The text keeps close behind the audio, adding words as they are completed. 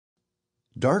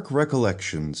Dark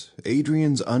Recollections,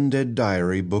 Adrian's Undead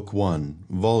Diary, Book 1,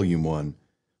 Volume 1,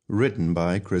 written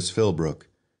by Chris Philbrook,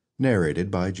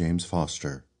 narrated by James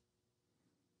Foster.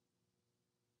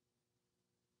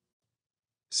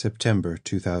 September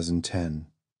 2010.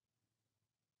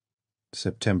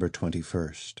 September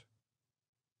 21st.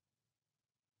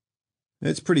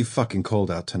 It's pretty fucking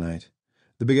cold out tonight.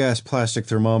 The big-ass plastic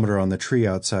thermometer on the tree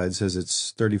outside says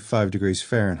it's 35 degrees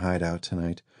Fahrenheit out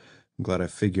tonight. I'm glad I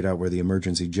figured out where the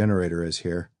emergency generator is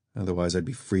here. Otherwise, I'd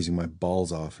be freezing my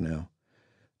balls off now.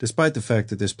 Despite the fact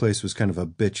that this place was kind of a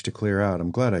bitch to clear out,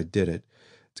 I'm glad I did it.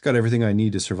 It's got everything I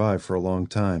need to survive for a long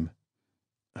time.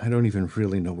 I don't even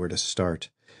really know where to start.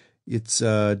 It's,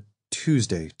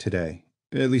 Tuesday today.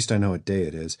 At least I know what day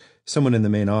it is. Someone in the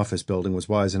main office building was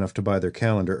wise enough to buy their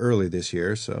calendar early this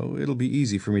year, so it'll be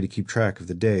easy for me to keep track of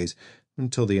the days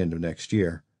until the end of next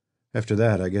year. After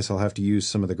that, I guess I'll have to use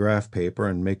some of the graph paper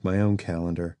and make my own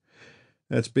calendar.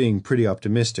 That's being pretty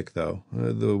optimistic, though.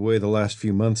 The way the last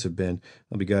few months have been,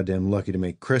 I'll be goddamn lucky to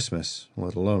make Christmas,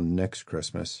 let alone next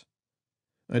Christmas.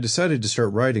 I decided to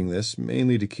start writing this,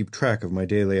 mainly to keep track of my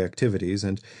daily activities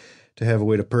and to have a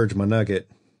way to purge my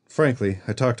nugget. Frankly,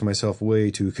 I talk to myself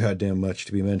way too goddamn much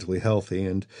to be mentally healthy,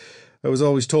 and I was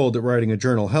always told that writing a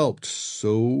journal helped,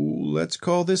 so let's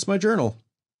call this my journal.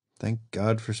 Thank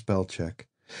God for spell check.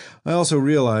 I also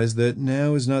realized that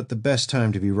now is not the best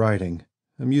time to be writing.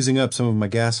 I'm using up some of my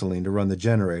gasoline to run the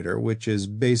generator, which is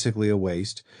basically a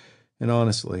waste, and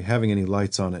honestly, having any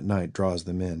lights on at night draws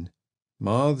them in.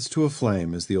 Moths to a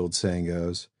flame, as the old saying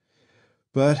goes.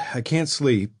 But I can't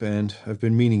sleep, and I've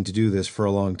been meaning to do this for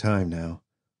a long time now.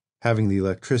 Having the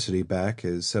electricity back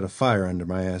has set a fire under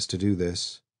my ass to do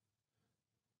this.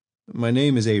 My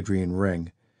name is Adrian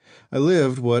Ring. I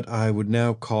lived what I would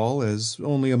now call as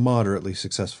only a moderately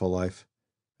successful life.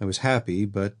 I was happy,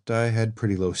 but I had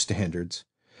pretty low standards.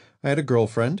 I had a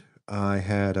girlfriend, I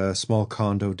had a small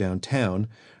condo downtown,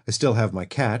 I still have my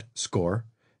cat, Score,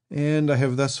 and I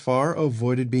have thus far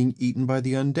avoided being eaten by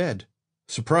the undead.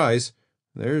 Surprise!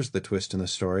 There's the twist in the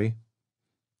story.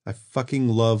 I fucking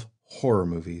love horror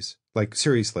movies. Like,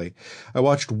 seriously, I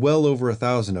watched well over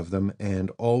 1,000 of them and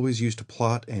always used to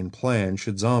plot and plan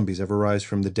should zombies ever rise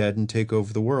from the dead and take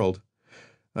over the world.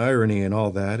 Irony in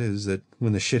all that is that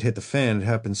when the shit hit the fan, it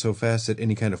happened so fast that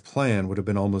any kind of plan would have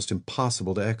been almost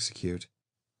impossible to execute.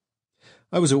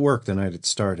 I was at work the night it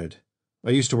started. I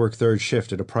used to work third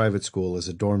shift at a private school as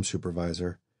a dorm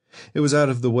supervisor. It was out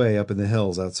of the way up in the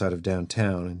hills outside of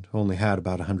downtown and only had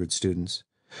about 100 students.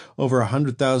 Over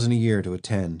 100,000 a year to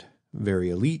attend. Very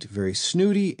elite, very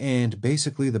snooty, and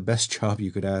basically the best job you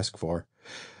could ask for.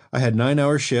 I had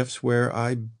 9-hour shifts where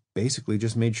I basically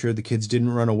just made sure the kids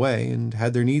didn't run away and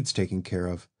had their needs taken care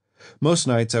of. Most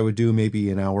nights I would do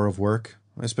maybe an hour of work.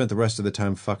 I spent the rest of the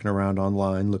time fucking around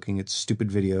online, looking at stupid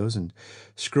videos and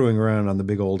screwing around on the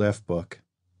big old F-book.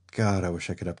 God, I wish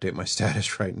I could update my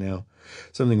status right now.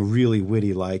 Something really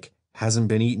witty like, hasn't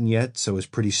been eaten yet, so is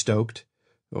pretty stoked.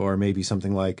 Or maybe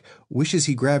something like, wishes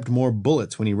he grabbed more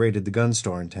bullets when he raided the gun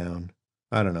store in town.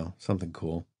 I don't know, something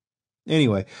cool.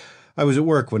 Anyway, I was at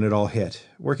work when it all hit.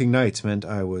 Working nights meant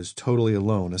I was totally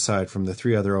alone aside from the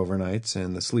 3 other overnights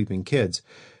and the sleeping kids.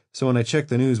 So when I checked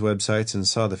the news websites and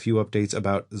saw the few updates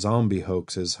about zombie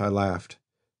hoaxes, I laughed.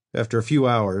 After a few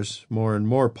hours, more and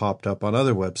more popped up on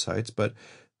other websites, but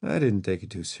I didn't take it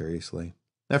too seriously.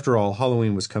 After all,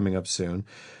 Halloween was coming up soon.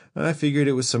 I figured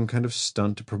it was some kind of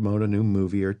stunt to promote a new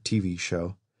movie or TV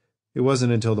show. It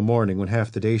wasn't until the morning, when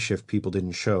half the day shift people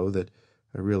didn't show, that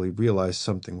I really realized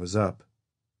something was up.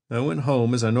 I went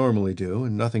home as I normally do,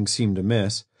 and nothing seemed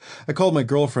amiss. I called my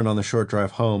girlfriend on the short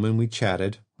drive home, and we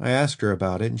chatted. I asked her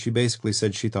about it, and she basically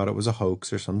said she thought it was a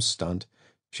hoax or some stunt.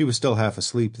 She was still half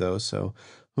asleep, though, so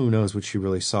who knows what she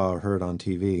really saw or heard on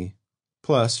TV.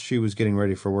 Plus, she was getting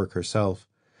ready for work herself.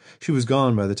 She was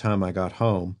gone by the time I got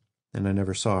home, and I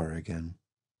never saw her again.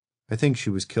 I think she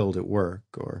was killed at work,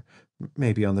 or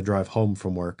maybe on the drive home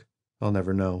from work. I'll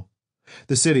never know.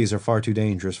 The cities are far too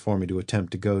dangerous for me to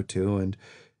attempt to go to, and,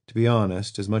 to be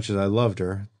honest, as much as I loved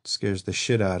her, it scares the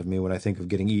shit out of me when I think of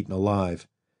getting eaten alive.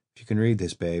 If you can read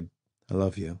this, babe, I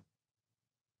love you.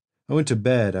 I went to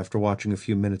bed after watching a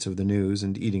few minutes of the news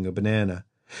and eating a banana.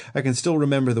 I can still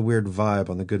remember the weird vibe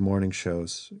on the Good Morning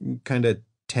shows. Kinda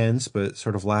tense, but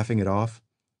sort of laughing it off.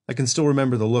 I can still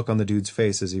remember the look on the dude's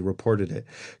face as he reported it,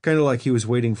 kind of like he was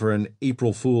waiting for an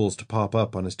April Fool's to pop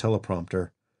up on his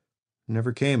teleprompter. It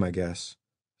never came, I guess.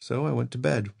 So I went to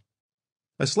bed.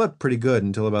 I slept pretty good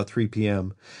until about 3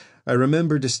 p.m. I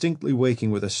remember distinctly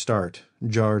waking with a start,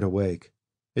 jarred awake.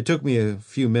 It took me a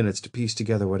few minutes to piece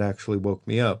together what actually woke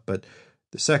me up, but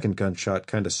the second gunshot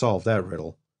kind of solved that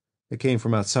riddle. It came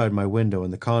from outside my window in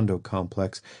the condo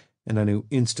complex, and I knew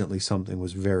instantly something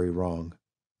was very wrong.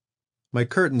 My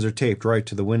curtains are taped right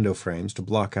to the window frames to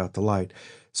block out the light,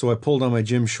 so I pulled on my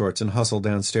gym shorts and hustled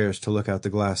downstairs to look out the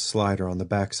glass slider on the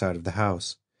back side of the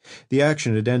house. The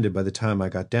action had ended by the time I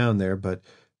got down there, but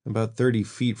about 30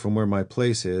 feet from where my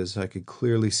place is, I could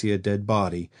clearly see a dead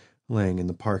body laying in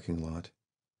the parking lot.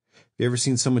 Have you ever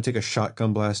seen someone take a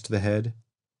shotgun blast to the head?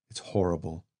 It's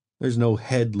horrible. There's no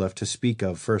head left to speak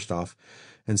of, first off,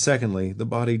 and secondly, the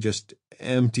body just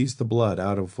empties the blood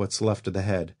out of what's left of the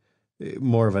head.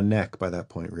 More of a neck by that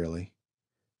point, really.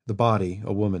 The body,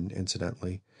 a woman,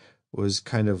 incidentally, was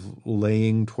kind of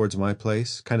laying towards my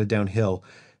place, kind of downhill,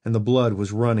 and the blood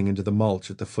was running into the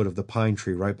mulch at the foot of the pine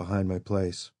tree right behind my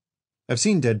place. I've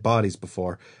seen dead bodies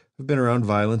before. I've been around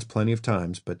violence plenty of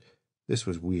times, but this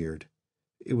was weird.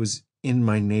 It was in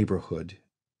my neighborhood.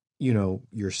 You know,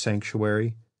 your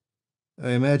sanctuary.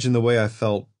 I imagine the way I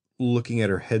felt looking at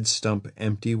her head stump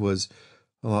empty was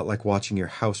a lot like watching your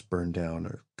house burn down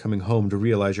or coming home to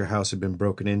realize your house had been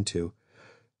broken into.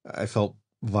 I felt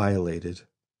violated.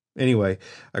 Anyway,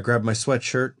 I grabbed my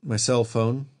sweatshirt, my cell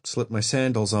phone, slipped my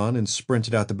sandals on, and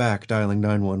sprinted out the back, dialing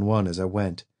 911 as I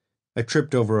went. I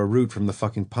tripped over a root from the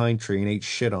fucking pine tree and ate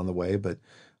shit on the way, but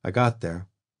I got there.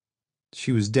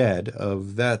 She was dead,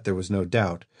 of that there was no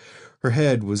doubt. Her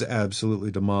head was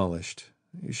absolutely demolished.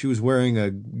 She was wearing a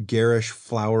garish,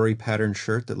 flowery patterned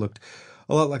shirt that looked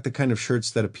a lot like the kind of shirts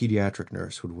that a pediatric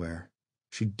nurse would wear.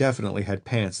 She definitely had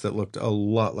pants that looked a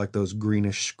lot like those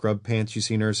greenish scrub pants you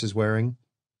see nurses wearing.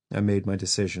 I made my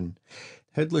decision.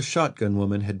 Headless Shotgun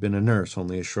Woman had been a nurse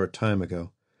only a short time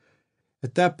ago.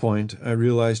 At that point, I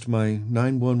realized my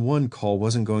 911 call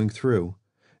wasn't going through,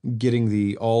 getting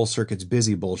the all circuits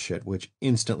busy bullshit, which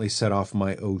instantly set off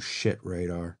my oh shit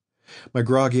radar. My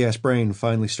groggy-ass brain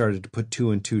finally started to put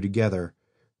two and two together.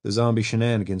 The zombie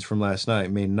shenanigans from last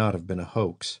night may not have been a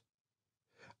hoax.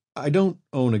 I don't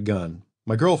own a gun.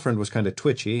 My girlfriend was kind of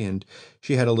twitchy, and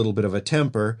she had a little bit of a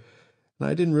temper, and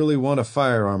I didn't really want a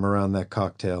firearm around that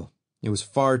cocktail. It was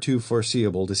far too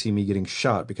foreseeable to see me getting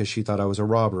shot because she thought I was a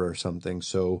robber or something,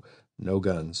 so no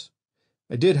guns.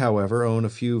 I did, however, own a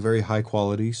few very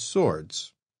high-quality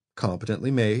swords,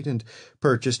 competently made and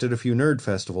purchased at a few nerd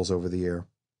festivals over the year.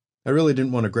 I really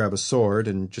didn't want to grab a sword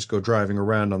and just go driving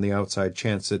around on the outside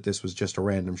chance that this was just a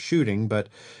random shooting, but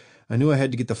I knew I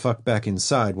had to get the fuck back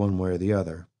inside one way or the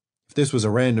other. If this was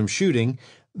a random shooting,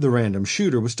 the random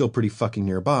shooter was still pretty fucking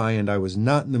nearby, and I was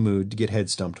not in the mood to get head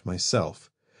stumped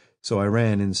myself. So I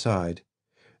ran inside.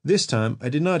 This time, I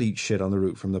did not eat shit on the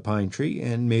route from the pine tree,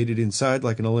 and made it inside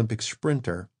like an Olympic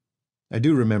sprinter. I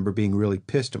do remember being really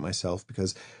pissed at myself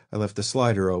because I left the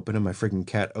slider open and my friggin'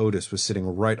 cat Otis was sitting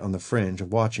right on the fringe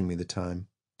of watching me the time.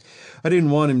 I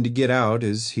didn't want him to get out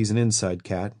as he's an inside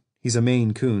cat. He's a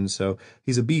Maine Coon, so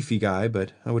he's a beefy guy,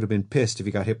 but I would have been pissed if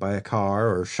he got hit by a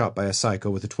car or shot by a psycho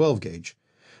with a 12-gauge.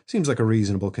 Seems like a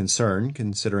reasonable concern,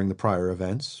 considering the prior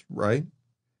events, right?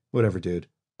 Whatever, dude.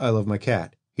 I love my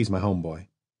cat. He's my homeboy.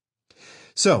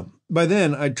 So, by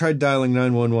then, I'd tried dialing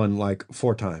 911 like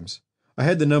 4 times. I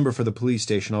had the number for the police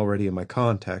station already in my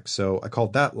contacts, so I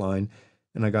called that line,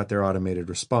 and I got their automated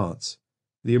response.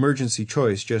 The emergency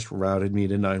choice just routed me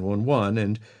to 911,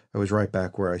 and I was right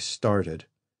back where I started.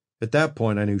 At that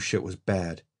point, I knew shit was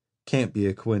bad. Can't be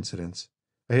a coincidence.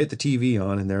 I hit the TV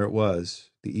on, and there it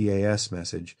was, the EAS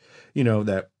message. You know,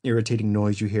 that irritating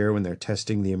noise you hear when they're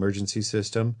testing the emergency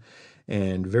system.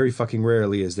 And very fucking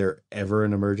rarely is there ever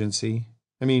an emergency.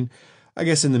 I mean, I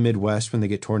guess in the Midwest when they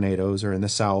get tornadoes, or in the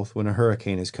South when a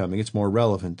hurricane is coming, it's more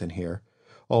relevant than here.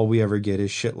 All we ever get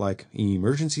is shit like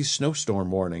emergency snowstorm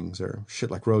warnings, or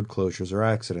shit like road closures or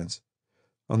accidents.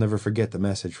 I'll never forget the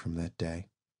message from that day.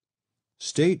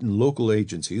 State and local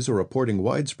agencies are reporting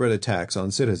widespread attacks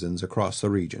on citizens across the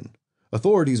region.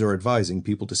 Authorities are advising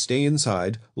people to stay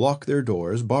inside, lock their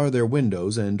doors, bar their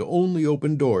windows, and only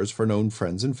open doors for known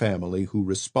friends and family who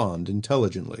respond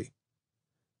intelligently.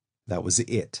 That was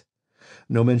it.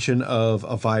 No mention of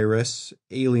a virus,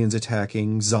 aliens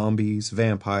attacking, zombies,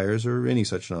 vampires, or any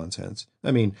such nonsense.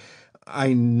 I mean,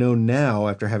 I know now,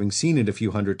 after having seen it a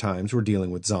few hundred times, we're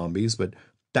dealing with zombies, but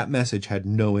that message had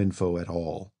no info at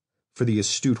all. For the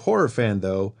astute horror fan,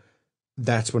 though,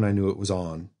 that's when I knew it was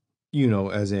on. You know,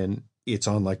 as in, it's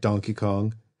on like Donkey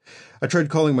Kong. I tried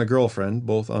calling my girlfriend,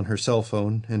 both on her cell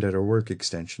phone and at her work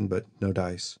extension, but no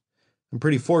dice. I'm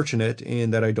pretty fortunate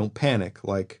in that I don't panic,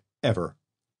 like, ever.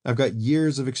 I've got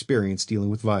years of experience dealing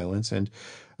with violence, and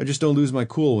I just don't lose my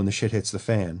cool when the shit hits the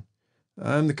fan.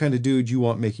 I'm the kind of dude you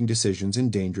want making decisions in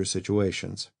dangerous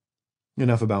situations.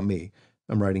 Enough about me.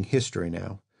 I'm writing history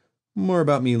now. More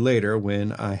about me later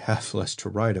when I have less to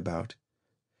write about.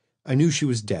 I knew she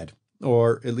was dead,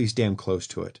 or at least damn close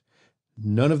to it.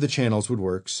 None of the channels would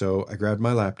work, so I grabbed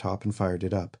my laptop and fired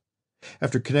it up.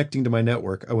 After connecting to my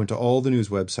network, I went to all the news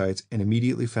websites and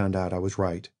immediately found out I was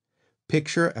right.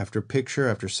 Picture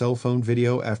after cell phone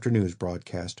video after news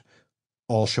broadcast,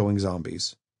 all showing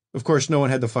zombies. Of course, no one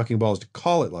had the fucking balls to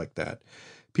call it like that.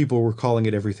 People were calling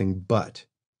it everything but.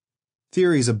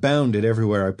 Theories abounded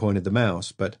everywhere I pointed the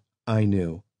mouse, but I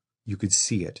knew. You could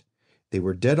see it. They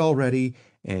were dead already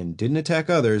and didn't attack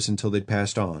others until they'd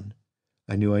passed on.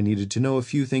 I knew I needed to know a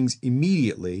few things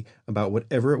immediately about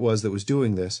whatever it was that was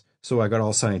doing this, so I got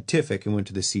all scientific and went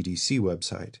to the CDC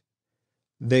website.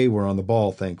 They were on the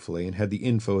ball, thankfully, and had the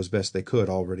info as best they could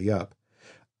already up.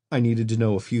 I needed to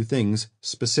know a few things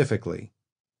specifically.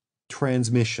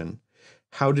 Transmission.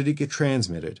 How did it get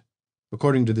transmitted?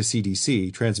 According to the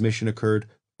CDC, transmission occurred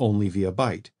only via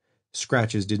bite.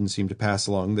 Scratches didn't seem to pass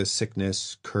along this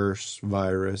sickness, curse,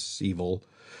 virus, evil.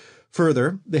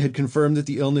 Further, they had confirmed that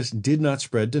the illness did not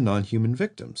spread to non-human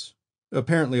victims.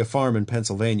 Apparently, a farm in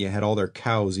Pennsylvania had all their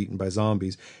cows eaten by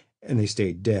zombies, and they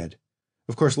stayed dead.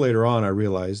 Of course, later on, I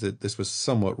realized that this was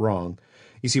somewhat wrong.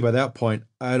 You see, by that point,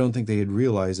 I don't think they had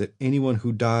realized that anyone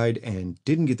who died and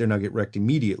didn't get their nugget wrecked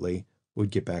immediately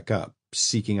would get back up,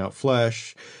 seeking out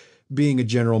flesh, being a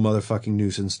general motherfucking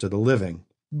nuisance to the living.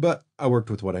 But I worked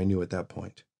with what I knew at that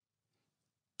point.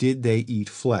 Did they eat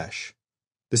flesh?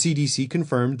 The CDC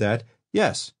confirmed that,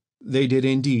 yes, they did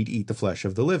indeed eat the flesh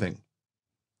of the living.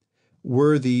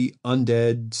 Were the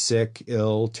undead, sick,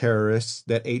 ill terrorists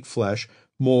that ate flesh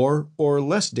more or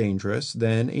less dangerous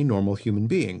than a normal human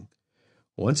being?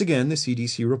 Once again, the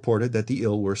CDC reported that the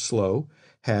ill were slow,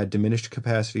 had diminished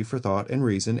capacity for thought and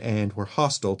reason, and were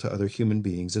hostile to other human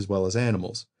beings as well as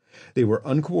animals. They were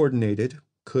uncoordinated,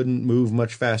 couldn't move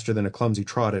much faster than a clumsy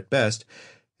trot at best,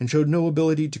 and showed no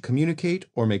ability to communicate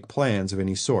or make plans of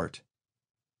any sort.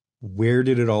 Where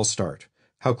did it all start?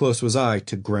 How close was I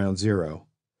to ground zero?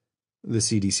 The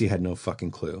CDC had no fucking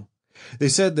clue. They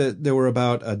said that there were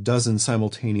about a dozen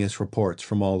simultaneous reports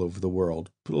from all over the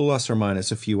world, plus or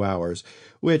minus a few hours,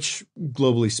 which,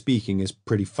 globally speaking, is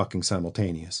pretty fucking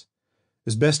simultaneous.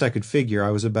 As best I could figure, I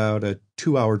was about a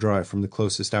 2-hour drive from the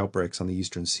closest outbreaks on the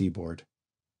eastern seaboard.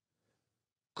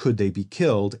 Could they be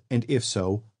killed, and if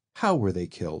so, how were they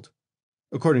killed?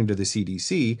 According to the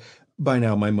CDC, by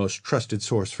now my most trusted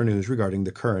source for news regarding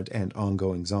the current and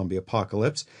ongoing zombie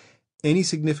apocalypse, any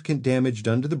significant damage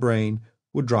done to the brain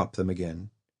would drop them again.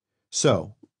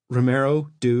 So,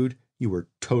 Romero, dude, you were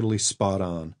totally spot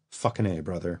on. Fucking A,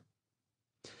 brother.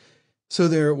 So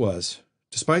there it was.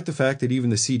 Despite the fact that even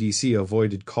the CDC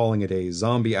avoided calling it a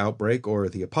zombie outbreak or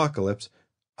the apocalypse,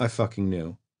 I fucking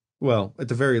knew. Well, at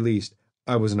the very least,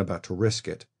 I wasn't about to risk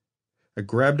it. I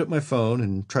grabbed up my phone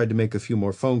and tried to make a few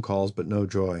more phone calls, but no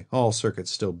joy. All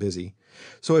circuits still busy.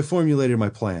 So I formulated my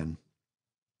plan.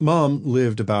 Mom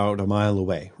lived about a mile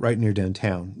away, right near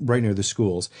downtown, right near the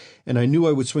schools, and I knew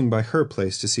I would swing by her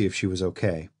place to see if she was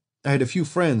okay. I had a few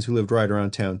friends who lived right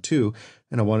around town too,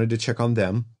 and I wanted to check on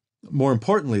them. More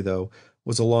importantly, though,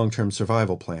 was a long-term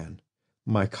survival plan.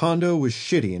 My condo was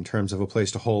shitty in terms of a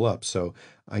place to hole up, so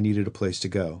I needed a place to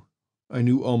go. I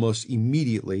knew almost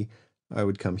immediately I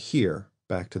would come here,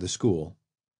 back to the school.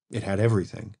 It had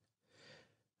everything.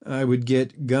 I would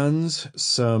get guns,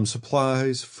 some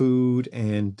supplies, food,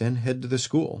 and then head to the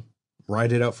school.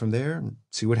 Ride it out from there and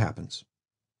see what happens.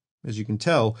 As you can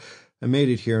tell, I made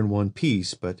it here in one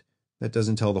piece, but that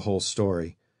doesn't tell the whole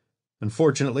story.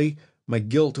 Unfortunately, my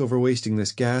guilt over wasting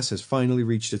this gas has finally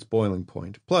reached its boiling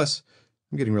point. Plus,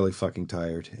 I'm getting really fucking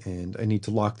tired, and I need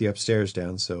to lock the upstairs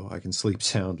down so I can sleep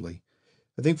soundly.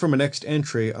 I think for my next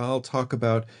entry, I'll talk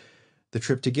about the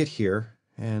trip to get here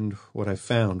and what I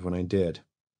found when I did.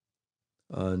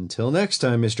 Until next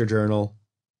time, Mr. Journal.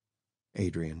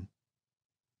 Adrian.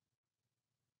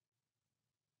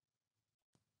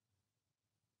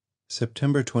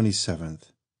 September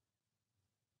 27th.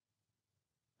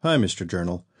 Hi, Mr.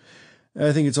 Journal.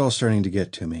 I think it's all starting to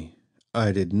get to me.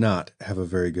 I did not have a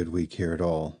very good week here at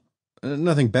all.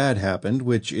 Nothing bad happened,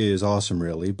 which is awesome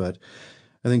really, but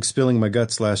I think spilling my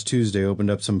guts last Tuesday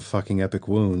opened up some fucking epic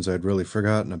wounds I'd really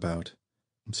forgotten about.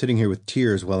 I'm sitting here with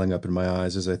tears welling up in my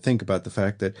eyes as I think about the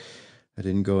fact that I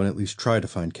didn't go and at least try to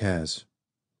find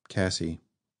Cassie.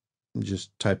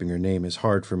 Just typing her name is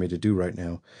hard for me to do right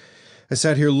now. I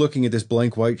sat here looking at this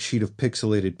blank white sheet of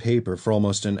pixelated paper for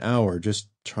almost an hour, just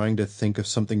trying to think of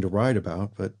something to write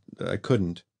about, but I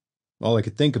couldn't. All I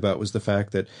could think about was the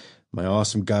fact that my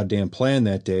awesome goddamn plan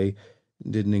that day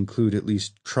didn't include at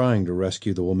least trying to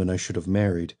rescue the woman I should have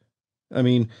married. I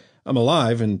mean, I'm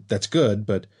alive, and that's good,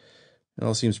 but it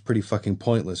all seems pretty fucking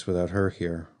pointless without her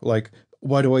here. Like,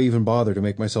 Why do I even bother to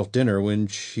make myself dinner when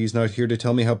she's not here to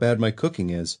tell me how bad my cooking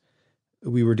is?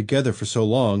 We were together for so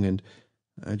long, and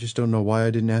I just don't know why I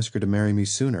didn't ask her to marry me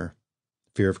sooner.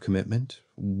 Fear of commitment?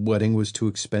 Wedding was too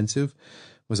expensive?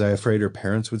 Was I afraid her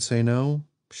parents would say no?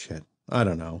 Shit, I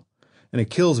don't know. And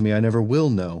it kills me I never will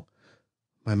know.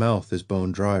 My mouth is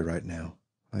bone dry right now.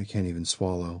 I can't even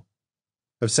swallow.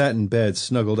 I've sat in bed,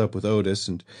 snuggled up with Otis,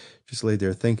 and just laid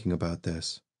there thinking about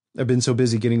this. I've been so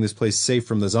busy getting this place safe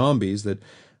from the zombies that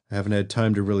I haven't had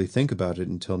time to really think about it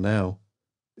until now.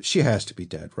 She has to be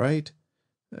dead, right?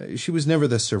 She was never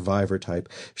the survivor type.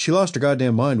 She lost her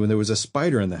goddamn mind when there was a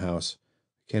spider in the house.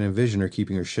 I can't envision her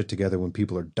keeping her shit together when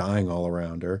people are dying all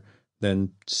around her,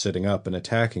 then sitting up and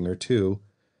attacking her, too.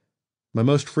 My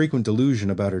most frequent delusion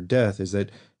about her death is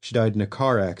that she died in a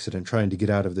car accident trying to get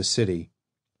out of the city.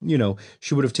 You know,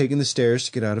 she would have taken the stairs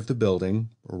to get out of the building,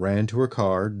 ran to her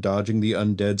car, dodging the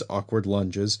undead's awkward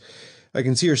lunges. I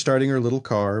can see her starting her little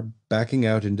car, backing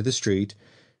out into the street,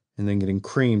 and then getting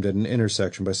creamed at an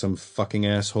intersection by some fucking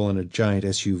asshole in a giant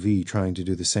SUV trying to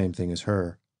do the same thing as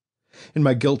her. In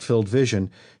my guilt-filled vision,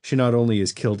 she not only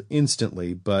is killed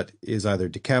instantly, but is either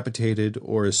decapitated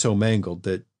or is so mangled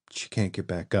that she can't get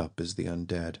back up as the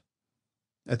undead.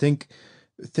 I think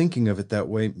thinking of it that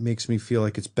way makes me feel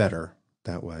like it's better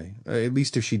that way. At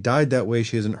least if she died that way,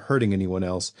 she isn't hurting anyone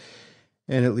else.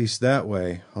 And at least that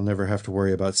way, I'll never have to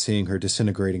worry about seeing her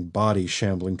disintegrating body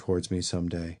shambling towards me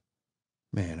someday.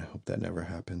 Man, I hope that never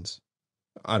happens.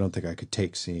 I don't think I could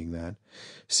take seeing that.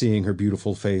 Seeing her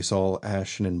beautiful face all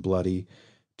ashen and bloody,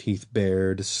 teeth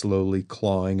bared, slowly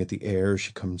clawing at the air as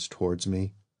she comes towards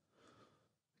me.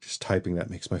 Just typing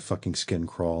that makes my fucking skin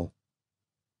crawl.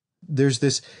 There's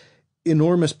this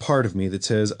enormous part of me that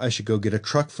says I should go get a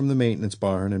truck from the maintenance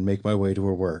barn and make my way to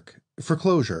her work. For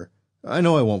closure. I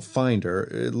know I won't find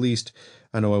her. At least,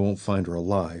 I know I won't find her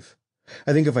alive.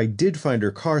 I think if I did find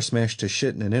her car smashed to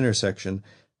shit in an intersection,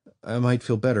 I might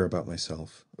feel better about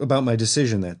myself, about my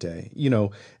decision that day. You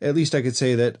know, at least I could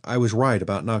say that I was right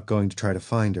about not going to try to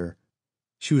find her.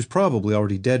 She was probably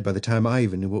already dead by the time I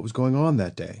even knew what was going on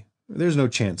that day. There's no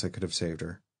chance I could have saved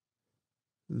her.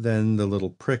 Then the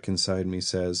little prick inside me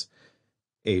says,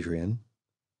 Adrian,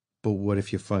 but what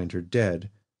if you find her dead,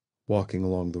 walking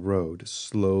along the road,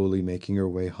 slowly making her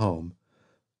way home,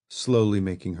 slowly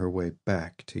making her way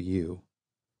back to you?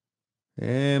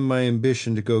 And my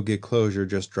ambition to go get closure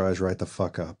just dries right the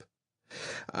fuck up.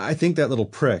 I think that little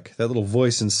prick, that little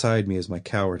voice inside me is my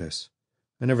cowardice.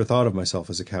 I never thought of myself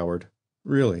as a coward.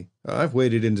 Really, I've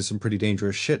waded into some pretty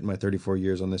dangerous shit in my 34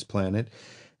 years on this planet,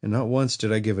 and not once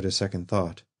did I give it a second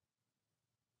thought.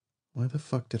 Why the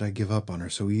fuck did I give up on her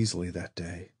so easily that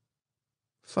day?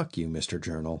 Fuck you, Mr.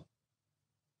 Journal.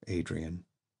 Adrian.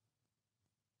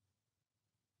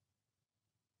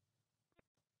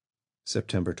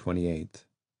 September 28th.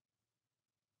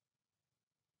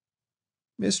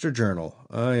 Mr. Journal,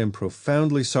 I am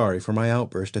profoundly sorry for my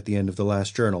outburst at the end of the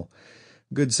last journal.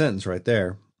 Good sentence right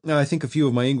there. I think a few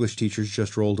of my English teachers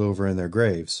just rolled over in their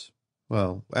graves.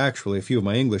 Well, actually, a few of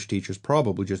my English teachers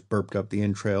probably just burped up the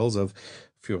entrails of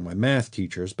a few of my math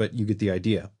teachers, but you get the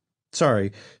idea.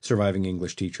 Sorry, surviving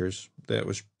English teachers. That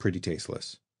was pretty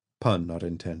tasteless. Pun not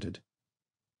intended.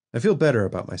 I feel better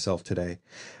about myself today.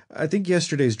 I think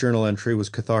yesterday's journal entry was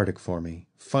cathartic for me.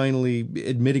 Finally,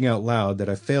 admitting out loud that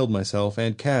I failed myself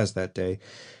and Kaz that day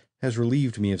has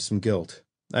relieved me of some guilt.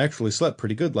 I actually slept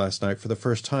pretty good last night for the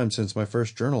first time since my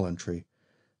first journal entry.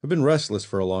 I've been restless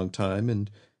for a long time, and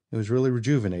it was really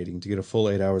rejuvenating to get a full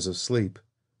 8 hours of sleep.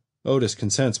 Otis can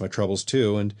sense my troubles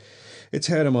too, and it's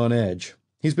had him on edge.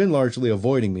 He's been largely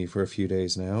avoiding me for a few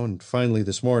days now, and finally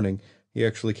this morning he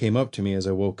actually came up to me as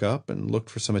I woke up and looked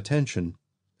for some attention.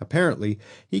 Apparently,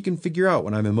 he can figure out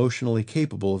when I'm emotionally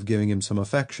capable of giving him some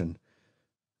affection.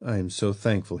 I am so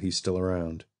thankful he's still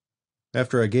around.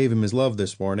 After I gave him his love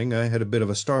this morning, I had a bit of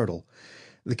a startle.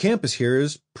 The campus here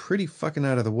is pretty fucking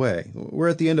out of the way. We're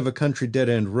at the end of a country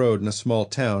dead-end road in a small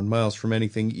town, miles from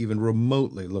anything even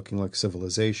remotely looking like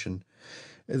civilization.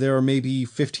 There are maybe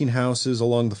 15 houses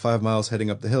along the 5 miles heading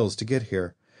up the hills to get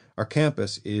here. Our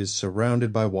campus is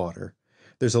surrounded by water.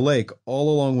 There's a lake all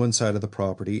along one side of the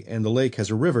property, and the lake has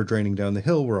a river draining down the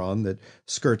hill we're on that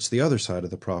skirts the other side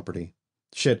of the property.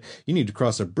 Shit, you need to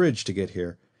cross a bridge to get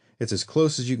here. It's as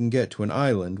close as you can get to an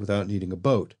island without needing a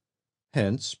boat.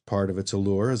 Hence, part of its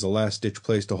allure as a last-ditch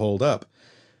place to hold up.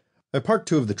 I parked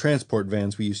 2 of the transport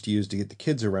vans we used to use to get the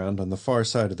kids around on the far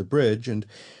side of the bridge, and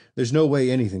there's no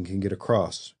way anything can get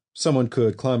across. Someone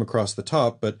could climb across the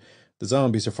top, but the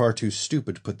zombies are far too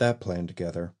stupid to put that plan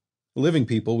together. Living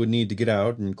people would need to get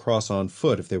out and cross on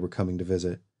foot if they were coming to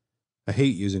visit. I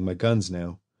hate using my guns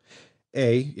now.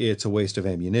 A, it's a waste of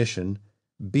ammunition.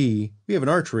 B, we have an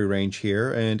archery range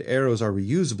here, and arrows are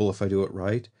reusable if I do it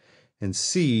right. And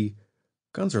C,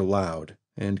 guns are loud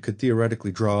and could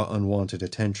theoretically draw unwanted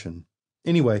attention.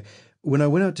 Anyway, when I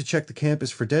went out to check the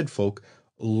campus for dead folk,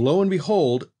 lo and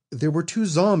behold, there were 2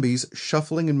 zombies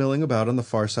shuffling and milling about on the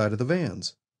far side of the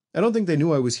vans. I don't think they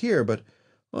knew I was here, but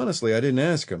honestly, I didn't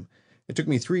ask them. It took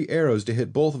me 3 arrows to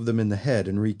hit both of them in the head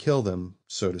and re-kill them,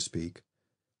 so to speak.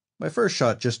 My first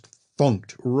shot just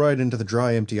thunked right into the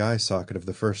dry, empty eye socket of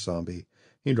the first zombie.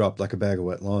 He dropped like a bag of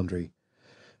wet laundry.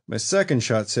 My second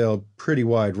shot sailed pretty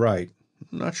wide right.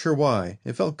 Not sure why.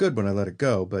 It felt good when I let it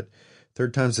go, but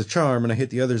third time's the charm, and I hit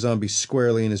the other zombie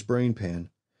squarely in his brain pan.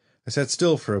 I sat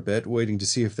still for a bit, waiting to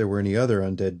see if there were any other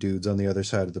undead dudes on the other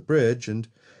side of the bridge, and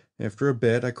after a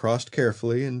bit I crossed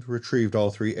carefully and retrieved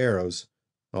all 3 arrows.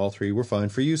 All 3 were fine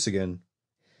for use again.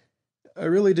 I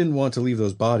really didn't want to leave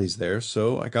those bodies there,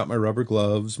 so I got my rubber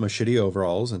gloves, my shitty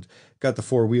overalls, and got the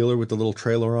 4-wheeler with the little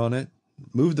trailer on it,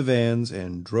 moved the vans,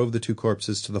 and drove the 2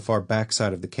 corpses to the far back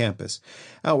side of the campus,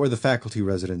 out where the faculty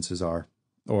residences are.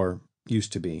 Or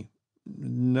used to be.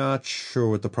 Not sure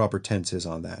what the proper tense is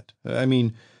on that. I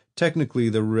mean, technically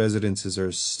the residences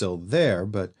are still there,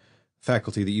 but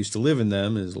faculty that used to live in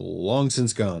them is long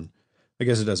since gone. I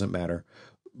guess it doesn't matter.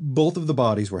 Both of the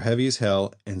bodies were heavy as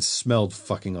hell and smelled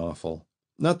fucking awful.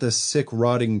 Not the sick,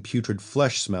 rotting, putrid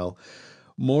flesh smell,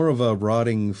 more of a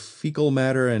rotting fecal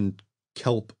matter and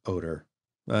kelp odor.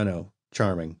 I know,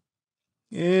 charming.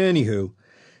 Anywho,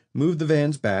 moved the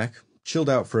vans back, chilled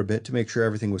out for a bit to make sure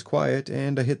everything was quiet,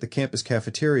 and I hit the campus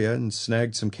cafeteria and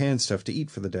snagged some canned stuff to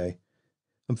eat for the day.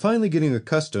 I'm finally getting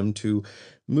accustomed to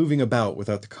moving about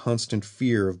without the constant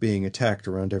fear of being attacked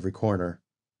around every corner.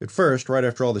 At first, right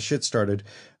after all the shit started,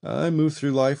 I moved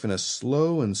through life in a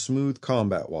slow and smooth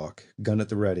combat walk, gun at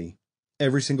the ready.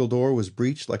 Every single door was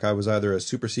breached like I was either a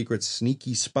super-secret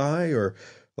sneaky spy or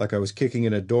like I was kicking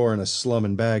in a door in a slum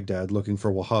in Baghdad looking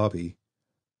for Wahhabi.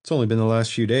 It's only been the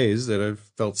last few days that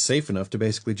I've felt safe enough to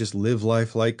basically just live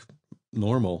life like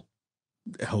normal.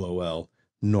 LOL.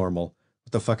 Normal.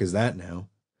 What the fuck is that now?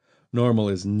 Normal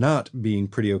is not being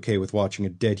pretty okay with watching a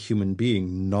dead human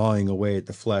being gnawing away at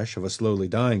the flesh of a slowly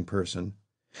dying person.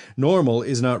 Normal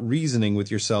is not reasoning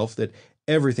with yourself that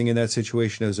everything in that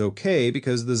situation is okay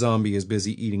because the zombie is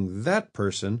busy eating that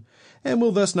person and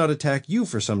will thus not attack you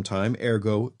for some time,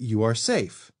 ergo you are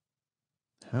safe.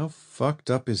 How fucked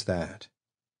up is that?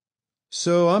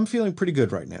 So I'm feeling pretty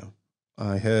good right now.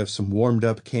 I have some warmed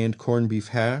up canned corned beef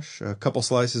hash, a couple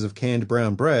slices of canned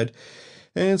brown bread,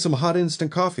 and some hot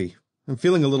instant coffee. I'm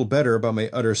feeling a little better about my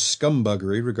utter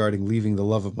scumbuggery regarding leaving the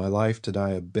love of my life to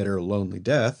die a bitter, lonely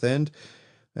death, and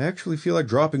I actually feel like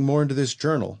dropping more into this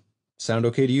journal. Sound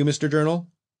okay to you, Mr. Journal?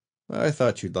 I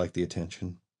thought you'd like the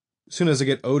attention. As soon as I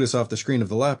get Otis off the screen of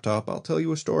the laptop, I'll tell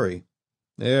you a story.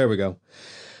 There we go.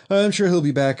 I'm sure he'll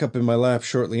be back up in my lap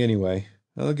shortly anyway.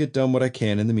 I'll get done what I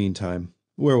can in the meantime.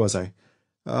 Where was I?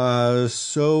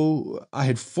 So I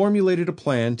had formulated a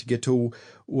plan to get to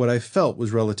what I felt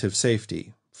was relative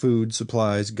safety. Food,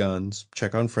 supplies, guns,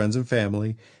 check on friends and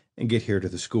family, and get here to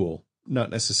the school.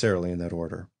 Not necessarily in that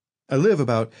order. I live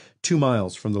about 2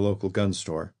 miles from the local gun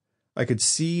store. I could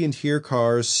see and hear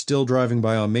cars still driving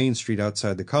by on Main Street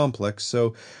outside the complex,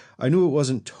 so I knew it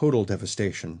wasn't total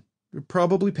devastation.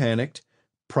 Probably panicked,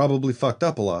 probably fucked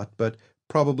up a lot, but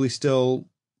probably still,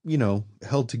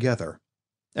 held together.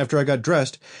 After I got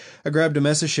dressed, I grabbed a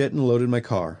mess of shit and loaded my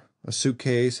car. A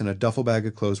suitcase and a duffel bag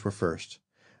of clothes were first.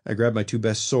 I grabbed my 2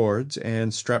 best swords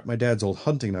and strapped my dad's old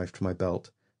hunting knife to my belt.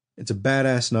 It's a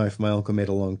badass knife my uncle made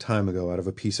a long time ago out of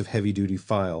a piece of heavy-duty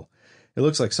file. It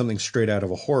looks like something straight out of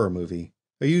a horror movie.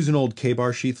 I use an old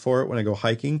K-bar sheath for it when I go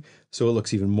hiking, so it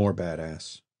looks even more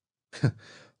badass.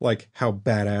 Like how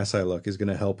badass I look is going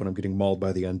to help when I'm getting mauled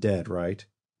by the undead, right?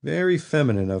 Very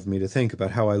feminine of me to think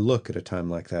about how I look at a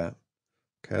time like that.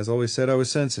 Kaz always said I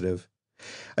was sensitive.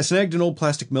 I snagged an old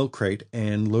plastic milk crate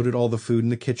and loaded all the food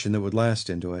in the kitchen that would last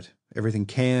into it. Everything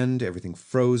canned, everything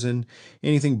frozen,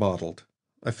 anything bottled.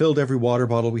 I filled every water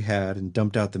bottle we had and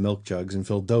dumped out the milk jugs and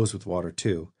filled those with water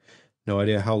too. No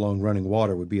idea how long running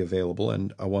water would be available,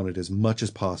 and I wanted as much as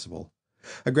possible.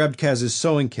 I grabbed Kaz's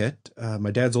sewing kit,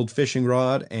 my dad's old fishing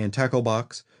rod and tackle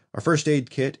box, our first aid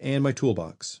kit, and my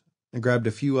toolbox. I grabbed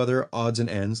a few other odds and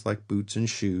ends like boots and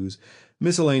shoes,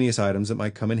 miscellaneous items that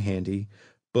might come in handy,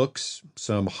 books,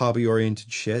 some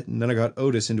hobby-oriented shit, and then I got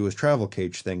Otis into his travel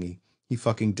cage thingy. He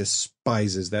fucking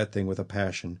despises that thing with a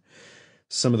passion.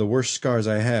 Some of the worst scars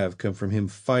I have come from him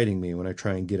fighting me when I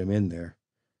try and get him in there.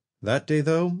 That day,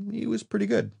 though, he was pretty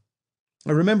good.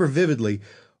 I remember vividly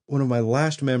one of my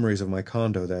last memories of my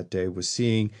condo that day was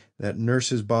seeing that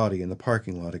nurse's body in the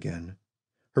parking lot again.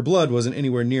 Her blood wasn't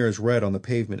anywhere near as red on the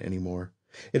pavement anymore.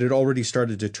 It had already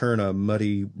started to turn a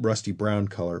muddy, rusty brown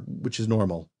color, which is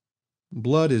normal.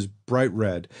 Blood is bright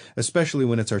red, especially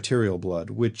when it's arterial blood,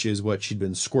 which is what she'd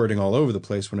been squirting all over the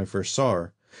place when I first saw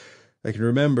her. I can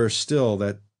remember still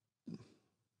that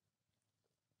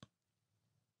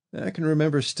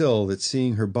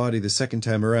seeing her body the second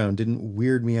time around didn't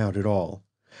weird me out at all.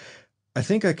 I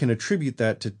think I can attribute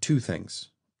that to two things.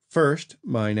 First,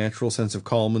 my natural sense of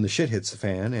calm when the shit hits the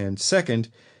fan, and second,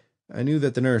 I knew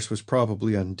that the nurse was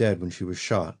probably undead when she was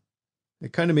shot.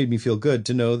 It kind of made me feel good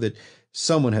to know that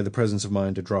someone had the presence of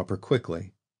mind to drop her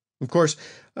quickly. Of course,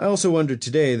 I also wondered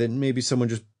today that maybe someone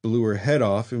just blew her head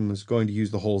off and was going to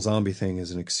use the whole zombie thing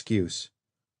as an excuse.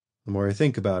 The more I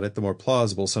think about it, the more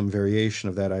plausible some variation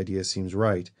of that idea seems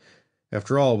right.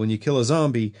 After all, when you kill a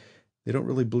zombie, they don't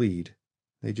really bleed.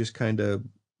 They just kind of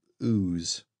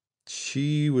ooze.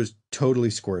 She was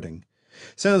totally squirting.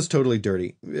 Sounds totally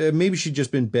dirty. Maybe she'd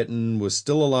just been bitten, was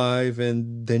still alive,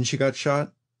 and then she got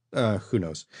shot? Who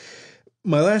knows.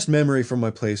 My last memory from my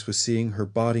place was seeing her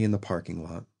body in the parking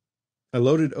lot. I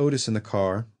loaded Otis in the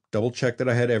car, double-checked that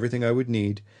I had everything I would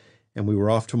need, and we were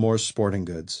off to Moore's Sporting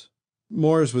Goods.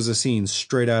 Moore's was a scene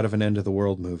straight out of an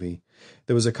end-of-the-world movie.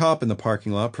 There was a cop in the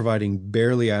parking lot providing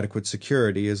barely adequate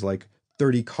security as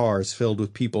 30 cars filled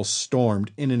with people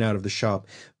stormed in and out of the shop,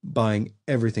 buying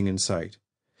everything in sight.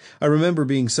 I remember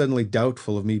being suddenly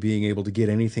doubtful of me being able to get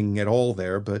anything at all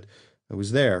there, but I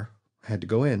was there. I had to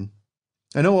go in.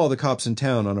 I know all the cops in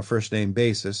town on a first-name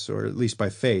basis, or at least by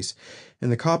face,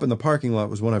 and the cop in the parking lot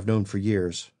was one I've known for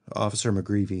years, Officer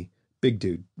McGreevy. Big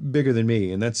dude, bigger than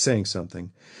me, and that's saying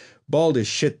something. Bald as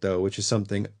shit, though, which is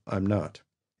something I'm not.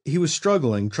 He was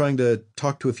struggling, trying to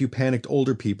talk to a few panicked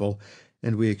older people,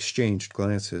 and we exchanged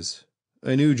glances.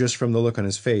 I knew just from the look on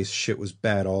his face shit was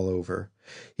bad all over.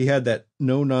 He had that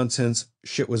no-nonsense,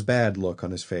 shit-was-bad look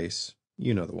on his face.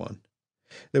 You know the one.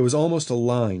 There was almost a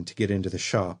line to get into the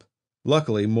shop.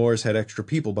 Luckily, Moore's had extra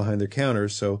people behind their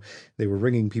counters, so they were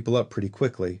ringing people up pretty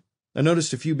quickly. I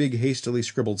noticed a few big hastily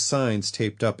scribbled signs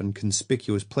taped up in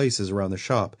conspicuous places around the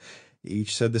shop.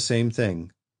 Each said the same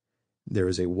thing. There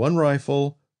is a 1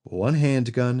 rifle, 1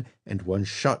 handgun, and 1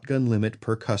 shotgun limit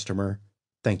per customer.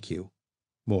 Thank you.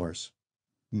 Moore's.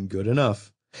 Good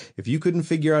enough. If you couldn't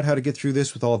figure out how to get through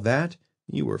this with all that,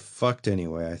 you were fucked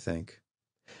anyway, I think.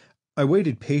 I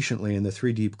waited patiently in the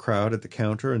 3-deep crowd at the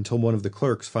counter until one of the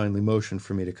clerks finally motioned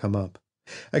for me to come up.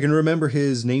 I can remember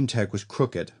his name tag was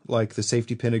crooked, like the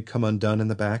safety pin had come undone in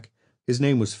the back. His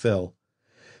name was Phil.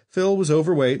 Phil was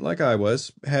overweight, like I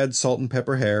was, had salt and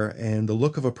pepper hair, and the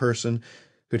look of a person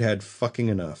who'd had fucking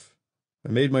enough.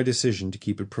 I made my decision to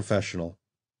keep it professional.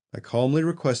 I calmly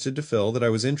requested to Phil that I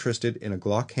was interested in a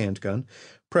Glock handgun,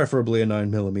 preferably a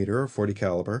 9mm or 40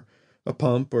 caliber, a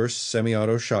pump or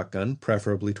semi-auto shotgun,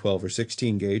 preferably 12 or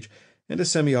 16 gauge, and a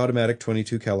semi-automatic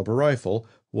 22 caliber rifle,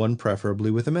 one preferably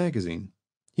with a magazine.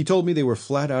 He told me they were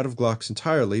flat out of Glocks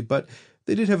entirely, but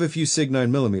they did have a few SIG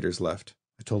 9mm left.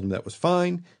 I told him that was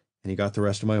fine, and he got the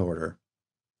rest of my order.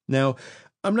 Now,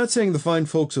 I'm not saying the fine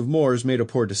folks of Moore's made a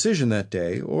poor decision that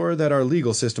day, or that our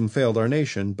legal system failed our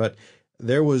nation, but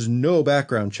there was no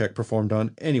background check performed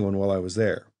on anyone while I was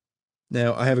there.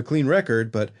 Now, I have a clean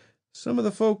record, but some of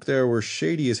the folk there were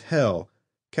shady as hell.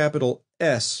 Capital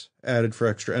S added for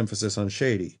extra emphasis on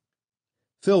shady.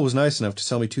 Phil was nice enough to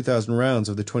sell me 2,000 rounds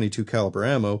of the 22 caliber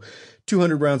ammo,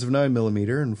 200 rounds of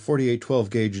 9mm, and 48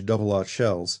 12-gauge double-aught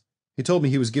shells. He told me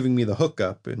he was giving me the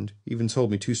hookup, and even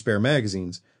sold me 2 spare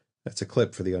magazines. That's a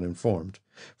clip for the uninformed.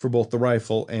 For both the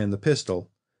rifle and the pistol.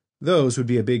 Those would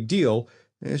be a big deal,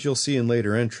 as you'll see in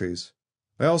later entries.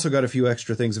 I also got a few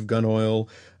extra things of gun oil,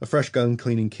 a fresh gun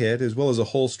cleaning kit, as well as a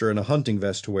holster and a hunting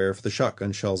vest to wear for the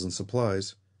shotgun shells and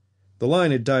supplies. The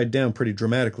line had died down pretty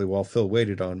dramatically while Phil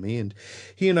waited on me, and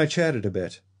he and I chatted a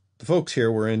bit. The folks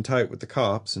here were in tight with the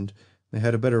cops, and they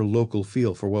had a better local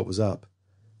feel for what was up.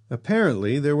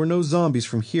 Apparently, there were no zombies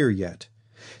from here yet.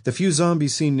 The few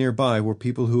zombies seen nearby were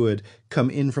people who had come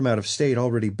in from out of state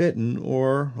already bitten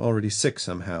or already sick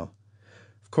somehow.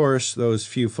 Of course, those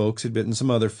few folks had bitten some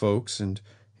other folks, and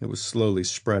it was slowly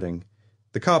spreading.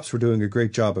 The cops were doing a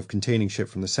great job of containing shit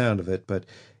from the sound of it, but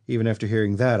even after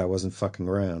hearing that, I wasn't fucking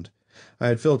around. I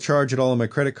had Phil charge it all on my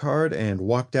credit card and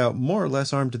walked out more or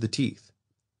less armed to the teeth.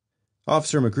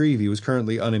 Officer McGreevy was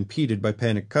currently unimpeded by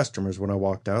panicked customers when I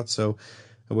walked out, so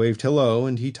I waved hello,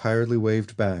 and he tiredly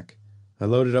waved back. I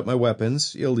loaded up my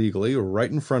weapons, illegally,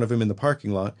 right in front of him in the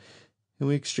parking lot, and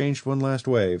we exchanged one last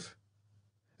wave.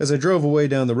 As I drove away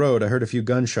down the road, I heard a few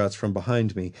gunshots from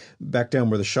behind me, back down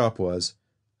where the shop was.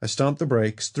 I stomped the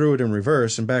brakes, threw it in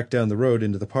reverse, and backed down the road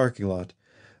into the parking lot.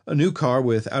 A new car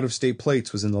with out-of-state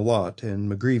plates was in the lot, and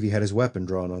McGreevy had his weapon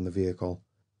drawn on the vehicle.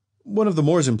 One of the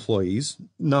Moore's employees,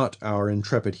 not our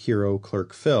intrepid hero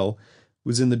Clerk Phil,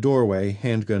 was in the doorway,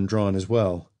 handgun drawn as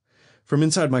well. From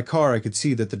inside my car I could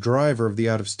see that the driver of the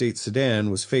out-of-state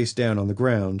sedan was face down on the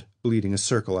ground, bleeding a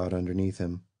circle out underneath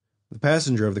him. The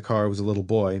passenger of the car was a little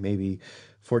boy, maybe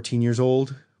 14 years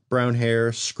old, brown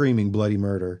hair, screaming bloody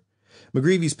murder.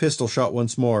 McGreevy's pistol shot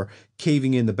once more,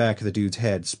 caving in the back of the dude's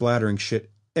head, splattering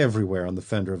shit everywhere on the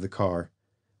fender of the car.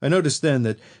 I noticed then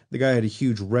that the guy had a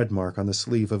huge red mark on the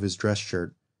sleeve of his dress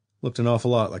shirt. Looked an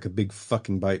awful lot like a big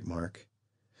fucking bite mark.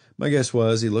 My guess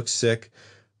was he looked sick.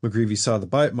 McGreevy saw the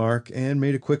bite mark and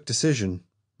made a quick decision.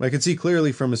 I could see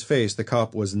clearly from his face the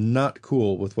cop was not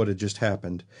cool with what had just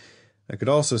happened. I could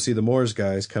also see the Moore's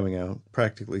guys coming out,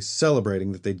 practically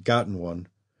celebrating that they'd gotten one.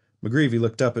 McGreevy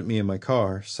looked up at me in my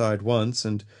car, sighed once,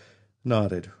 and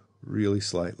nodded, really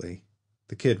slightly.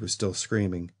 The kid was still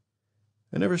screaming.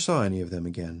 I never saw any of them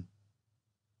again.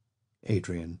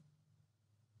 Adrian.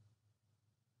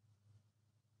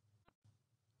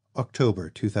 October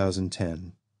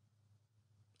 2010.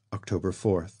 October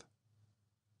 4th.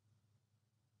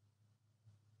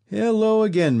 Hello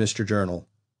again, Mr. Journal.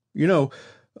 You know,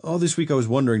 all this week I was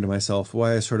wondering to myself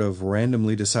why I sort of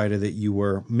randomly decided that you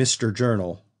were Mr.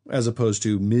 Journal, as opposed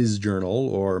to Ms. Journal,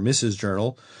 or Mrs.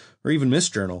 Journal, or even Miss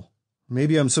Journal.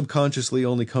 Maybe I'm subconsciously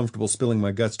only comfortable spilling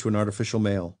my guts to an artificial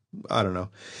male. I don't know.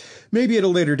 Maybe at a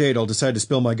later date I'll decide to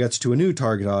spill my guts to a new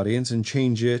target audience and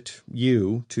change it,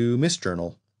 you, to Miss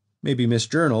Journal. Maybe Miss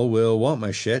Journal will want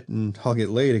my shit and I'll get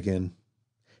laid again.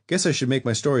 Guess I should make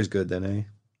my stories good then, eh?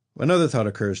 Another thought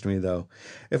occurs to me, though.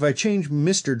 If I change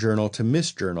Mr. Journal to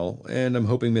Miss Journal, and I'm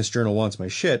hoping Miss Journal wants my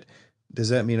shit, does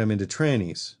that mean I'm into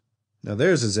trannies? Now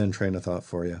there's a Zen train of thought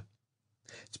for you.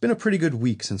 It's been a pretty good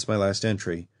week since my last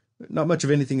entry. Not much of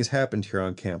anything has happened here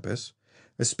on campus.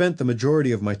 I spent the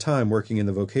majority of my time working in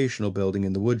the vocational building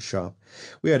in the wood shop.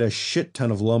 We had a shit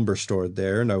ton of lumber stored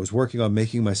there, and I was working on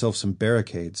making myself some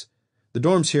barricades. The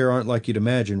dorms here aren't like you'd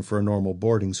imagine for a normal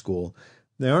boarding school.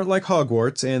 They aren't like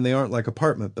Hogwarts, and they aren't like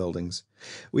apartment buildings.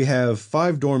 We have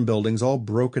 5 dorm buildings all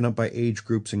broken up by age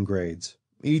groups and grades.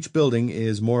 Each building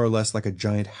is more or less like a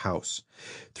giant house.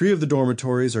 3 of the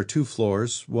dormitories are 2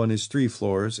 floors, 1 is 3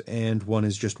 floors, and 1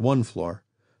 is just 1 floor.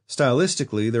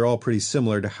 Stylistically, they're all pretty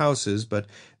similar to houses, but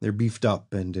they're beefed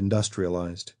up and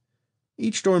industrialized.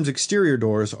 Each dorm's exterior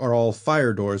doors are all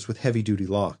fire doors with heavy-duty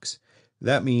locks.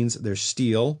 That means they're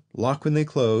steel, lock when they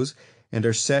close, and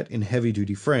are set in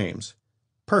heavy-duty frames.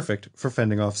 Perfect for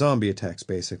fending off zombie attacks,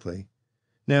 basically.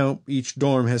 Now, each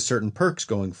dorm has certain perks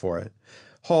going for it.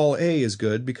 Hall A is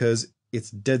good because it's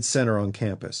dead center on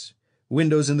campus.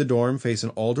 Windows in the dorm face in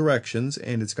all directions,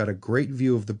 and it's got a great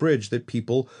view of the bridge that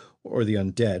people, or the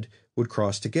undead, would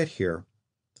cross to get here.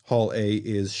 Hall A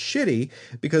is shitty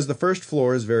because the first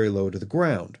floor is very low to the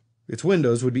ground. Its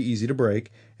windows would be easy to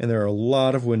break, and there are a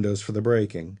lot of windows for the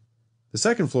breaking. The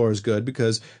second floor is good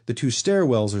because the 2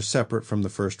 stairwells are separate from the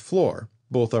first floor.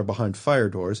 Both are behind fire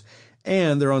doors,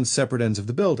 and they're on separate ends of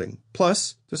the building.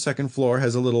 Plus, the second floor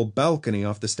has a little balcony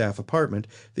off the staff apartment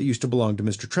that used to belong to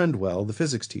Mr. Trendwell, the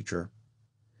physics teacher.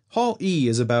 Hall E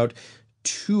is about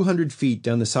 200 feet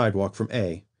down the sidewalk from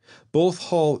A. Both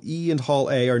Hall E and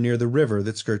Hall A are near the river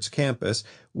that skirts campus,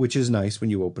 which is nice when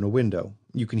you open a window.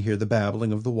 You can hear the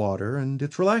babbling of the water, and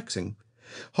it's relaxing.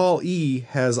 Hall E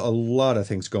has a lot of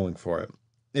things going for it.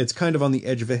 It's kind of on the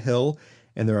edge of a hill,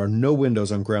 and there are no windows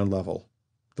on ground level.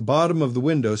 The bottom of the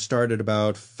window started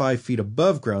about 5 feet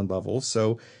above ground level,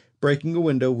 so breaking a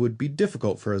window would be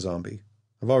difficult for a zombie.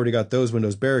 I've already got those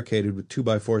windows barricaded with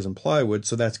 2x4s and plywood,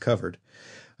 so that's covered.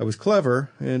 I was clever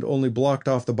and only blocked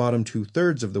off the bottom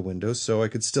 2/3 of the windows so I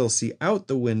could still see out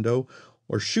the window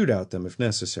or shoot out them if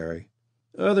necessary.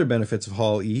 Other benefits of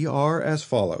Hall E are as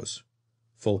follows.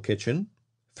 Full kitchen,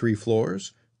 3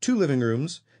 floors, 2 living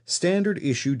rooms, standard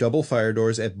issue double fire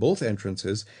doors at both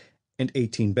entrances, and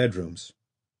 18 bedrooms.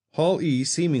 Hall E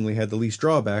seemingly had the least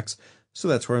drawbacks, so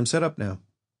that's where I'm set up now.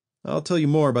 I'll tell you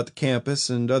more about the campus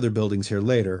and other buildings here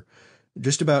later.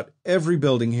 Just about every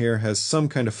building here has some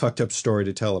kind of fucked up story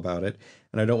to tell about it,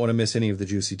 and I don't want to miss any of the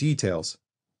juicy details.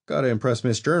 Gotta impress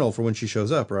Miss Journal for when she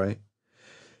shows up, right?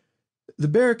 The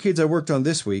barricades I worked on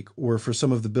this week were for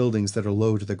some of the buildings that are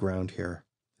low to the ground here.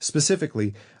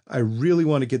 Specifically, I really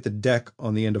want to get the deck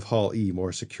on the end of Hall E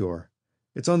more secure.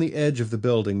 It's on the edge of the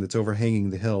building that's overhanging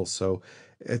the hill, so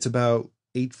it's about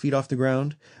 8 feet off the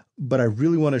ground, but I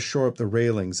really want to shore up the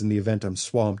railings in the event I'm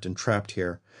swamped and trapped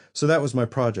here, so that was my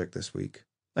project this week.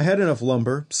 I had enough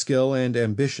lumber, skill, and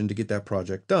ambition to get that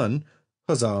project done.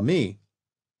 Huzzah me!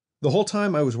 The whole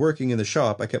time I was working in the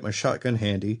shop, I kept my shotgun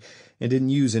handy and didn't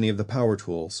use any of the power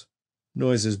tools.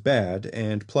 Noise is bad,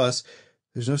 and plus,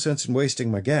 there's no sense in wasting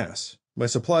my gas. My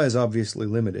supply is obviously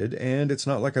limited, and it's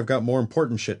not like I've got more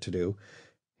important shit to do.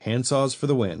 Handsaws for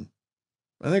the win.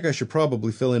 I think I should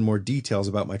probably fill in more details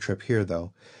about my trip here,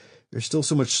 though. There's still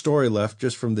so much story left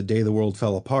just from the day the world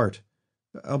fell apart.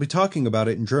 I'll be talking about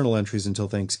it in journal entries until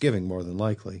Thanksgiving, more than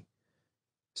likely.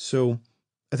 So,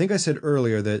 I think I said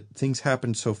earlier that things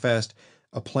happened so fast,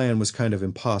 a plan was kind of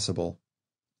impossible.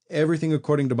 Everything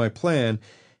according to my plan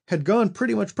had gone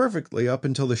pretty much perfectly up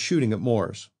until the shooting at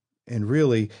Moore's. And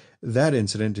really, that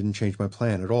incident didn't change my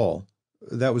plan at all.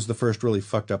 That was the first really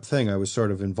fucked up thing I was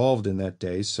sort of involved in that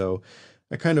day, so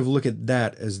I kind of look at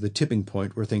that as the tipping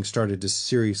point where things started to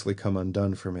seriously come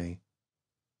undone for me.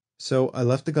 So I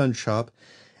left the gun shop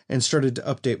and started to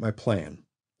update my plan.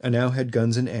 I now had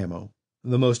guns and ammo.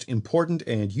 The most important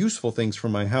and useful things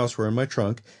from my house were in my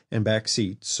trunk and back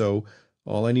seat, so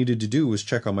all I needed to do was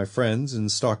check on my friends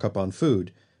and stock up on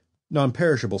food.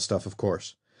 Non-perishable stuff, of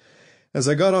course. As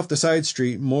I got off the side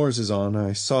street Moore's is on,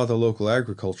 I saw the local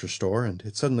agriculture store, and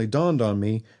it suddenly dawned on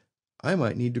me I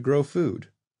might need to grow food.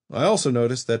 I also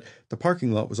noticed that the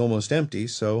parking lot was almost empty,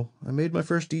 so I made my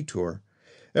first detour.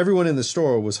 Everyone in the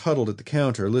store was huddled at the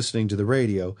counter listening to the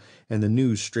radio and the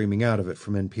news streaming out of it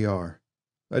from NPR.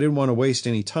 I didn't want to waste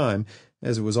any time,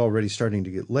 as it was already starting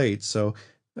to get late, so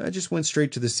I just went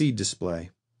straight to the seed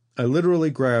display. I literally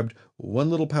grabbed one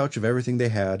little pouch of everything they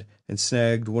had and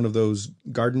snagged one of those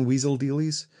garden weasel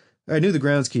dealies. I knew the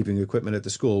groundskeeping equipment at the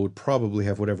school would probably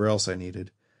have whatever else I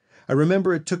needed. I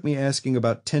remember it took me asking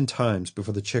about 10 times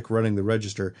before the chick running the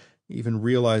register even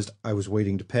realized I was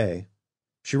waiting to pay.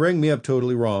 She rang me up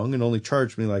totally wrong and only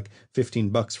charged me like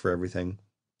 $15 for everything.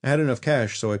 I had enough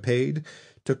cash, so I paid,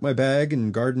 took my bag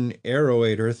and garden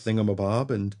aerator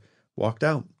thingamabob, and walked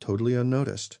out, totally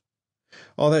unnoticed.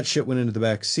 All that shit went into the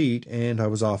back seat, and I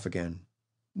was off again.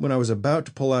 When I was about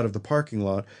to pull out of the parking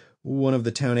lot, one of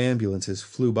the town ambulances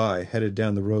flew by, headed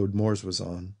down the road Moore's was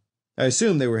on. I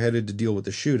assumed they were headed to deal with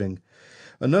the shooting.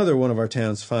 Another one of our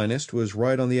town's finest was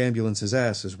right on the ambulance's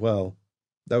ass as well.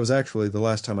 That was actually the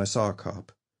last time I saw a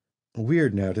cop.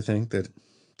 Weird now to think that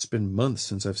it's been months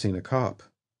since I've seen a cop.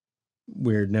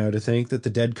 Weird now to think that the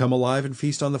dead come alive and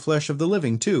feast on the flesh of the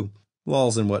living, too.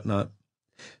 Lols and whatnot.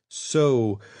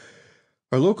 So,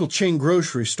 our local chain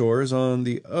grocery store is on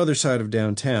the other side of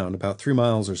downtown, about 3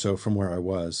 miles or so from where I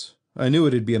was. I knew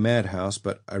it'd be a madhouse,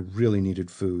 but I really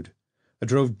needed food. I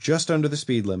drove just under the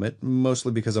speed limit,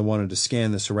 mostly because I wanted to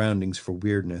scan the surroundings for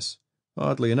weirdness.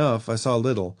 Oddly enough, I saw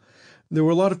little. There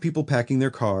were a lot of people packing their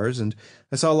cars, and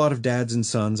I saw a lot of dads and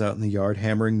sons out in the yard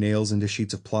hammering nails into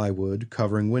sheets of plywood,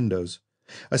 covering windows.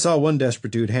 I saw one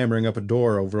desperate dude hammering up a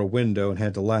door over a window and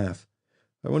had to laugh.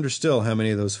 I wonder still how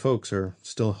many of those folks are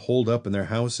still holed up in their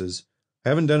houses. I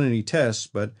haven't done any tests,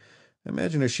 but I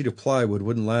imagine a sheet of plywood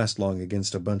wouldn't last long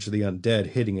against a bunch of the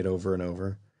undead hitting it over and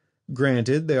over.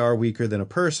 Granted, they are weaker than a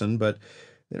person, but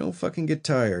they don't fucking get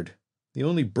tired. The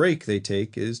only break they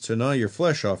take is to gnaw your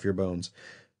flesh off your bones.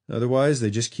 Otherwise, they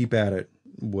just keep at it,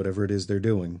 whatever it is they're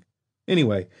doing.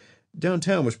 Anyway,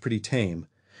 downtown was pretty tame.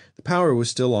 The power was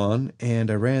still on,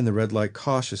 and I ran the red light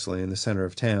cautiously in the center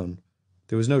of town.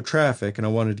 There was no traffic, and I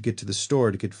wanted to get to the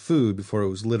store to get food before it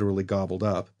was literally gobbled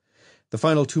up. The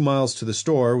final 2 miles to the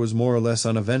store was more or less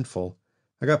uneventful.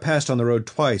 I got passed on the road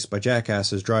twice by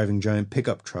jackasses driving giant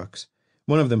pickup trucks.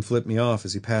 One of them flipped me off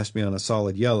as he passed me on a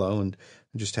solid yellow, and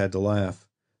I just had to laugh.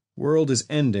 World is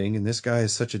ending, and this guy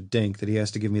is such a dink that he has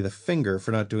to give me the finger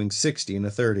for not doing 60 in a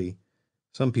 30.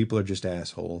 Some people are just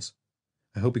assholes.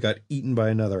 I hope he got eaten by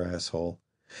another asshole.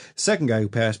 The second guy who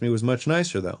passed me was much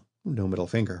nicer, though. No middle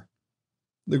finger.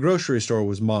 The grocery store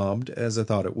was mobbed, as I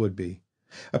thought it would be.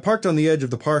 I parked on the edge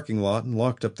of the parking lot and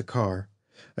locked up the car.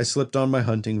 I slipped on my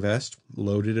hunting vest,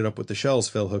 loaded it up with the shells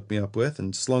Phil hooked me up with,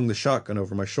 and slung the shotgun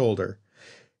over my shoulder.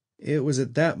 It was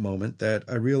at that moment that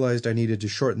I realized I needed to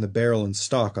shorten the barrel and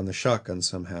stock on the shotgun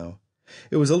somehow.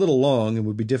 It was a little long and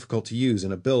would be difficult to use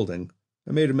in a building.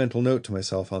 I made a mental note to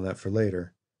myself on that for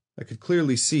later. I could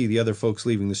clearly see the other folks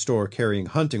leaving the store carrying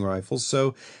hunting rifles,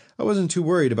 so I wasn't too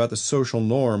worried about the social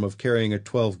norm of carrying a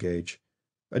 12-gauge.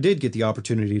 I did get the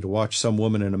opportunity to watch some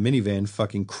woman in a minivan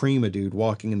fucking cream a dude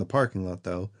walking in the parking lot,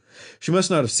 though. She must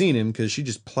not have seen him, because she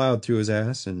just plowed through his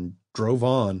ass and drove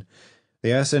on.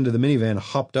 The ass end of the minivan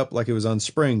hopped up like it was on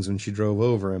springs when she drove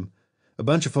over him. A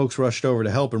bunch of folks rushed over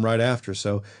to help him right after,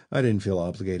 so I didn't feel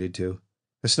obligated to.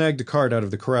 I snagged a cart out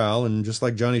of the corral, and just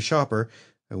like Johnny Shopper,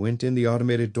 I went in the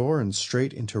automated door and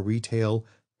straight into retail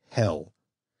hell.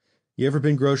 You ever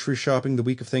been grocery shopping the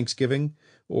week of Thanksgiving?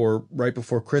 Or right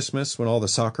before Christmas when all the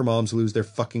soccer moms lose their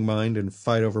fucking mind and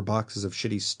fight over boxes of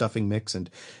shitty stuffing mix and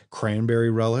cranberry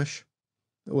relish?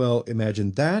 Well,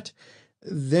 imagine that,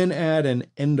 then add an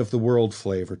end-of-the-world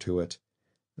flavor to it.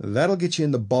 That'll get you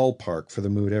in the ballpark for the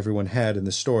mood everyone had in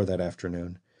the store that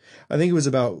afternoon. I think it was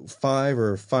about 5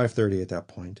 or 5:30 at that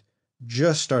point,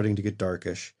 just starting to get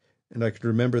darkish, and I could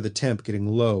remember the temp getting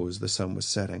low as the sun was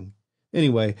setting.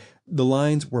 Anyway, the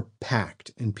lines were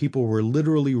packed, and people were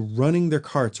literally running their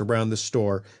carts around the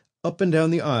store, up and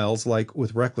down the aisles like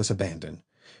with reckless abandon.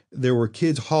 There were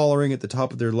kids hollering at the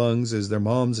top of their lungs as their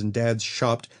moms and dads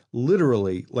shopped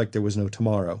literally like there was no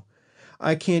tomorrow.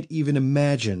 I can't even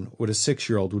imagine what a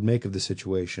 6-year-old would make of the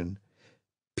situation.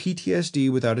 PTSD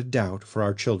without a doubt for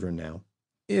our children now,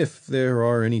 if there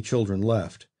are any children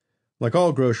left. Like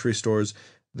all grocery stores,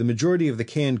 the majority of the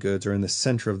canned goods are in the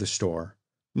center of the store.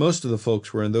 Most of the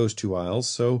folks were in those 2 aisles,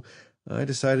 so I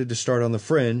decided to start on the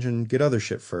fringe and get other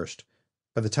shit first.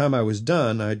 By the time I was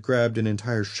done, I'd grabbed an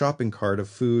entire shopping cart of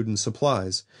food and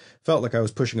supplies. Felt like I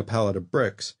was pushing a pallet of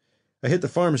bricks. I hit the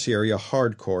pharmacy area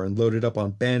hardcore and loaded up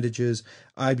on bandages,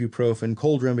 ibuprofen,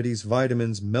 cold remedies,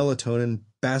 vitamins, melatonin,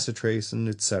 bacitracin,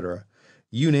 etc.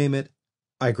 You name it,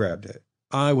 I grabbed it.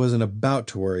 I wasn't about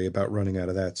to worry about running out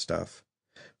of that stuff.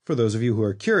 For those of you who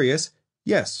are curious,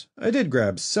 yes, I did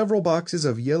grab several boxes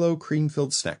of yellow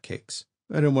cream-filled snack cakes.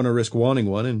 I didn't want to risk wanting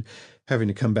one and having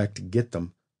to come back to get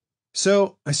them.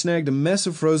 So I snagged a mess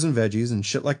of frozen veggies and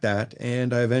shit like that,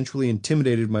 and I eventually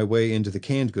intimidated my way into the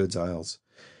canned goods aisles.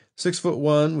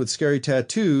 6'1" with scary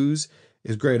tattoos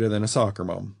is greater than a soccer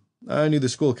mom. I knew the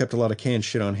school kept a lot of canned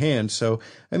shit on hand, so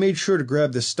I made sure to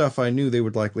grab the stuff I knew they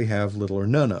would likely have little or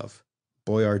none of.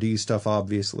 Boyardee stuff,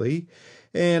 obviously,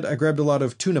 and I grabbed a lot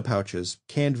of tuna pouches,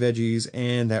 canned veggies,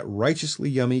 and that righteously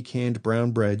yummy canned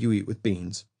brown bread you eat with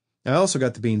beans. I also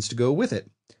got the beans to go with it.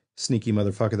 Sneaky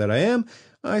motherfucker that I am,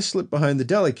 I slipped behind the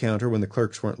deli counter when the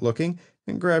clerks weren't looking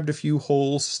and grabbed a few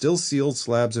whole, still-sealed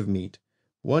slabs of meat,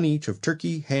 1 each of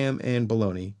turkey, ham, and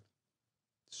bologna.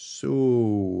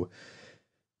 So,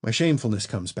 my shamefulness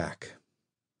comes back.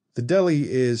 The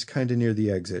deli is kinda near the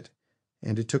exit,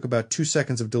 and it took about 2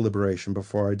 seconds of deliberation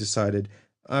before I decided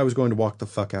I was going to walk the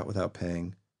fuck out without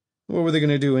paying. What were they going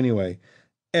to do anyway?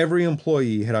 Every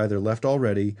employee had either left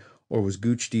already or was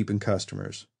gooch deep in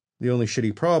customers. The only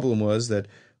shitty problem was that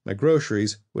my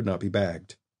groceries would not be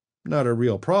bagged. Not a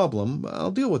real problem,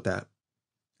 I'll deal with that.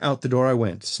 Out the door I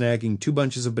went, snagging 2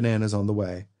 bunches of bananas on the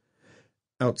way.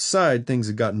 Outside, things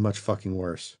had gotten much fucking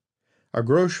worse. Our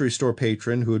grocery store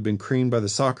patron, who had been creamed by the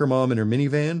soccer mom in her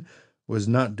minivan, was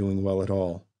not doing well at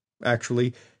all.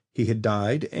 Actually, he had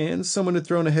died, and someone had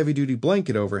thrown a heavy-duty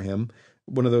blanket over him,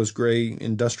 one of those gray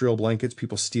industrial blankets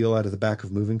people steal out of the back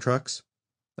of moving trucks.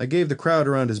 I gave the crowd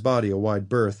around his body a wide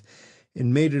berth,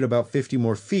 and made it about 50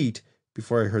 more feet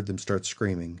before I heard them start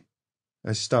screaming.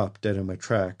 I stopped dead in my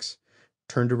tracks,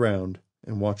 turned around,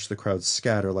 and watched the crowd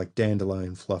scatter like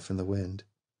dandelion fluff in the wind.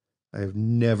 I have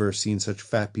never seen such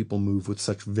fat people move with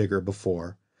such vigor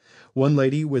before. One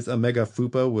lady with a mega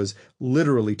fupa was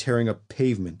literally tearing up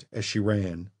pavement as she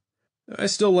ran. I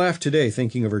still laugh today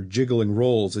thinking of her jiggling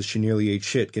rolls as she nearly ate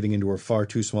shit getting into her far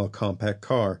too small compact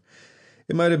car.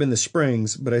 It might have been the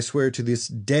springs, but I swear to this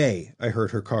day I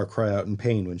heard her car cry out in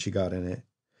pain when she got in it.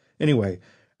 Anyway,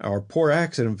 our poor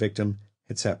accident victim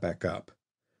had sat back up.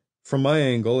 From my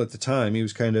angle, at the time, he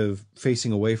was kind of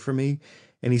facing away from me,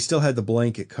 and he still had the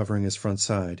blanket covering his front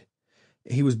side.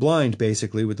 He was blind,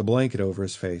 basically, with the blanket over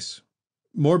his face.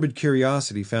 Morbid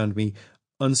curiosity found me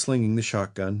unslinging the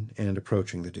shotgun and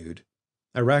approaching the dude.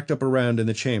 I racked up around in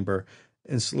the chamber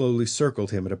and slowly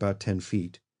circled him at about 10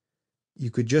 feet. You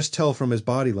could just tell from his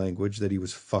body language that he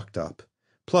was fucked up.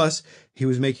 Plus, he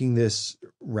was making this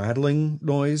rattling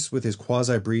noise with his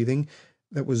quasi-breathing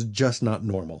that was just not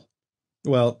normal.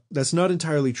 Well, that's not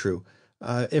entirely true.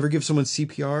 Ever give someone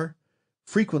CPR?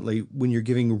 Frequently, when you're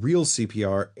giving real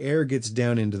CPR, air gets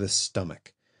down into the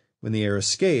stomach. When the air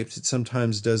escapes, it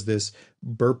sometimes does this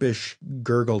burpish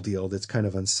gurgle deal that's kind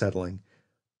of unsettling.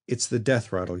 It's the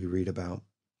death rattle you read about.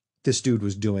 This dude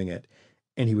was doing it,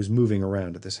 and he was moving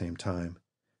around at the same time.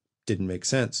 Didn't make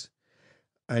sense.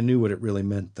 I knew what it really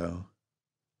meant, though.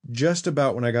 Just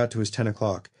about when I got to his 10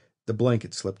 o'clock, the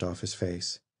blanket slipped off his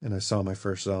face, and I saw my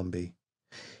first zombie.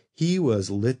 He was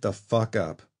lit the fuck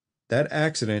up. That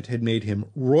accident had made him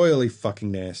royally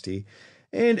fucking nasty,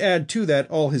 and add to that,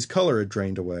 all his color had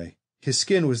drained away. His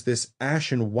skin was this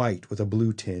ashen white with a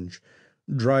blue tinge.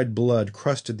 Dried blood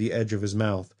crusted the edge of his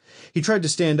mouth. He tried to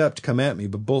stand up to come at me,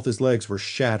 but both his legs were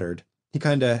shattered. He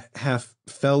kinda half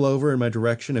fell over in my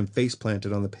direction and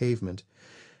face-planted on the pavement.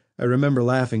 I remember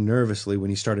laughing nervously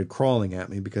when he started crawling at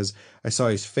me because I saw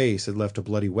his face had left a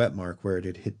bloody wet mark where it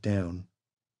had hit down.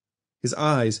 His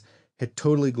eyes had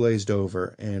totally glazed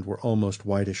over and were almost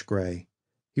whitish gray.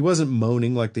 He wasn't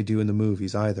moaning like they do in the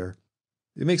movies either.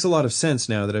 It makes a lot of sense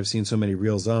now that I've seen so many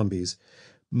real zombies.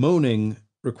 Moaning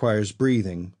requires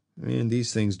breathing, and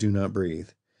these things do not breathe.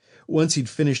 Once he'd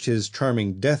finished his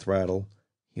charming death rattle,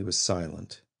 he was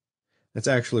silent. That's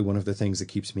actually one of the things that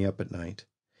keeps me up at night.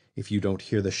 If you don't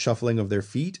hear the shuffling of their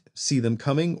feet, see them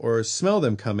coming, or smell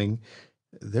them coming,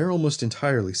 they're almost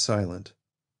entirely silent.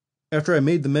 After I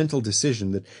made the mental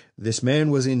decision that this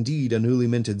man was indeed a newly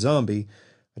minted zombie,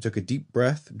 I took a deep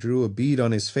breath, drew a bead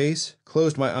on his face,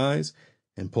 closed my eyes,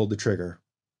 and pulled the trigger.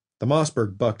 The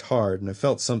Mossberg bucked hard, and I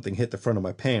felt something hit the front of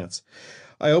my pants.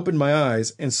 I opened my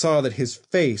eyes and saw that his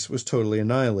face was totally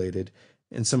annihilated,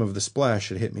 and some of the splash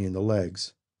had hit me in the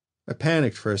legs. I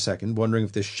panicked for a second, wondering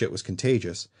if this shit was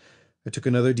contagious. I took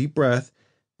another deep breath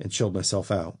and chilled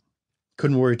myself out.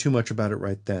 Couldn't worry too much about it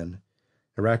right then.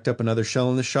 I racked up another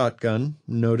shell in the shotgun,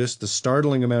 noticed the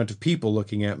startling amount of people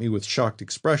looking at me with shocked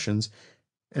expressions,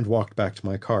 and walked back to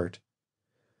my cart.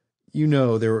 You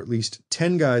know, there were at least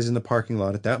 10 guys in the parking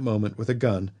lot at that moment with a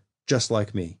gun, just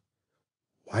like me.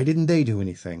 Why didn't they do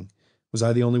anything? Was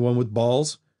I the only one with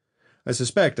balls? I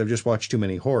suspect I've just watched too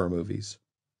many horror movies.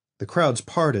 The crowds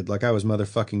parted like I was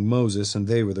motherfucking Moses and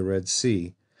they were the Red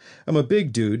Sea. I'm a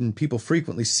big dude and people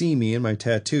frequently see me and my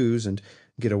tattoos and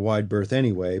get a wide berth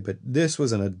anyway, but this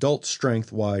was an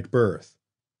adult-strength wide berth.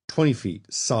 20 feet,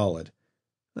 solid.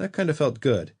 That kind of felt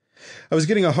good. I was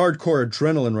getting a hardcore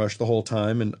adrenaline rush the whole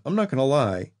time, and I'm not going to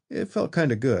lie, it felt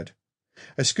kind of good.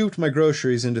 I scooped my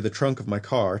groceries into the trunk of my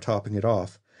car, topping it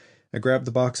off. I grabbed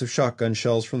the box of shotgun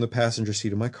shells from the passenger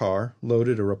seat of my car,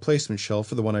 loaded a replacement shell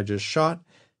for the one I just shot,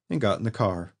 and got in the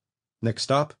car. Next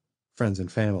stop, friends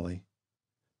and family.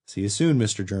 See you soon,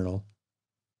 Mr. Journal.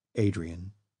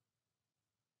 Adrian.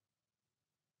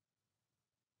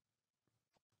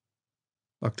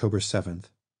 October 7th.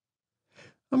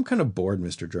 I'm kind of bored,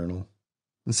 Mr. Journal.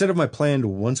 Instead of my planned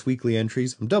once-weekly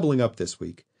entries, I'm doubling up this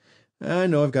week. I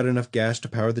know I've got enough gas to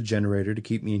power the generator to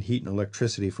keep me in heat and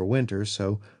electricity for winter,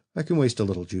 so I can waste a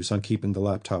little juice on keeping the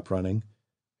laptop running.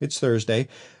 It's Thursday.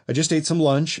 I just ate some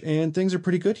lunch, and things are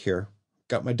pretty good here.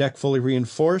 Got my deck fully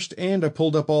reinforced, and I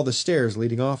pulled up all the stairs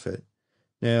leading off it.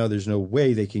 Now, there's no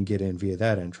way they can get in via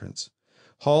that entrance.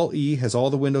 Hall E has all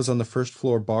the windows on the first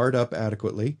floor barred up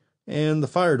adequately, and the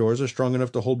fire doors are strong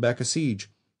enough to hold back a siege.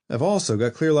 I've also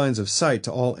got clear lines of sight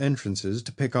to all entrances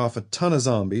to pick off a ton of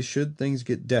zombies should things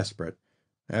get desperate.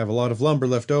 I have a lot of lumber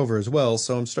left over as well,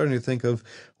 so I'm starting to think of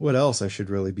what else I should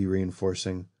really be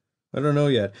reinforcing. I don't know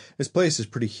yet. This place is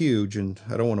pretty huge, and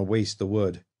I don't want to waste the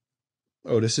wood.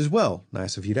 Otis is well.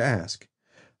 Nice of you to ask.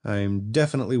 I'm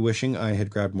definitely wishing I had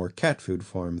grabbed more cat food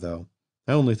for him, though.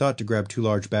 I only thought to grab 2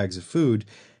 large bags of food,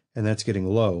 and that's getting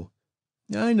low.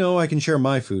 I know I can share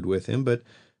my food with him, but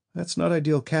that's not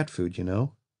ideal cat food, you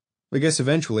know. I guess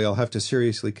eventually I'll have to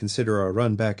seriously consider a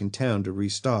run back in town to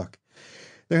restock.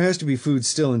 There has to be food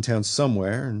still in town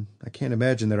somewhere, and I can't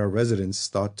imagine that our residents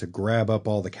thought to grab up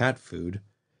all the cat food.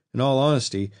 In all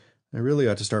honesty, I really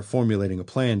ought to start formulating a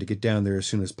plan to get down there as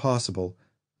soon as possible.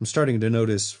 I'm starting to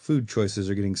notice food choices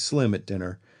are getting slim at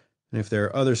dinner, and if there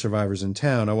are other survivors in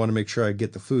town, I want to make sure I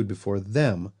get the food before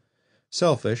them.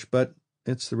 Selfish, but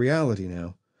it's the reality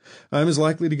now. I'm as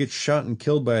likely to get shot and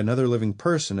killed by another living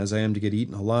person as I am to get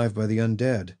eaten alive by the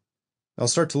undead. I'll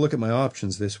start to look at my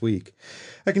options this week.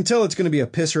 I can tell it's going to be a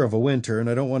pisser of a winter, and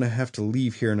I don't want to have to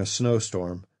leave here in a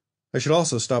snowstorm. I should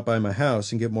also stop by my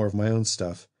house and get more of my own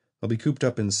stuff. I'll be cooped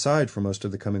up inside for most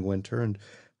of the coming winter, and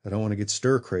I don't want to get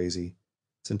stir-crazy.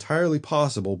 It's entirely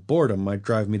possible boredom might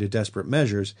drive me to desperate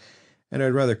measures, and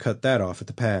I'd rather cut that off at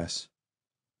the pass.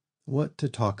 What to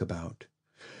talk about?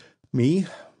 Me?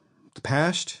 The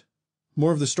past?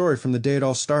 More of the story from the day it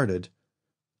all started.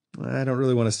 I don't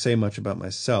really want to say much about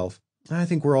myself. I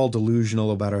think we're all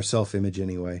delusional about our self-image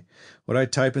anyway. What I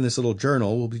type in this little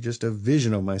journal will be just a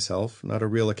vision of myself, not a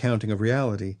real accounting of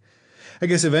reality. I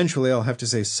guess eventually I'll have to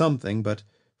say something, but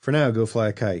for now, go fly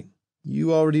a kite.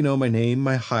 You already know my name,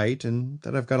 my height, and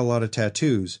that I've got a lot of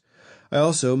tattoos. I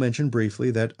also mentioned briefly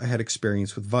that I had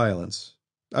experience with violence.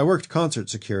 I worked concert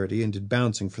security and did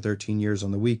bouncing for 13 years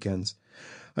on the weekends.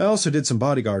 I also did some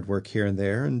bodyguard work here and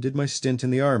there and did my stint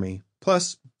in the army.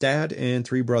 Plus, Dad and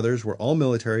 3 brothers were all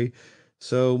military,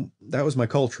 so that was my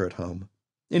culture at home.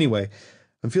 Anyway,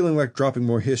 I'm feeling like dropping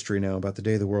more history now about the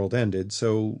day the world ended,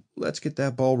 so let's get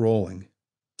that ball rolling.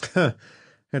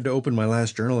 Had to open my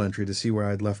last journal entry to see where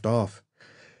I'd left off.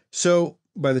 So,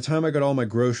 by the time I got all my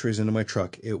groceries into my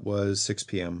truck, it was 6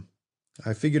 p.m.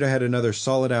 I figured I had another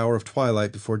solid hour of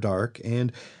twilight before dark,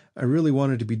 and I really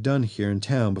wanted to be done here in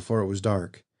town before it was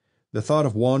dark. The thought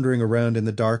of wandering around in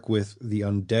the dark with the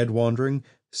undead wandering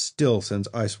still sends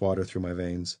ice water through my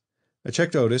veins. I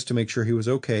checked Otis to make sure he was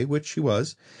okay, which he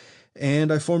was,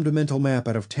 and I formed a mental map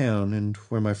out of town and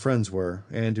where my friends were,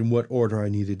 and in what order I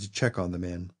needed to check on them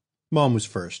in. Mom was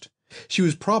first. She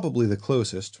was probably the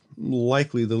closest,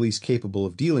 likely the least capable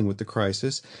of dealing with the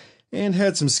crisis, and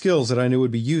had some skills that I knew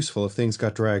would be useful if things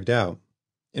got dragged out.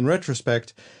 In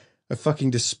retrospect, I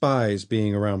fucking despise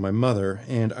being around my mother,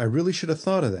 and I really should have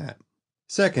thought of that.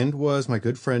 Second was my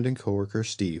good friend and coworker,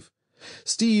 Steve.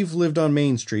 Steve lived on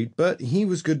Main Street, but he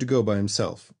was good to go by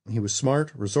himself. He was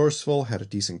smart, resourceful, had a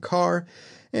decent car,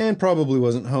 and probably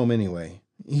wasn't home anyway.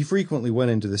 He frequently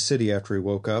went into the city after he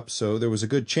woke up, so there was a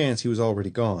good chance he was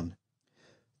already gone.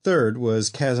 Third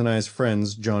was Kaz and I's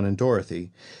friends, John and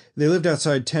Dorothy. They lived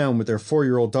outside town with their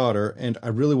 4-year-old daughter, and I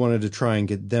really wanted to try and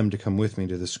get them to come with me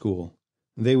to the school.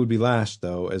 They would be last,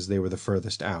 though, as they were the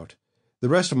furthest out. The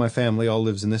rest of my family all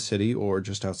lives in the city or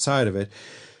just outside of it,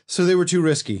 so they were too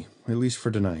risky, at least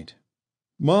for tonight.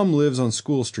 Mom lives on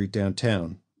School Street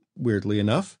downtown, weirdly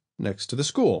enough, next to the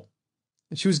school.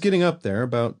 She was getting up there,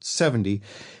 about 70,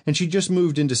 and she'd just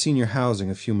moved into senior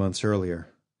housing a few months earlier.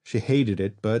 She hated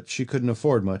it, but she couldn't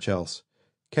afford much else.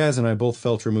 Kaz and I both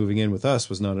felt her moving in with us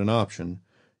was not an option.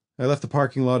 I left the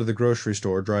parking lot of the grocery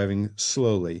store, driving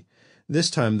slowly. This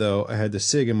time, though, I had the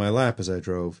cig in my lap as I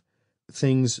drove.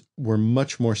 Things were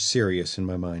much more serious in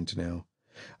my mind now.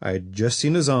 I had just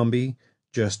seen a zombie,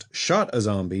 just shot a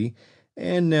zombie,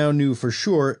 and now knew for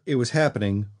sure it was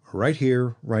happening right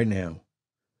here, right now.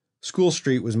 School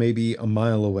Street was maybe a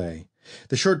mile away.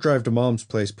 The short drive to Mom's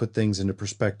place put things into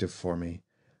perspective for me.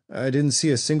 I didn't see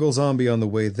a single zombie on the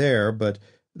way there, but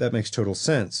that makes total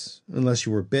sense. Unless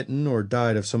you were bitten or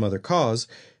died of some other cause,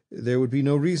 there would be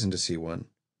no reason to see one.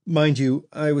 Mind you,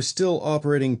 I was still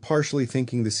operating partially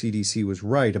thinking the CDC was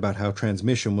right about how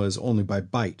transmission was only by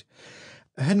bite.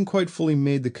 I hadn't quite fully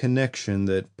made the connection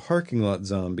that parking lot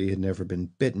zombie had never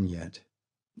been bitten yet.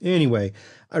 Anyway,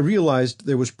 I realized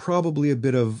there was probably a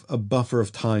bit of a buffer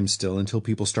of time still until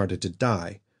people started to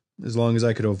die. As long as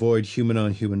I could avoid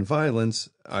human-on-human violence,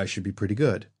 I should be pretty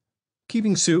good.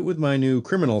 Keeping suit with my new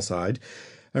criminal side,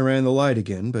 I ran the light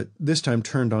again, but this time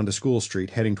turned onto School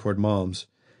Street, heading toward Mom's.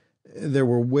 There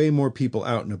were way more people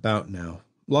out and about now.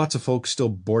 Lots of folks still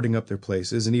boarding up their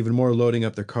places, and even more loading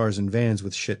up their cars and vans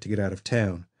with shit to get out of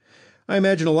town. I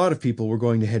imagine a lot of people were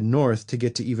going to head north to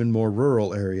get to even more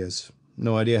rural areas.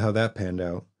 No idea how that panned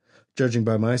out. Judging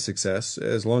by my success,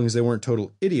 as long as they weren't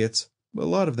total idiots, a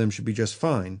lot of them should be just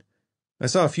fine. I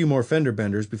saw a few more fender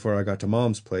benders before I got to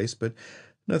Mom's place, but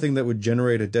nothing that would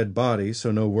generate a dead body,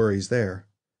 so no worries there.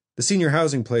 The senior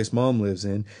housing place Mom lives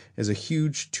in is a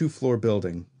huge 2-floor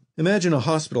building. Imagine a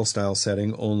hospital-style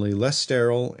setting, only less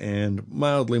sterile and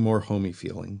mildly more homey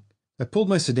feeling. I pulled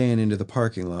my sedan into the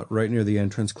parking lot right near the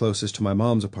entrance closest to my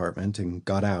mom's apartment and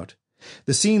got out.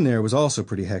 The scene there was also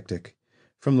pretty hectic.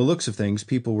 From the looks of things,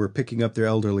 people were picking up their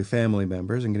elderly family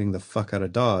members and getting the fuck out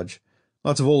of Dodge.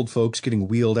 Lots of old folks getting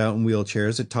wheeled out in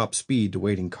wheelchairs at top speed to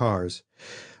waiting cars.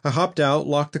 I hopped out,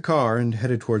 locked the car, and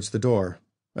headed towards the door.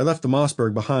 I left the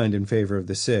Mossberg behind in favor of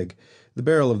the cig. The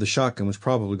barrel of the shotgun was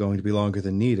probably going to be longer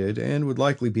than needed, and would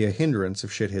likely be a hindrance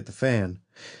if shit hit the fan.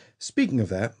 Speaking of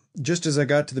that, just as I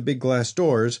got to the big glass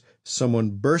doors,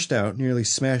 someone burst out, nearly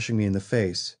smashing me in the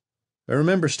face. I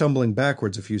remember stumbling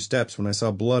backwards a few steps when I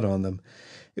saw blood on them.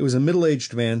 It was a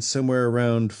middle-aged man, somewhere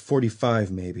around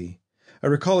 45 maybe. I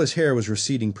recall his hair was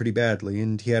receding pretty badly,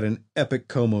 and he had an epic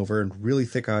comb-over and really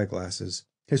thick eyeglasses.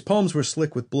 His palms were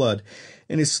slick with blood,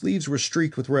 and his sleeves were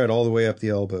streaked with red all the way up the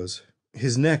elbows.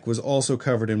 His neck was also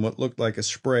covered in what looked like a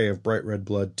spray of bright red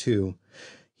blood, too.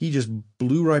 He just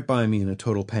blew right by me in a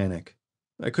total panic.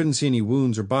 I couldn't see any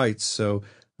wounds or bites, so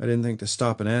I didn't think to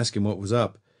stop and ask him what was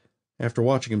up. After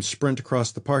watching him sprint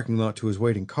across the parking lot to his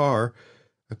waiting car,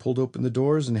 I pulled open the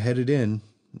doors and headed in,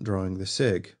 drawing the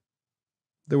cig.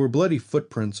 There were bloody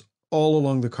footprints all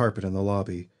along the carpet in the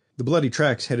lobby. The bloody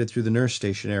tracks headed through the nurse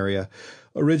station area,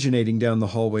 originating down the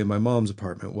hallway my mom's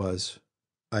apartment was.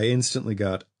 I instantly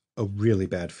got a really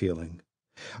bad feeling.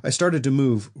 I started to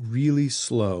move really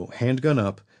slow, handgun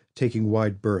up, taking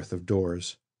wide berth of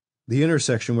doors. The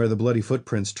intersection where the bloody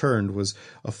footprints turned was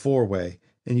a 4-way,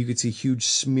 and you could see huge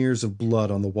smears of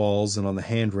blood on the walls and on the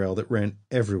handrail that ran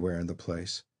everywhere in the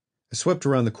place. I swept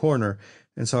around the corner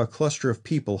and saw a cluster of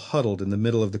people huddled in the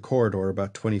middle of the corridor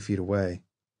about 20 feet away.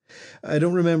 I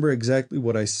don't remember exactly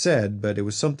what I said, but it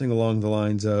was something along the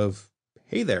lines of,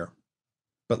 "Hey there,"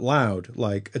 but loud,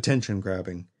 like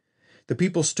attention-grabbing. The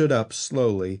people stood up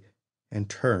slowly and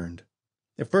turned.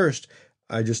 At first,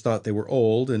 I just thought they were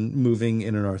old and moving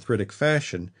in an arthritic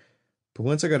fashion, but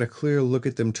once I got a clear look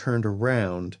at them turned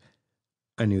around,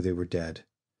 I knew they were dead.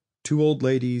 Two old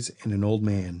ladies and an old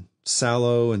man,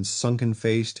 sallow and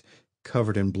sunken-faced,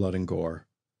 covered in blood and gore.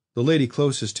 The lady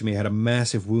closest to me had a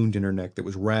massive wound in her neck that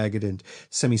was ragged and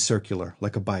semicircular,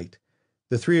 like a bite.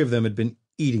 The three of them had been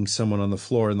eating someone on the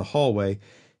floor in the hallway,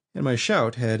 and my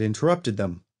shout had interrupted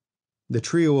them. The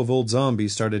trio of old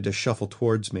zombies started to shuffle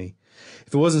towards me.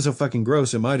 If it wasn't so fucking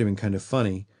gross, it might have been kind of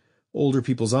funny. Older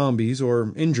people zombies,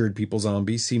 or injured people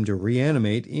zombies, seem to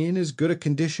reanimate in as good a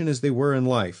condition as they were in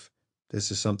life.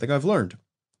 This is something I've learned.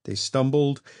 They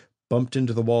stumbled, bumped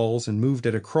into the walls, and moved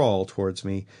at a crawl towards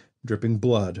me, dripping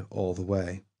blood all the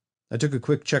way. I took a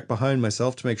quick check behind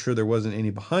myself to make sure there wasn't any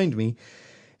behind me,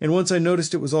 and once I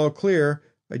noticed it was all clear,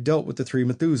 I dealt with the three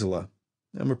Methuselah.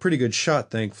 I'm a pretty good shot,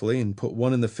 thankfully, and put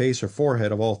one in the face or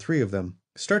forehead of all three of them.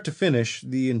 Start to finish,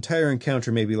 the entire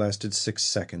encounter maybe lasted 6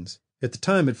 seconds. At the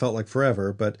time, it felt like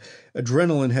forever, but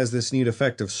adrenaline has this neat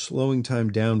effect of slowing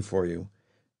time down for you.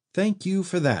 Thank you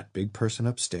for that, big person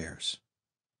upstairs.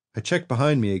 I checked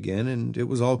behind me again, and it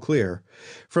was all clear.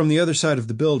 From the other side of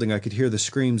the building, I could hear the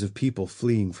screams of people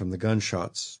fleeing from the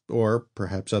gunshots, or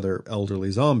perhaps other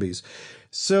elderly zombies,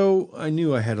 so I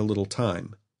knew I had a little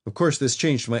time. Of course, this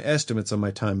changed my estimates on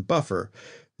my time buffer.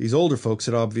 These older folks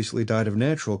had obviously died of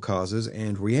natural causes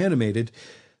and reanimated,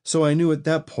 so I knew at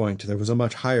that point there was a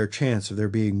much higher chance of there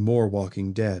being more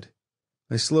walking dead.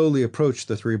 I slowly approached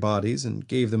the three bodies and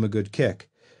gave them a good kick.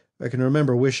 I can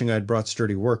remember wishing I'd brought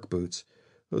sturdy work boots.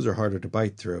 Those are harder to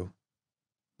bite through.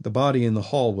 The body in the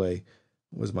hallway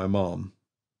was my mom.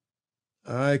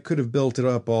 I could have built it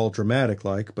up all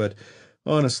dramatic-like, but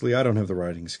honestly, I don't have the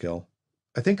writing skill.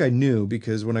 I think I knew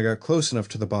because when I got close enough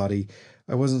to the body,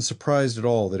 I wasn't surprised at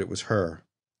all that it was her.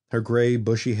 Her gray,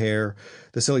 bushy hair,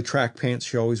 the silly track pants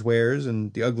she always wears,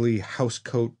 and the ugly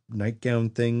housecoat nightgown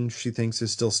thing she thinks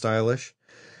is still stylish.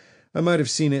 I might have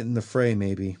seen it in the fray,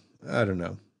 maybe. I don't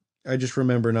know. I just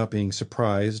remember not being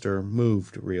surprised or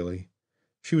moved, really.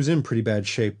 She was in pretty bad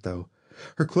shape, though.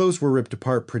 Her clothes were ripped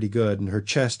apart pretty good, and her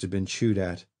chest had been chewed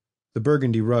at. The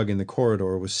burgundy rug in the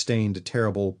corridor was stained a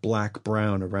terrible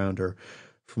black-brown around her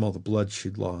from all the blood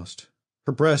she'd lost.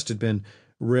 Her breast had been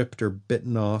ripped or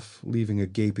bitten off, leaving a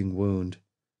gaping wound.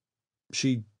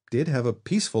 She did have a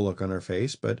peaceful look on her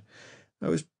face, but I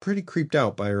was pretty creeped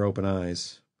out by her open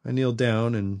eyes. I kneeled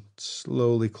down and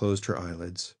slowly closed her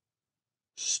eyelids.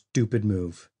 Stupid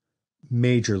move.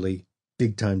 Majorly,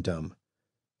 big-time dumb.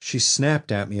 She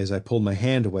snapped at me as I pulled my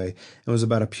hand away and was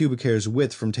about a pubic hair's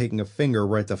width from taking a finger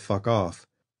right the fuck off.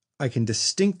 I can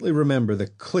distinctly remember the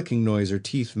clicking noise her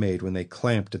teeth made when they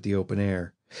clamped at the open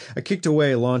air. I kicked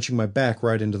away, launching my back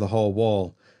right into the hall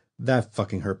wall. That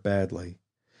fucking hurt badly.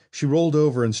 She rolled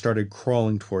over and started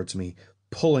crawling towards me,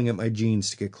 pulling at my jeans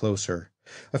to get closer.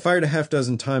 I fired a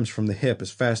half-dozen times from the hip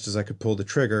as fast as I could pull the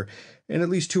trigger, and at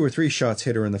least 2 or 3 shots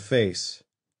hit her in the face.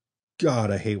 God,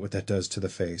 I hate what that does to the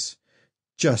face.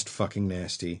 Just fucking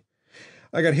nasty.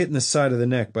 I got hit in the side of the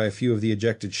neck by a few of the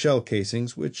ejected shell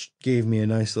casings, which gave me a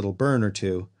nice little burn or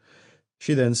two.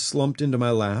 She then slumped into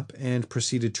my lap and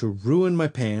proceeded to ruin my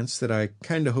pants that I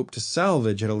kinda hoped to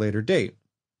salvage at a later date.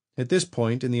 At this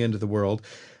point in the end of the world,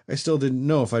 I still didn't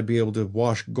know if I'd be able to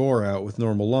wash gore out with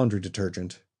normal laundry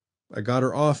detergent. I got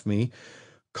her off me,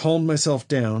 calmed myself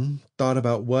down, thought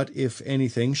about what, if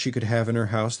anything, she could have in her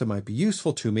house that might be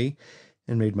useful to me,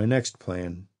 and made my next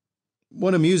plan.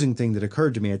 One amusing thing that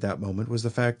occurred to me at that moment was the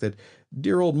fact that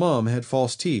dear old Mom had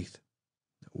false teeth.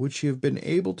 Would she have been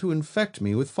able to infect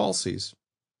me with falsies?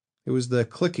 It was the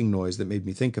clicking noise that made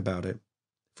me think about it.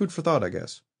 Food for thought, I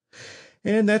guess.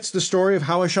 And that's the story of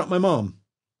how I shot my mom.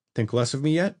 Think less of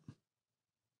me yet?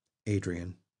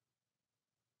 Adrian.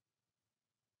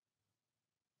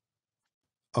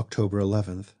 October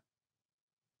 11th.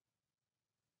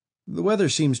 The weather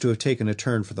seems to have taken a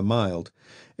turn for the mild.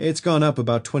 It's gone up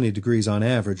about 20 degrees on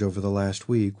average over the last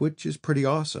week, which is pretty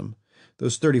awesome.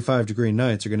 Those 35-degree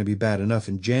nights are going to be bad enough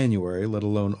in January, let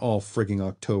alone all frigging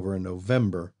October and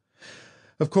November.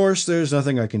 Of course, there's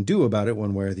nothing I can do about it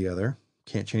one way or the other.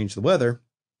 Can't change the weather.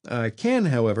 I can,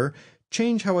 however,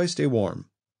 change how I stay warm.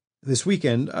 This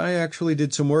weekend, I actually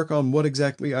did some work on what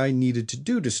exactly I needed to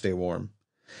do to stay warm.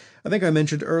 I think I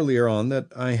mentioned earlier on that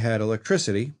I had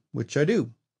electricity, which I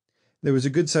do. There was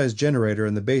a good-sized generator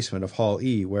in the basement of Hall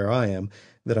E, where I am,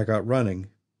 that I got running.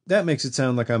 That makes it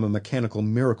sound like I'm a mechanical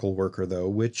miracle worker, though,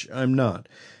 which I'm not.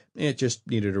 It just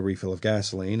needed a refill of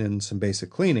gasoline and some basic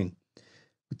cleaning.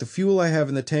 With the fuel I have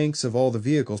in the tanks of all the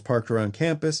vehicles parked around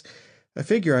campus, I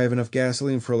figure I have enough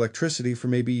gasoline for electricity for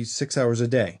maybe 6 hours a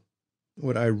day.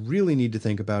 What I really need to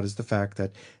think about is the fact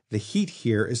that the heat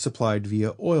here is supplied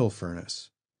via oil furnace.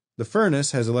 The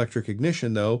furnace has electric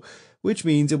ignition, though, which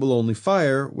means it will only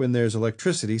fire when there's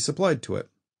electricity supplied to it.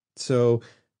 So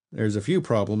there's a few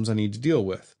problems I need to deal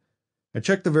with. I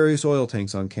checked the various oil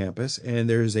tanks on campus, and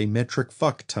there's a metric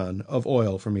fuck ton of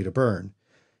oil for me to burn.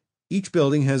 Each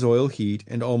building has oil heat,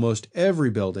 and almost every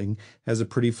building has a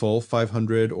pretty full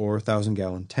 500 or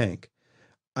 1,000-gallon tank.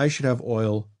 I should have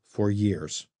oil for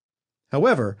years.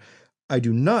 However, I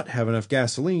do not have enough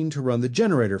gasoline to run the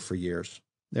generator for years.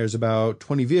 There's about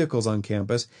 20 vehicles on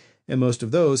campus, and most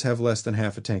of those have less than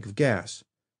half a tank of gas.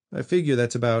 I figure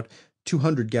that's about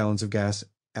 200 gallons of gas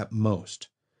at most.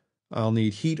 I'll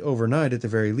need heat overnight at the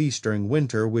very least during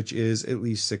winter, which is at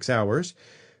least 6 hours,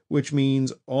 which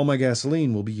means all my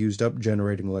gasoline will be used up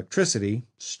generating electricity,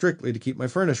 strictly to keep my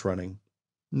furnace running.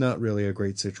 Not really a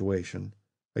great situation.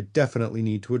 I definitely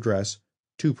need to address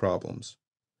two problems.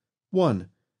 1.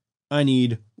 I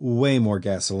need way more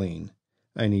gasoline.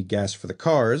 I need gas for the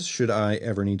cars, should I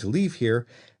ever need to leave here,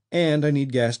 and I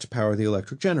need gas to power the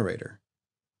electric generator.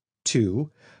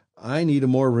 2. I need a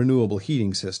more renewable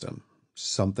heating system,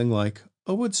 something like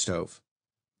a wood stove.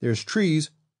 There's trees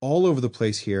all over the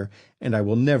place here, and I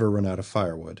will never run out of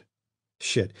firewood.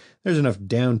 Shit, there's enough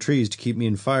downed trees to keep me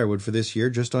in firewood for this year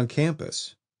just on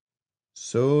campus.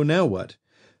 So now what?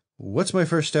 What's my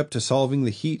first step to solving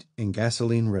the heat and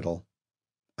gasoline riddle?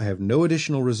 I have no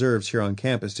additional reserves here on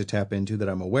campus to tap into that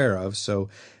I'm aware of, so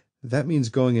that means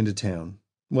going into town.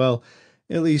 Well,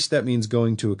 at least that means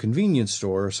going to a convenience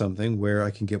store or something where I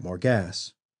can get more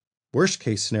gas. Worst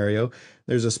case scenario,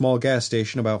 there's a small gas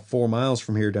station about 4 miles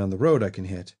from here down the road I can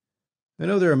hit. I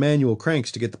know there are manual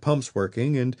cranks to get the pumps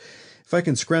working, and if I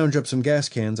can scrounge up some gas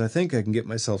cans, I think I can get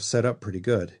myself set up pretty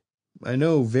good. I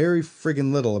know very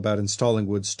friggin' little about installing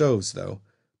wood stoves, though.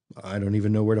 I don't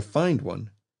even know where to find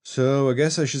one. So I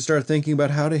guess I should start thinking about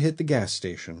how to hit the gas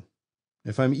station.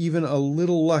 If I'm even a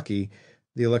little lucky,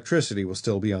 the electricity will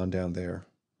still be on down there.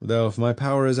 Though if my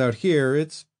power is out here,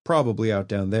 it's probably out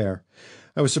down there.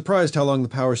 I was surprised how long the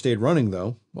power stayed running,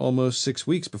 though. Almost 6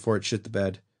 weeks before it shit the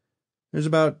bed. There's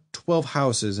about 12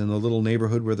 houses in the little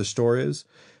neighborhood where the store is.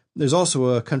 There's also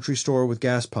a country store with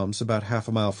gas pumps about half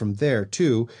a mile from there,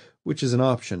 too, which is an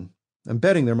option. I'm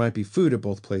betting there might be food at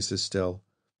both places still.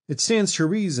 It stands to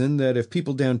reason that if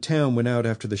people downtown went out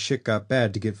after the shit got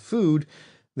bad to get food,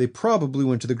 they probably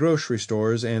went to the grocery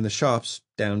stores and the shops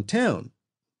downtown.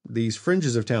 These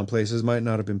fringes of town places might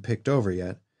not have been picked over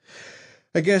yet.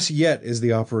 I guess yet is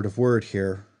the operative word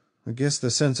here. I guess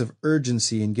the sense of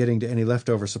urgency in getting to any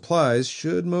leftover supplies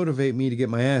should motivate me to get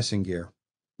my ass in gear.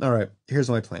 Alright, here's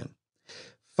my plan.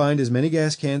 Find as many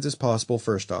gas cans as possible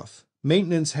first off.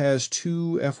 Maintenance has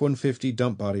 2 F-150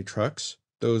 dump body trucks.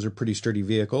 Those are pretty sturdy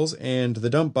vehicles, and the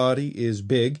dump body is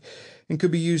big and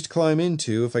could be used to climb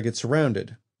into if I get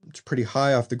surrounded. It's pretty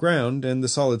high off the ground, and the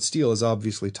solid steel is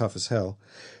obviously tough as hell.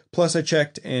 Plus, I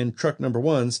checked, and truck number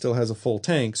 1 still has a full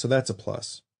tank, so that's a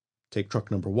plus. Take truck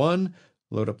number 1,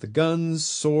 load up the guns,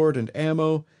 sword, and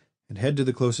ammo, and head to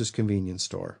the closest convenience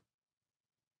store.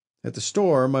 At the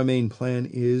store, my main plan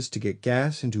is to get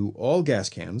gas into all gas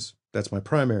cans. That's my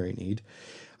primary need.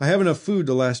 I have enough food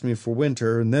to last me for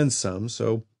winter and then some,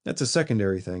 so that's a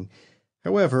secondary thing.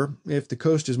 However, if the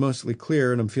coast is mostly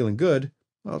clear and I'm feeling good,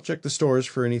 I'll check the stores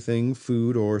for anything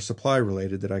food or supply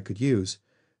related that I could use.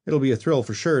 It'll be a thrill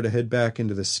for sure to head back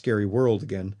into this scary world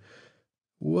again.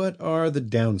 What are the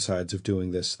downsides of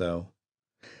doing this, though?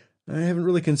 I haven't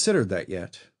really considered that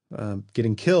yet.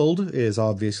 Getting killed is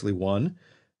obviously one.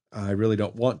 I really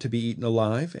don't want to be eaten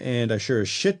alive, and I sure as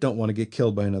shit don't want to get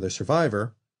killed by another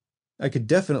survivor. I could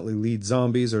definitely lead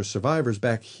zombies or survivors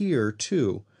back here,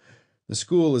 too. The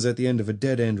school is at the end of a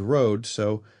dead-end road,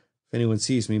 so if anyone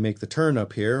sees me make the turn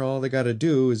up here, all they gotta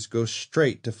do is go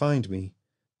straight to find me.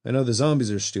 I know the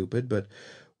zombies are stupid, but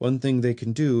one thing they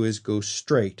can do is go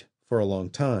straight for a long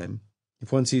time.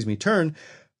 If one sees me turn,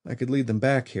 I could lead them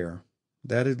back here.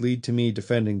 That'd lead to me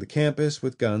defending the campus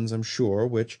with guns, I'm sure,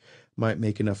 which might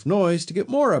make enough noise to get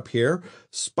more up here,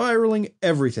 spiraling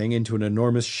everything into an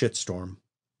enormous shitstorm.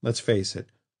 Let's face it,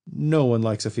 no one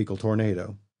likes a fecal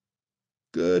tornado.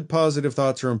 Good positive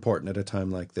thoughts are important at a time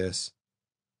like this.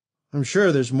 I'm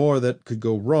sure there's more that could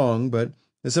go wrong, but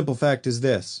the simple fact is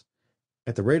this.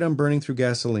 At the rate I'm burning through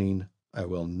gasoline, I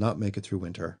will not make it through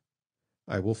winter.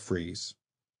 I will freeze.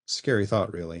 Scary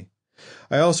thought, really.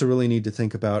 I also really need to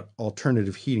think about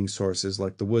alternative heating sources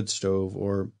like the wood stove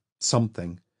or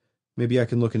something. Maybe I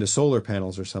can look into solar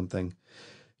panels or something.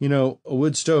 You know, a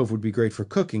wood stove would be great for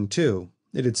cooking, too.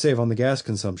 It'd save on the gas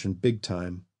consumption big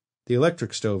time. The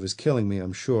electric stove is killing me,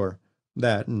 I'm sure.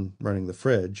 That and running the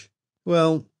fridge.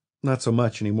 Well, Not so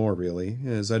much anymore, really,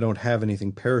 as I don't have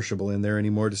anything perishable in there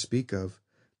anymore to speak of.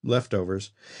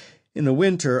 Leftovers. In the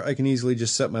winter, I can easily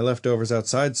just set my leftovers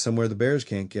outside somewhere the bears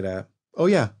can't get at. Oh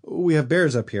yeah, we have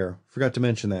bears up here. Forgot to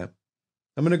mention that.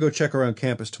 I'm going to go check around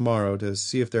campus tomorrow to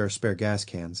see if there are spare gas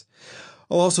cans.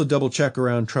 I'll also double check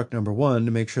around truck number 1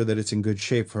 to make sure that it's in good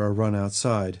shape for our run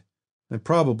outside. I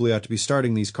probably ought to be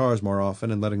starting these cars more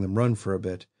often and letting them run for a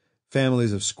bit.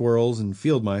 Families of squirrels and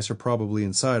field mice are probably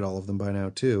inside all of them by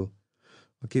now, too.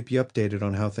 I'll keep you updated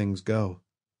on how things go.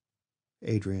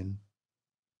 Adrian.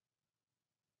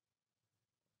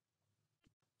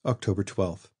 October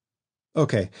 12th.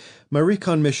 Okay, my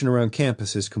recon mission around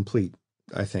campus is complete,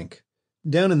 I think.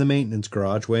 Down in the maintenance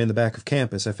garage, way in the back of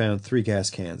campus, I found 3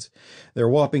 gas cans. They're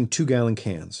whopping 2-gallon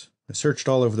cans. I searched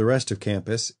all over the rest of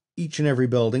campus, each and every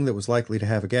building that was likely to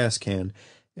have a gas can,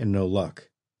 and no luck.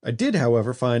 I did,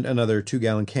 however, find another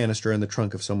 2-gallon canister in the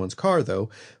trunk of someone's car, though,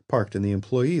 parked in the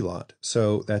employee lot.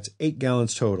 So that's 8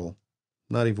 gallons total.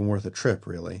 Not even worth a trip,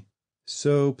 really.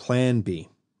 So, plan B.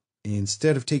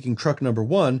 Instead of taking truck number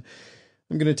 1,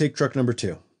 I'm going to take truck number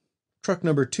 2. Truck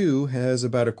number 2 has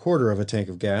about a quarter of a tank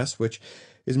of gas, which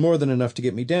is more than enough to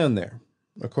get me down there.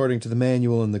 According to the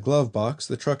manual in the glove box,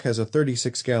 the truck has a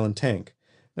 36-gallon tank.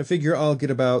 I figure I'll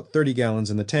get about 30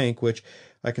 gallons in the tank, which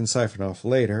I can siphon off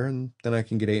later, and then I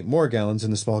can get 8 more gallons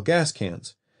in the small gas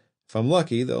cans. If I'm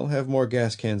lucky, they'll have more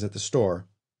gas cans at the store.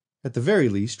 At the very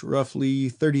least, roughly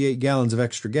 38 gallons of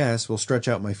extra gas will stretch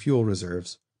out my fuel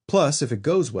reserves. Plus, if it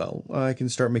goes well, I can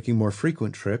start making more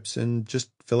frequent trips and just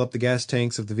fill up the gas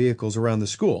tanks of the vehicles around the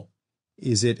school.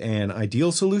 Is it an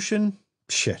ideal solution?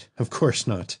 Shit, of course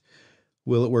not.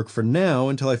 Will it work for now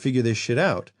until I figure this shit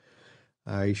out?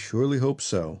 I surely hope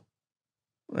so.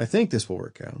 I think this will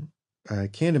work out. I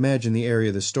can't imagine the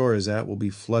area the store is at will be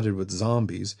flooded with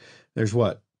zombies. There's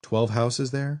what, 12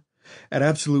 houses there? At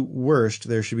absolute worst,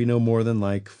 there should be no more than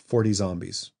like 40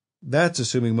 zombies. That's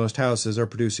assuming most houses are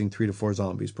producing 3 to 4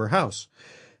 zombies per house.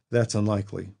 That's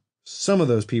unlikely. Some of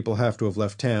those people have to have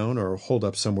left town or holed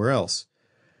up somewhere else.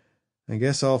 I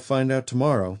guess I'll find out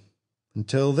tomorrow.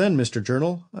 Until then, Mr.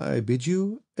 Journal, I bid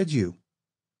you adieu.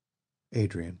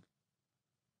 Adrian.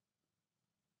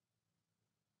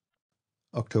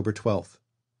 October 12th.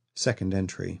 Second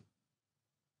entry.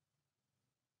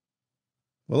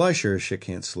 Well, I sure as shit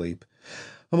can't sleep.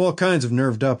 I'm all kinds of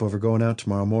nerved up over going out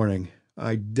tomorrow morning.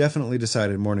 I definitely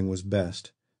decided morning was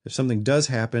best. If something does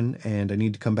happen and I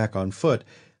need to come back on foot,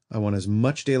 I want as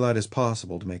much daylight as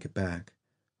possible to make it back.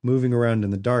 Moving around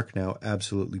in the dark now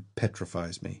absolutely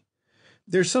petrifies me.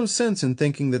 There's some sense in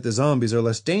thinking that the zombies are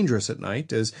less dangerous at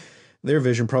night, as their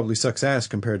vision probably sucks ass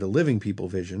compared to living people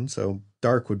vision, so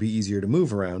dark would be easier to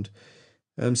move around.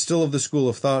 I'm still of the school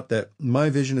of thought that my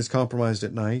vision is compromised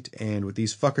at night, and with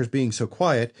these fuckers being so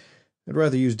quiet, I'd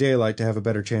rather use daylight to have a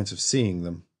better chance of seeing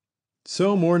them.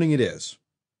 So morning it is.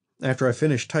 After I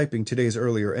finished typing today's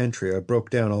earlier entry, I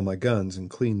broke down all my guns and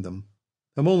cleaned them.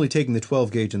 I'm only taking the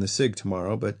 12 gauge and the SIG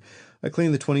tomorrow, but I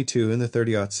cleaned the 22 and the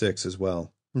 30-06 as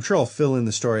well. I'm sure I'll fill in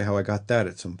the story how I got that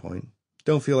at some point.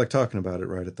 Don't feel like talking about it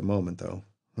right at the moment, though.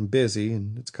 I'm busy,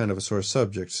 and it's kind of a sore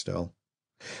subject still.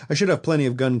 I should have plenty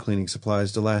of gun cleaning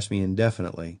supplies to last me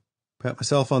indefinitely. Pat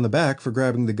myself on the back for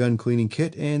grabbing the gun cleaning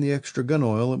kit and the extra gun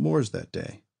oil at Moore's that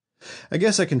day. I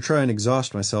guess I can try and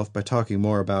exhaust myself by talking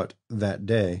more about that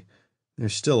day.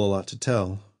 There's still a lot to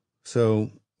tell. So,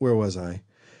 where was I?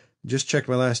 Just checked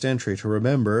my last entry to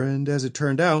remember, and as it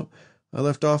turned out, I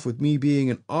left off with me being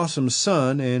an awesome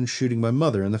son and shooting my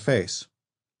mother in the face.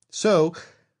 So,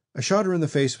 I shot her in the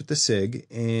face with the SIG,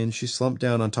 and she slumped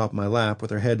down on top of my lap with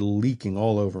her head leaking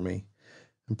all over me.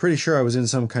 I'm pretty sure I was in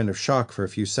some kind of shock for a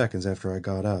few seconds after I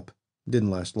got up. Didn't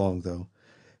last long, though.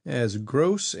 As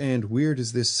gross and weird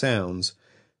as this sounds,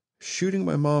 shooting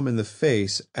my mom in the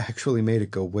face actually made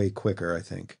it go way quicker, I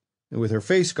think. And with her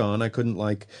face gone, I couldn't,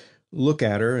 look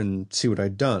at her and see what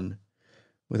I'd done.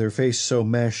 With her face so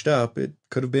mashed up, it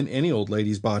could have been any old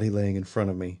lady's body laying in front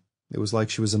of me. It was like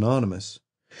she was anonymous.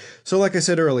 So like I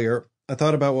said earlier, I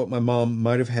thought about what my mom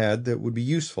might have had that would be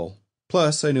useful.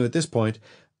 Plus, I knew at this point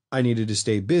I needed to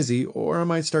stay busy or I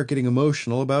might start getting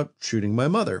emotional about shooting my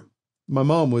mother. My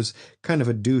mom was kind of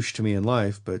a douche to me in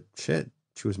life, but shit,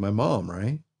 she was my mom,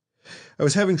 right? I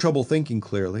was having trouble thinking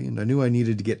clearly, and I knew I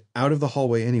needed to get out of the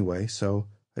hallway anyway, so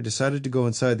I decided to go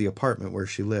inside the apartment where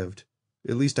she lived.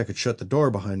 At least I could shut the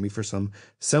door behind me for some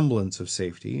semblance of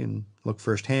safety and look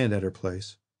firsthand at her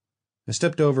place. I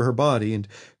stepped over her body and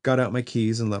got out my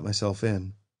keys and let myself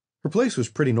in. Her place was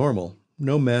pretty normal.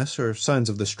 No mess or signs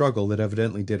of the struggle that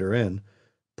evidently did her in.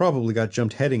 Probably got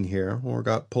jumped heading here, or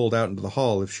got pulled out into the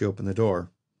hall if she opened the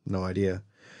door. No idea.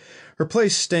 Her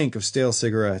place stank of stale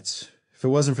cigarettes. If it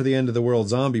wasn't for the end of the world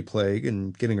zombie plague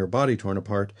and getting her body torn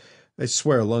apart, I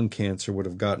swear lung cancer would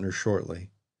have gotten her shortly.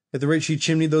 At the rate she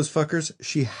chimneyed those fuckers,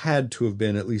 she had to have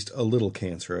been at least a little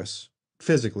cancerous.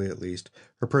 Physically, at least.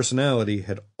 Her personality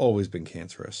had always been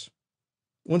cancerous.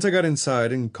 Once I got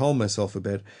inside and calmed myself a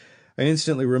bit, I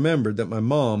instantly remembered that my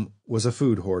mom was a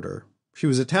food hoarder. She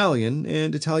was Italian,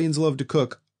 and Italians love to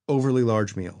cook overly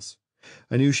large meals.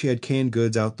 I knew she had canned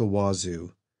goods out the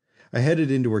wazoo. I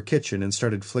headed into her kitchen and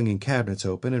started flinging cabinets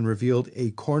open and revealed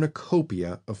a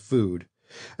cornucopia of food.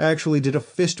 I actually did a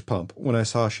fist pump when I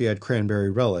saw she had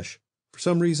cranberry relish. For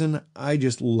some reason, I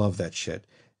just love that shit,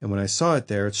 and when I saw it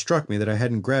there, it struck me that I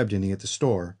hadn't grabbed any at the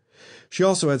store. She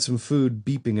also had some food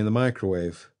beeping in the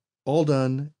microwave. All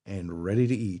done and ready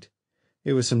to eat.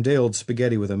 It was some day-old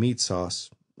spaghetti with a meat sauce.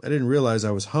 I didn't realize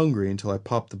I was hungry until I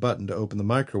popped the button to open the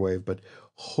microwave, but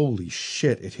holy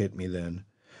shit, it hit me then.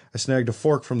 I snagged a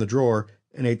fork from the drawer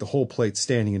and ate the whole plate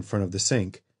standing in front of the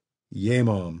sink. Yay,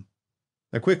 Mom.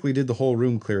 I quickly did the whole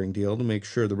room-clearing deal to make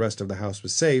sure the rest of the house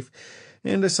was safe,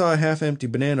 and I saw a half-empty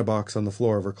banana box on the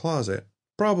floor of her closet,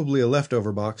 probably a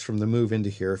leftover box from the move into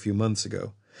here a few months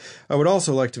ago. I would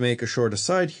also like to make a short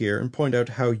aside here and point out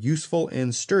how useful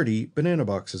and sturdy banana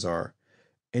boxes are.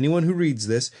 Anyone who reads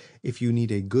this, if you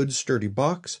need a good sturdy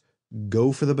box,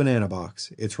 go for the banana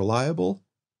box. It's reliable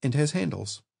and has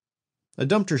handles. I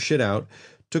dumped her shit out,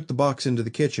 took the box into the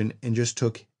kitchen, and just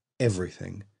took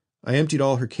everything. I emptied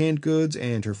all her canned goods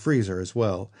and her freezer as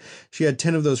well. She had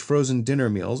 10 of those frozen dinner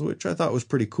meals, which I thought was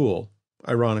pretty cool.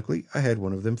 Ironically, I had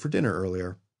one of them for dinner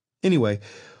earlier. Anyway,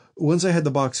 once I had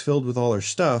the box filled with all her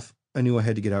stuff, I knew I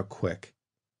had to get out quick.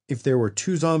 If there were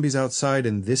 2 zombies outside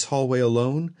in this hallway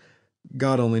alone,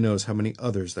 God only knows how many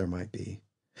others there might be.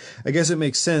 I guess it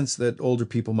makes sense that older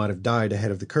people might have died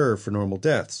ahead of the curve for normal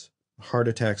deaths. Heart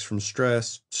attacks from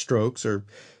stress, strokes, or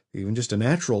even just a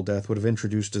natural death would have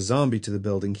introduced a zombie to the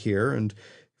building here, and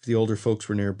if the older folks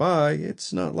were nearby,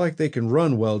 it's not like they can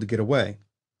run well to get away.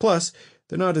 Plus,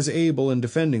 they're not as able in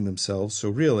defending themselves, so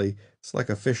really, it's like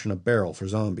a fish in a barrel for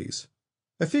zombies.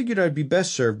 I figured I'd be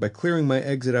best served by clearing my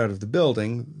exit out of the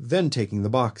building, then taking the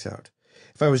box out.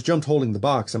 If I was jumped holding the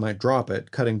box, I might drop it,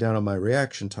 cutting down on my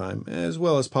reaction time, as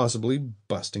well as possibly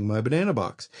busting my banana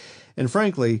box. And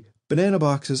frankly, banana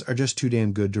boxes are just too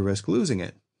damn good to risk losing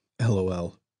it.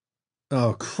 LOL.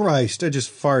 Oh, Christ, I just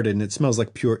farted and it smells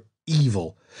like pure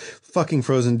evil. Fucking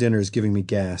frozen dinner is giving me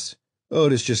gas.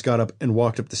 Otis just got up and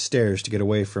walked up the stairs to get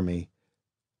away from me.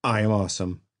 I am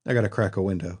awesome. I gotta crack a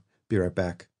window. Be right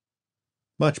back.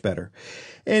 Much better.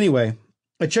 Anyway,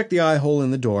 I checked the eye hole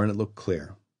in the door and it looked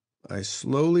clear. I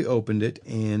slowly opened it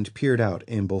and peered out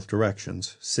in both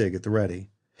directions, Sig at the ready.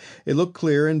 It looked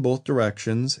clear in both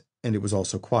directions, and it was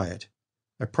also quiet.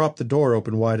 I propped the door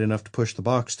open wide enough to push the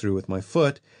box through with my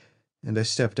foot, and I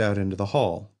stepped out into the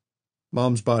hall.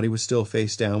 Mom's body was still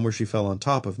face down where she fell on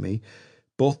top of me.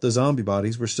 Both the zombie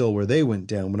bodies were still where they went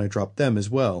down when I dropped them as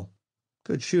well.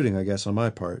 Good shooting, I guess, on my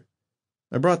part.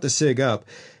 I brought the Sig up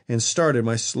and started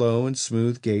my slow and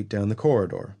smooth gait down the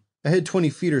corridor. I had 20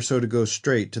 feet or so to go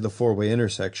straight to the 4-way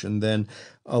intersection, then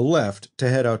a left to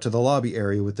head out to the lobby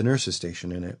area with the nurse's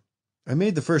station in it. I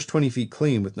made the first 20 feet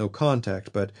clean with no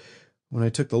contact, but when I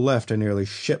took the left, I nearly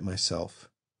shit myself.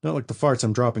 Not like the farts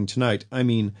I'm dropping tonight, I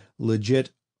mean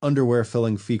legit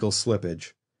underwear-filling fecal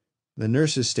slippage. The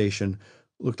nurse's station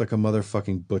looked like a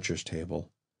motherfucking butcher's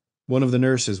table. One of the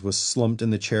nurses was slumped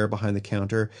in the chair behind the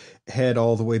counter, head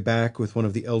all the way back with one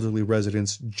of the elderly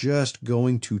residents just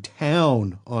going to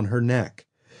town on her neck.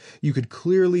 You could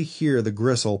clearly hear the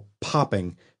gristle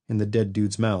popping in the dead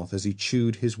dude's mouth as he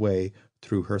chewed his way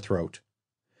through her throat.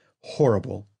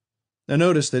 Horrible. I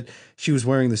noticed that she was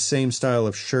wearing the same style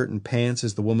of shirt and pants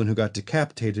as the woman who got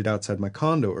decapitated outside my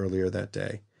condo earlier that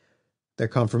day. That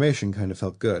confirmation kind of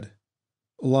felt good.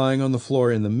 Lying on the floor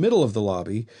in the middle of the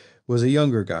lobby was a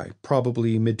younger guy,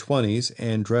 probably mid-20s,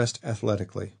 and dressed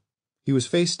athletically. He was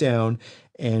face down,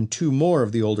 and 2 more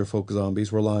of the older folk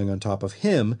zombies were lying on top of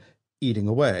him, eating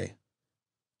away.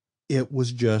 It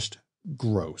was just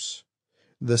gross.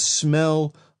 The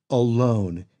smell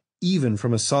alone, even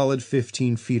from a solid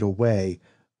 15 feet away,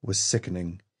 was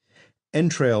sickening.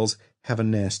 Entrails have a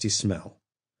nasty smell.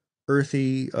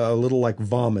 Earthy, a little like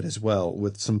vomit as well,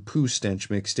 with some poo stench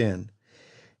mixed in.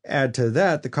 Add to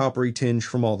that the coppery tinge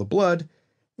from all the blood,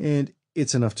 and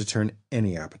it's enough to turn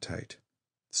any appetite.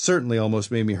 Certainly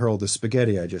almost made me hurl the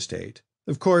spaghetti I just ate.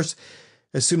 Of course,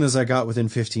 as soon as I got within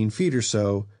 15 feet or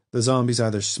so, the zombies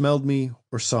either smelled me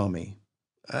or saw me.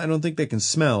 I don't think they can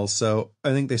smell, so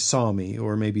I think they saw me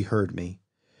or maybe heard me.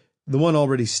 The one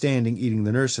already standing eating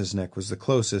the nurse's neck was the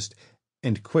closest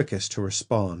and quickest to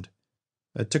respond.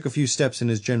 I took a few steps in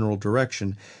his general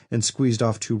direction and squeezed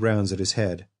off 2 rounds at his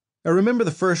head. I remember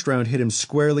the first round hit him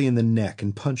squarely in the neck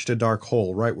and punched a dark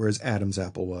hole right where his Adam's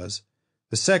apple was.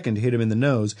 The second hit him in the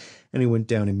nose, and he went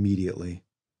down immediately.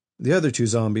 The other 2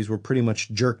 zombies were pretty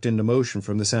much jerked into motion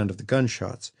from the sound of the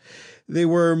gunshots. They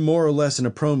were more or less in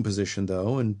a prone position,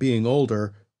 though, and being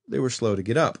older, they were slow to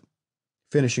get up.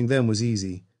 Finishing them was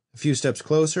easy. A few steps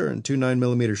closer, and 2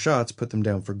 9mm shots put them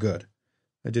down for good.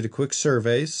 I did a quick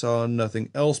survey, saw nothing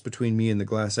else between me and the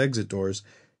glass exit doors,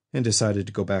 and decided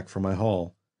to go back for my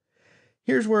haul.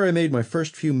 Here's where I made my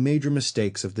first few major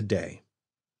mistakes of the day.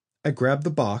 I grabbed the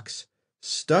box,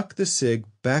 stuck the cig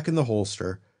back in the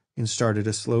holster, and started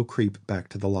a slow creep back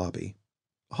to the lobby.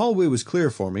 The hallway was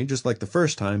clear for me, just like the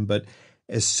first time, but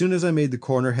as soon as I made the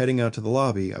corner heading out to the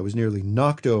lobby, I was nearly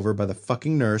knocked over by the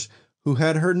fucking nurse who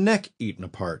had her neck eaten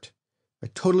apart. I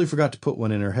totally forgot to put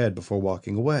one in her head before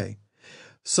walking away.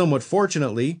 Somewhat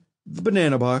fortunately, the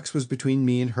banana box was between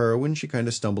me and her when she kind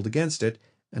of stumbled against it,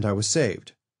 and I was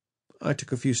saved. I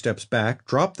took a few steps back,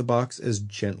 dropped the box as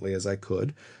gently as I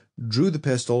could, drew the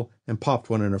pistol, and popped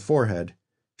one in her forehead.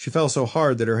 She fell so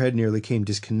hard that her head nearly came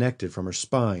disconnected from her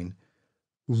spine.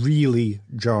 Really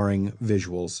jarring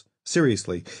visuals.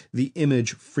 Seriously, the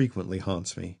image frequently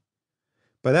haunts me.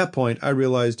 By that point, I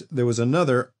realized there was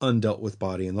another undealt with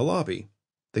body in the lobby.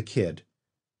 The kid.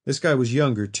 This guy was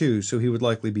younger, too, so he would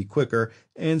likely be quicker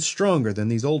and stronger than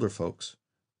these older folks.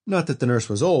 Not that the nurse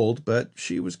was old, but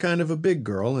she was kind of a big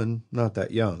girl and not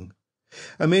that young.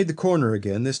 I made the corner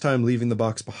again, this time leaving the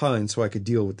box behind so I could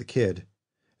deal with the kid.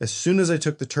 As soon as I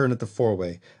took the turn at the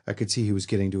 4-way, I could see he was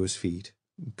getting to his feet,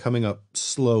 coming up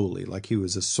slowly like he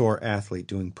was a sore athlete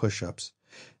doing push-ups.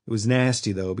 It was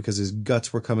nasty, though, because his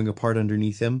guts were coming apart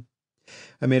underneath him.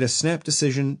 I made a snap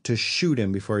decision to shoot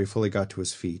him before he fully got to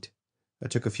his feet. I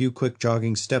took a few quick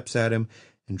jogging steps at him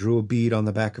and drew a bead on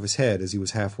the back of his head as he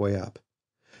was halfway up.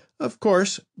 Of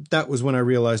course, that was when I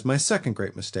realized my second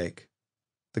great mistake.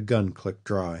 The gun clicked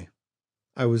dry.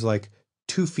 I was like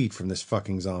 2 feet from this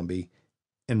fucking zombie,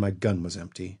 and my gun was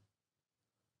empty.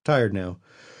 Tired now.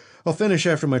 I'll finish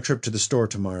after my trip to the store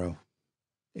tomorrow.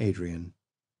 Adrian.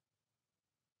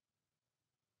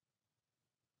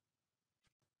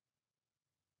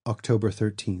 October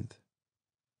 13th.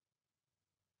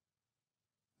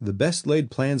 The best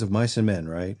laid plans of mice and men,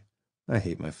 right? I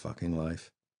hate my fucking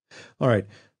life. All right,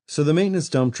 so the maintenance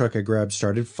dump truck I grabbed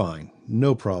started fine.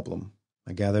 No problem.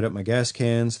 I gathered up my gas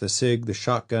cans, the cig, the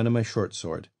shotgun, and my short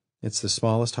sword. It's the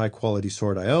smallest high-quality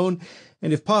sword I own,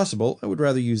 and if possible, I would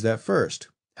rather use that first.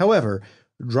 However,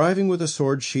 driving with a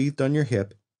sword sheathed on your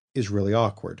hip is really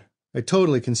awkward. I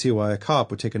totally can see why a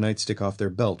cop would take a nightstick off their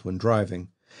belt when driving.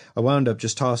 I wound up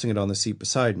just tossing it on the seat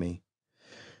beside me.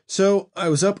 So I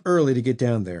was up early to get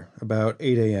down there, about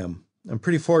 8 a.m. I'm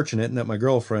pretty fortunate in that my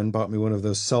girlfriend bought me one of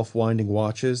those self-winding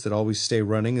watches that always stay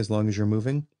running as long as you're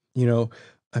moving. You know,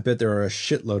 I bet there are a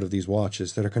shitload of these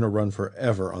watches that are going to run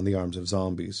forever on the arms of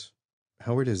zombies.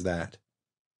 How weird is that?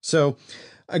 So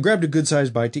I grabbed a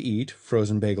good-sized bite to eat,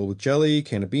 frozen bagel with jelly,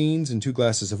 can of beans, and 2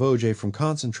 glasses of OJ from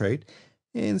concentrate,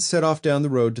 and set off down the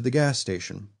road to the gas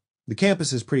station. The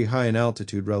campus is pretty high in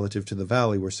altitude relative to the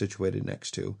valley we're situated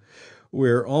next to.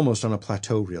 We're almost on a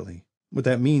plateau, really. What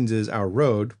that means is our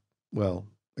road, well,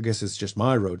 I guess it's just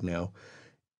my road now,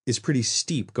 is pretty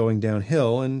steep going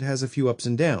downhill and has a few ups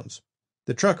and downs.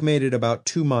 The truck made it about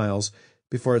 2 miles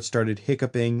before it started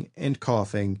hiccuping and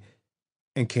coughing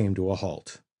and came to a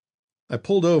halt. I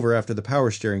pulled over after the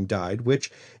power steering died,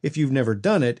 which, if you've never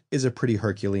done it, is a pretty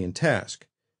Herculean task.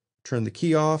 Turned the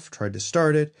key off, tried to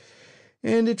start it,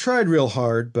 and it tried real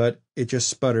hard, but it just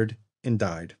sputtered and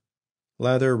died.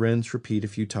 Lather, rinse, repeat a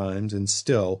few times, and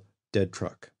still dead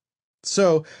truck.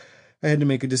 So I had to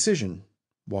make a decision.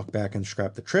 Walk back and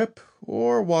scrap the trip,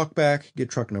 or walk back, get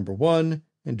truck number 1,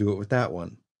 and do it with that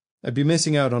one. I'd be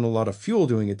missing out on a lot of fuel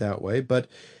doing it that way, but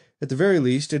at the very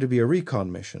least it'd be a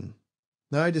recon mission.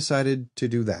 I decided to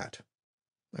do that.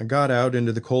 I got out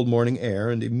into the cold morning air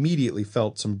and immediately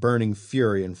felt some burning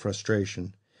fury and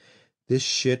frustration. This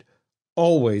shit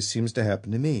always seems to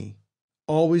happen to me.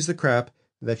 Always the crap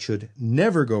that should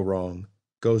never go wrong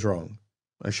goes wrong.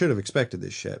 I should have expected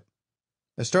this shit.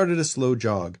 I started a slow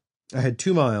jog. I had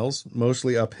 2 miles,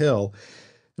 mostly uphill,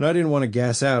 and I didn't want to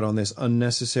gas out on this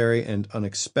unnecessary and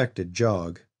unexpected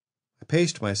jog. I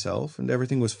paced myself, and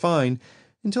everything was fine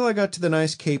until I got to the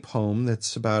nice Cape home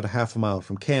that's about a half a mile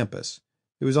from campus.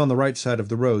 It was on the right side of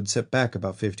the road, set back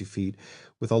about 50 feet,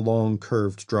 with a long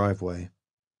curved driveway.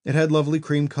 It had lovely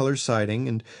cream-colored siding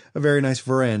and a very nice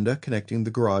veranda connecting the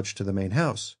garage to the main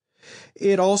house.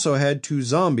 It also had 2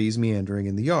 zombies meandering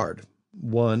in the yard,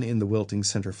 one in the wilting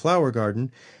center flower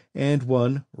garden and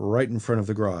one right in front of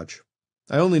the garage.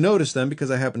 I only noticed them because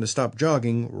I happened to stop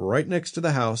jogging right next to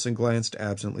the house and glanced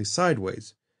absently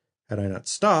sideways. Had I not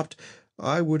stopped,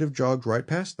 I would have jogged right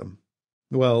past them.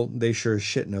 Well, they sure as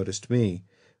shit noticed me.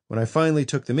 When I finally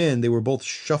took them in, they were both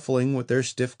shuffling with their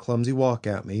stiff, clumsy walk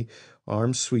at me,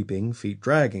 arms sweeping, feet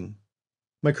dragging.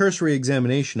 My cursory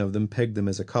examination of them pegged them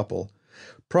as a couple.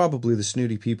 Probably the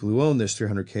snooty people who own this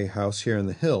 300K house here in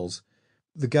the hills.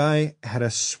 The guy had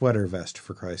a sweater vest,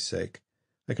 for Christ's sake.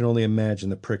 I can only imagine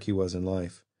the prick he was in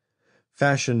life.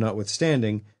 Fashion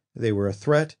notwithstanding, they were a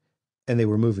threat, and they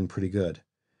were moving pretty good.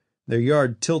 Their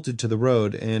yard tilted to the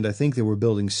road, and I think they were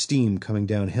building steam coming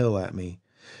downhill at me.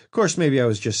 Of course, maybe I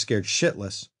was just scared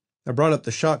shitless. I brought up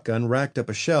the shotgun, racked up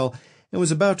a shell, and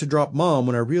was about to drop Mom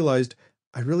when I realized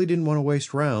I really didn't want to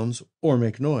waste rounds or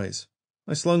make noise.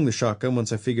 I slung the shotgun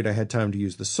once I figured I had time to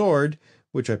use the sword,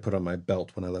 which I put on my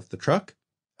belt when I left the truck.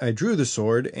 I drew the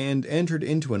sword and entered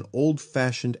into an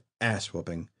old-fashioned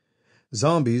ass-whooping.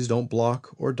 Zombies don't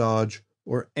block or dodge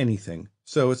or anything,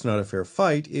 so it's not a fair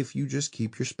fight if you just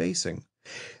keep your spacing.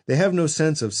 They have no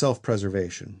sense of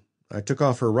self-preservation. I took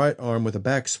off her right arm with a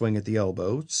backswing at the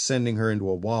elbow, sending her into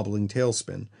a wobbling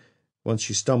tailspin. Once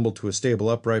she stumbled to a stable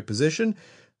upright position,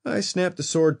 I snapped the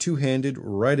sword two-handed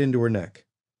right into her neck.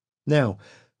 Now,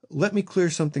 let me clear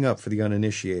something up for the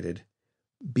uninitiated.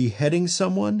 Beheading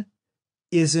someone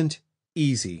isn't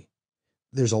easy.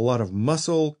 There's a lot of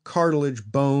muscle, cartilage,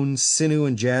 bone, sinew,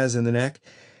 and jazz in the neck,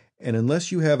 and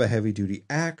unless you have a heavy-duty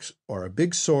axe or a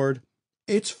big sword,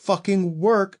 it's fucking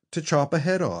work to chop a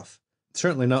head off.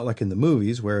 Certainly not like in the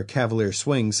movies, where a cavalier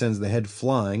swing sends the head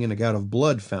flying and a gout of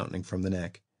blood fountaining from the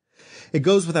neck. It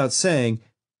goes without saying,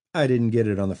 I didn't get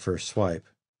it on the first swipe.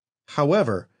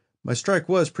 However, my strike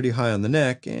was pretty high on the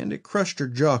neck, and it crushed her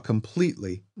jaw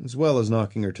completely, as well as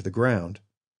knocking her to the ground.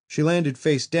 She landed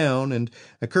face down, and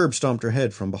I curb-stomped her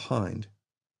head from behind.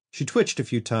 She twitched a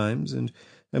few times, and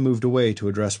I moved away to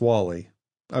address Wally.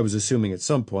 I was assuming at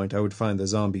some point I would find the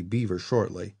zombie beaver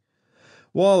shortly.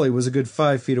 Wally was a good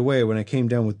 5 feet away when I came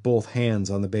down with both hands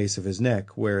on the base of his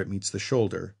neck, where it meets the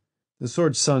shoulder. The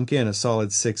sword sunk in a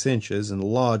solid 6 inches and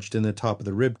lodged in the top of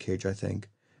the rib cage, I think.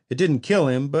 It didn't kill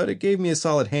him, but it gave me a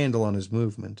solid handle on his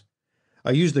movement.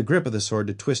 I used the grip of the sword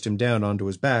to twist him down onto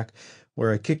his back,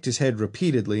 where I kicked his head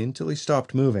repeatedly until he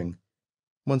stopped moving.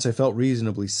 Once I felt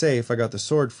reasonably safe, I got the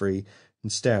sword free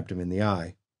and stabbed him in the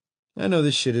eye. I know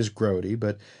this shit is grody,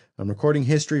 but I'm recording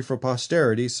history for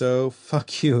posterity, so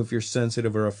fuck you if you're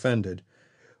sensitive or offended.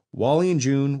 Wally and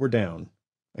June were down.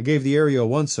 I gave the area a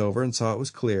once-over and saw it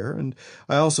was clear, and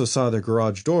I also saw their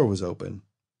garage door was open.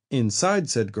 Inside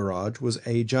said garage was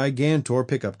a gigantor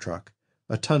pickup truck,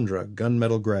 a Tundra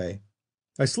gunmetal gray.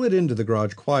 I slid into the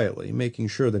garage quietly, making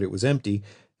sure that it was empty,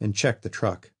 and checked the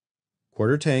truck.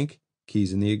 Quarter tank,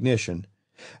 keys in the ignition.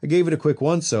 I gave it a quick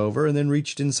once-over and then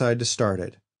reached inside to start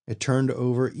it. It turned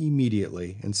over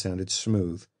immediately and sounded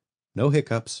smooth. No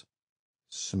hiccups.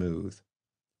 Smooth.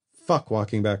 Fuck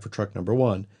walking back for truck number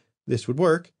 1. This would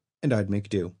work, and I'd make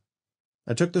do.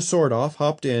 I took the sword off,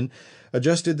 hopped in,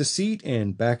 adjusted the seat,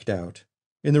 and backed out.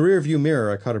 In the rearview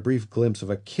mirror, I caught a brief glimpse of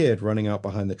a kid running out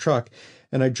behind the truck,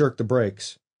 and I jerked the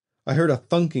brakes. I heard a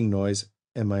thunking noise,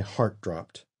 and my heart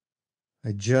dropped.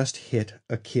 I just hit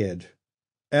a kid.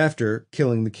 After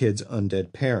killing the kid's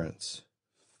undead parents.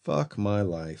 Fuck my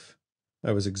life.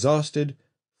 I was exhausted,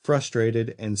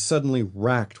 frustrated, and suddenly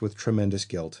racked with tremendous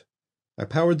guilt. I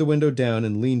powered the window down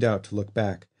and leaned out to look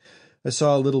back. I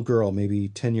saw a little girl, maybe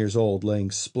 10 years old,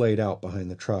 laying splayed out behind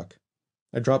the truck.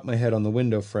 I dropped my head on the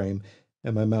window frame,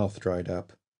 and my mouth dried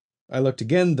up. I looked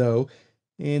again, though,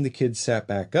 and the kid sat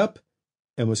back up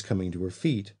and was coming to her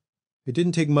feet. It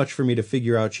didn't take much for me to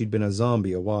figure out she'd been a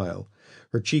zombie a while.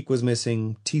 Her cheek was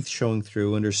missing, teeth showing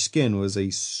through, and her skin was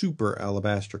a super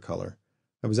alabaster color.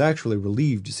 I was actually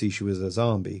relieved to see she was a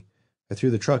zombie. I threw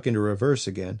the truck into reverse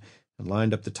again and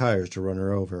lined up the tires to run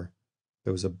her over.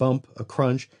 There was a bump, a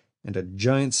crunch, and a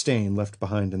giant stain left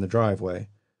behind in the driveway.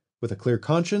 With a clear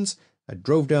conscience, I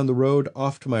drove down the road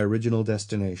off to my original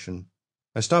destination.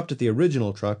 I stopped at the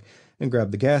original truck and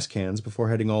grabbed the gas cans before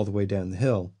heading all the way down the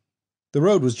hill. The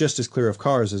road was just as clear of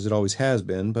cars as it always has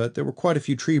been, but there were quite a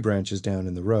few tree branches down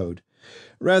in the road.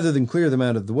 Rather than clear them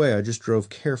out of the way, I just drove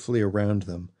carefully around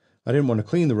them. I didn't want to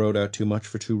clean the road out too much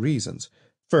for 2 reasons.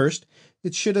 First,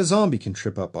 it's shit a zombie can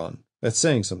trip up on. That's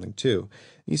saying something, too.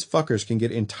 These fuckers can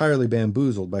get entirely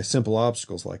bamboozled by simple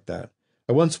obstacles like that.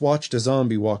 I once watched a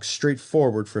zombie walk straight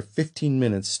forward for 15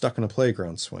 minutes stuck in a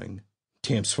playground swing.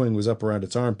 Damn swing was up around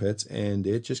its armpits, and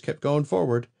it just kept going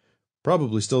forward.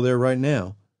 Probably still there right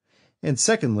now. And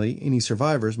secondly, any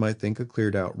survivors might think a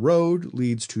cleared-out road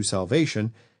leads to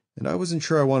salvation, and I wasn't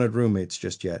sure I wanted roommates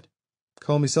just yet.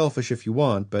 Call me selfish if you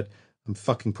want, but I'm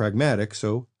fucking pragmatic,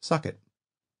 so suck it.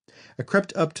 I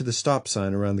crept up to the stop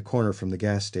sign around the corner from the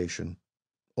gas station.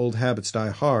 Old habits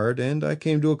die hard, and I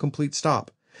came to a complete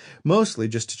stop. Mostly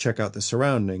just to check out the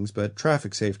surroundings, but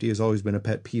traffic safety has always been a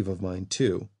pet peeve of mine,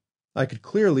 too. I could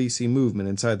clearly see movement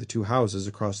inside the two houses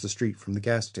across the street from the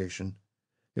gas station.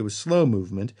 It was slow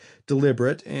movement,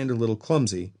 deliberate, and a little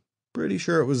clumsy. Pretty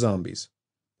sure it was zombies.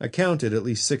 I counted at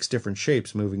least 6 different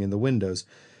shapes moving in the windows.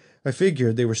 I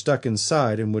figured they were stuck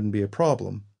inside and wouldn't be a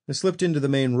problem. I slipped into the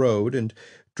main road and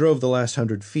drove the last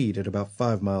 100 feet at about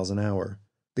 5 miles an hour.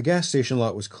 The gas station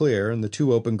lot was clear, and the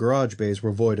 2 open garage bays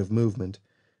were void of movement.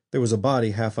 There was a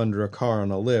body half under a car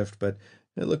on a lift, but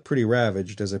it looked pretty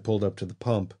ravaged as I pulled up to the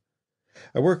pump.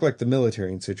 I work like the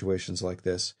military in situations like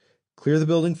this. Clear the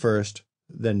building first,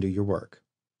 then do your work.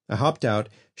 I hopped out,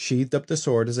 sheathed up the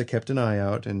sword as I kept an eye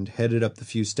out, and headed up the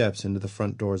few steps into the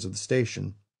front doors of the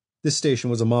station. This station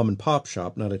was a mom-and-pop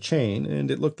shop, not a chain, and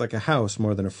it looked like a house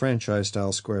more than a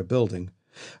franchise-style square building.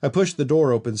 I pushed the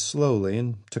door open slowly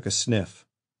and took a sniff.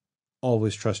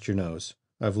 Always trust your nose.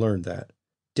 I've learned that.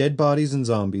 Dead bodies and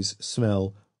zombies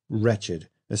smell wretched,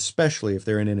 especially if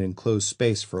they're in an enclosed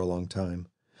space for a long time.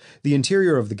 The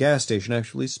interior of the gas station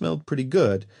actually smelled pretty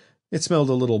good. It smelled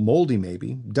a little moldy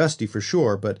maybe, dusty for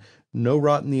sure, but no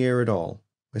rot in the air at all.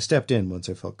 I stepped in once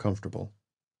I felt comfortable.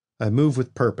 I move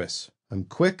with purpose. I'm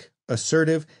quick,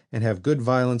 assertive, and have good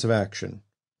violence of action.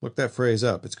 Look that phrase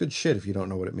up. It's good shit if you don't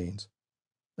know what it means.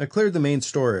 I cleared the main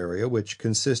store area, which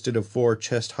consisted of 4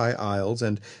 chest-high aisles,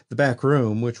 and the back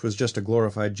room, which was just a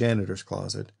glorified janitor's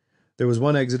closet. There was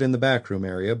one exit in the back room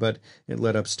area, but it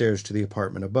led upstairs to the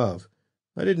apartment above.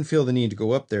 I didn't feel the need to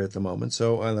go up there at the moment,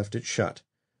 so I left it shut.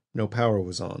 No power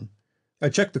was on. I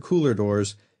checked the cooler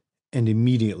doors and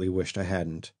immediately wished I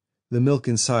hadn't. The milk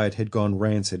inside had gone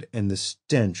rancid, and the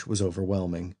stench was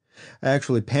overwhelming. I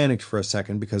actually panicked for a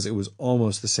second because it was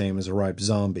almost the same as a ripe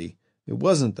zombie. It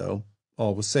wasn't, though.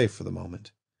 All was safe for the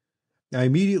moment. I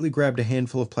immediately grabbed a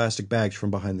handful of plastic bags from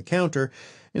behind the counter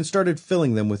and started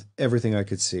filling them with everything I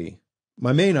could see.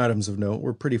 My main items of note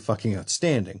were pretty fucking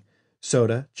outstanding.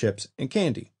 Soda, chips, and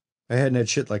candy. I hadn't had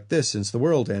shit like this since the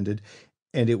world ended,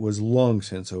 and it was long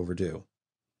since overdue.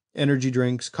 Energy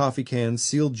drinks, coffee cans,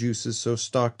 sealed juices so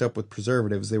stocked up with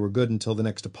preservatives they were good until the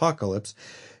next apocalypse,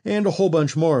 and a whole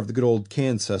bunch more of the good old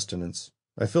canned sustenance.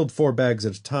 I filled 4 bags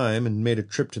at a time and made a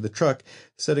trip to the truck,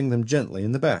 setting them gently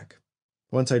in the back.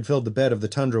 Once I'd filled the bed of the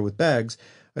Tundra with bags,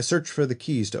 I searched for the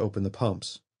keys to open the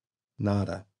pumps.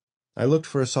 Nada. I looked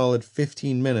for a solid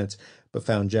 15 minutes, but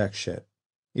found jack shit.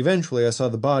 Eventually, I saw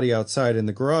the body outside in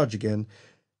the garage again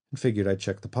and figured I'd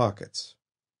check the pockets.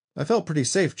 I felt pretty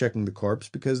safe checking the corpse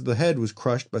because the head was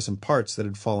crushed by some parts that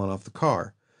had fallen off the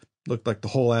car. Looked like the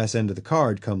whole ass end of the car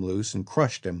had come loose and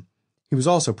crushed him. He was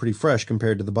also pretty fresh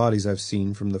compared to the bodies I've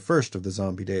seen from the first of the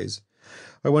zombie days.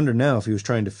 I wonder now if he was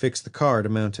trying to fix the car to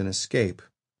mount an escape.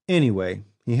 Anyway,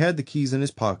 he had the keys in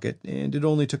his pocket, and it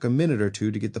only took a minute or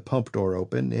 2 to get the pump door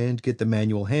open and get the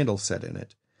manual handle set in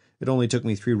it. It only took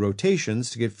me 3 rotations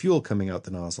to get fuel coming out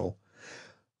the nozzle.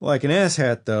 Like an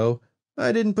asshat, though,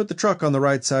 I didn't put the truck on the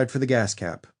right side for the gas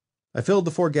cap. I filled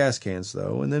the 4 gas cans,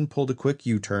 though, and then pulled a quick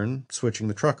U-turn, switching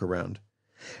the truck around.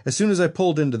 As soon as I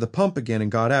pulled into the pump again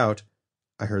and got out,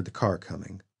 I heard the car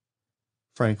coming.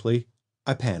 Frankly,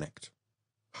 I panicked.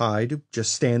 Hide,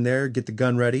 just stand there, get the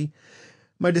gun ready.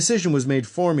 My decision was made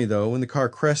for me, though, when the car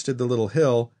crested the little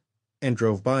hill and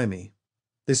drove by me.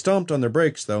 They stomped on their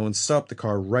brakes, though, and stopped the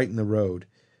car right in the road.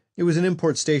 It was an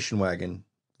import station wagon.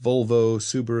 Volvo,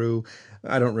 Subaru,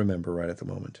 I don't remember right at the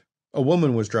moment. A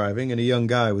woman was driving, and a young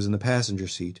guy was in the passenger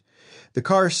seat. The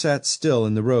car sat still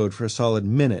in the road for a solid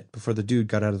minute before the dude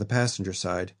got out of the passenger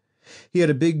side. He had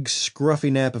a big,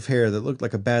 scruffy nap of hair that looked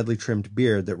like a badly trimmed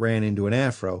beard that ran into an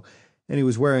afro, and he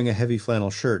was wearing a heavy flannel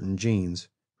shirt and jeans.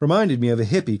 Reminded me of a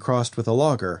hippie crossed with a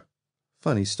logger.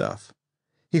 Funny stuff.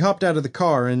 He hopped out of the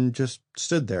car and just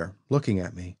stood there, looking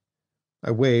at me.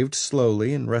 I waved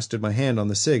slowly and rested my hand on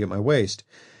the cig at my waist.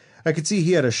 I could see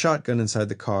he had a shotgun inside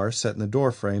the car, set in the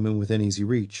doorframe and within easy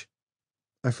reach.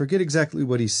 I forget exactly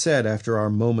what he said after our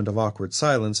moment of awkward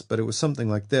silence, but it was something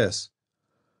like this.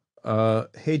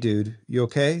 Hey dude, you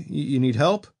okay? You need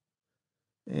help?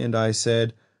 And I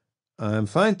said, I'm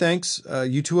fine, thanks.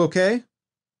 You two okay?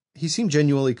 He seemed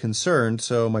genuinely concerned,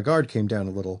 so my guard came down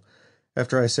a little.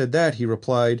 After I said that, he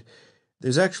replied,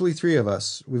 There's actually 3 of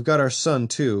us. We've got our son,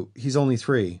 too. He's only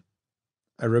 3.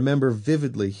 I remember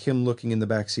vividly him looking in the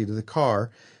back seat of the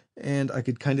car, and I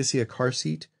could kind of see a car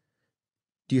seat.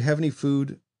 Do you have any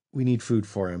food? We need food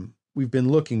for him. We've been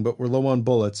looking, but we're low on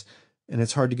bullets, and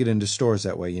it's hard to get into stores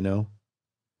that way, you know?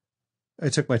 I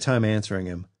took my time answering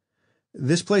him.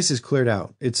 This place is cleared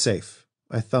out. It's safe.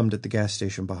 I thumbed at the gas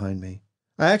station behind me.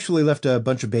 I actually left a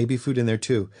bunch of baby food in there,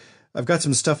 too. I've got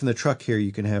some stuff in the truck here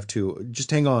you can have, too.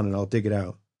 Just hang on and I'll dig it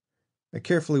out. I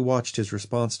carefully watched his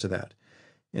response to that,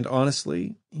 and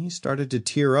honestly, he started to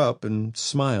tear up and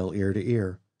smile ear to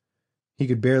ear. He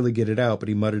could barely get it out, but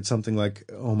he muttered something like,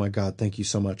 "Oh my God, thank you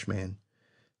so much, man."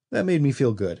 That made me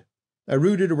feel good. I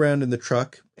rooted around in the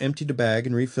truck, emptied a bag,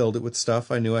 and refilled it with stuff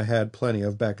I knew I had plenty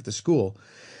of back at the school.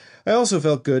 I also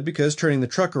felt good because turning the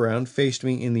truck around faced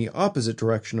me in the opposite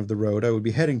direction of the road I would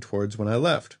be heading towards when I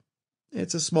left.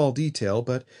 It's a small detail,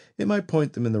 but it might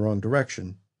point them in the wrong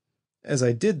direction. As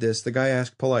I did this, the guy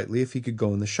asked politely if he could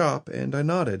go in the shop, and I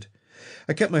nodded.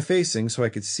 I kept my facing so I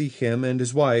could see him and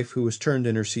his wife, who was turned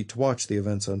in her seat to watch the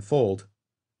events unfold.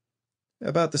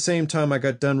 About the same time I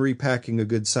got done repacking a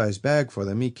good-sized bag for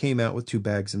them, he came out with 2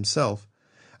 bags himself.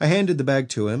 I handed the bag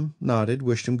to him, nodded,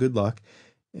 wished him good luck,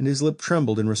 and his lip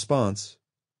trembled in response.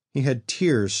 He had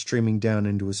tears streaming down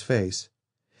into his face.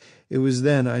 It was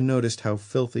then I noticed how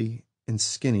filthy and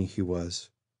skinny he was,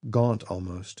 gaunt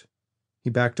almost. He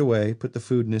backed away, put the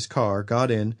food in his car, got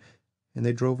in, and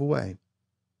they drove away.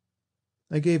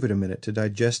 I gave it a minute to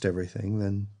digest everything,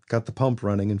 then got the pump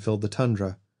running and filled the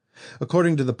Tundra.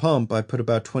 According to the pump, I put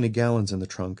about 20 gallons in the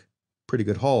trunk. Pretty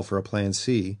good haul for a Plan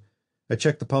C. I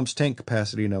checked the pump's tank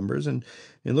capacity numbers, and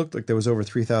it looked like there was over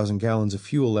 3,000 gallons of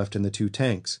fuel left in the 2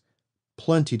 tanks.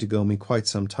 Plenty to go me quite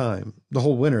some time, the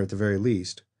whole winter at the very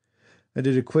least. I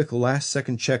did a quick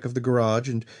last-second check of the garage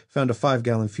and found a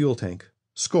 5-gallon fuel tank.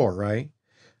 Score, right?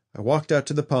 I walked out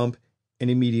to the pump, and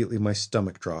immediately my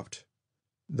stomach dropped.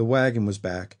 The wagon was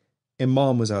back, and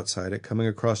Mom was outside it, coming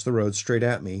across the road straight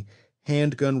at me,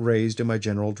 handgun raised in my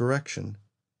general direction.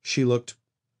 She looked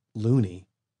loony.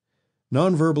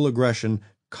 Nonverbal aggression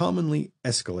commonly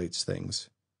escalates things.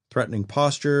 Threatening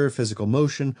posture, physical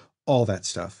motion, all that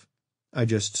stuff. I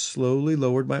just slowly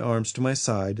lowered my arms to my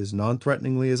side as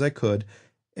non-threateningly as I could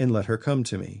and let her come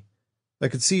to me. I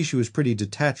could see she was pretty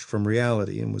detached from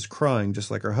reality and was crying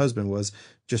just like her husband was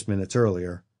just minutes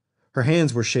earlier. Her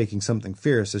hands were shaking something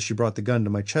fierce as she brought the gun to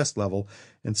my chest level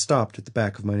and stopped at the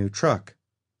back of my new truck.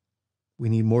 "We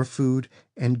need more food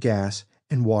and gas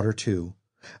and water, too.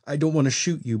 I don't want to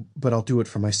shoot you, but I'll do it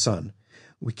for my son.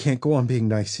 We can't go on being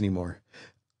nice anymore.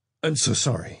 I'm so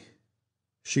sorry."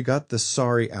 She got the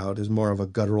sorry out as more of a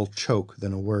guttural choke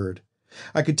than a word.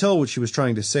 I could tell what she was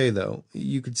trying to say, though.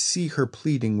 You could see her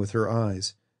pleading with her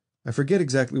eyes. I forget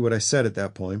exactly what I said at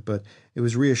that point, but it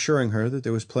was reassuring her that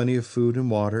there was plenty of food and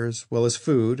water as well as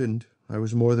food, and I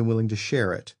was more than willing to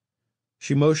share it.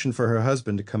 She motioned for her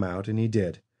husband to come out, and he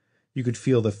did. You could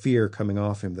feel the fear coming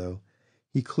off him, though.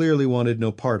 He clearly wanted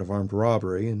no part of armed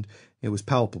robbery, and it was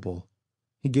palpable.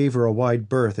 He gave her a wide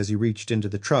berth as he reached into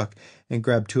the truck and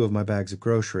grabbed 2 of my bags of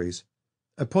groceries.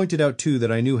 I pointed out 2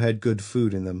 that I knew had good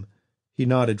food in them. He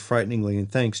nodded frighteningly in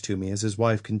thanks to me as his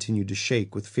wife continued to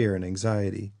shake with fear and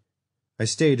anxiety. I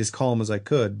stayed as calm as I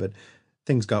could, but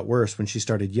things got worse when she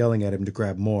started yelling at him to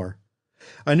grab more.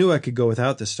 I knew I could go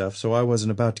without the stuff, so I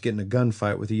wasn't about to get in a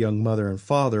gunfight with a young mother and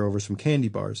father over some candy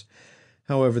bars.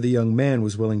 However, the young man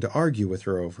was willing to argue with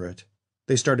her over it.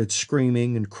 They started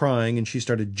screaming and crying, and she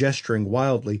started gesturing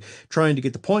wildly, trying to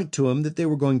get the point to him that they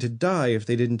were going to die if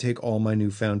they didn't take all my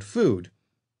newfound food.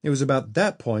 It was about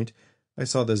that point I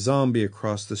saw the zombie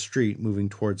across the street moving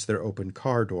towards their open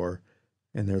car door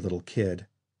and their little kid.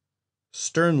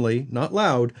 Sternly, not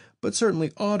loud, but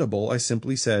certainly audible, I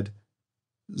simply said,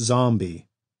 "Zombie."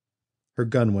 Her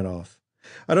gun went off.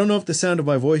 I don't know if the sound of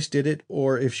my voice did it,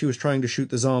 or if she was trying to shoot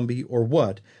the zombie, or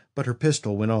what, but her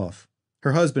pistol went off.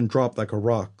 Her husband dropped like a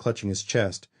rock, clutching his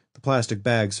chest. The plastic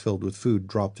bags filled with food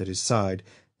dropped at his side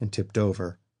and tipped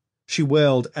over. She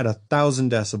wailed at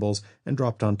 1,000 decibels and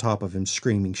dropped on top of him,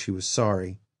 screaming she was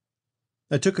sorry.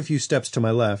 I took a few steps to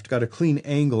my left, got a clean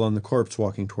angle on the corpse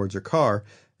walking towards her car,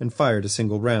 and fired a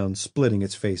single round, splitting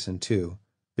its face in 2.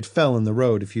 It fell in the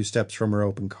road a few steps from her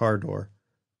open car door.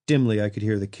 Dimly I could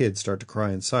hear the kid start to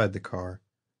cry inside the car.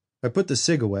 I put the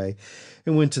cig away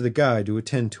and went to the guy to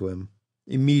attend to him.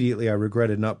 Immediately I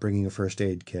regretted not bringing a first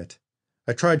aid kit.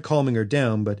 I tried calming her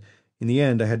down, but in the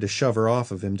end I had to shove her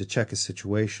off of him to check his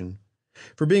situation.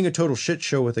 For being a total shit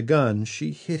show with a gun,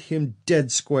 she hit him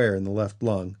dead square in the left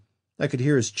lung. I could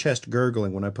hear his chest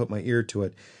gurgling when I put my ear to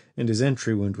it, and his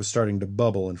entry wound was starting to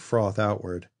bubble and froth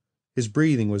outward. His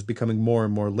breathing was becoming more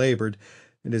and more labored,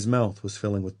 and his mouth was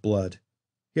filling with blood.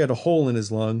 He had a hole in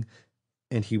his lung,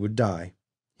 and he would die.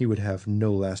 He would have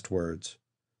no last words.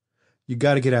 "You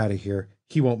got to get out of here.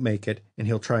 He won't make it, and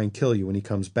he'll try and kill you when he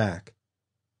comes back."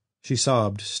 She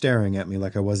sobbed, staring at me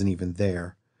like I wasn't even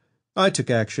there. I took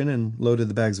action and loaded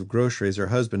the bags of groceries her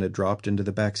husband had dropped into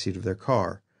the back seat of their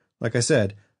car. Like I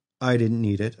said, I didn't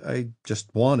need it. I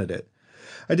just wanted it.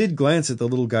 I did glance at the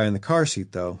little guy in the car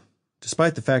seat, though.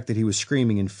 Despite the fact that he was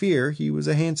screaming in fear, he was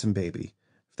a handsome baby.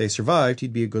 If they survived,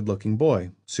 he'd be a good-looking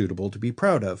boy, suitable to be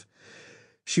proud of.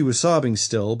 She was sobbing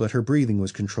still, but her breathing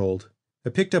was controlled. I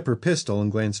picked up her pistol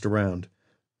and glanced around.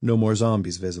 No more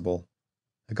zombies visible.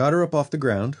 I got her up off the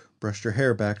ground, brushed her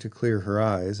hair back to clear her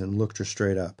eyes, and looked her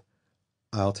straight up.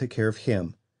 I'll take care of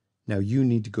him. Now you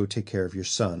need to go take care of your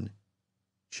son.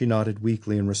 She nodded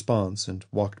weakly in response and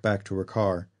walked back to her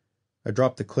car. I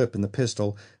dropped the clip in the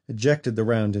pistol, ejected the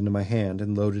round into my hand,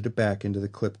 and loaded it back into the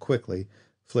clip quickly,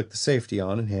 flicked the safety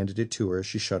on, and handed it to her as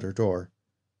she shut her door.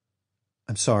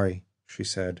 "I'm sorry," she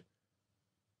said.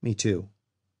 "Me too."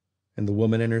 And the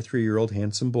woman and her 3-year-old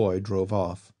handsome boy drove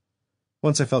off.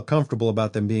 Once I felt comfortable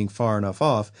about them being far enough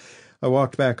off, I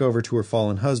walked back over to her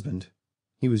fallen husband.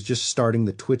 He was just starting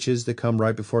the twitches that come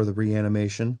right before the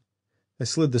reanimation. I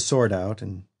slid the sword out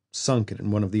and sunk it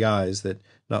in one of the eyes that,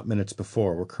 not minutes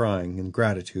before, were crying in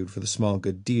gratitude for the small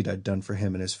good deed I'd done for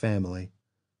him and his family.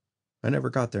 I never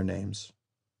got their names.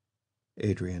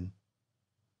 Adrian.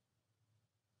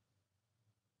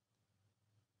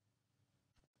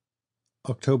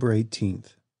 October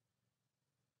 18th.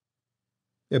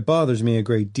 It bothers me a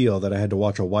great deal that I had to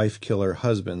watch a wife kill her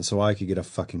husband so I could get a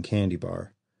fucking candy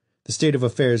bar. The state of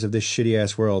affairs of this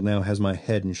shitty-ass world now has my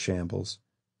head in shambles.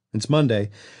 It's Monday.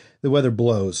 The weather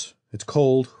blows. It's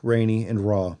cold, rainy, and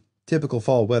raw. Typical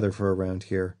fall weather for around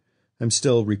here. I'm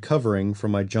still recovering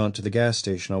from my jaunt to the gas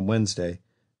station on Wednesday.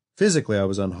 Physically, I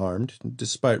was unharmed,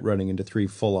 despite running into 3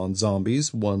 full-on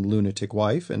zombies, 1 lunatic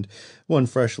wife, and 1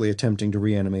 freshly attempting to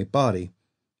reanimate body.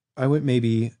 I went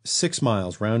maybe 6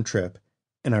 miles round trip,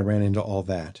 and I ran into all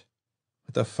that.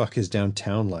 What the fuck is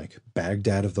downtown like?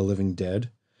 Baghdad of the living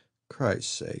dead?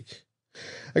 Christ's sake.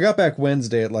 I got back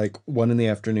Wednesday at like 1 in the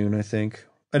afternoon, I think.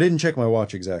 I didn't check my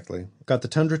watch exactly. Got the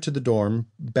Tundra to the dorm,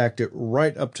 backed it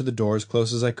right up to the door as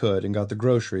close as I could, and got the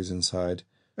groceries inside.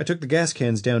 I took the gas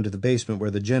cans down to the basement where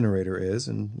the generator is,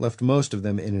 and left most of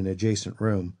them in an adjacent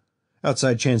room.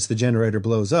 Outside chance the generator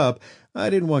blows up, I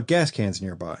didn't want gas cans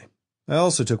nearby. I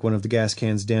also took one of the gas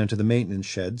cans down to the maintenance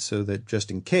shed so that,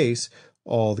 just in case,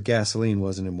 all the gasoline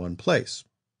wasn't in one place.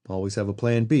 Always have a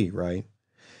plan B, right?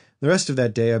 The rest of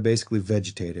that day I basically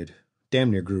vegetated. Damn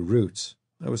near grew roots.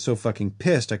 I was so fucking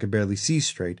pissed I could barely see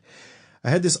straight. I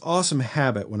had this awesome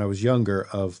habit when I was younger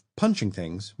of punching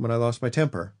things when I lost my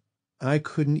temper. I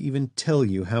couldn't even tell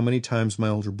you how many times my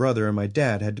older brother and my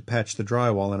dad had to patch the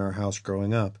drywall in our house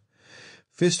growing up.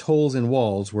 Fist holes in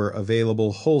walls were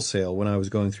available wholesale when I was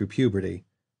going through puberty.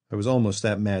 I was almost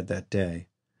that mad that day.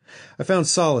 I found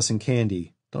solace in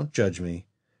candy. Don't judge me.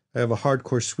 I have a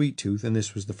hardcore sweet tooth, and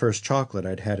this was the first chocolate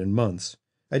I'd had in months.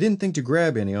 I didn't think to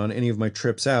grab any on any of my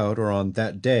trips out or on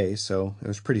that day, so I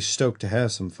was pretty stoked to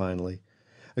have some finally.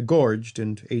 I gorged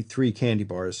and ate 3 candy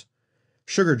bars.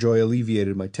 Sugar Joy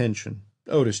alleviated my tension.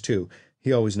 Otis, too.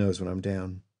 He always knows when I'm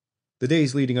down. The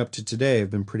days leading up to today have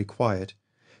been pretty quiet.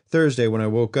 Thursday, when I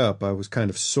woke up, I was kind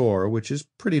of sore, which is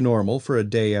pretty normal for a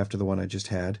day after the one I just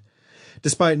had.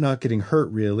 Despite not getting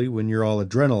hurt really, when you're all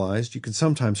adrenalized, you can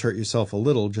sometimes hurt yourself a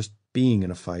little just being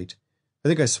in a fight. I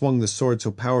think I swung the sword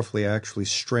so powerfully I actually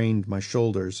strained my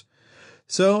shoulders.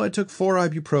 So I took 4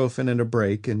 ibuprofen and a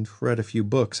break and read a few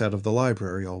books out of the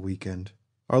library all weekend.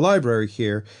 Our library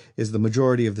here is the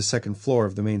majority of the 2nd floor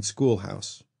of the main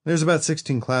schoolhouse. There's about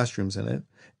 16 classrooms in it,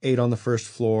 8 on the 1st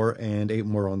floor and 8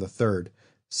 more on the 3rd.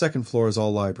 2nd floor is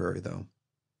all library, though.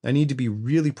 I need to be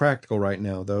really practical right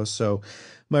now, though, so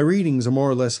my readings are more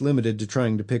or less limited to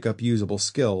trying to pick up usable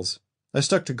skills. I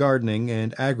stuck to gardening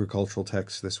and agricultural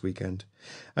texts this weekend.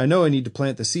 I know I need to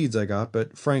plant the seeds I got,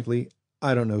 but frankly,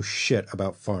 I don't know shit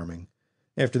about farming.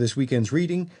 After this weekend's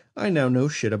reading, I now know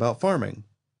shit about farming.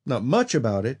 Not much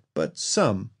about it, but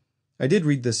some. I did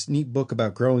read this neat book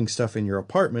about growing stuff in your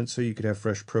apartment so you could have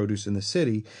fresh produce in the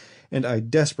city, and I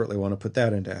desperately want to put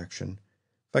that into action.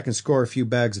 If I can score a few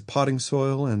bags of potting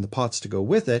soil and the pots to go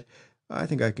with it, I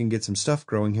think I can get some stuff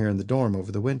growing here in the dorm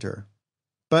over the winter.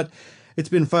 But it's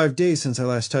been 5 days since I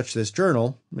last touched this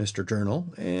journal, Mr.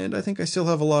 Journal, and I think I still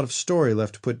have a lot of story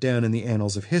left to put down in the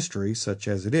annals of history, such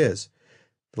as it is.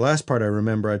 The last part I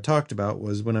remember I talked about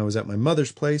was when I was at my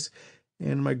mother's place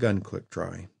and my gun clipped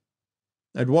dry.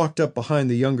 I'd walked up behind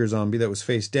the younger zombie that was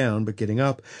face down but getting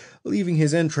up, leaving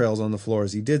his entrails on the floor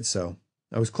as he did so.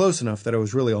 I was close enough that I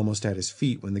was really almost at his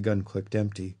feet when the gun clicked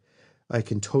empty. I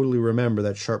can totally remember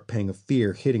that sharp pang of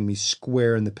fear hitting me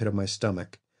square in the pit of my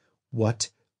stomach. What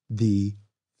the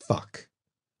fuck?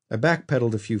 I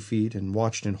backpedaled a few feet and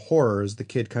watched in horror as the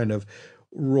kid kind of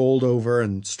rolled over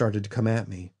and started to come at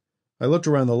me. I looked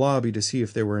around the lobby to see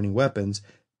if there were any weapons,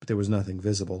 but there was nothing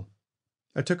visible.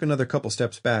 I took another couple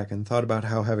steps back and thought about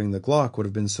how having the Glock would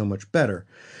have been so much better.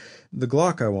 The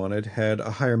Glock I wanted had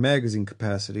a higher magazine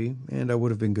capacity, and I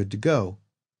would have been good to go.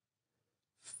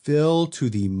 Phil to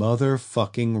the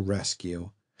motherfucking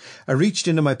rescue. I reached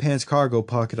into my pants cargo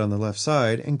pocket on the left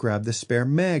side and grabbed the spare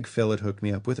mag Phil had hooked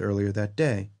me up with earlier that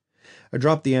day. I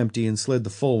dropped the empty and slid the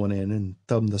full one in and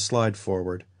thumbed the slide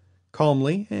forward.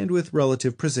 Calmly, and with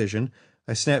relative precision,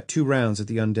 I snapped 2 rounds at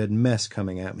the undead mess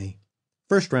coming at me.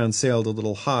 First round sailed a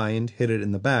little high and hit it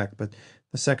in the back, but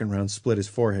the second round split his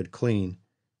forehead clean.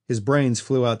 His brains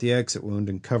flew out the exit wound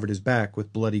and covered his back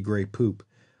with bloody gray poop.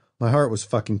 My heart was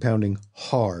fucking pounding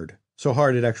hard. So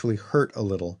hard it actually hurt a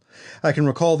little. I can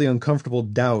recall the uncomfortable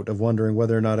doubt of wondering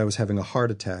whether or not I was having a heart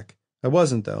attack. I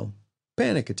wasn't, though.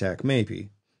 Panic attack, maybe.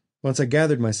 Once I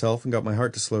gathered myself and got my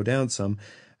heart to slow down some,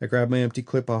 I grabbed my empty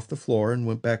clip off the floor and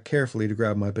went back carefully to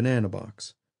grab my banana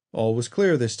box. All was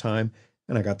clear this time,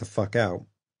 and I got the fuck out.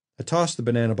 I tossed the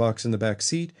banana box in the back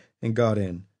seat and got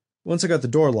in. Once I got the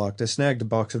door locked, I snagged a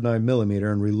box of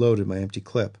 9mm and reloaded my empty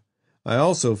clip. I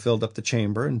also filled up the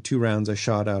chamber and 2 rounds I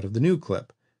shot out of the new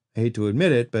clip. I hate to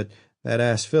admit it, but that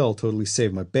ass Phil totally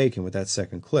saved my bacon with that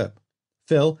second clip.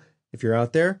 Phil, if you're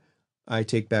out there, I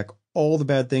take back all the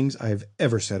bad things I have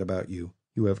ever said about you.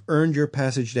 You have earned your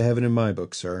passage to heaven in my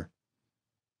book, sir.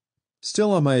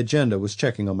 Still on my agenda was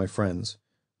checking on my friends.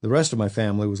 The rest of my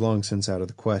family was long since out of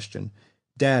the question.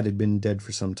 Dad had been dead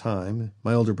for some time,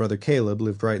 my older brother Caleb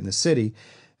lived right in the city,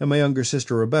 and my younger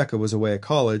sister Rebecca was away at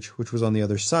college, which was on the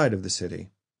other side of the city.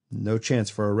 No chance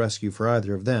for a rescue for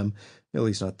either of them, at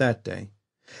least not that day.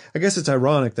 I guess it's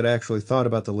ironic that I actually thought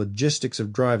about the logistics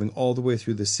of driving all the way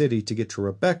through the city to get to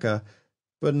Rebecca,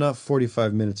 but not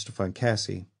 45 minutes to find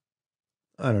Cassie.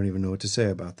 I don't even know what to say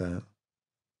about that.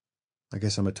 I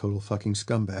guess I'm a total fucking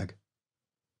scumbag.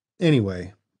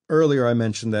 Anyway, earlier I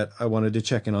mentioned that I wanted to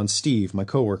check in on Steve, my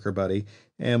coworker buddy,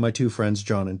 and my 2 friends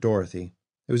John and Dorothy.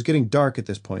 It was getting dark at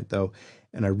this point, though,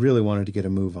 and I really wanted to get a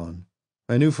move on.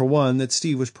 I knew for one that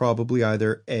Steve was probably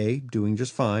either A, doing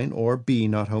just fine, or B,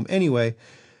 not home anyway,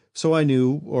 so I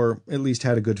knew, or at least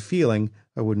had a good feeling,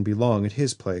 I wouldn't be long at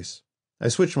his place. I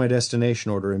switched my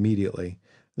destination order immediately.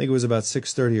 I think it was about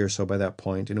 6:30 or so by that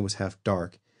point, and it was half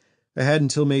dark. I had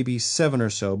until maybe 7 or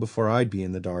so before I'd be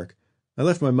in the dark. I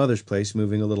left my mother's place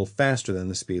moving a little faster than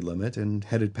the speed limit and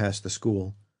headed past the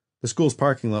school. The school's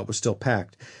parking lot was still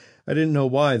packed. I didn't know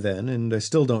why then, and I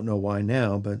still don't know why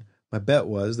now, but my bet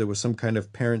was there was some kind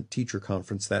of parent-teacher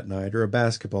conference that night or a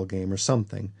basketball game or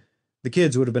something. The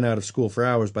kids would have been out of school for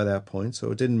hours by that point,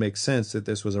 so it didn't make sense that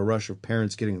this was a rush of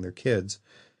parents getting their kids.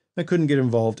 I couldn't get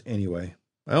involved anyway.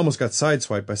 I almost got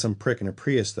sideswiped by some prick in a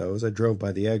Prius, though, as I drove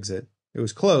by the exit. It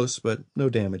was close, but no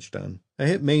damage done. I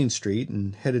hit Main Street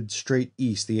and headed straight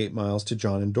east the 8 miles to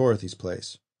John and Dorothy's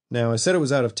place. Now, I said it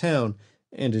was out of town,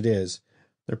 and it is.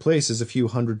 Their place is a few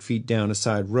 100 feet down a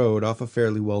side road off a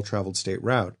fairly well-traveled state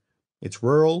route. It's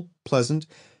rural, pleasant,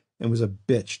 and was a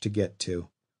bitch to get to.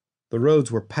 The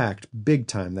roads were packed big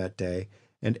time that day,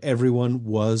 and everyone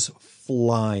was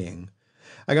flying.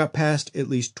 I got past at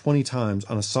least 20 times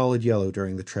on a solid yellow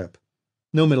during the trip.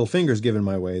 No middle fingers given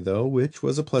my way, though, which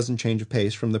was a pleasant change of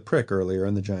pace from the prick earlier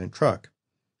in the giant truck.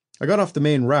 I got off the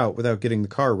main route without getting the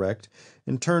car wrecked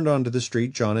and turned onto the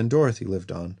street John and Dorothy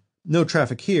lived on. No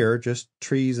traffic here, just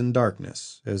trees and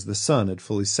darkness, as the sun had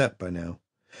fully set by now.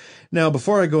 Now,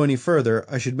 before I go any further,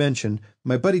 I should mention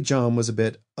my buddy John was a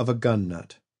bit of a gun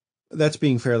nut. That's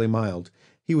being fairly mild.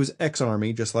 He was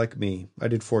ex-Army, just like me. I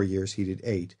did 4 years, he did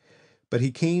 8. But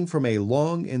he came from a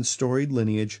long and storied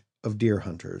lineage of deer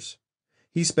hunters.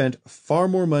 He spent far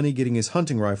more money getting his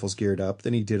hunting rifles geared up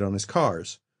than he did on his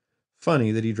cars.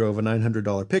 Funny that he drove a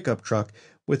 $900 pickup truck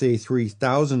with a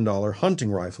 $3,000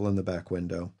 hunting rifle in the back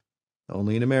window.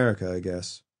 Only in America, I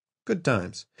guess. Good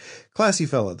times. Classy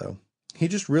fella, though. He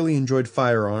just really enjoyed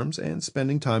firearms and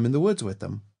spending time in the woods with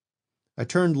them. I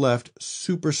turned left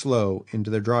super slow into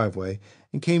their driveway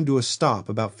and came to a stop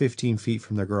about 15 feet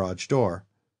from their garage door.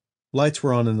 Lights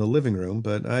were on in the living room,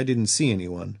 but I didn't see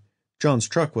anyone. John's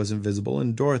truck wasn't visible,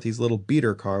 and Dorothy's little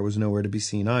beater car was nowhere to be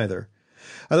seen either.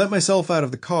 I let myself out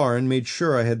of the car and made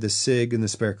sure I had the cig and the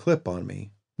spare clip on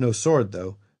me. No sword,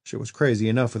 though. Shit was crazy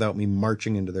enough without me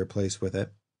marching into their place with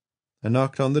it. I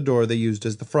knocked on the door they used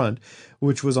as the front,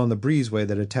 which was on the breezeway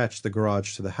that attached the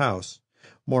garage to the house.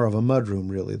 More of a mudroom,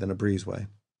 really, than a breezeway.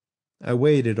 I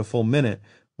waited a full minute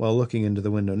while looking into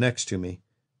the window next to me.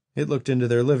 It looked into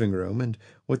their living room, and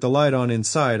with the light on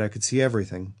inside I could see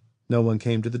everything. No one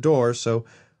came to the door, so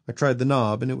I tried the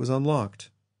knob, and it was unlocked.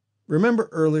 Remember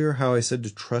earlier how I said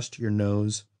to trust your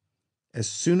nose? As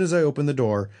soon as I opened the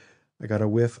door, I got a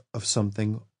whiff of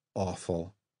something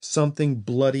awful. Something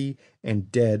bloody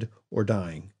and dead or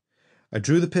dying. I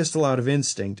drew the pistol out of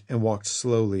instinct and walked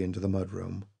slowly into the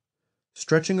mudroom.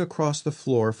 Stretching across the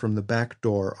floor from the back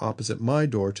door opposite my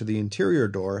door to the interior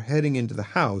door heading into the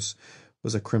house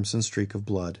was a crimson streak of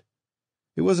blood.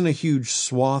 It wasn't a huge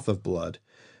swath of blood,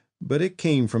 but it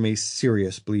came from a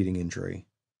serious bleeding injury.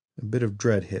 A bit of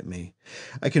dread hit me.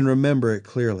 I can remember it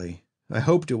clearly. I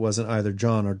hoped it wasn't either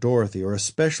John or Dorothy, or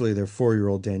especially their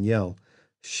 4-year-old Danielle.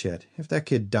 Shit, if that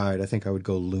kid died, I think I would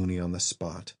go loony on the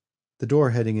spot. The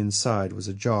door heading inside was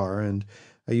ajar, and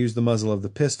I used the muzzle of the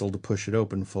pistol to push it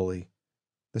open fully.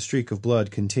 The streak of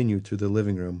blood continued through the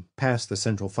living room, past the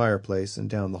central fireplace, and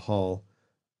down the hall.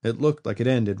 It looked like it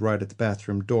ended right at the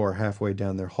bathroom door halfway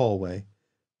down their hallway.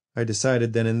 I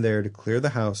decided then and there to clear the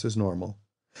house as normal.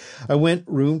 I went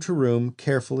room to room,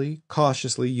 carefully,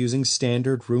 cautiously, using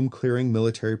standard room-clearing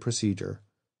military procedure.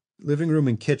 Living room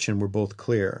and kitchen were both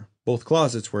clear. Both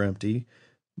closets were empty,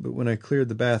 but when I cleared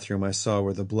the bathroom, I saw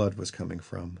where the blood was coming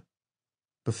from.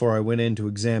 Before I went in to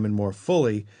examine more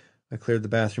fully, I cleared the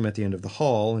bathroom at the end of the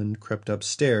hall and crept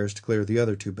upstairs to clear the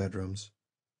other 2 bedrooms.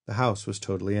 The house was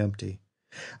totally empty.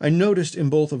 I noticed in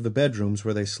both of the bedrooms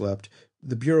where they slept,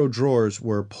 the bureau drawers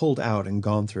were pulled out and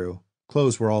gone through.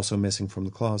 Clothes were also missing from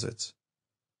the closets.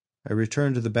 I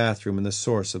returned to the bathroom and the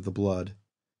source of the blood.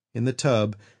 In the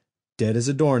tub, dead as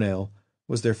a doornail,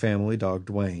 was their family dog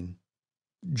Dwayne.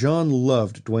 John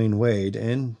loved Dwayne Wade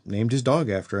and named his dog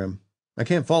after him. I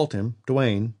can't fault him.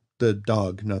 Dwayne, the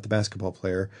dog, not the basketball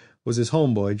player, was his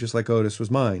homeboy just like Otis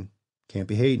was mine. Can't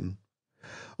be hating.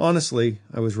 Honestly,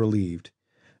 I was relieved.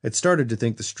 I'd started to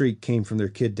think the streak came from their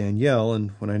kid Danielle,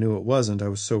 and when I knew it wasn't, I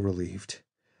was so relieved.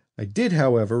 I did,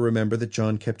 however, remember that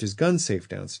John kept his gun safe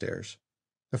downstairs.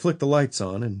 I flicked the lights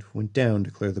on and went down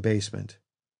to clear the basement.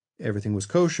 Everything was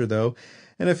kosher, though,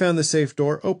 and I found the safe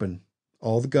door open.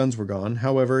 All the guns were gone.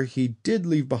 However, he did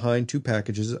leave behind 2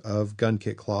 packages of gun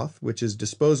kit cloth, which is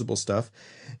disposable stuff,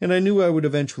 and I knew I would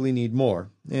eventually need more.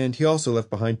 And he also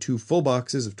left behind 2 full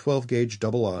boxes of 12-gauge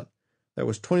double-aught. That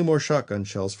was 20 more shotgun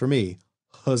shells for me.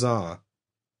 Huzzah!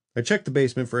 I checked the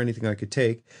basement for anything I could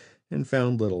take, and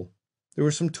found little. There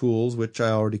were some tools, which I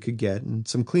already could get, and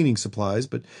some cleaning supplies,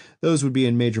 but those would be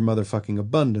in major motherfucking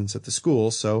abundance at the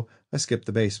school, so I skipped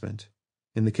the basement.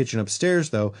 In the kitchen upstairs,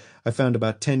 though, I found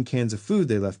about 10 cans of food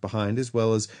they left behind, as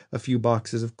well as a few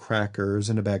boxes of crackers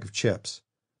and a bag of chips.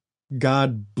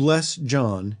 God bless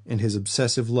John and his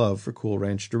obsessive love for Cool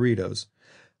Ranch Doritos.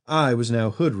 I was now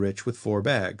hood-rich with 4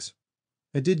 bags.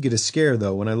 I did get a scare,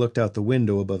 though, when I looked out the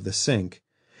window above the sink.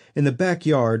 In the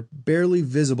backyard, barely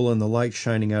visible in the light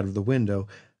shining out of the window,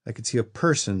 I could see a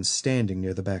person standing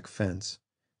near the back fence.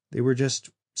 They were just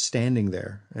standing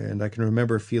there, and I can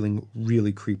remember feeling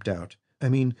really creeped out. I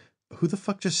mean, who the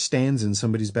fuck just stands in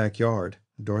somebody's backyard?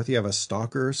 Dorothy have a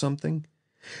stalker or something?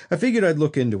 I figured I'd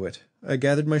look into it. I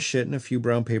gathered my shit in a few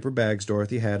brown paper bags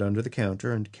Dorothy had under the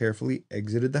counter and carefully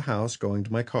exited the house, going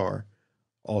to my car.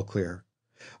 All clear.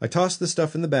 I tossed the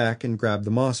stuff in the back and grabbed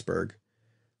the Mossberg.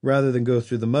 Rather than go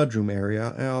through the mudroom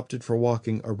area, I opted for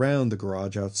walking around the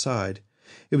garage outside.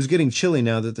 It was getting chilly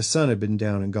now that the sun had been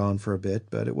down and gone for a bit,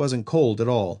 but it wasn't cold at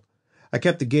all. I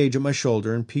kept the gauge at my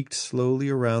shoulder and peeked slowly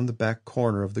around the back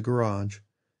corner of the garage.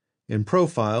 In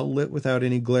profile, lit without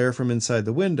any glare from inside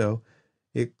the window,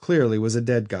 it clearly was a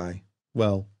dead guy.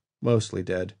 Well, mostly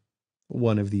dead.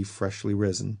 One of the freshly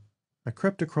risen. I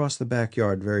crept across the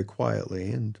backyard very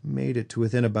quietly and made it to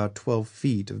within about 12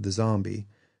 feet of the zombie,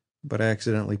 but I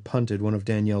accidentally punted one of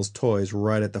Danielle's toys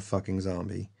right at the fucking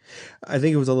zombie. I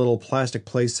think it was a little plastic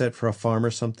play set for a farm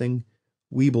or something.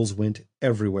 Weebles went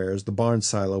everywhere as the barn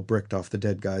silo bricked off the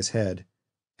dead guy's head.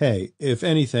 Hey, if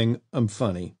anything, I'm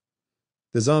funny.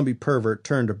 The zombie pervert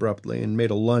turned abruptly and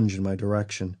made a lunge in my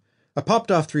direction. I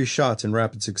popped off 3 shots in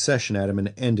rapid succession at him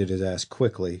and ended his ass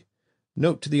quickly.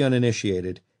 Note to the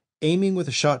uninitiated, aiming with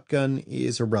a shotgun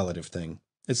is a relative thing.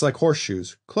 It's like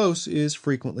horseshoes. Close is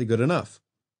frequently good enough.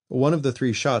 One of the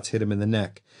 3 shots hit him in the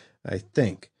neck, I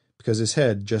think, because his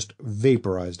head just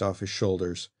vaporized off his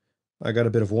shoulders. I got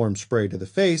a bit of warm spray to the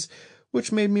face,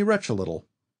 which made me retch a little.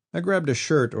 I grabbed a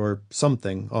shirt or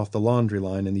something off the laundry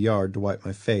line in the yard to wipe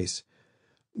my face.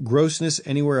 Grossness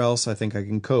anywhere else I think I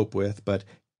can cope with, but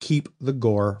keep the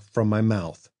gore from my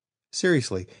mouth.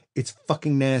 Seriously, it's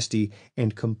fucking nasty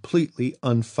and completely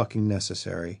unfucking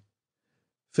necessary.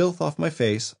 Filth off my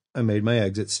face, I made my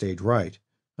exit stage right.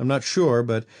 I'm not sure,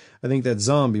 but I think that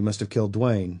zombie must have killed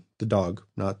Dwayne, the dog,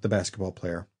 not the basketball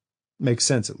player. Makes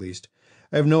sense, at least.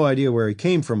 I have no idea where he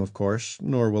came from, of course,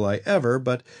 nor will I ever,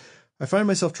 but I find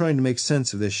myself trying to make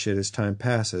sense of this shit as time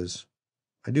passes.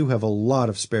 I do have a lot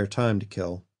of spare time to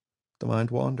kill. The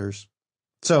mind wanders.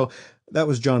 So, that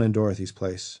was John and Dorothy's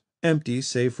place. Empty,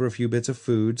 save for a few bits of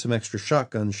food, some extra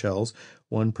shotgun shells,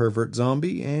 one pervert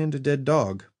zombie, and a dead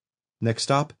dog. Next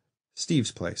stop,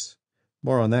 Steve's place.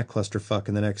 More on that clusterfuck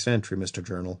in the next entry, Mr.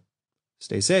 Journal.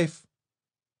 Stay safe.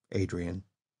 Adrian.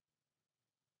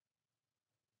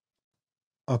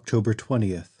 October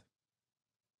 20th.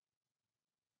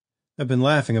 I've been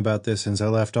laughing about this since I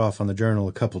left off on the journal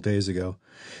a couple days ago.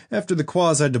 After the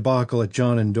quasi-debacle at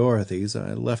John and Dorothy's,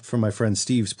 I left for my friend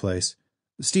Steve's place.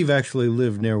 Steve actually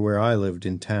lived near where I lived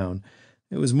in town.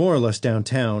 It was more or less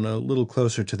downtown, a little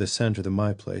closer to the center than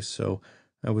my place, so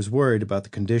I was worried about the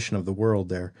condition of the world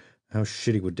there. How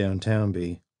shitty would downtown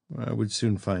be? I would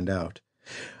soon find out.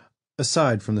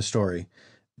 Aside from the story,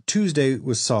 Tuesday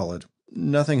was solid.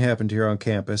 Nothing happened here on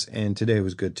campus, and today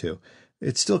was good too.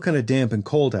 It's still kind of damp and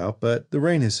cold out, but the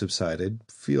rain has subsided.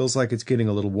 Feels like it's getting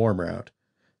a little warmer out.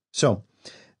 So,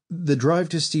 the drive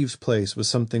to Steve's place was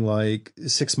something like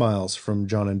 6 miles from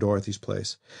John and Dorothy's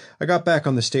place. I got back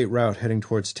on the state route heading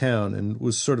towards town and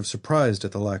was sort of surprised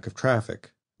at the lack of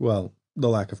traffic. Well, the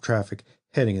lack of traffic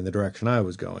heading in the direction I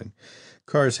was going.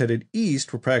 Cars headed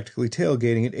east were practically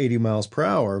tailgating at 80 miles per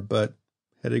hour, but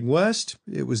heading west,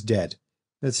 it was dead.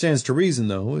 That stands to reason,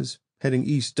 though, as heading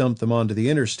east dumped them onto the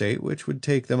interstate, which would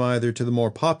take them either to the more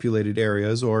populated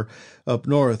areas or up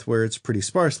north where it's pretty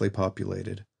sparsely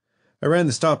populated. I ran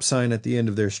the stop sign at the end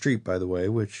of their street, by the way,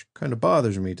 which kind of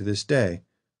bothers me to this day.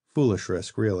 Foolish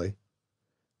risk, really.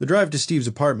 The drive to Steve's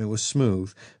apartment was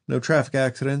smooth. No traffic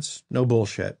accidents, no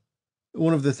bullshit.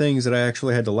 One of the things that I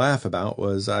actually had to laugh about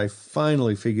was I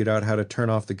finally figured out how to turn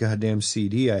off the goddamn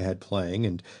CD I had playing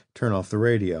and turn off the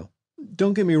radio.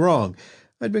 Don't get me wrong,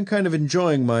 I'd been kind of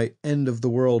enjoying my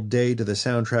end-of-the-world day to the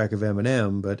soundtrack of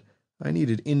Eminem, but I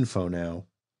needed info now.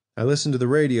 I listened to the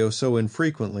radio so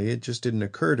infrequently it just didn't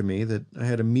occur to me that I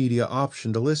had a media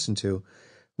option to listen to.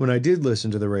 When I did listen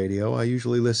to the radio, I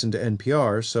usually listened to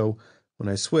NPR, so when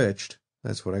I switched,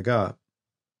 that's what I got.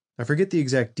 I forget the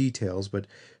exact details, but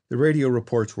the radio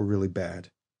reports were really bad.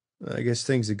 I guess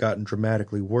things had gotten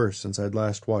dramatically worse since I'd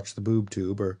last watched the boob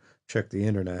tube or checked the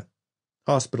internet.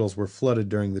 Hospitals were flooded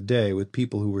during the day with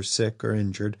people who were sick or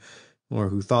injured, or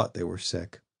who thought they were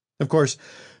sick. Of course,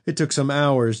 it took some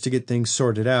hours to get things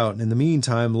sorted out, and in the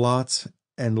meantime, lots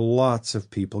and lots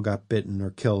of people got bitten or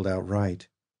killed outright.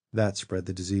 That spread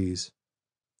the disease.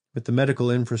 With the medical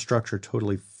infrastructure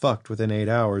totally fucked within 8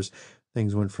 hours,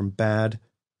 things went from bad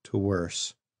to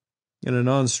worse. In a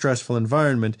non-stressful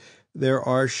environment, there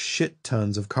are shit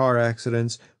tons of car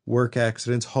accidents, work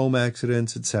accidents, home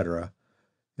accidents, etc.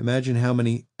 Imagine how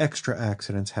many extra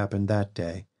accidents happened that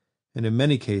day, and in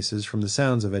many cases, from the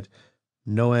sounds of it,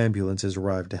 no ambulances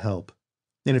arrived to help.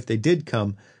 And if they did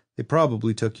come, they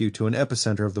probably took you to an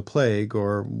epicenter of the plague,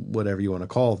 or whatever you want to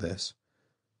call this.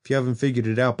 If you haven't figured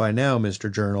it out by now,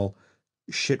 Mr. Journal,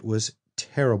 shit was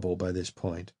terrible by this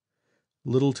point.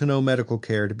 Little to no medical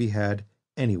care to be had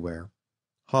anywhere.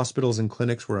 Hospitals and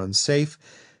clinics were unsafe,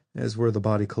 as were the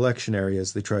body collection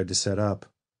areas they tried to set up.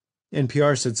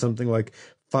 NPR said something like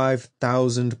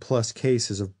 5,000 plus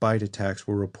cases of bite attacks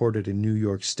were reported in New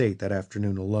York State that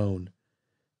afternoon alone.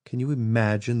 Can you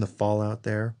imagine the fallout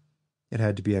there? It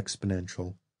had to be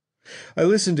exponential. I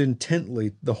listened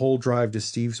intently the whole drive to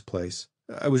Steve's place.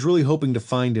 I was really hoping to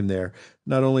find him there,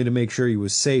 not only to make sure he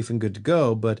was safe and good to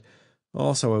go, but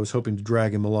also I was hoping to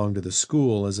drag him along to the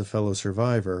school as a fellow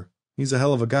survivor. He's a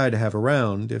hell of a guy to have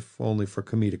around, if only for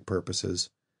comedic purposes.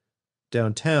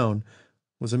 Downtown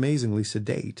was amazingly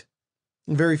sedate.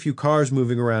 Very few cars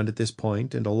moving around at this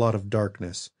point, and a lot of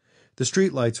darkness. The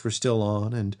streetlights were still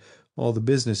on, and all the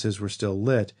businesses were still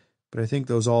lit, but I think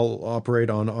those all operate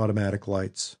on automatic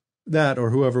lights. That,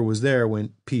 or whoever was there,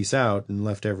 went peace out and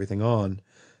left everything on.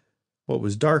 What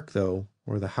was dark, though,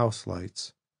 were the house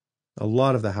lights. A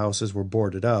lot of the houses were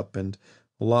boarded up, and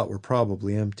a lot were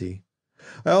probably empty.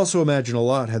 I also imagine a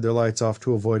lot had their lights off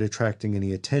to avoid attracting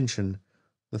any attention.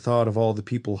 The thought of all the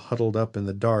people huddled up in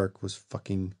the dark was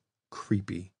fucking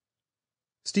creepy.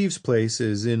 Steve's place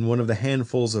is in one of the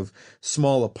handfuls of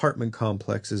small apartment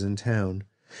complexes in town.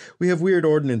 We have weird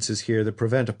ordinances here that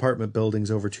prevent apartment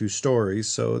buildings over 2 stories,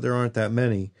 so there aren't that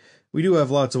many. We do have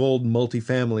lots of old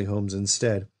multi-family homes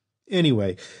instead.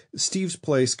 Anyway, Steve's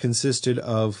place consisted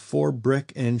of 4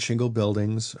 brick and shingle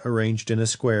buildings arranged in a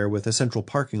square with a central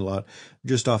parking lot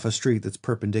just off a street that's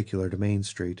perpendicular to Main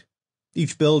Street.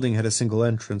 Each building had a single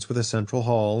entrance with a central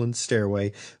hall and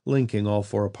stairway linking all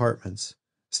 4 apartments.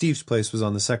 Steve's place was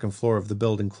on the 2nd floor of the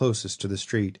building closest to the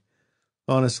street.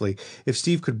 Honestly, if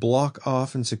Steve could block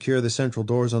off and secure the central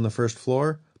doors on the 1st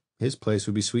floor, his place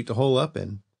would be sweet to hole up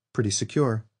in. Pretty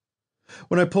secure.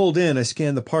 When I pulled in, I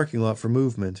scanned the parking lot for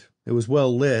movement. It was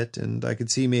well lit, and I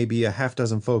could see maybe a half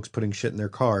dozen folks putting shit in their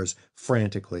cars,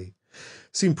 frantically.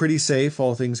 Seemed pretty safe,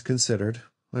 all things considered.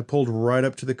 I pulled right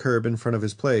up to the curb in front of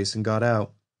his place and got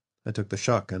out. I took the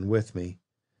shotgun with me.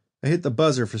 I hit the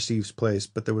buzzer for Steve's place,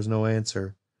 but there was no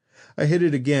answer. I hit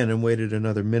it again and waited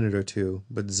another minute or two,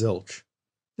 but zilch.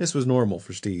 This was normal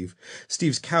for Steve.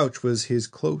 Steve's couch was his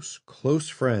close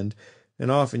friend,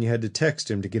 and often you had to text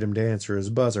him to get him to answer his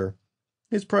buzzer.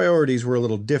 His priorities were a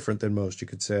little different than most, you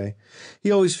could say.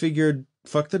 He always figured,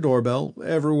 fuck the doorbell,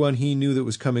 everyone he knew that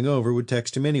was coming over would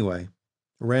text him anyway.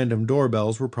 Random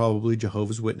doorbells were probably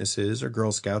Jehovah's Witnesses or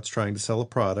Girl Scouts trying to sell a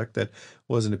product that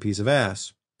wasn't a piece of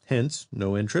ass. Hence,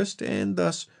 no interest, and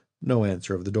thus no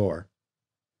answer of the door.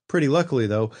 Pretty luckily,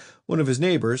 though, one of his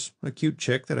neighbors, a cute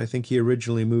chick that I think he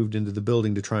originally moved into the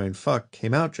building to try and fuck,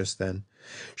 came out just then.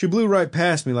 She blew right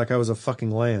past me like I was a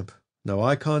fucking lamp. No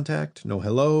eye contact, no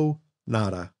hello,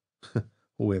 nada.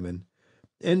 Women.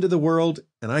 End of the world,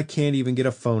 and I can't even get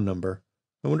a phone number.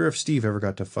 I wonder if Steve ever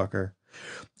got to fuck her.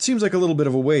 Seems like a little bit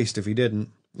of a waste if he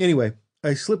didn't. Anyway,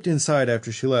 I slipped inside after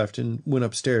she left and went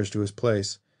upstairs to his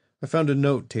place. I found a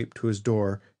note taped to his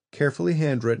door, carefully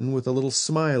handwritten with a little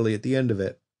smiley at the end of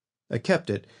it. I kept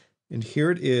it, and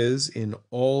here it is in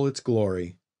all its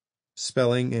glory.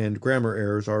 Spelling and grammar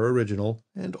errors are original,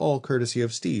 and all courtesy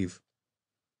of Steve.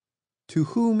 To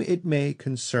whom it may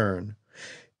concern.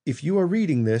 If you are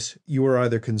reading this, you are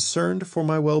either concerned for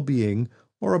my well-being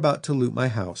or about to loot my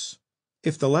house.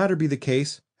 If the latter be the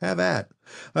case, have at.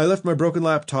 I left my broken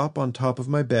laptop on top of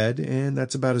my bed, and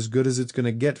that's about as good as it's going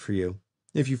to get for you.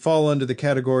 If you fall under the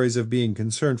categories of being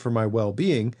concerned for my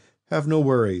well-being, have no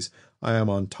worries. I am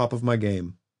on top of my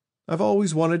game. I've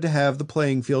always wanted to have the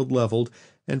playing field leveled,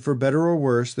 and for better or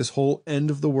worse, this whole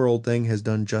end-of-the-world thing has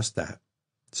done just that.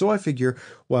 So I figure,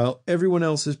 while everyone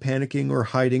else is panicking or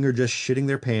hiding or just shitting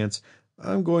their pants,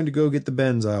 I'm going to go get the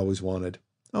Benz I always wanted.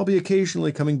 I'll be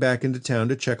occasionally coming back into town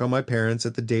to check on my parents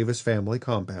at the Davis family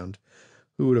compound.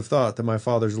 Who would have thought that my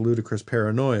father's ludicrous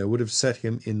paranoia would have set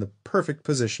him in the perfect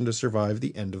position to survive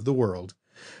the end of the world?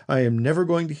 I am never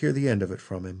going to hear the end of it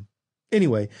from him.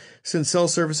 Anyway, since cell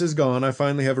service is gone, I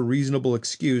finally have a reasonable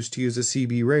excuse to use a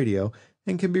CB radio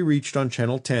and can be reached on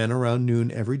Channel 10 around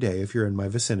noon every day if you're in my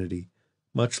vicinity.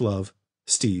 Much love,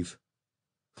 Steve.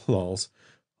 Lols.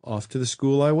 Off to the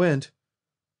school I went.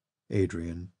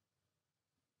 Adrian.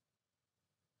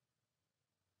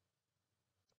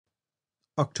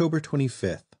 October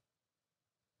 25th.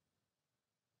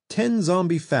 10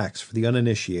 zombie facts for the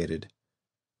uninitiated.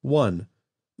 1.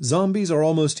 Zombies are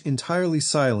almost entirely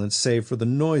silent save for the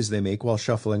noise they make while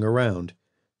shuffling around.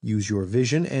 Use your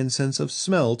vision and sense of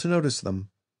smell to notice them.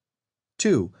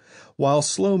 2. While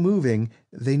slow-moving,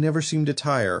 they never seem to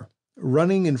tire.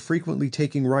 Running and frequently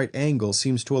taking right angles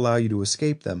seems to allow you to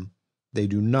escape them. They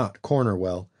do not corner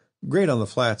well. Great on the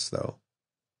flats, though.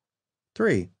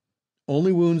 3.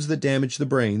 Only wounds that damage the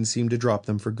brain seem to drop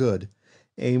them for good.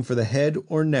 Aim for the head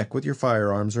or neck with your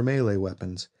firearms or melee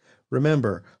weapons.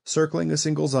 Remember, circling a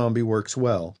single zombie works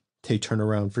well. They turn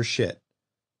around for shit.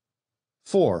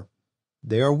 4.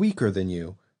 They are weaker than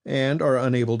you, and are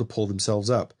unable to pull themselves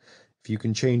up. If you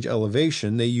can change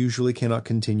elevation, they usually cannot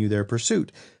continue their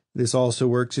pursuit. This also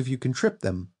works if you can trip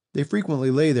them. They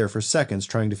frequently lay there for seconds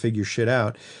trying to figure shit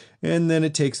out, and then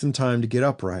it takes them time to get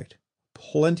upright.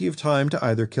 Plenty of time to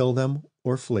either kill them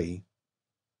or flee.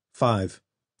 5.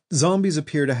 Zombies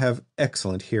appear to have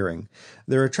excellent hearing.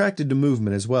 They're attracted to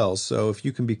movement as well, so if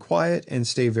you can be quiet and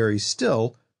stay very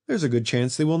still, there's a good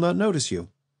chance they will not notice you.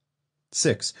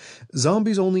 6.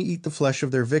 Zombies only eat the flesh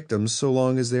of their victims so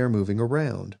long as they are moving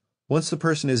around. Once the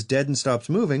person is dead and stops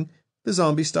moving, the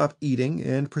zombies stop eating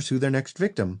and pursue their next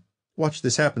victim. Watched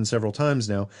this happen several times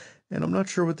now, and I'm not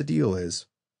sure what the deal is.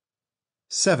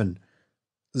 7.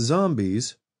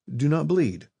 Zombies do not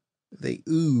bleed. They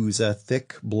ooze a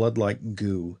thick, blood-like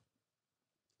goo.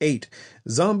 8.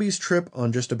 Zombies trip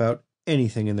on just about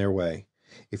anything in their way.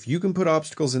 If you can put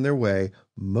obstacles in their way,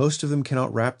 most of them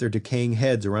cannot wrap their decaying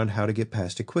heads around how to get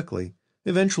past it quickly.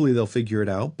 Eventually they'll figure it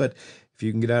out, but if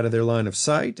you can get out of their line of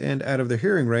sight and out of their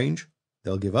hearing range,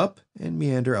 they'll give up and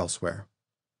meander elsewhere.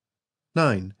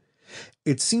 9.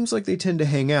 It seems like they tend to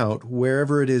hang out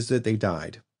wherever it is that they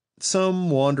died. Some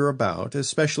wander about,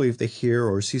 especially if they hear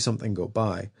or see something go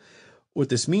by. What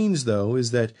this means, though,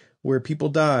 is that where people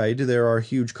died, there are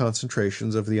huge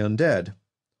concentrations of the undead.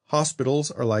 Hospitals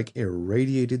are like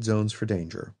irradiated zones for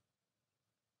danger.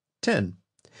 10.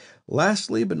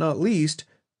 Lastly, but not least,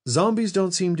 zombies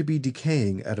don't seem to be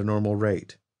decaying at a normal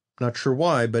rate. Not sure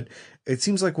why, but it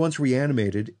seems like once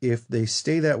reanimated, if they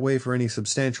stay that way for any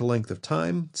substantial length of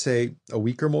time, say a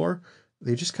week or more,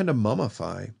 They just kind of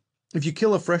mummify. If you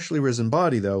kill a freshly risen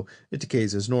body, though, it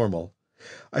decays as normal.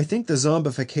 I think the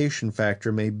zombification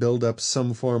factor may build up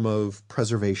some form of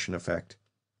preservation effect.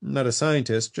 I'm not a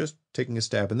scientist, just taking a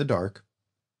stab in the dark.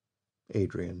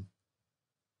 Adrian.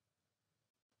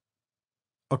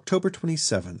 October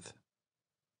 27th.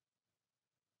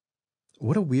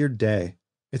 What a weird day.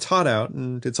 It's hot out,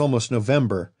 and it's almost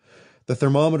November. The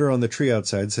thermometer on the tree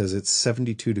outside says it's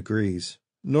 72 degrees.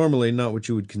 Normally not what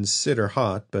you would consider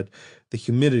hot, but the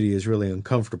humidity is really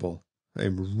uncomfortable.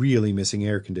 I'm really missing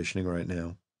air conditioning right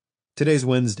now. Today's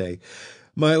Wednesday.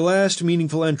 My last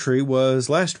meaningful entry was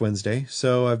last Wednesday,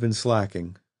 so I've been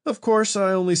slacking. Of course,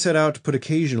 I only set out to put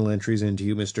occasional entries into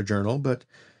you, Mr. Journal, but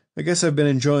I guess I've been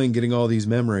enjoying getting all these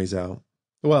memories out.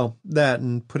 Well, that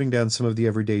and putting down some of the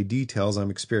everyday details I'm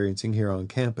experiencing here on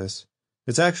campus.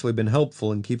 It's actually been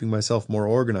helpful in keeping myself more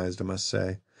organized, I must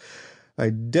say. I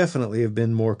definitely have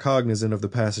been more cognizant of the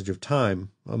passage of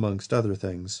time, amongst other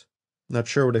things. Not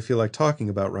sure what I feel like talking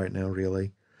about right now,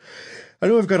 really. I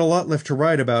know I've got a lot left to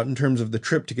write about in terms of the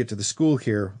trip to get to the school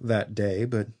here that day,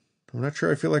 but I'm not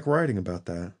sure I feel like writing about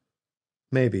that.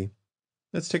 Maybe.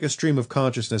 Let's take a stream of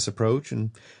consciousness approach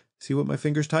and see what my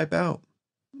fingers type out.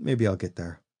 Maybe I'll get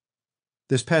there.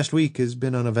 This past week has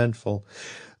been uneventful.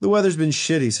 The weather's been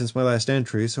shitty since my last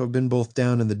entry, so I've been both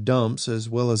down in the dumps as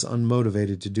well as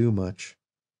unmotivated to do much.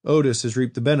 Otis has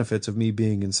reaped the benefits of me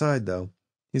being inside, though.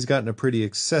 He's gotten a pretty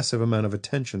excessive amount of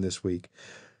attention this week.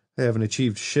 I haven't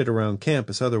achieved shit around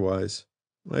campus otherwise.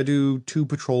 I do 2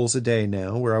 patrols a day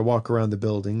now, where I walk around the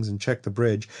buildings and check the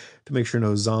bridge to make sure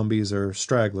no zombies or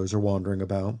stragglers are wandering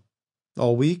about.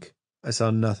 All week, I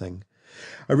saw nothing.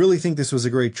 I really think this was a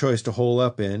great choice to hole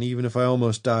up in, even if I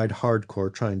almost died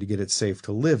hardcore trying to get it safe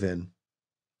to live in.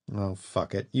 Oh,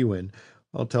 fuck it. You win.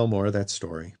 I'll tell more of that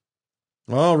story.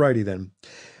 Alrighty then.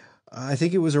 I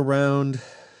think it was around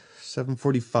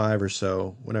 7:45 or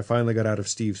so when I finally got out of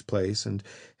Steve's place and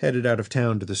headed out of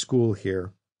town to the school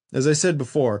here. As I said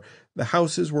before, the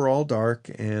houses were all dark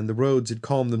and the roads had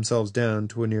calmed themselves down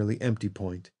to a nearly empty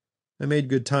point. I made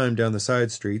good time down the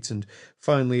side streets and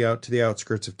finally out to the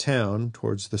outskirts of town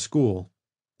towards the school.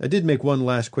 I did make one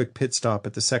last quick pit stop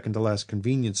at the second-to-last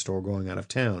convenience store going out of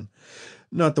town.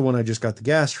 Not the one I just got the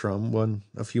gas from, one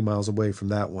a few miles away from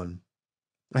that one.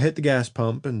 I hit the gas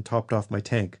pump and topped off my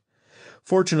tank.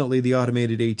 Fortunately, the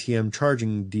automated ATM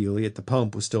charging dealie at the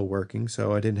pump was still working,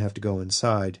 so I didn't have to go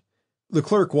inside. The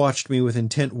clerk watched me with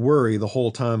intent worry the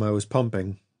whole time I was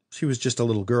pumping. She was just a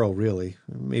little girl, really,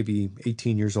 maybe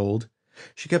 18 years old.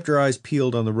 She kept her eyes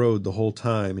peeled on the road the whole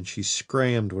time, and she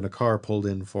scrammed when a car pulled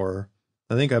in for her.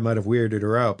 I think I might have weirded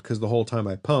her out because the whole time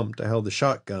I pumped, I held the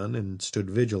shotgun and stood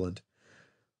vigilant.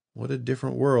 What a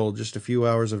different world just a few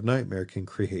hours of nightmare can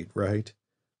create, right?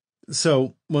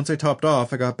 So, once I topped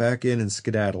off, I got back in and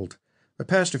skedaddled. I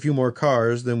passed a few more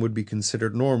cars than would be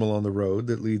considered normal on the road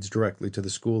that leads directly to the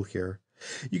school here.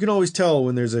 You can always tell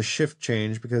when there's a shift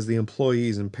change because the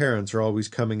employees and parents are always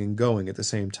coming and going at the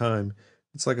same time.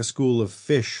 It's like a school of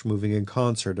fish moving in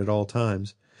concert at all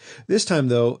times. This time,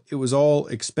 though, it was all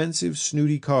expensive,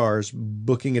 snooty cars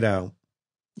booking it out.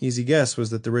 Easy guess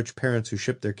was that the rich parents who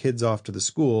shipped their kids off to the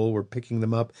school were picking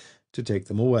them up to take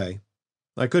them away.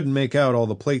 I couldn't make out all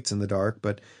the plates in the dark,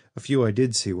 but a few I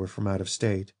did see were from out of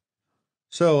state.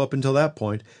 So, up until that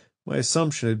point, my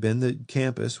assumption had been that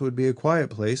campus would be a quiet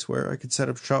place where I could set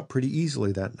up shop pretty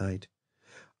easily that night.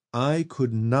 I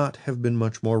could not have been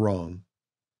much more wrong.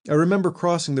 I remember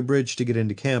crossing the bridge to get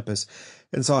into campus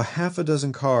and saw half a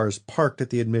dozen cars parked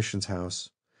at the admissions house.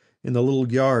 In the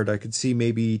little yard, I could see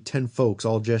maybe 10 folks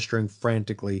all gesturing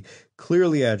frantically,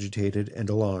 clearly agitated and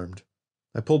alarmed.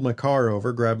 I pulled my car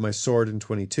over, grabbed my sword and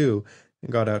 .22,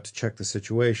 and got out to check the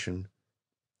situation.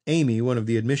 Amy, one of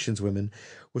the admissions women,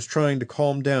 was trying to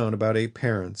calm down about 8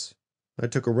 parents. I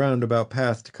took a roundabout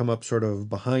path to come up sort of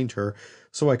behind her,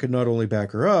 so I could not only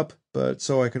back her up, but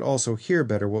so I could also hear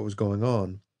better what was going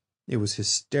on. It was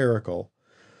hysterical.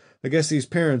 I guess these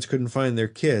parents couldn't find their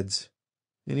kids.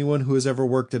 Anyone who has ever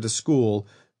worked at a school,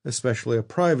 especially a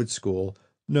private school,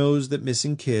 knows that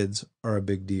missing kids are a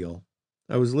big deal.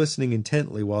 I was listening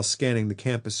intently while scanning the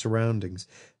campus surroundings.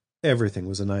 Everything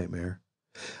was a nightmare.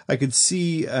 I could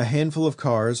see a handful of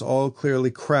cars all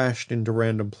clearly crashed into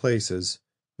random places.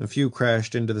 A few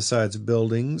crashed into the sides of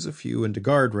buildings, a few into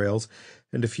guardrails,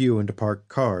 and a few into parked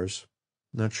cars.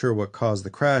 Not sure what caused the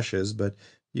crashes, but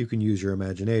you can use your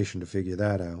imagination to figure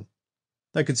that out.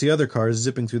 I could see other cars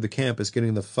zipping through the campus,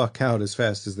 getting the fuck out as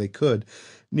fast as they could,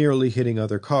 nearly hitting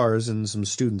other cars and some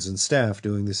students and staff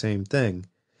doing the same thing.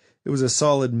 It was a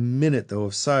solid minute, though,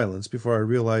 of silence before I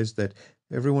realized that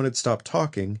everyone had stopped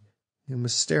talking and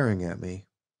was staring at me.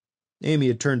 Amy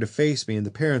had turned to face me, and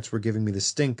the parents were giving me the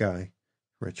stink eye.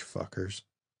 Rich fuckers.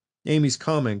 Amy's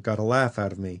comment got a laugh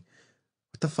out of me.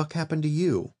 What the fuck happened to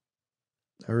you?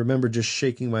 I remember just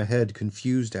shaking my head,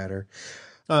 confused at her.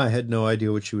 I had no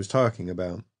idea what she was talking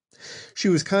about. She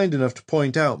was kind enough to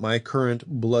point out my current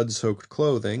blood-soaked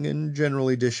clothing and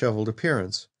generally disheveled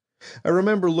appearance. I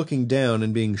remember looking down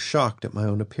and being shocked at my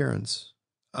own appearance.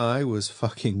 I was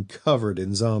fucking covered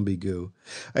in zombie goo.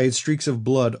 I had streaks of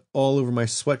blood all over my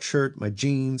sweatshirt, my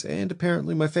jeans, and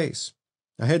apparently my face.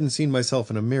 I hadn't seen myself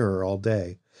in a mirror all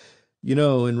day. You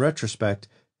know, in retrospect,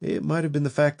 it might have been the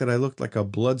fact that I looked like a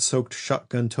blood-soaked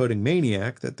shotgun-toting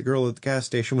maniac that the girl at the gas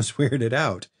station was weirded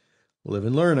out. Live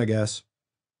and learn, I guess.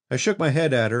 I shook my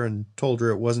head at her and told her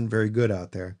it wasn't very good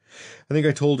out there. I think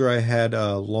I told her I had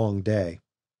a long day.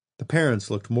 The parents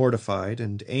looked mortified,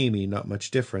 and Amy not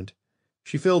much different.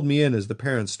 She filled me in as the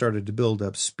parents started to build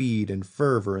up speed and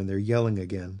fervor in their yelling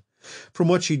again. From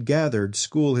what she'd gathered,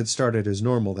 school had started as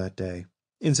normal that day.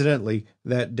 Incidentally,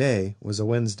 that day was a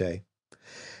Wednesday.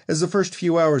 As the first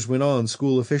few hours went on,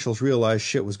 school officials realized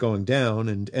shit was going down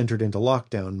and entered into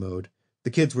lockdown mode. The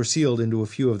kids were sealed into a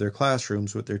few of their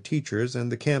classrooms with their teachers,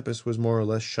 and the campus was more or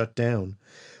less shut down.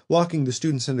 Locking the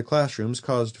students into classrooms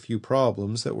caused a few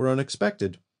problems that were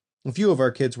unexpected. A few of our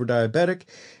kids were diabetic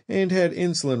and had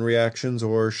insulin reactions,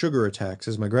 or sugar attacks,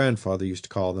 as my grandfather used to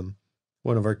call them.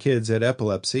 One of our kids had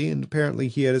epilepsy, and apparently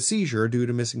he had a seizure due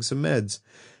to missing some meds.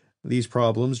 These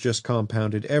problems just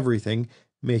compounded everything,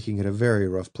 making it a very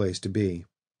rough place to be.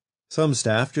 Some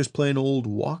staff just plain old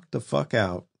walked the fuck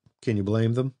out. Can you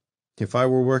blame them? If I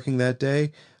were working that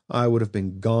day, I would have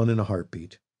been gone in a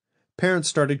heartbeat. Parents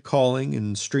started calling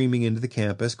and streaming into the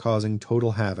campus, causing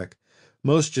total havoc.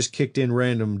 Most just kicked in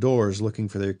random doors looking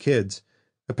for their kids.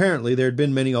 Apparently, there had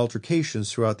been many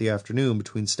altercations throughout the afternoon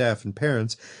between staff and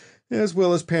parents, as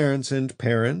well as parents, and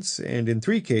in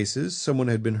 3 cases, someone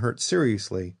had been hurt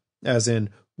seriously, as in,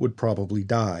 would probably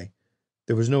die.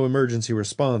 There was no emergency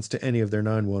response to any of their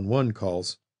 911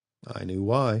 calls. I knew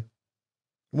why.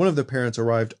 One of the parents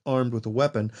arrived armed with a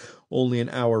weapon only an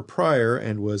hour prior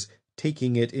and was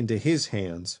taking it into his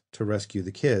hands to rescue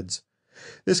the kids.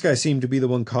 This guy seemed to be the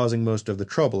one causing most of the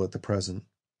trouble at the present.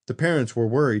 The parents were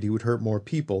worried he would hurt more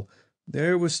people.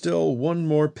 There was still one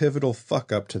more pivotal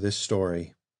fuck-up to this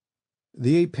story.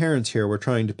 The 8 parents here were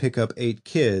trying to pick up 8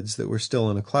 kids that were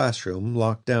still in a classroom,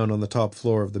 locked down on the top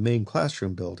floor of the main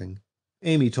classroom building.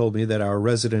 Amy told me that our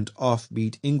resident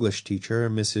offbeat English teacher,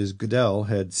 Mrs. Goodell,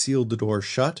 had sealed the door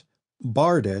shut,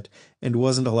 barred it, and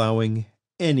wasn't allowing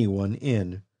anyone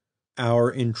in. Our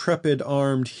intrepid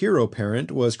armed hero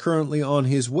parent was currently on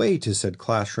his way to said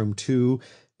classroom to,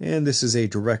 and this is a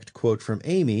direct quote from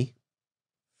Amy,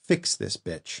 fix this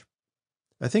bitch.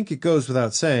 I think it goes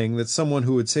without saying that someone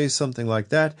who would say something like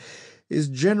that is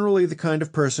generally the kind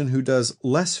of person who does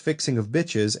less fixing of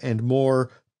bitches and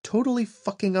more totally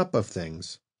fucking up of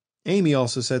things. Amy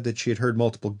also said that she had heard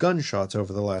multiple gunshots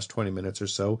over the last 20 minutes or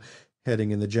so,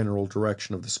 heading in the general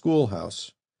direction of the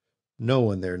schoolhouse. No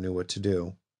one there knew what to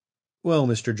do. Well,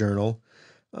 Mr. Journal,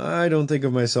 I don't think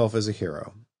of myself as a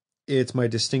hero. It's my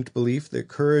distinct belief that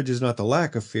courage is not the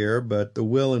lack of fear, but the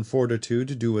will and fortitude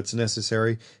to do what's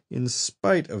necessary in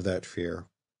spite of that fear.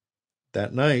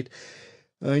 That night,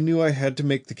 I knew I had to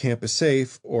make the campus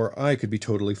safe, or I could be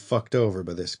totally fucked over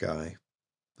by this guy.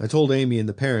 I told Amy and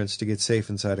the parents to get safe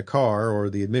inside a car or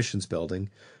the admissions building,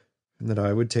 and that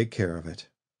I would take care of it.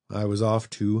 I was off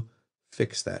to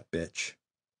fix that bitch.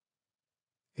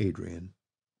 Adrian.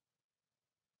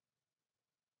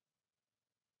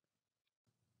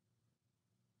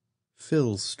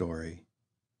 Phil's story.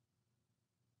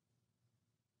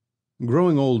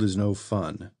 Growing old is no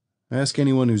fun. Ask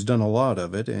anyone who's done a lot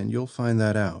of it, and you'll find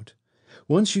that out.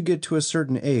 Once you get to a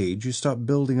certain age, you stop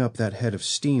building up that head of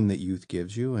steam that youth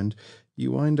gives you, and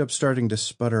you wind up starting to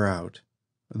sputter out.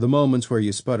 The moments where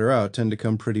you sputter out tend to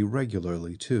come pretty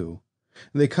regularly, too.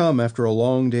 They come after a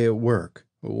long day at work,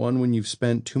 one when you've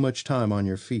spent too much time on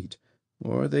your feet,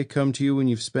 or they come to you when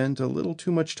you've spent a little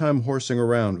too much time horsing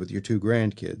around with your 2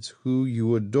 grandkids, who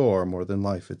you adore more than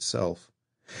life itself.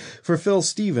 For Phil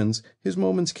Stevens, his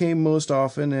moments came most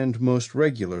often and most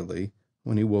regularly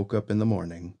when he woke up in the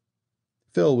morning.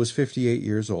 Phil was 58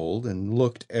 years old and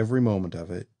looked every moment of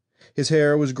it. His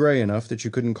hair was gray enough that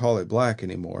you couldn't call it black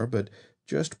anymore, but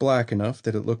just black enough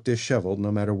that it looked disheveled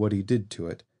no matter what he did to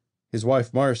it. His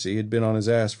wife Marcy had been on his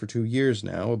ass for 2 years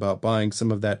now about buying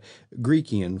some of that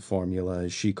Greekian formula,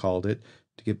 as she called it,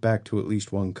 to get back to at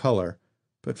least one color.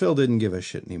 But Phil didn't give a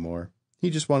shit anymore. He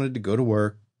just wanted to go to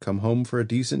work, come home for a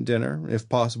decent dinner, if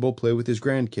possible play with his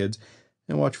grandkids,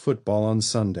 and watch football on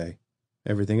Sunday.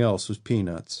 Everything else was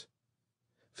peanuts.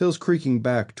 Phil's creaking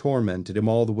back tormented him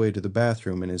all the way to the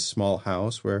bathroom in his small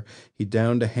house, where he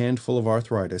downed a handful of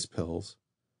arthritis pills.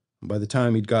 By the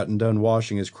time he'd gotten done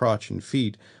washing his crotch and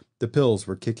feet, the pills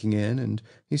were kicking in, and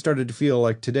he started to feel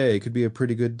like today could be a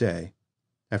pretty good day.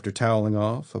 After toweling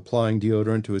off, applying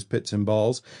deodorant to his pits and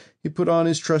balls, he put on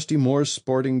his trusty Moore's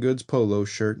Sporting Goods polo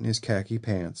shirt and his khaki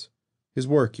pants, his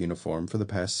work uniform for the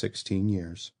past 16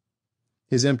 years.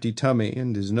 His empty tummy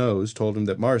and his nose told him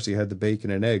that Marcy had the bacon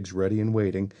and eggs ready and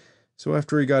waiting, so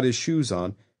after he got his shoes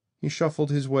on, he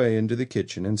shuffled his way into the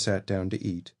kitchen and sat down to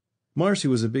eat. Marcy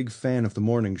was a big fan of the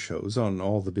morning shows on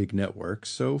all the big networks,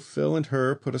 so Phil and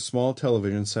her put a small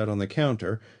television set on the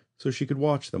counter so she could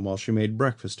watch them while she made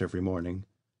breakfast every morning.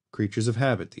 Creatures of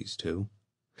habit, these two.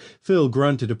 Phil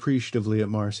grunted appreciatively at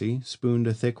Marcy, spooned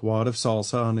a thick wad of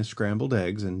salsa on his scrambled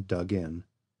eggs, and dug in.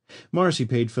 Marcy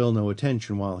paid Phil no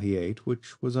attention while he ate,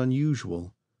 which was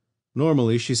unusual.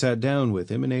 Normally she sat down with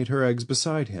him and ate her eggs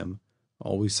beside him,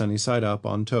 always sunny side up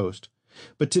on toast.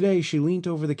 But today she leant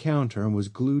over the counter and was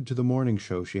glued to the morning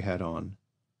show she had on.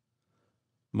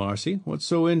 "Marcy, what's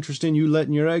so interesting you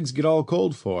letting your eggs get all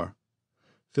cold for?"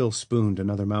 Phil spooned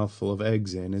another mouthful of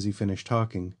eggs in as he finished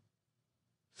talking.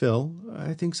 "Phil,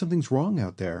 I think something's wrong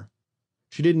out there."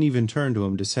 She didn't even turn to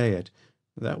him to say it.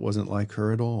 That wasn't like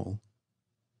her at all.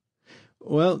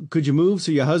 "Well, could you move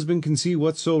so your husband can see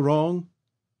what's so wrong?"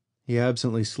 He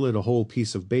absently slid a whole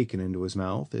piece of bacon into his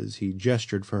mouth as he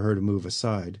gestured for her to move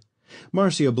aside.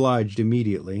 Marcy obliged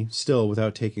immediately, still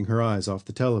without taking her eyes off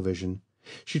the television.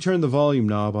 She turned the volume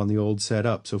knob on the old set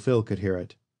up so Phil could hear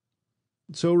it.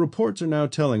 "So reports are now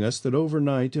telling us that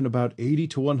overnight in about 80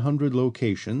 to 100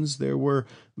 locations there were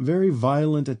very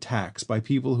violent attacks by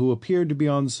people who appeared to be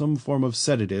on some form of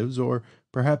sedatives or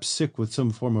perhaps sick with some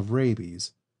form of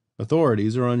rabies.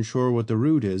 Authorities are unsure what the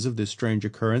root is of this strange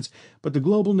occurrence, but the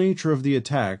global nature of the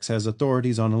attacks has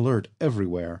authorities on alert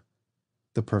everywhere,"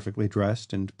 the perfectly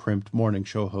dressed and primped morning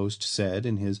show host said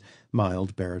in his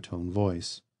mild baritone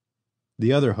voice.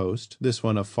 The other host, this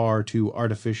one a far too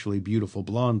artificially beautiful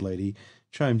blonde lady,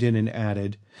 chimed in and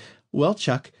added, "Well,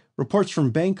 Chuck, reports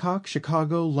from Bangkok,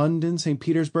 Chicago, London, St.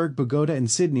 Petersburg, Bogota,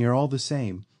 and Sydney are all the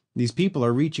same. These people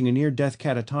are reaching a near-death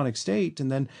catatonic state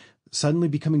and then suddenly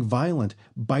becoming violent,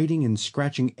 biting and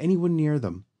scratching anyone near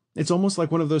them. It's almost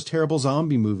like one of those terrible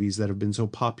zombie movies that have been so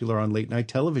popular on late-night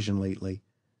television lately."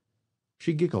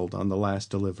 She giggled on the last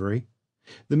delivery.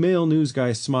 The male news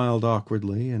guy smiled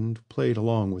awkwardly and played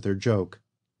along with her joke.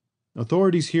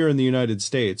 "Authorities here in the United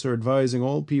States are advising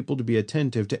all people to be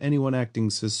attentive to anyone acting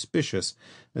suspicious,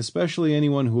 especially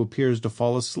anyone who appears to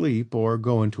fall asleep or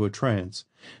go into a trance.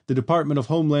 The Department of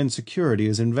Homeland Security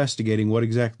is investigating what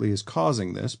exactly is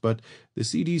causing this, but the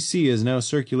CDC is now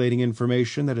circulating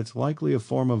information that it's likely a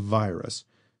form of virus,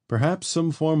 perhaps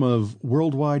some form of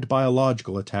worldwide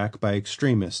biological attack by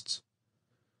extremists."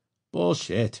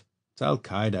 "Bullshit. It's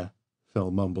Al-Qaeda,"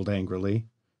 Phil mumbled angrily.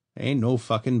 "Ain't no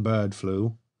fucking bird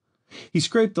flu." He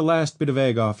scraped the last bit of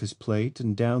egg off his plate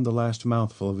and downed the last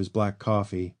mouthful of his black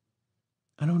coffee.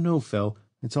 "I don't know, Phil.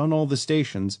 It's on all the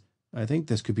stations. I think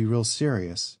this could be real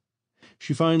serious."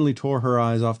 She finally tore her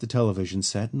eyes off the television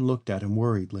set and looked at him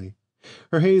worriedly.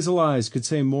 Her hazel eyes could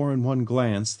say more in one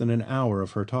glance than an hour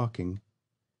of her talking.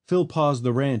 Phil paused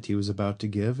the rant he was about to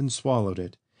give and swallowed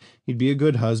it. He'd be a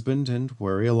good husband and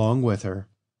worry along with her.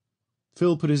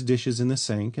 Phil put his dishes in the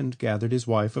sink and gathered his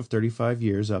wife of 35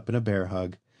 years up in a bear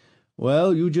hug.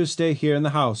 "Well, you just stay here in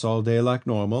the house all day like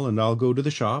normal, and I'll go to the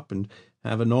shop and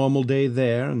have a normal day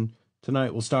there, and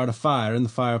tonight we'll start a fire in the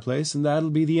fireplace, and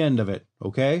that'll be the end of it,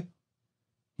 okay?"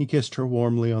 He kissed her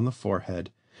warmly on the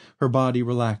forehead. Her body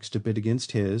relaxed a bit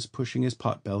against his, pushing his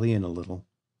potbelly in a little.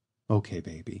 "Okay,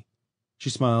 baby." She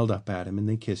smiled up at him, and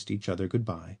they kissed each other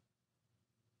goodbye.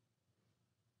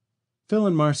 Phil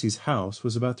and Marcy's house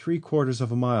was about 3/4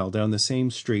 of a mile down the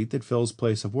same street that Phil's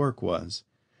place of work was.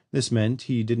 This meant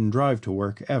he didn't drive to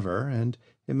work ever, and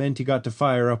it meant he got to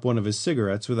fire up one of his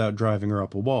cigarettes without driving her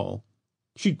up a wall.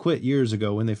 She'd quit years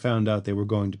ago when they found out they were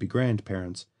going to be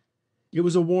grandparents. It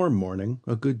was a warm morning,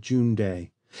 a good June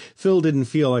day. Phil didn't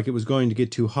feel like it was going to get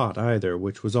too hot either,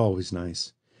 which was always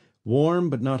nice. Warm,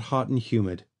 but not hot and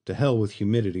humid. To hell with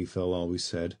humidity, Phil always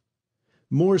said.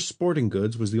 Moore's Sporting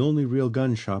Goods was the only real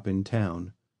gun shop in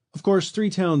town. Of course, 3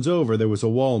 towns over there was a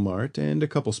Walmart and a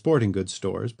couple sporting goods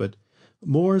stores, but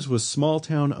Moore's was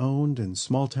small-town owned and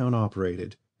small-town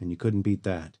operated, and you couldn't beat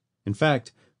that. In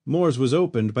fact, Moore's was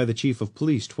opened by the chief of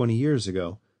police 20 years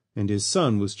ago, and his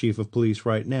son was chief of police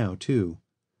right now, too.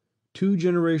 2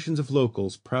 generations of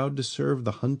locals proud to serve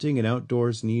the hunting and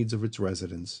outdoors needs of its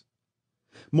residents.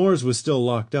 Moore's was still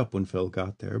locked up when Phil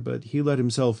got there, but he let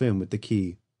himself in with the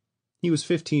key. He was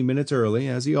 15 minutes early,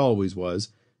 as he always was,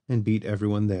 and beat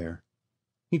everyone there.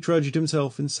 He trudged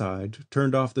himself inside,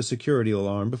 turned off the security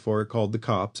alarm before it called the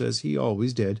cops, as he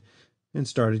always did, and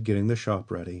started getting the shop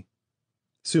ready.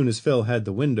 Soon as Phil had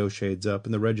the window shades up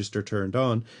and the register turned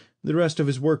on, the rest of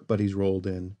his work buddies rolled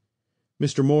in.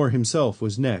 Mr. Moore himself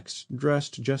was next,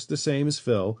 dressed just the same as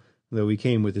Phil, though he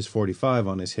came with his .45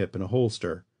 on his hip in a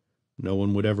holster. No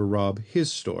one would ever rob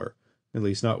his store, at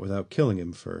least not without killing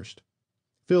him first.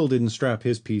 Phil didn't strap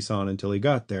his piece on until he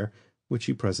got there, which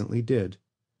he presently did.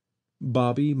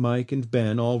 Bobby, Mike, and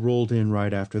Ben all rolled in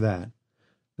right after that.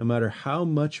 No matter how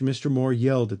much Mr. Moore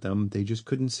yelled at them, they just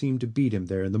couldn't seem to beat him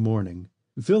there in the morning.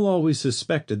 Phil always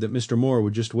suspected that Mr. Moore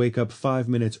would just wake up 5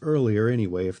 minutes earlier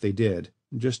anyway if they did,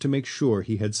 just to make sure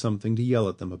he had something to yell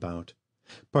at them about.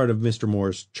 Part of Mr.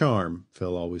 Moore's charm,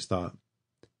 Phil always thought.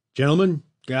 "Gentlemen,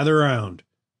 gather round,"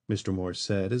 Mr. Moore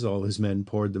said, as all his men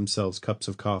poured themselves cups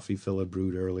of coffee Phil had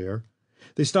brewed earlier.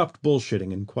 They stopped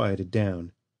bullshitting and quieted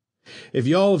down. "If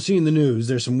you all have seen the news,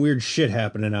 there's some weird shit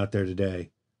happening out there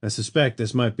today. I suspect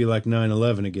this might be like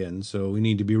 9/11 again, so we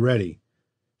need to be ready.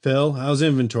 Phil, how's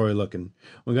inventory looking?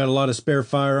 We got a lot of spare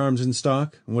firearms in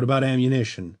stock? And what about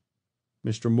ammunition?"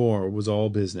 Mr. Moore was all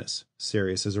business,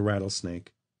 serious as a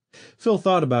rattlesnake. Phil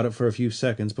thought about it for a few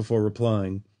seconds before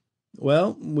replying.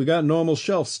 "Well, we got normal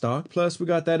shelf stock, plus we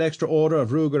got that extra order of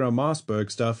Ruger and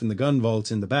Mossberg stuff in the gun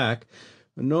vaults in the back.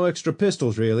 No extra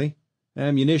pistols, really.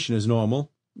 Ammunition is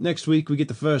normal. Next week we get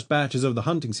the first batches of the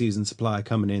hunting season supply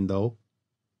coming in, though."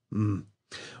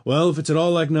 "Well, if it's at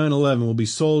all like 9/11, we'll be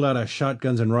sold out of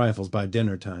shotguns and rifles by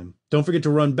dinner time. Don't forget to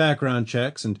run background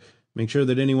checks and make sure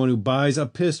that anyone who buys a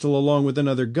pistol along with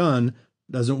another gun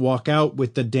doesn't walk out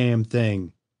with the damn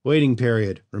thing. Waiting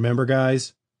period, remember,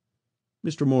 guys?"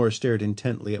 Mr. Moore stared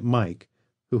intently at Mike,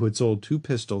 who had sold 2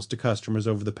 pistols to customers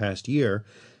over the past year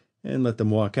and let them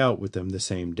walk out with them the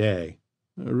same day.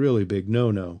 A really big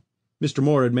no-no. Mr.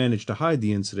 Moore had managed to hide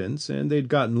the incidents, and they'd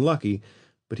gotten lucky,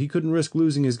 but he couldn't risk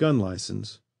losing his gun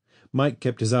license. Mike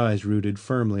kept his eyes rooted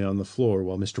firmly on the floor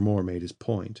while Mr. Moore made his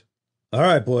point. "All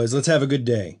right, boys, let's have a good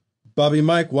day. Bobby,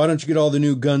 Mike, why don't you get all the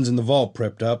new guns in the vault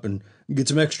prepped up and get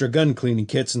some extra gun cleaning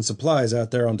kits and supplies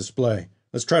out there on display.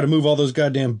 Let's try to move all those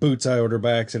goddamn boots I ordered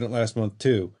by accident last month,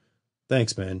 too."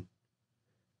 "Thanks, man."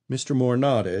 Mr. Moore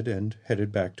nodded and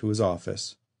headed back to his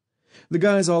office. The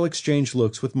guys all exchanged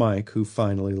looks with Mike, who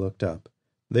finally looked up.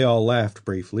 They all laughed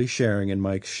briefly, sharing in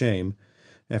Mike's shame.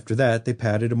 After that, they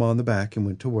patted him on the back and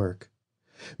went to work.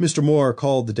 Mr. Moore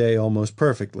called the day almost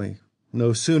perfectly.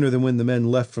 No sooner than when the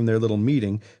men left from their little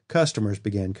meeting, customers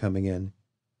began coming in.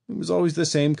 It was always the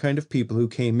same kind of people who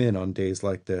came in on days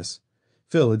like this.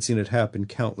 Phil had seen it happen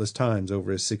countless times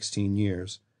over his 16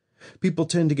 years. People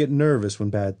tend to get nervous when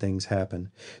bad things happen.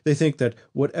 They think that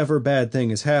whatever bad thing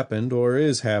has happened or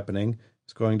is happening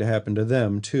is going to happen to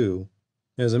them, too.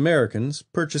 As Americans,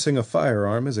 purchasing a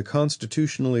firearm is a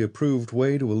constitutionally approved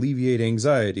way to alleviate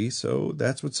anxiety, so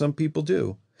that's what some people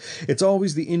do. It's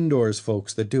always the indoors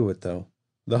folks that do it, though.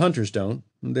 The hunters don't.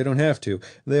 They don't have to.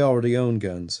 They already own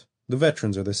guns. The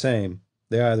veterans are the same.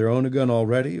 They either own a gun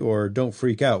already or don't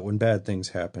freak out when bad things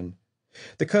happen.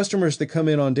 The customers that come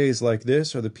in on days like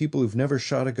this are the people who've never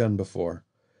shot a gun before.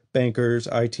 Bankers,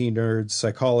 IT nerds,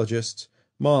 psychologists,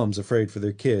 moms afraid for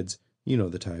their kids. You know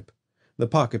the type. The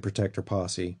pocket protector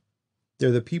posse.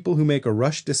 They're the people who make a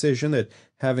rushed decision that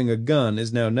having a gun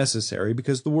is now necessary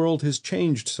because the world has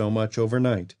changed so much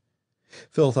overnight.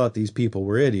 Phil thought these people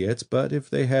were idiots, but if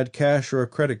they had cash or a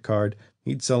credit card,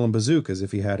 he'd sell them bazookas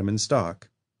if he had them in stock.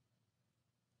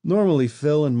 Normally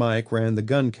Phil and Mike ran the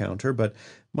gun counter, but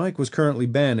Mike was currently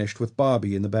banished with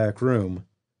Bobby in the back room.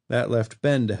 That left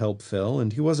Ben to help Phil,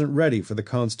 and he wasn't ready for the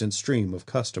constant stream of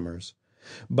customers.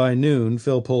 By noon,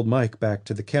 Phil pulled Mike back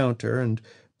to the counter, and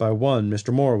by 1,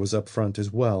 Mr. Moore was up front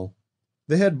as well.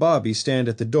 They had Bobby stand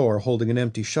at the door holding an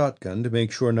empty shotgun to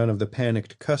make sure none of the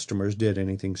panicked customers did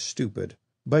anything stupid.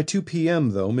 By 2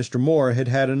 p.m., though, Mr. Moore had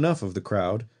had enough of the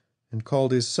crowd and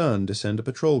called his son to send a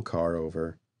patrol car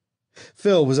over.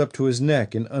 Phil was up to his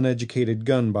neck in uneducated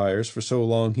gun buyers for so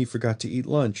long he forgot to eat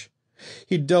lunch.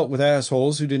 He'd dealt with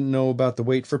assholes who didn't know about the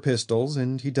weight for pistols,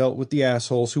 and he dealt with the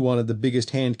assholes who wanted the biggest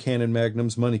hand cannon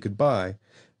magnums money could buy.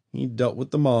 He'd dealt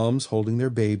with the moms holding their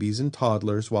babies and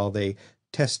toddlers while they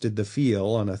tested the feel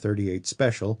on a .38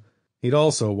 special. He'd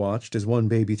also watched as one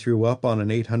baby threw up on an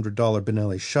 $800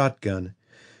 Benelli shotgun.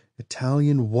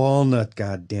 Italian walnut,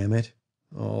 goddammit.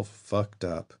 All fucked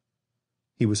up.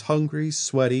 He was hungry,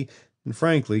 sweaty, and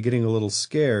frankly getting a little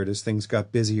scared as things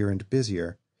got busier and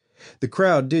busier. The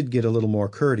crowd did get a little more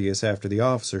courteous after the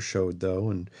officer showed, though,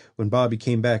 and when Bobby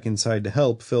came back inside to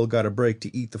help, Phil got a break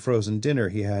to eat the frozen dinner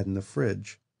he had in the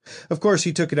fridge. Of course,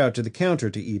 he took it out to the counter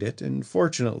to eat it, and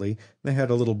fortunately they had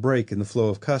a little break in the flow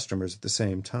of customers at the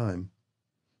same time.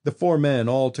 The four men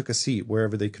all took a seat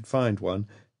wherever they could find one,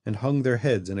 and hung their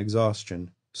heads in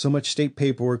exhaustion. So much state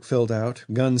paperwork filled out,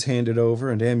 guns handed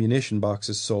over, and ammunition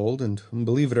boxes sold, and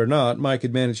believe it or not, Mike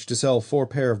had managed to sell 4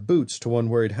 pair of boots to one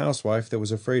worried housewife that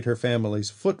was afraid her family's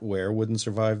footwear wouldn't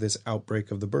survive this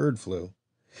outbreak of the bird flu.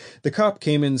 The cop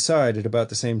came inside at about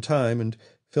the same time, and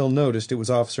Phil noticed it was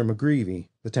Officer McGreevy,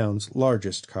 the town's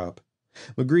largest cop.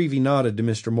 McGreevy nodded to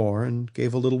Mr. Moore and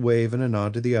gave a little wave and a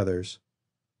nod to the others.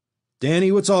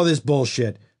 "Danny, what's all this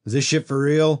bullshit? Is this shit for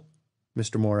real?"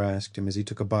 Mr. Moore asked him as he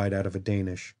took a bite out of a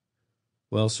Danish.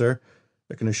 "Well, sir,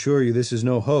 I can assure you this is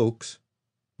no hoax."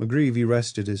 McGreevy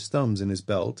rested his thumbs in his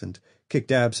belt and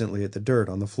kicked absently at the dirt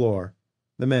on the floor.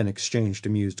 The men exchanged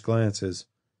amused glances.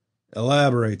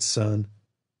 "Elaborate, son."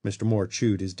 Mr. Moore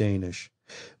chewed his Danish.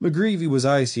 McGreevy was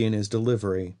icy in his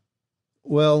delivery.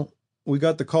 "Well, we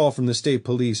got the call from the state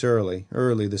police early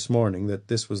this morning, that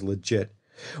this was legit.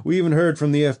 We even heard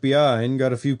from the FBI and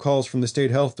got a few calls from the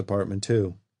state health department,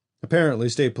 too. Apparently,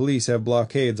 state police have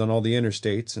blockades on all the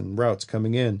interstates and routes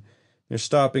coming in. They're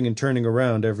stopping and turning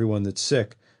around everyone that's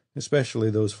sick,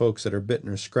 especially those folks that are bitten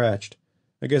or scratched.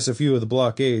 I guess a few of the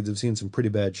blockades have seen some pretty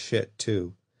bad shit,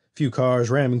 too. A few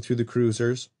cars ramming through the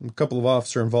cruisers, and a couple of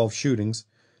officer-involved shootings.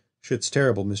 Shit's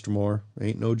terrible, Mr. Moore.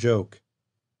 Ain't no joke."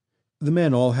 The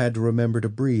men all had to remember to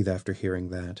breathe after hearing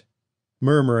that.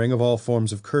 Murmuring of all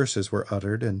forms of curses were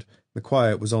uttered, and the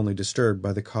quiet was only disturbed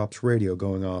by the cop's radio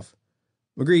going off.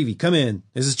 "McGreevy, come in.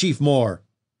 This is Chief Moore."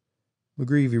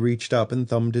 McGreevy reached up and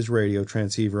thumbed his radio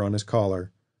transceiver on his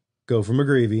collar. "Go for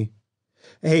McGreevy."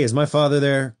 "Hey, is my father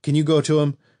there? Can you go to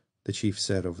him?" the chief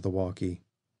said over the walkie.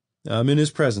 "I'm in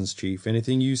his presence, Chief.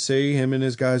 Anything you say, him and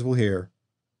his guys will hear."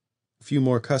 A few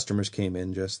more customers came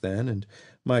in just then, and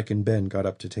Mike and Ben got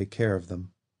up to take care of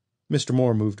them. Mr.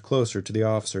 Moore moved closer to the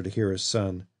officer to hear his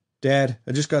son. "Dad,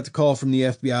 I just got the call from the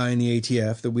FBI and the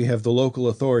ATF that we have the local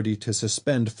authority to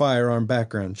suspend firearm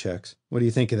background checks. What do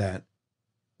you think of that?"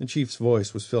 The chief's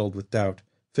voice was filled with doubt.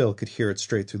 Phil could hear it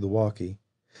straight through the walkie.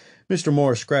 Mr.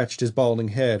 Moore scratched his balding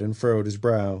head and furrowed his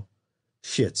brow.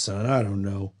 "Shit, son, I don't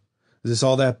know. Is this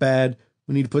all that bad?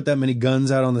 We need to put that many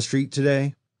guns out on the street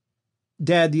today?"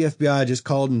 "Dad, the FBI just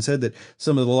called and said that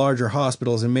some of the larger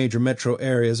hospitals in major metro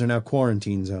areas are now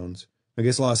quarantine zones. I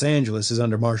guess Los Angeles is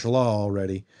under martial law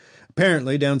already.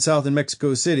 Apparently, down south in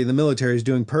Mexico City, the military is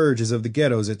doing purges of the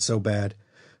ghettos. It's so bad.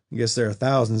 I guess there are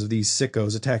thousands of these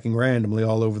sickos attacking randomly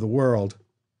all over the world."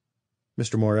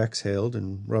 Mr. Moore exhaled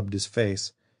and rubbed his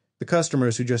face. The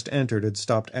customers who just entered had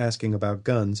stopped asking about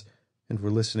guns and were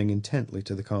listening intently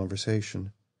to the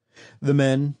conversation. The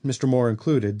men, Mr. Moore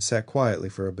included, sat quietly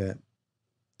for a bit.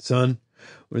 "Son,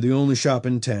 we're the only shop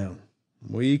in town.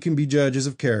 We can be judges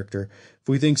of character. If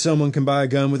we think someone can buy a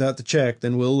gun without the check,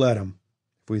 then we'll let 'em.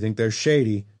 If we think they're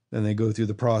shady, then they go through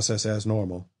the process as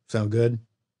normal. Sound good?"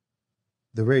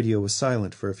 The radio was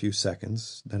silent for a few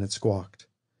seconds, then it squawked.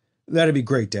 "That'd be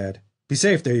great, Dad. Be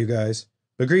safe there, you guys.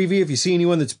 McGreevy, if you see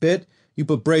anyone that's bit, you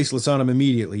put bracelets on 'em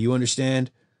immediately, you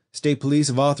understand? State police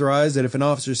have authorized that if an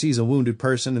officer sees a wounded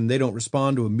person and they don't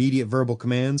respond to immediate verbal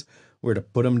commands, we're to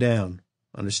put 'em down.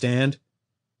 Understand?"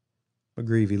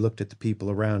 McGreevy looked at the people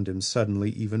around him, suddenly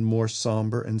even more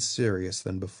somber and serious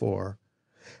than before.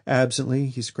 Absently,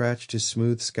 he scratched his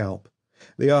smooth scalp.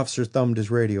 The officer thumbed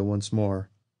his radio once more.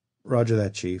 "Roger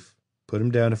that, Chief. Put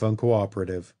him down if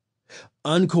uncooperative."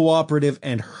 "Uncooperative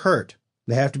and hurt.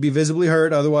 They have to be visibly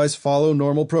hurt, otherwise follow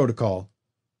normal protocol."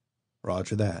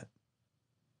 "Roger that."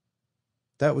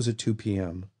 That was at 2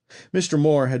 p.m. Mr.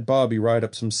 Moore had Bobby write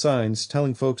up some signs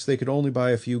telling folks they could only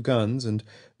buy a few guns, and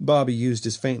Bobby used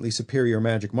his faintly superior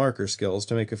magic marker skills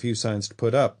to make a few signs to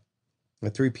put up.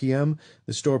 At 3 p.m.,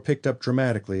 the store picked up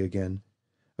dramatically again.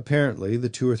 Apparently, the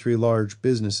 2 or 3 large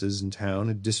businesses in town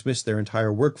had dismissed their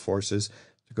entire workforces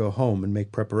to go home and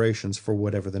make preparations for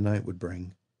whatever the night would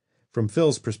bring. From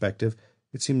Phil's perspective,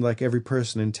 it seemed like every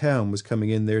person in town was coming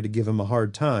in there to give him a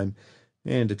hard time,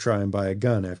 and to try and buy a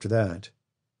gun after that.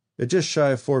 At just shy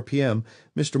of 4 p.m.,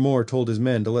 Mr. Moore told his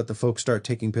men to let the folks start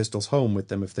taking pistols home with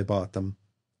them if they bought them.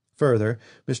 Further,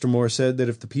 Mr. Moore said that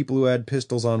if the people who had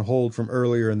pistols on hold from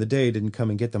earlier in the day didn't come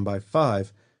and get them by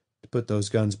 5, to put those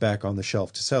guns back on the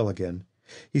shelf to sell again.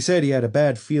 He said he had a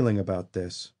bad feeling about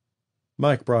this.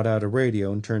 Mike brought out a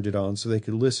radio and turned it on so they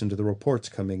could listen to the reports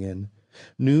coming in.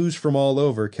 News from all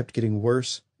over kept getting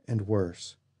worse and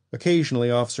worse.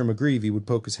 Occasionally, Officer McGreevy would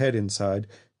poke his head inside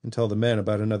and tell the men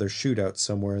about another shootout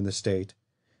somewhere in the state.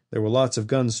 There were lots of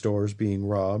gun stores being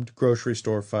robbed, grocery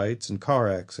store fights, and car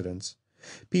accidents.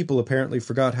 People apparently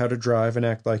forgot how to drive and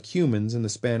act like humans in the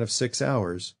span of 6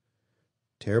 hours.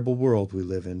 Terrible world we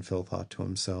live in, Phil thought to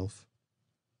himself.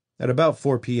 At about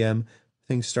 4 p.m.,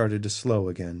 things started to slow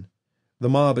again. The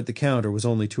mob at the counter was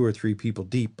only 2 or 3 people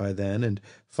deep by then, and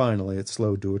finally it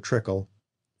slowed to a trickle.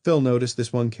 Phil noticed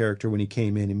this one character when he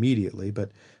came in immediately,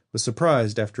 but was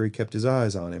surprised after he kept his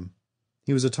eyes on him.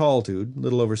 He was a tall dude,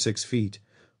 little over 6 feet,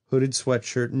 hooded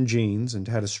sweatshirt and jeans, and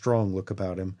had a strong look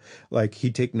about him, like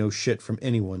he'd take no shit from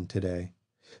anyone today.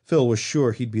 Phil was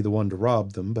sure he'd be the one to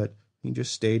rob them, but he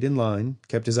just stayed in line,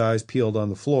 kept his eyes peeled on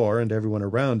the floor and everyone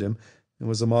around him, and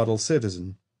was a model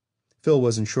citizen. Phil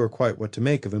wasn't sure quite what to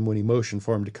make of him when he motioned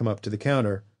for him to come up to the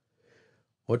counter.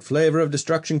 "What flavor of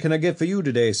destruction can I get for you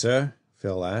today, sir?"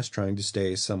 Phil asked, trying to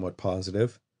stay somewhat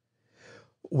positive.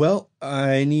 "Well,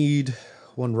 I need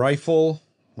 1 rifle,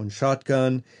 1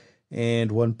 shotgun,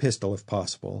 and 1 pistol if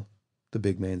possible," the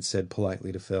big man said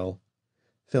politely to Phil.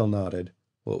 Phil nodded.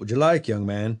 "What would you like, young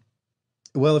man?"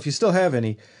 "Well, if you still have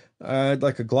any, I'd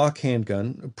like a Glock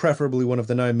handgun, preferably one of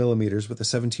the 9mm with a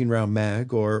 17-round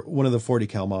mag, or one of the 40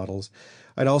 cal models.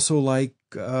 I'd also like,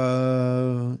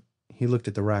 He looked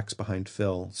at the racks behind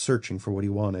Phil, searching for what he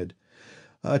wanted.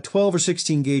 A 12 or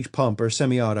 16 gauge pump or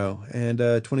semi-auto, and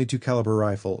a 22 caliber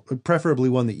rifle, preferably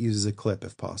one that uses a clip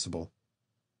if possible."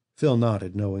 Phil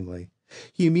nodded knowingly.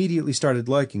 He immediately started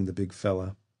liking the big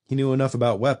fella. He knew enough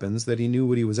about weapons that he knew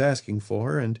what he was asking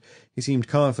for, and he seemed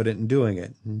confident in doing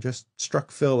it, and just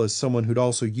struck Phil as someone who'd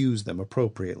also use them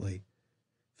appropriately.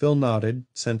 Phil nodded,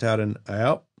 sent out an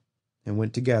 "Yep," and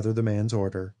went to gather the man's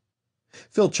order.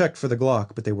 Phil checked for the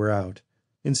Glock, but they were out.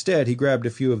 Instead, he grabbed a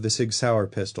few of the Sig Sauer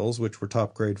pistols, which were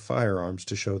top-grade firearms,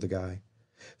 to show the guy.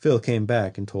 Phil came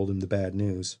back and told him the bad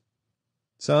news.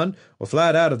 "Son, we're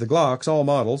flat out of the Glocks, all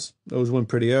models. Those went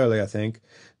pretty early, I think.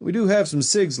 We do have some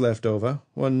SIGs left over,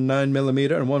 1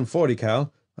 9mm and 1 40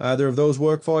 cal. Either of those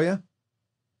work for you?"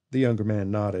 The younger man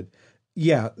nodded.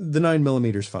 "Yeah, the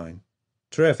 9mm's fine."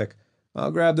 "Terrific.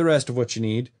 I'll grab the rest of what you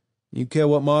need. You care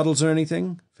what models or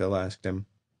anything?" Phil asked him.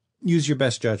 "Use your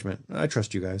best judgment. I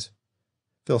trust you guys."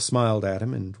 Phil smiled at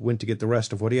him and went to get the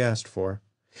rest of what he asked for.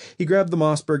 He grabbed the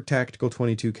Mossberg Tactical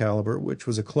 22 caliber, which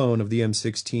was a clone of the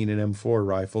M16 and M4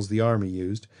 rifles the Army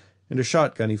used, and a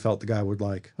shotgun he felt the guy would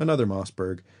like, another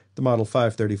Mossberg, the Model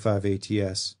 535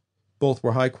 ATS. Both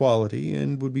were high quality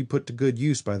and would be put to good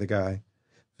use by the guy.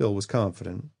 Phil was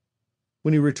confident.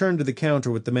 When he returned to the counter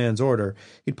with the man's order,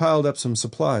 he'd piled up some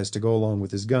supplies to go along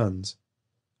with his guns.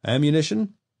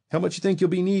 "Ammunition? How much you think you'll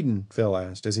be needing?" Phil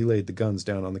asked as he laid the guns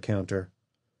down on the counter.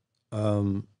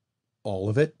 All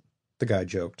of it?" the guy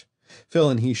joked. Phil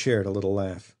and he shared a little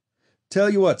laugh. "Tell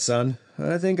you what, son,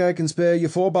 I think I can spare you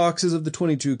 4 boxes of the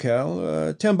 22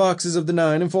 cal, 10 boxes of the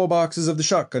 9, and 4 boxes of the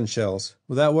shotgun shells.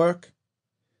 Will that work?"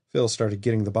 Phil started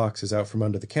getting the boxes out from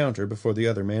under the counter before the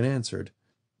other man answered.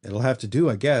 "It'll have to do,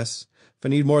 I guess. If I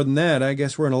need more than that, I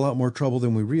guess we're in a lot more trouble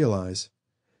than we realize."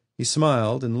 He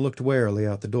smiled and looked warily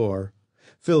out the door.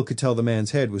 Phil could tell the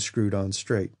man's head was screwed on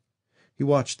straight. He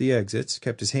watched the exits,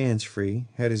 kept his hands free,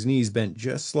 had his knees bent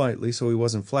just slightly so he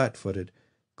wasn't flat-footed.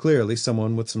 Clearly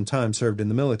someone with some time served in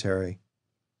the military.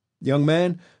 "Young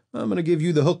man, I'm going to give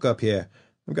you the hookup here.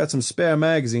 I've got some spare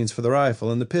magazines for the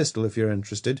rifle and the pistol if you're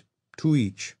interested. 2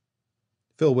 each."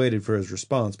 Phil waited for his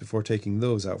response before taking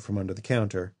those out from under the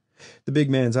counter. The big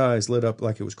man's eyes lit up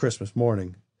like it was Christmas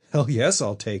morning. "Hell yes,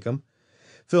 I'll take 'em."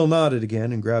 Phil nodded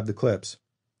again and grabbed the clips.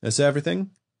 "That's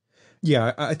everything?"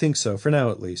 "Yeah, I think so, for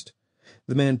now at least."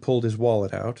 The man pulled his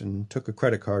wallet out and took a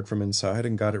credit card from inside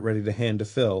and got it ready to hand to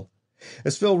Phil.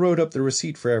 As Phil wrote up the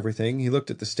receipt for everything, he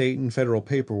looked at the state and federal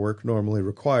paperwork normally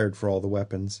required for all the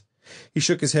weapons. He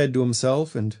shook his head to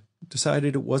himself and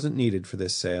decided it wasn't needed for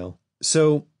this sale.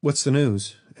 "So, what's the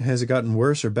news? Has it gotten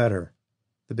worse or better?"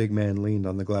 The big man leaned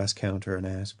on the glass counter and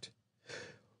asked.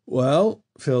 "Well,"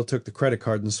 Phil took the credit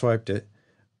card and swiped it,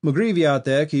 "McGreevy out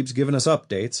there keeps giving us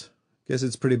updates. Guess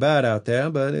it's pretty bad out there,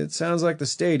 but it sounds like the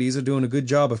Stadies are doing a good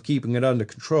job of keeping it under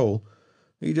control.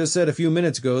 He just said a few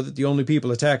minutes ago that the only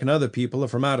people attacking other people are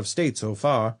from out of state so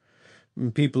far.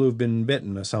 People who've been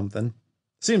bitten or something.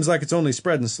 Seems like it's only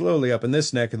spreading slowly up in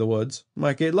this neck of the woods.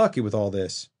 Might get lucky with all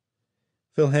this."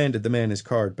 Phil handed the man his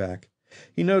card back.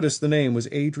 He noticed the name was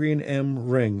Adrian M.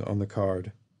 Ring on the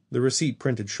card. The receipt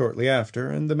printed shortly after,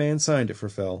 and the man signed it for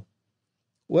Phil.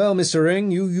 "Well, Mr.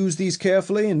 Ring, you use these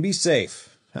carefully and be safe.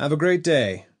 Have a great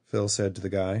day," Phil said to the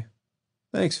guy.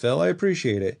 "Thanks, Phil. I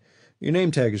appreciate it. Your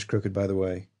name tag is crooked, by the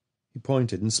way." He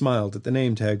pointed and smiled at the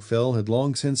name tag Phil had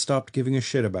long since stopped giving a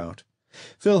shit about.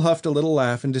 Phil huffed a little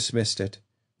laugh and dismissed it.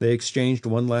 They exchanged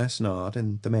one last nod,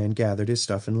 and the man gathered his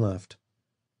stuff and left.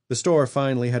 The store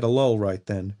finally had a lull right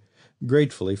then.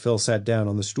 Gratefully, Phil sat down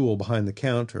on the stool behind the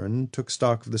counter and took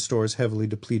stock of the store's heavily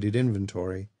depleted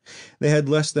inventory. They had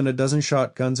less than a dozen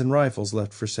shotguns and rifles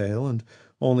left for sale, and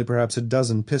only perhaps a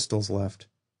dozen pistols left.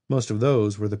 Most of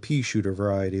those were the pea-shooter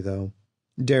variety, though.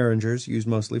 Derringers, used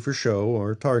mostly for show,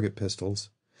 or target pistols.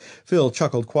 Phil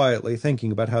chuckled quietly,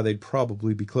 thinking about how they'd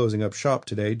probably be closing up shop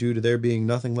today due to there being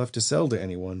nothing left to sell to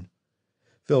anyone.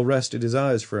 Phil rested his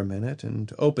eyes for a minute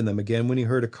and opened them again when he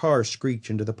heard a car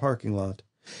screech into the parking lot.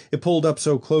 It pulled up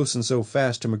so close and so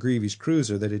fast to McGreevy's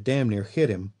cruiser that it damn near hit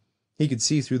him. He could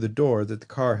see through the door that the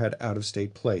car had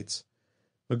out-of-state plates.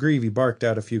 McGreevy barked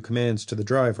out a few commands to the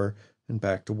driver and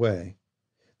backed away.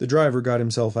 The driver got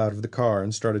himself out of the car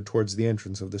and started towards the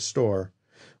entrance of the store.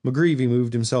 McGreevy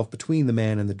moved himself between the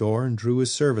man and the door and drew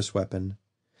his service weapon.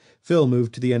 Phil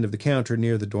moved to the end of the counter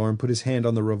near the door and put his hand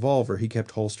on the revolver he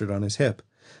kept holstered on his hip.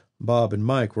 Bob and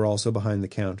Mike were also behind the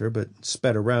counter, but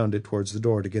sped around it towards the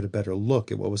door to get a better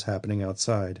look at what was happening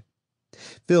outside.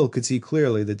 Phil could see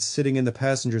clearly that sitting in the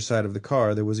passenger side of the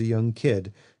car there was a young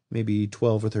kid, maybe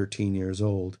 12 or 13 years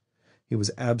old. He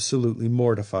was absolutely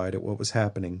mortified at what was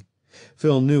happening.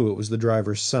 Phil knew it was the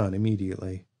driver's son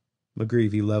immediately.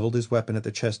 McGreevy leveled his weapon at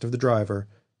the chest of the driver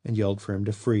and yelled for him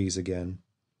to freeze again.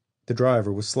 The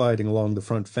driver was sliding along the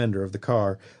front fender of the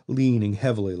car, leaning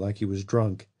heavily like he was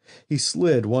drunk. He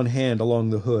slid one hand along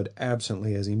the hood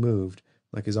absently as he moved,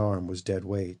 like his arm was dead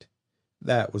weight.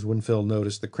 That was when Phil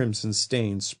noticed the crimson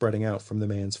stains spreading out from the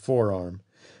man's forearm.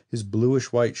 His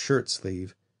bluish-white shirt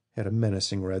sleeve had a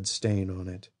menacing red stain on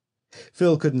it.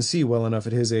 Phil couldn't see well enough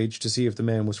at his age to see if the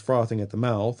man was frothing at the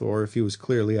mouth or if he was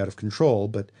clearly out of control,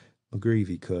 but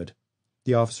McGreevy could.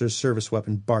 The officer's service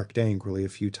weapon barked angrily a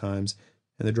few times,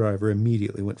 and the driver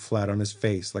immediately went flat on his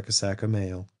face like a sack of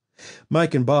mail.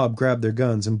 Mike and Bob grabbed their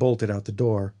guns and bolted out the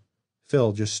door.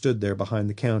 Phil just stood there behind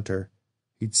the counter.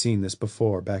 He'd seen this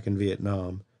before back in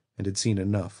Vietnam, and had seen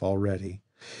enough already.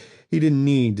 He didn't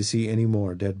need to see any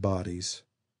more dead bodies.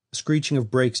 The screeching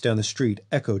of brakes down the street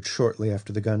echoed shortly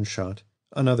after the gunshot.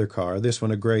 Another car, this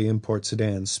one a gray import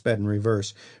sedan, sped in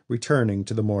reverse, returning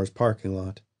to the Moore's parking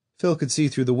lot. Phil could see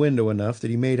through the window enough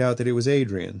that he made out that it was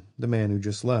Adrian, the man who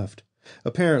just left.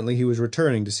 Apparently he was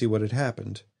returning to see what had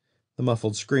happened. The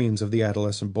muffled screams of the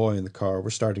adolescent boy in the car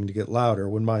were starting to get louder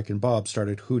when Mike and Bob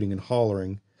started hooting and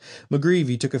hollering.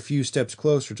 McGreevy took a few steps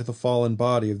closer to the fallen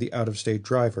body of the out-of-state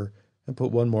driver and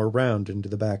put one more round into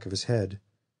the back of his head.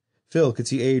 Phil could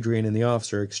see Adrian and the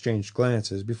officer exchange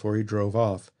glances before he drove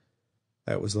off.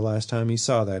 That was the last time he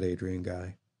saw that Adrian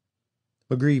guy.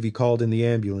 McGreevy called in the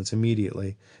ambulance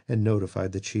immediately and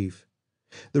notified the chief.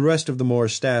 The rest of the Moore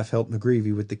staff helped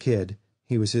McGreevy with the kid.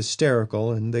 He was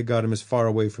hysterical, and they got him as far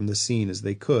away from the scene as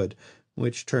they could,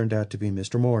 which turned out to be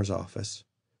Mr. Moore's office.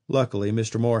 Luckily,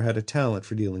 Mr. Moore had a talent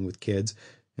for dealing with kids,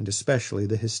 and especially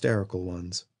the hysterical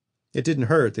ones. It didn't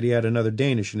hurt that he had another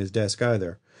Danish in his desk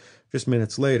either. Just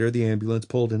minutes later, the ambulance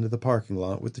pulled into the parking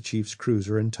lot with the chief's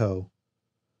cruiser in tow.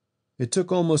 It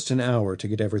took almost an hour to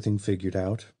get everything figured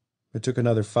out. It took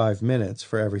another 5 minutes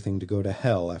for everything to go to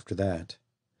hell after that.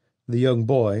 The young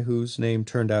boy, whose name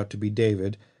turned out to be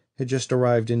David, had just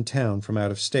arrived in town from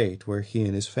out of state, where he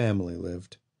and his family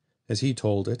lived. As he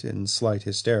told it, in slight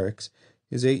hysterics,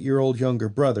 his 8-year-old younger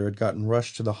brother had gotten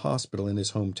rushed to the hospital in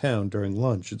his hometown during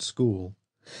lunch at school.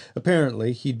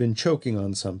 Apparently, he'd been choking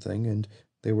on something, and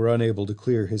they were unable to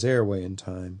clear his airway in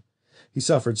time. He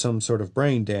suffered some sort of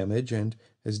brain damage, and,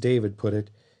 as David put it,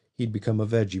 he'd become a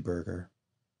veggie burger.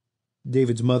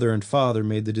 David's mother and father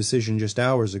made the decision just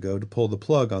hours ago to pull the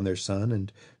plug on their son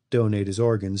and donate his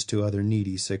organs to other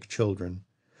needy, sick children.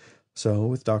 So,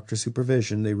 with doctor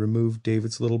supervision, they removed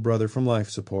David's little brother from life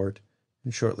support,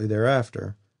 and shortly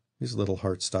thereafter, his little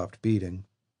heart stopped beating.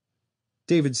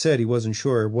 David said he wasn't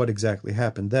sure what exactly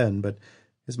happened then, but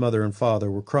his mother and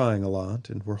father were crying a lot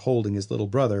and were holding his little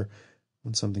brother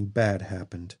when something bad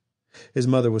happened. His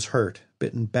mother was hurt,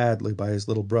 bitten badly by his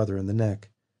little brother in the neck.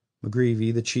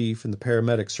 McGreevy, the chief, and the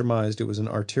paramedics surmised it was an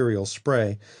arterial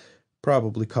spray,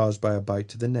 probably caused by a bite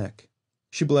to the neck.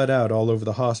 She bled out all over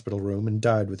the hospital room and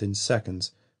died within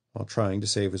seconds. While trying to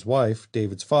save his wife,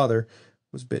 David's father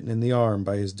was bitten in the arm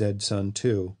by his dead son,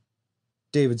 too.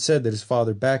 David said that his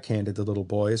father backhanded the little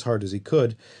boy as hard as he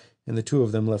could, and the two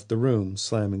of them left the room,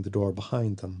 slamming the door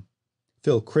behind them.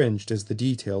 Phil cringed as the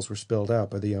details were spelled out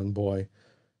by the young boy.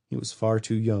 He was far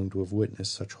too young to have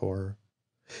witnessed such horror.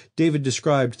 David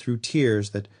described through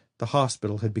tears that the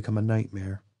hospital had become a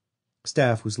nightmare.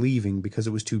 Staff was leaving because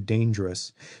it was too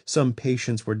dangerous. Some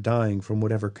patients were dying from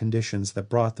whatever conditions that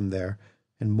brought them there,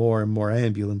 and more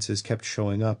ambulances kept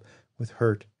showing up with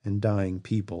hurt and dying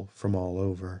people from all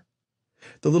over.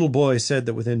 The little boy said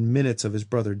that within minutes of his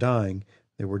brother dying,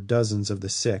 There were dozens of the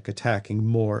sick attacking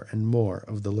more and more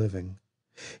of the living.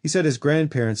 He said his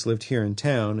grandparents lived here in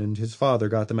town, and his father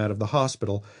got them out of the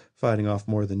hospital, fighting off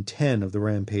more than 10 of the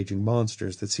rampaging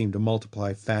monsters that seemed to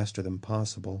multiply faster than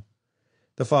possible.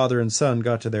 The father and son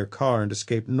got to their car and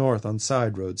escaped north on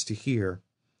side roads to here.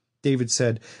 David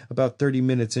said about 30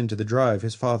 minutes into the drive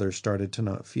his father started to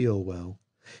not feel well.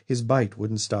 His bite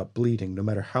wouldn't stop bleeding no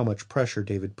matter how much pressure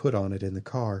David put on it in the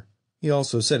car. He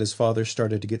also said his father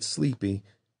started to get sleepy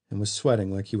and was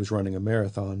sweating like he was running a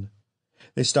marathon.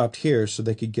 They stopped here so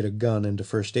they could get a gun and a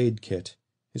first aid kit.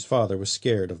 His father was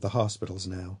scared of the hospitals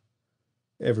now.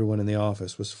 Everyone in the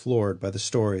office was floored by the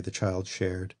story the child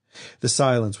shared. The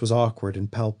silence was awkward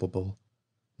and palpable.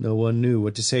 No one knew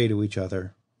what to say to each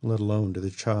other, let alone to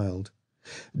the child.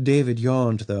 David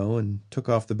yawned, though, and took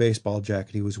off the baseball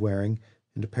jacket he was wearing,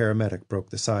 and a paramedic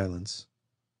broke the silence.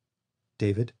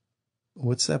 "David,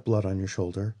 what's that blood on your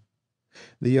shoulder?"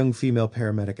 the young female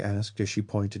paramedic asked as she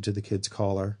pointed to the kid's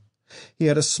collar. He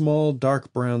had a small,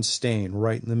 dark brown stain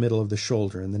right in the middle of the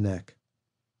shoulder and the neck.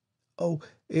 "Oh,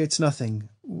 it's nothing.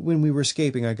 When we were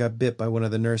escaping, I got bit by one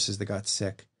of the nurses that got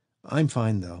sick. I'm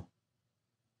fine, though."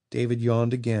 David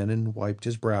yawned again and wiped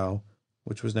his brow,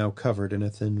 which was now covered in a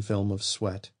thin film of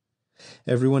sweat.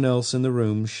 Everyone else in the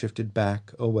room shifted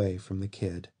back away from the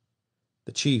kid.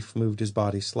 The chief moved his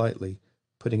body slightly,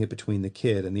 putting it between the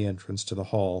kid and the entrance to the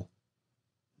hall.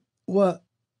 "What?"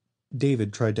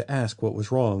 David tried to ask what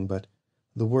was wrong, but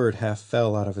the word half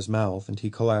fell out of his mouth, and he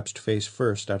collapsed face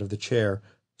first out of the chair,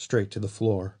 straight to the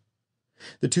floor.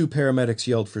 The 2 paramedics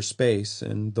yelled for space,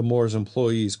 and the Moore's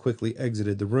employees quickly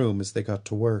exited the room as they got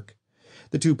to work.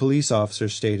 The 2 police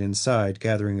officers stayed inside,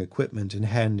 gathering equipment and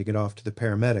handing it off to the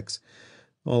paramedics.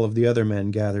 All of the other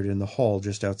men gathered in the hall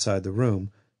just outside the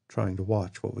room, trying to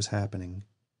watch what was happening.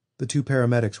 The 2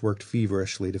 paramedics worked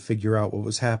feverishly to figure out what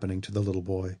was happening to the little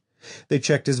boy. They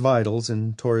checked his vitals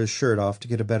and tore his shirt off to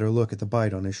get a better look at the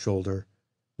bite on his shoulder.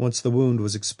 Once the wound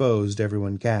was exposed,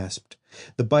 everyone gasped.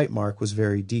 The bite mark was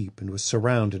very deep and was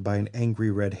surrounded by an angry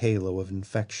red halo of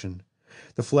infection.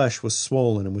 The flesh was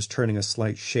swollen and was turning a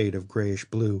slight shade of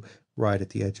grayish-blue right at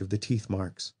the edge of the teeth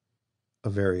marks. A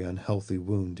very unhealthy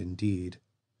wound indeed.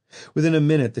 Within a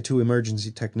minute, the 2 emergency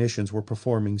technicians were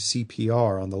performing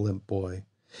CPR on the limp boy.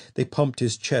 They pumped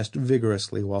his chest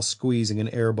vigorously while squeezing an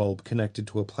air bulb connected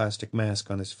to a plastic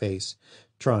mask on his face,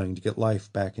 trying to get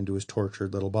life back into his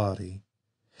tortured little body.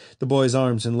 The boy's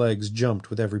arms and legs jumped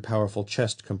with every powerful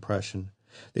chest compression.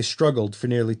 They struggled for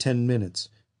nearly 10 minutes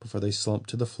before they slumped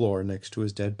to the floor next to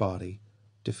his dead body,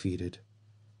 defeated.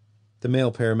 The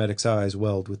male paramedic's eyes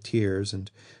welled with tears, and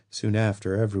soon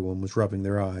after everyone was rubbing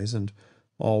their eyes, and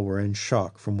all were in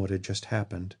shock from what had just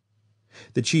happened.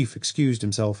 The chief excused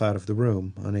himself out of the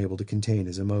room, unable to contain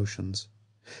his emotions.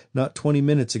 Not 20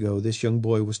 minutes ago this young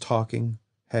boy was talking,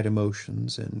 had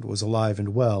emotions, and was alive and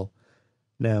well.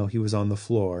 Now he was on the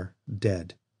floor,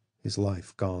 dead, his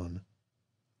life gone.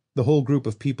 The whole group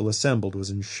of people assembled was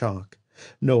in shock.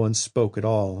 No one spoke at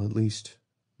all, at least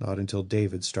not until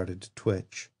David started to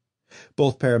twitch.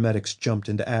 Both paramedics jumped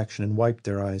into action and wiped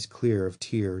their eyes clear of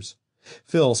tears.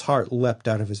 Phil's heart leapt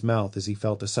out of his mouth as he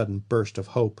felt a sudden burst of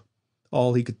hope.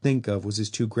 All he could think of was his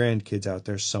 2 grandkids out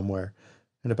there somewhere,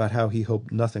 and about how he hoped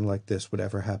nothing like this would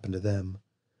ever happen to them.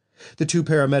 The 2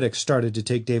 paramedics started to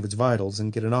take David's vitals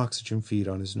and get an oxygen feed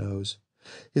on his nose.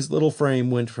 His little frame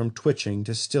went from twitching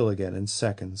to still again in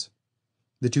seconds.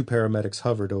 The 2 paramedics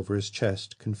hovered over his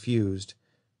chest, confused.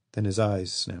 Then his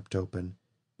eyes snapped open,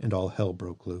 and all hell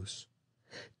broke loose.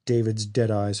 David's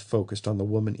dead eyes focused on the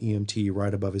woman EMT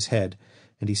right above his head,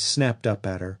 and he snapped up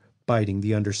at her, biting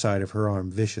the underside of her arm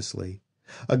viciously.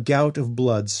 A gout of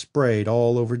blood sprayed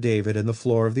all over David and the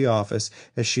floor of the office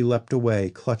as she leapt away,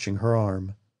 clutching her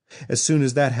arm. As soon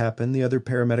as that happened, the other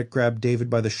paramedic grabbed David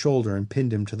by the shoulder and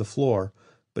pinned him to the floor,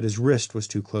 but his wrist was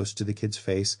too close to the kid's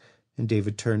face, and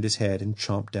David turned his head and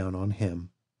chomped down on him.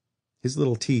 His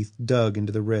little teeth dug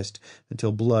into the wrist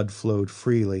until blood flowed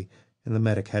freely, and the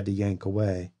medic had to yank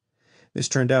away. This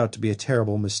turned out to be a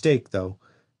terrible mistake, though,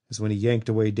 as when he yanked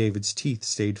away, David's teeth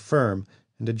stayed firm,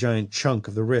 and a giant chunk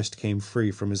of the wrist came free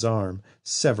from his arm,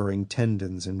 severing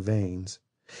tendons and veins.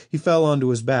 He fell onto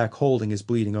his back, holding his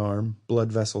bleeding arm, blood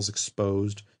vessels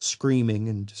exposed, screaming,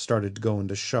 and started to go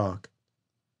into shock.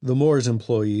 The Moore's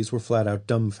employees were flat out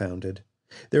dumbfounded.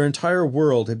 Their entire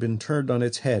world had been turned on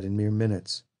its head in mere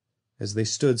minutes. As they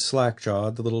stood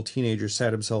slack-jawed, the little teenager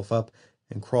sat himself up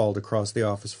and crawled across the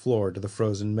office floor to the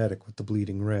frozen medic with the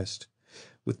bleeding wrist.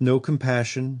 With no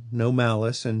compassion, no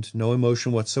malice, and no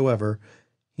emotion whatsoever,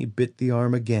 he bit the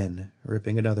arm again,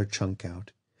 ripping another chunk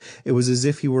out. It was as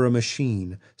if he were a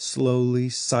machine, slowly,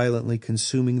 silently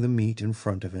consuming the meat in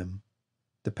front of him.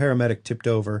 The paramedic tipped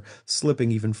over,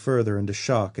 slipping even further into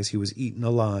shock as he was eaten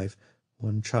alive,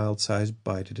 one child-sized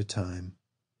bite at a time.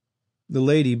 The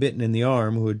lady bitten in the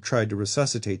arm, who had tried to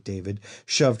resuscitate David,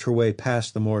 shoved her way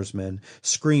past the Moors men,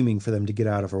 screaming for them to get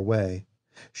out of her way.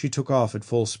 She took off at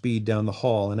full speed down the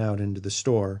hall and out into the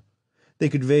store. They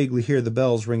could vaguely hear the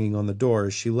bells ringing on the door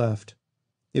as she left.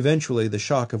 Eventually, the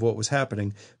shock of what was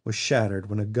happening was shattered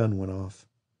when a gun went off.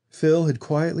 Phil had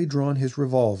quietly drawn his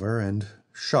revolver and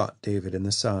shot David in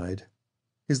the side.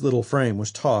 His little frame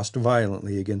was tossed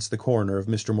violently against the corner of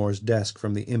Mr. Moore's desk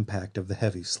from the impact of the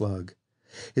heavy slug.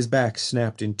 His back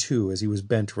snapped in two as he was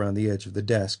bent around the edge of the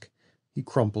desk. He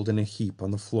crumpled in a heap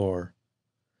on the floor.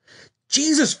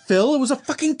 "Jesus, Phil, it was a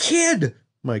fucking kid!"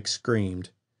 Mike screamed.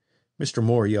 Mr.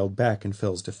 Moore yelled back in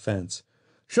Phil's defense.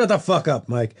 "Shut the fuck up,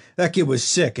 Mike. That kid was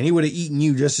sick, and he would have eaten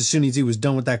you just as soon as he was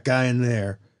done with that guy in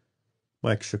there."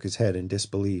 Mike shook his head in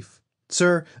disbelief.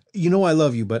 "Sir, you know I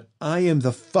love you, but I am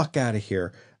the fuck out of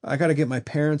here. I gotta get my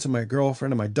parents and my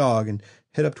girlfriend and my dog and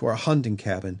head up to our hunting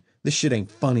cabin. This shit ain't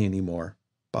funny anymore,"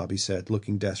 Bobby said,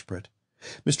 looking desperate.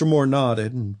 Mr. Moore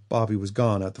nodded, and Bobby was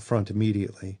gone out the front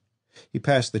immediately. He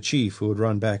passed the chief, who had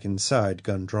run back inside,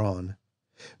 gun drawn.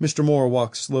 Mr. Moore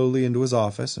walked slowly into his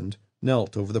office and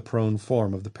knelt over the prone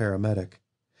form of the paramedic.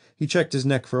 He checked his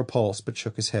neck for a pulse, but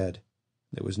shook his head.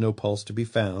 There was no pulse to be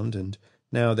found, and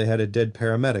now they had a dead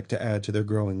paramedic to add to their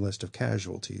growing list of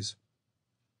casualties.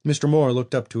 Mr. Moore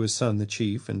looked up to his son, the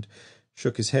chief, and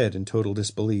shook his head in total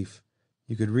disbelief.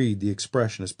 You could read the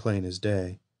expression as plain as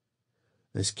day.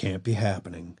 "This can't be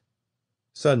happening."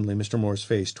 Suddenly Mr. Moore's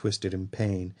face twisted in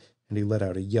pain, and he let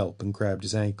out a yelp and grabbed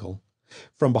his ankle.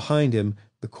 From behind him,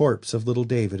 the corpse of little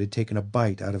David had taken a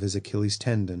bite out of his Achilles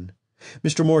tendon.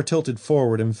 Mr. Moore tilted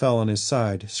forward and fell on his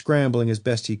side, scrambling as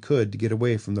best he could to get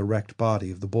away from the wrecked body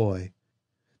of the boy.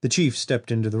 The chief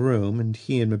stepped into the room, and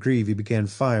he and McGreevy began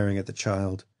firing at the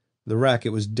child. The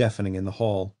racket was deafening in the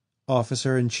hall.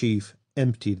 Officer and chief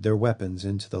emptied their weapons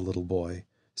into the little boy,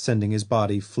 sending his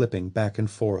body flipping back and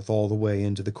forth all the way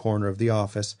into the corner of the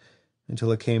office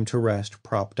until it came to rest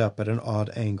propped up at an odd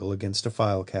angle against a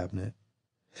file cabinet.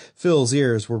 Phil's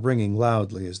ears were ringing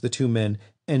loudly as the two men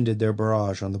ended their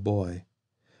barrage on the boy.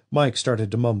 Mike started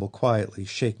to mumble quietly,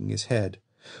 shaking his head.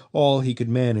 All he could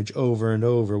manage over and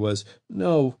over was,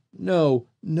 "No, no,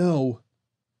 no."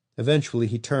 Eventually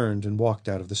he turned and walked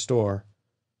out of the store.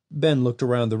 Ben looked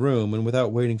around the room and,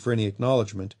 without waiting for any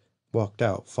acknowledgement, walked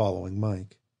out following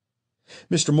Mike.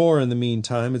 Mr. Moore, in the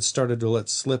meantime, had started to let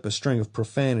slip a string of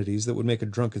profanities that would make a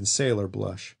drunken sailor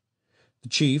blush. The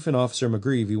chief and Officer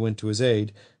McGreevy went to his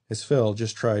aid as Phil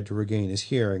just tried to regain his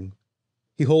hearing.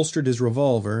 He holstered his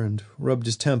revolver and rubbed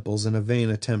his temples in a vain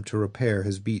attempt to repair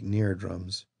his beaten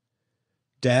eardrums.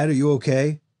 "Dad, are you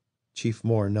okay?" Chief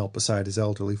Moore knelt beside his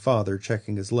elderly father,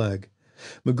 checking his leg.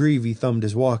 McGreevy thumbed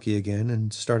his walkie again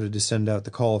and started to send out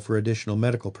the call for additional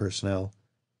medical personnel.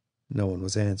 No one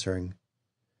was answering.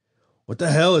 "What the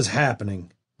hell is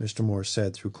happening?" Mr. Moore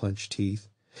said through clenched teeth.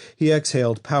 He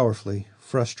exhaled powerfully,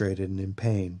 frustrated and in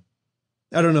pain.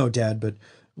 "I don't know, Dad, but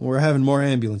we're having more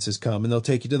ambulances come, and they'll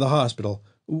take you to the hospital.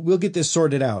 We'll get this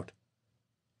sorted out."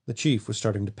 The chief was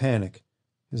starting to panic.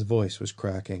 His voice was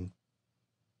cracking.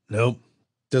 "Nope.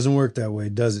 Doesn't work that way,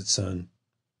 does it, son?"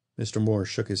 Mr. Moore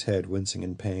shook his head, wincing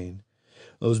in pain.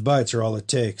 "Those bites are all it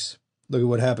takes. Look at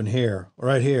what happened here,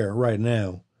 right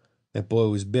now. That boy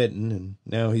was bitten, and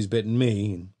now he's bitten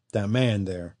me, and that man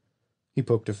there." He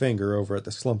poked a finger over at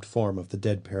the slumped form of the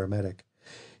dead paramedic.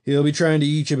 "He'll be trying to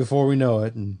eat you before we know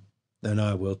it, and then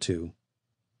I will too."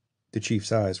 The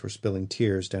chief's eyes were spilling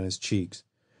tears down his cheeks.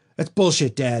 "That's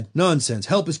bullshit, Dad. Nonsense.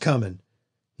 Help is coming."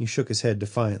 He shook his head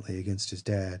defiantly against his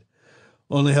dad.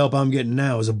 "Only help I'm getting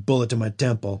now is a bullet to my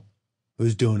temple.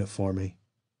 Who's doing it for me?"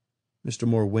 Mr.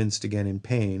 Moore winced again in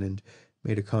pain and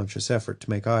made a conscious effort to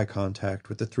make eye contact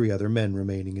with the three other men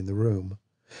remaining in the room.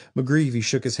 McGreevy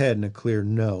shook his head in a clear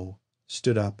no,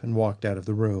 stood up, and walked out of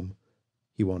the room.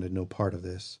 He wanted no part of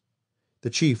this. The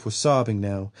chief was sobbing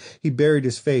now. He buried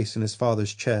his face in his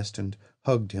father's chest and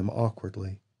hugged him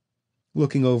awkwardly.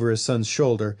 Looking over his son's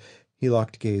shoulder, he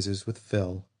locked gazes with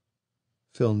Phil.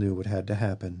 Phil knew what had to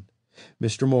happen.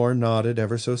 Mr. Moore nodded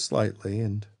ever so slightly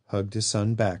and hugged his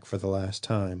son back for the last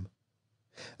time.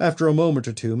 After a moment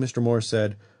or two, Mr. Moore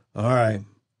said, "All right,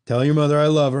 tell your mother I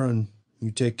love her, and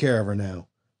you take care of her now.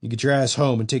 You get your ass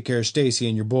home and take care of Stacy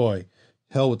and your boy.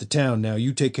 Hell with the town now,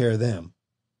 you take care of them."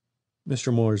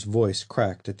 Mr. Moore's voice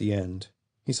cracked at the end.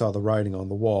 He saw the writing on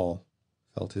the wall,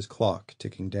 felt his clock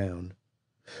ticking down.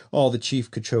 All the chief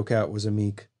could choke out was a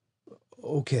meek,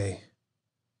 "Okay."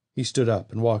 He stood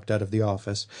up and walked out of the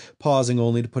office, pausing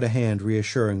only to put a hand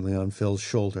reassuringly on Phil's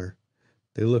shoulder.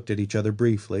 They looked at each other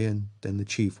briefly, and then the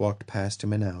chief walked past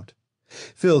him and out.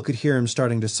 Phil could hear him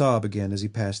starting to sob again as he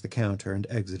passed the counter and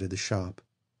exited the shop.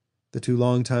 The two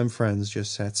longtime friends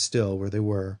just sat still where they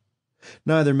were.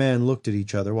 Neither man looked at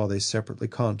each other while they separately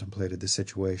contemplated the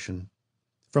situation.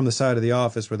 From the side of the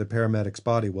office where the paramedic's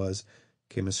body was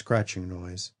came a scratching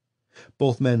noise.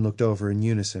 Both men looked over in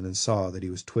unison and saw that he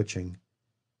was twitching.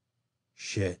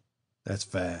 "Shit, that's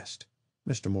fast,"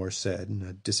 Mr. Morse said in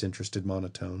a disinterested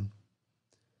monotone.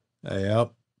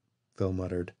 "Yep," Phil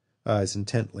muttered, eyes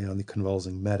intently on the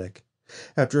convulsing medic.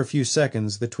 After a few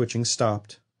seconds, the twitching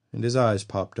stopped, and his eyes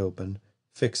popped open,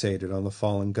 fixated on the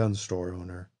fallen gun store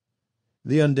owner.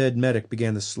 The undead medic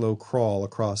began the slow crawl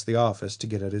across the office to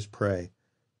get at his prey.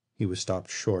 He was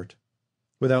stopped short.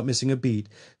 Without missing a beat,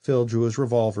 Phil drew his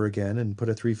revolver again and put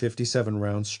a .357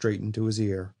 round straight into his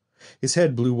ear. His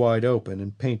head blew wide open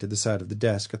and painted the side of the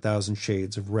desk 1,000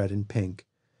 shades of red and pink.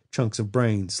 Chunks of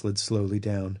brain slid slowly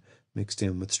down, mixed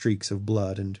in with streaks of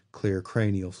blood and clear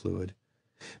cranial fluid.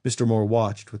 Mr. Moore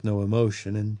watched with no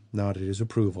emotion and nodded his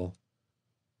approval.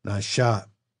 "Nice shot."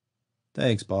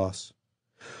 "Thanks, boss."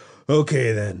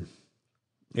 "Okay, then."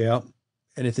 "Yeah.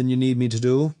 Anything you need me to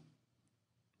do?"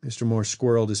 Mr. Moore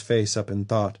squirreled his face up in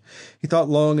thought. He thought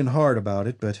long and hard about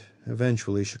it, but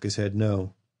eventually shook his head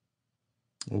no.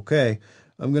 "Okay,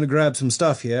 I'm going to grab some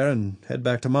stuff here and head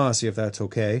back to Marcy if that's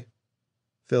okay."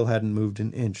 Phil hadn't moved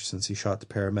an inch since he shot the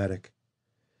paramedic.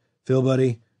 "Phil,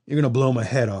 buddy, you're going to blow my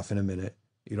head off in a minute.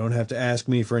 You don't have to ask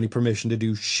me for any permission to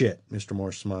do shit," Mr.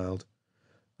 Moore smiled.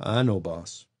 "I know,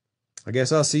 boss. I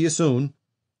guess I'll see you soon."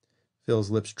 Phil's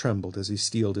lips trembled as he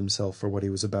steeled himself for what he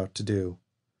was about to do.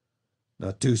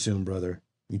 "Not too soon, brother.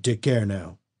 You take care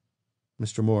now."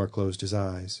 Mr. Moore closed his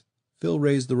eyes. Phil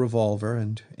raised the revolver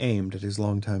and aimed at his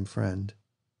longtime friend.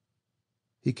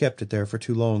 He kept it there for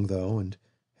too long, though, and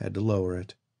had to lower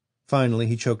it. Finally,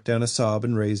 he choked down a sob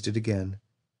and raised it again.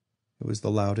 It was the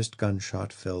loudest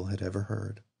gunshot Phil had ever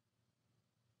heard.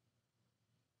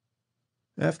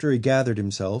 After he gathered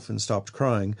himself and stopped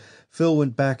crying, Phil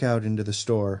went back out into the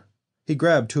store. He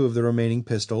grabbed 2 of the remaining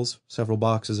pistols, several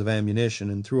boxes of ammunition,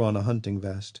 and threw on a hunting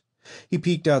vest. He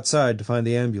peeked outside to find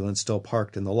the ambulance still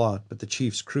parked in the lot, but the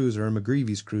chief's cruiser and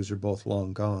McGreevy's cruiser both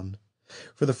long gone.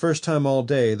 For the first time all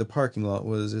day, the parking lot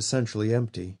was essentially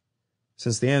empty.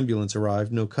 Since the ambulance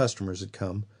arrived, no customers had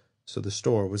come, so the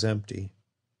store was empty.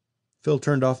 Phil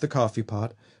turned off the coffee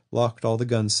pot, locked all the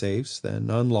gun safes, then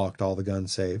unlocked all the gun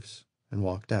safes, and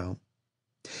walked out.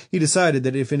 He decided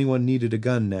that if anyone needed a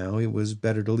gun now, it was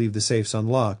better to leave the safes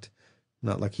unlocked.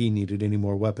 Not like he needed any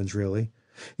more weapons, really.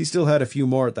 He still had a few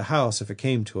more at the house if it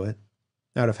came to it.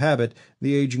 Out of habit,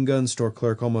 the aging gun store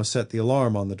clerk almost set the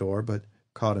alarm on the door, but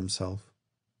caught himself.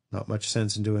 Not much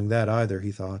sense in doing that either,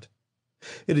 he thought.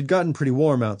 It had gotten pretty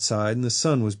warm outside, and the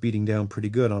sun was beating down pretty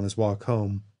good on his walk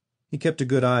home. He kept a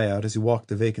good eye out as he walked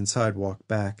the vacant sidewalk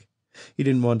back. He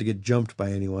didn't want to get jumped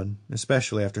by anyone,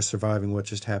 especially after surviving what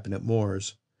just happened at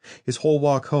Moore's. His whole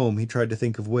walk home he tried to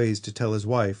think of ways to tell his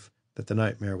wife that the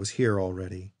nightmare was here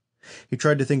already. He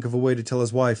tried to think of a way to tell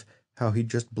his wife how he'd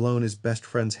just blown his best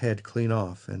friend's head clean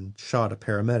off and shot a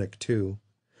paramedic, too.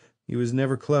 He was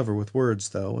never clever with words,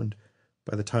 though, and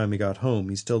by the time he got home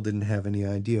he still didn't have any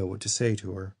idea what to say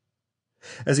to her.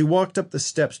 As he walked up the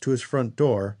steps to his front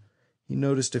door, he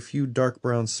noticed a few dark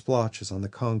brown splotches on the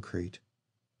concrete.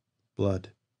 Blood.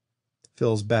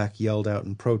 Phil's back yelled out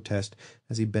in protest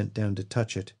as he bent down to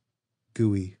touch it.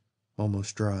 Gooey,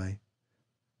 almost dry.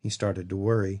 He started to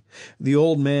worry. The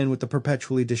old man with the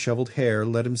perpetually disheveled hair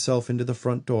let himself into the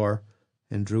front door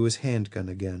and drew his handgun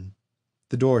again.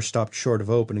 The door stopped short of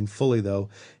opening fully, though,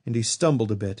 and he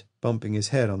stumbled a bit, bumping his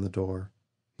head on the door.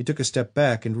 He took a step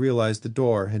back and realized the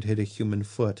door had hit a human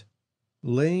foot.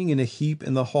 Laying in a heap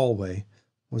in the hallway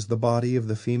was the body of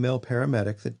the female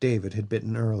paramedic that David had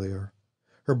bitten earlier.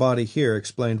 Her body here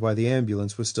explained why the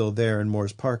ambulance was still there in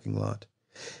Moore's parking lot.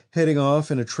 Heading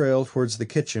off in a trail towards the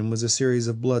kitchen was a series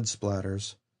of blood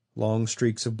splatters. Long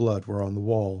streaks of blood were on the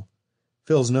wall.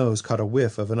 Phil's nose caught a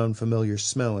whiff of an unfamiliar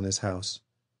smell in his house.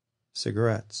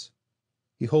 Cigarettes.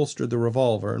 He holstered the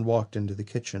revolver and walked into the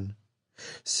kitchen.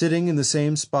 Sitting in the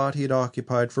same spot he had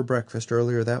occupied for breakfast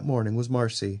earlier that morning was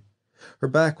Marcy. Her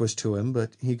back was to him,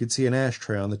 but he could see an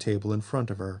ashtray on the table in front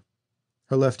of her.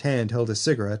 Her left hand held a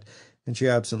cigarette, and she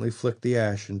absently flicked the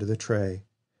ash into the tray.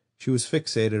 She was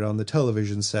fixated on the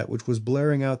television set, which was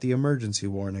blaring out the emergency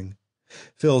warning.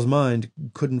 Phil's mind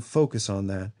couldn't focus on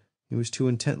that. He was too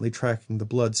intently tracking the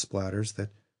blood splatters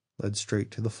that led straight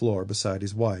to the floor beside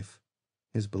his wife,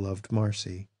 his beloved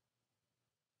Marcy.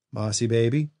 "Marcy,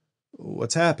 baby,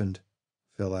 what's happened?"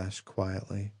 Phil asked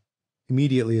quietly.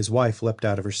 Immediately his wife leapt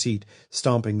out of her seat,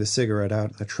 stomping the cigarette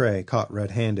out in the tray, caught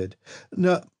red-handed.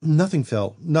 "No, nothing,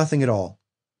 Phil. Nothing at all."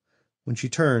 When she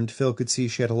turned, Phil could see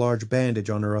she had a large bandage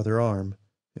on her other arm.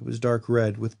 It was dark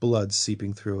red, with blood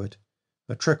seeping through it.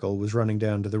 A trickle was running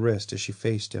down to the wrist as she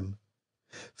faced him.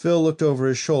 Phil looked over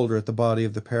his shoulder at the body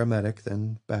of the paramedic,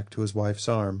 then back to his wife's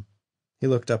arm. He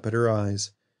looked up at her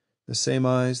eyes, the same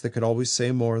eyes that could always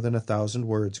say more than 1,000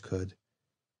 words could.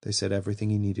 They said everything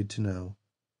he needed to know.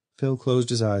 Phil closed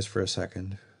his eyes for a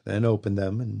second, then opened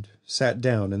them and sat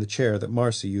down in the chair that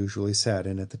Marcy usually sat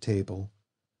in at the table.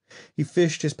 He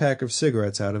fished his pack of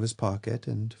cigarettes out of his pocket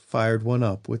and fired one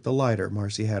up with the lighter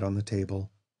Marcy had on the table.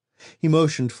 He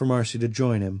motioned for Marcy to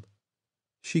join him.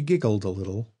 She giggled a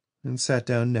little and sat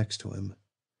down next to him.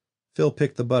 Phil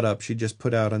picked the butt up she'd just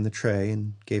put out on the tray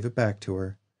and gave it back to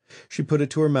her. She put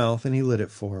it to her mouth and he lit it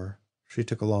for her. She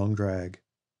took a long drag.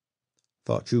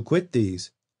 "Thought you quit these?"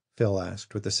 Phil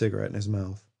asked, with the cigarette in his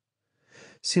mouth.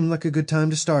 "Seemed like a good time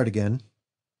to start again."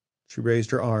 She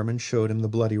raised her arm and showed him the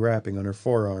bloody wrapping on her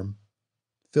forearm.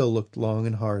 Phil looked long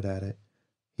and hard at it.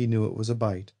 He knew it was a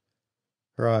bite.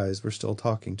 Her eyes were still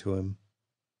talking to him.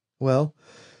 "Well,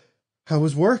 how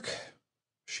was work?"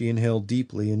 She inhaled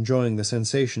deeply, enjoying the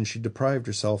sensation she'd deprived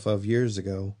herself of years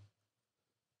ago.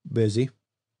 "Busy."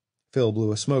 Phil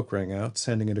blew a smoke ring out,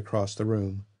 sending it across the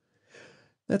room.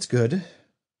 "That's good."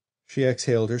 She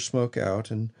exhaled her smoke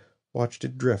out and watched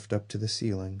it drift up to the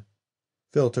ceiling.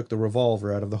 Phil took the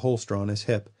revolver out of the holster on his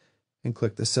hip and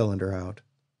clicked the cylinder out.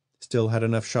 Still had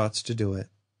enough shots to do it.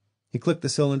 He clicked the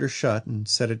cylinder shut and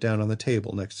set it down on the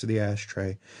table next to the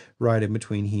ashtray, right in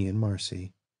between he and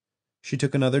Marcy. She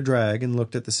took another drag and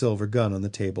looked at the silver gun on the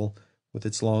table, with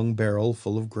its long barrel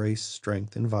full of grace,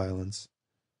 strength, and violence.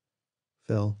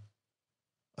 "Phil,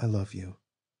 I love you."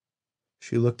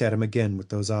 She looked at him again with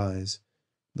those eyes,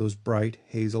 those bright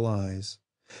hazel eyes.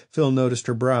 Phil noticed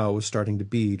her brow was starting to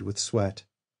bead with sweat.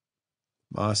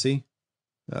 "Marcy,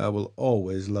 I will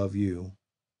always love you."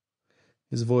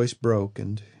 His voice broke,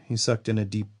 and he sucked in a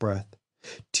deep breath.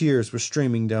 Tears were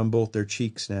streaming down both their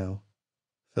cheeks now.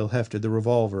 Phil hefted the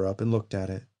revolver up and looked at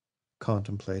it,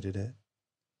 contemplated it.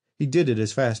 He did it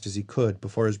as fast as he could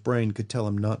before his brain could tell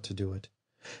him not to do it.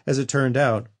 As it turned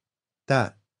out,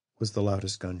 that was the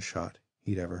loudest gunshot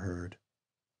he'd ever heard.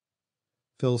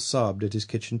 Phil sobbed at his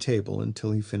kitchen table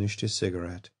until he finished his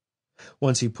cigarette.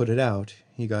 Once he put it out,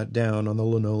 he got down on the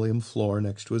linoleum floor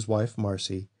next to his wife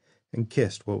Marcy and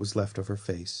kissed what was left of her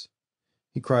face.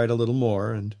 He cried a little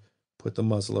more and put the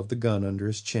muzzle of the gun under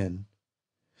his chin.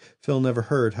 Phil never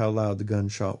heard how loud the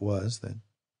gunshot was that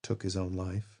took his own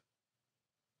life.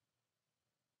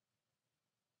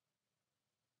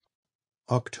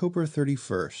 October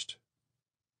 31st.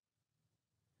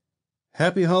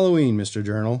 Happy Halloween, Mr.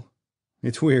 Journal.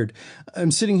 It's weird.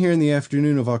 I'm sitting here in the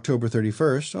afternoon of October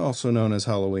 31st, also known as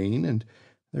Halloween, and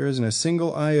there isn't a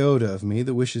single iota of me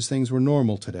that wishes things were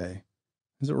normal today.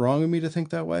 Is it wrong of me to think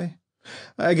that way?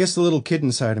 I guess the little kid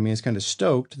inside of me is kind of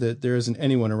stoked that there isn't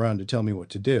anyone around to tell me what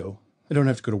to do. I don't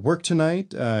have to go to work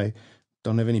tonight, I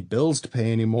don't have any bills to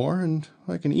pay anymore, and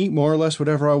I can eat more or less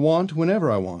whatever I want whenever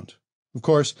I want. Of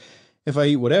course, if I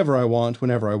eat whatever I want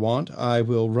whenever I want, I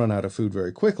will run out of food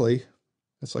very quickly.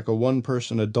 It's like a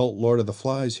one-person adult Lord of the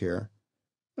Flies here.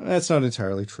 That's not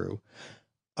entirely true.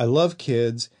 I love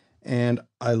kids, and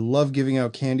I love giving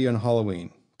out candy on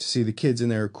Halloween to see the kids in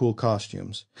their cool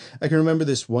costumes. I can remember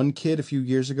this one kid a few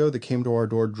years ago that came to our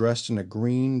door dressed in a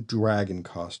green dragon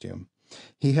costume.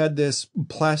 He had this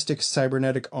plastic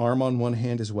cybernetic arm on one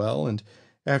hand as well, and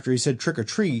after he said trick or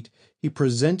treat, he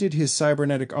presented his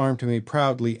cybernetic arm to me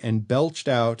proudly and belched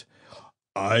out,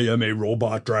 "I am a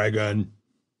robot dragon."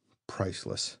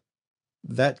 Priceless.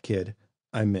 That kid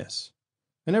I miss.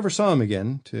 I never saw him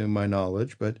again, to my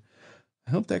knowledge, but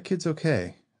I hope that kid's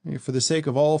okay, for the sake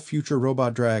of all future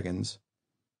robot dragons.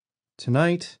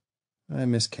 Tonight, I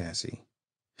miss Cassie.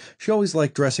 She always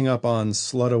liked dressing up on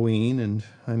Slutoween, and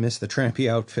I miss the trampy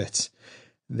outfits.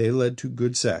 They led to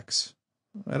good sex.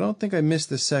 I don't think I miss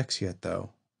the sex yet, though.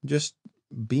 Just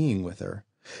being with her.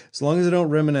 As long as I don't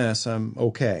reminisce, I'm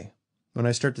okay. When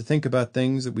I start to think about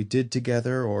things that we did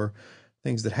together or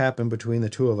things that happened between the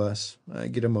two of us, I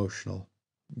get emotional.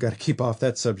 Got to keep off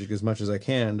that subject as much as I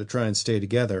can to try and stay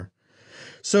together.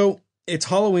 So, it's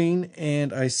Halloween,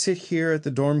 and I sit here at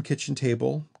the dorm kitchen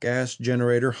table, gas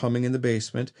generator humming in the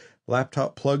basement,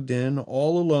 laptop plugged in,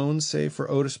 all alone save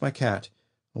for Otis my cat,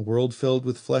 a world filled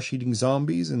with flesh-eating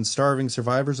zombies and starving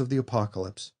survivors of the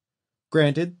apocalypse.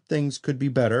 Granted, things could be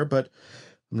better, but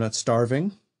I'm not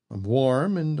starving. I'm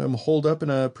warm, and I'm holed up in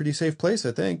a pretty safe place,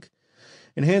 I think.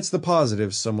 Enhance the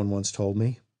positives, someone once told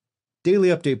me. Daily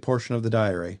update portion of the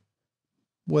diary.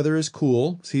 Weather is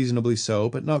cool, seasonably so,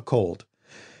 but not cold.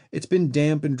 It's been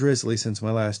damp and drizzly since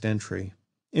my last entry.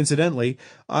 Incidentally,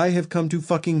 I have come to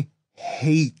fucking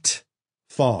hate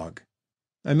fog.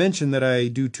 I mentioned that I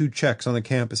do 2 checks on the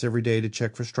campus every day to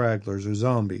check for stragglers or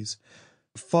zombies.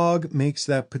 Fog makes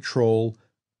that patrol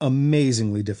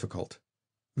amazingly difficult.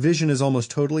 Vision is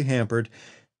almost totally hampered,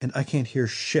 and I can't hear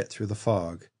shit through the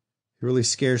fog. It really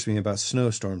scares me about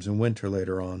snowstorms in winter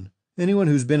later on. Anyone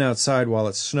who's been outside while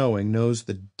it's snowing knows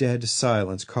the dead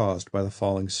silence caused by the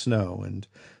falling snow, and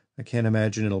I can't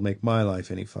imagine it'll make my life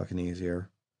any fucking easier.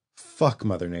 Fuck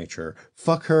Mother Nature.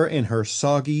 Fuck her in her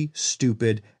soggy,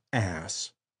 stupid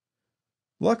ass.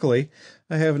 Luckily,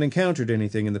 I haven't encountered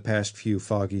anything in the past few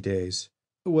foggy days.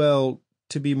 Well,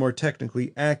 to be more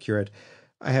technically accurate,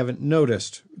 I haven't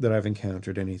noticed that I've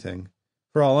encountered anything.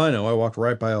 For all I know, I walked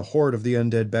right by a horde of the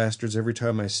undead bastards every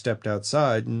time I stepped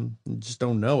outside and just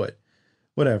don't know it.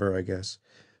 Whatever, I guess.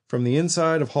 From the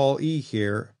inside of Hall E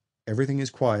here, everything is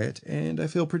quiet, and I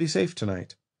feel pretty safe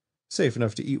tonight. Safe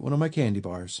enough to eat one of my candy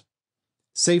bars.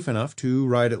 Safe enough to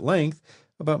write at length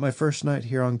about my first night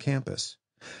here on campus.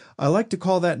 I like to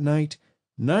call that night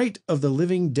Night of the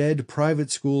Living Dead Private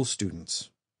School Students.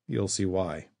 You'll see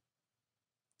why.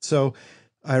 So,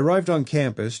 I arrived on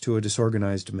campus to a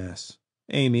disorganized mess.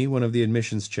 Amy, one of the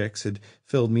admissions chicks, had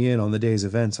filled me in on the day's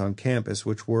events on campus,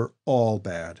 which were all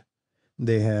bad.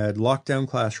 They had lockdown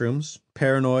classrooms,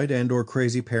 paranoid and or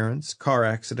crazy parents, car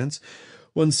accidents,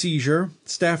 1 seizure,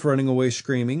 staff running away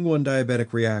screaming, 1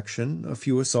 diabetic reaction, a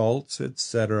few assaults,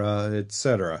 etc.,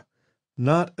 etc.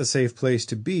 Not a safe place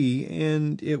to be,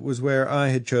 and it was where I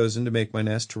had chosen to make my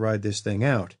nest to ride this thing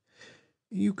out.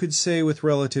 You could say with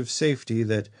relative safety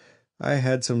that I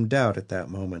had some doubt at that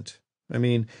moment. I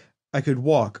mean, I could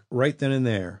walk right then and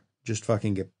there, just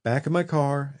fucking get back in my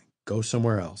car, and go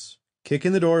somewhere else. Kick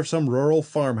in the door of some rural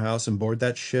farmhouse and board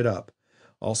that shit up.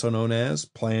 Also known as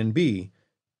Plan B.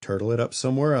 Turtle it up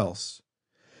somewhere else.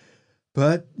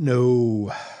 But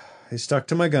no, I stuck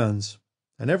to my guns.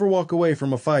 I never walk away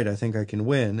from a fight I think I can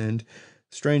win, and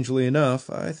strangely enough,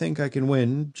 I think I can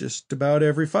win just about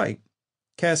every fight.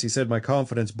 Cassie said my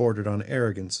confidence bordered on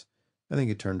arrogance. I think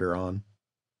it turned her on.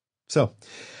 So,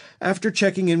 after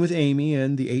checking in with Amy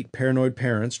and the 8 paranoid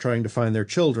parents trying to find their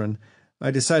children, I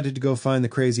decided to go find the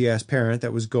crazy-ass parent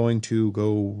that was going to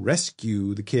go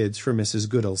rescue the kids from Mrs.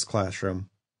 Goodall's classroom.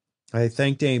 I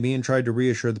thanked Amy and tried to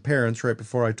reassure the parents right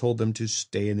before I told them to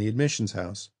stay in the admissions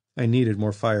house. I needed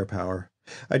more firepower.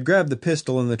 I'd grabbed the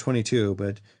pistol and the .22,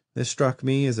 but this struck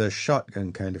me as a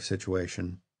shotgun kind of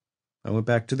situation. I went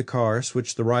back to the car,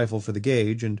 switched the rifle for the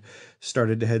gauge, and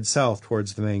started to head south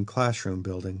towards the main classroom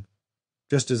building.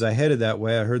 Just as I headed that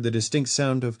way, I heard the distinct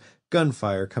sound of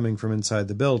gunfire coming from inside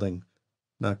the building.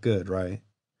 Not good, right?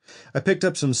 I picked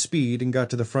up some speed and got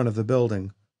to the front of the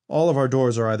building. All of our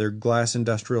doors are either glass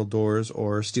industrial doors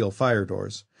or steel fire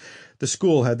doors. The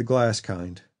school had the glass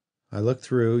kind. I looked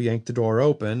through, yanked the door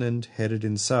open, and headed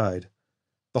inside.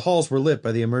 The halls were lit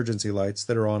by the emergency lights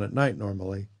that are on at night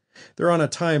normally. They're on a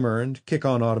timer and kick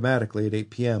on automatically at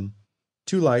 8 p.m.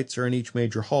 2 lights are in each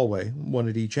major hallway, 1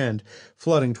 at each end,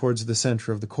 flooding towards the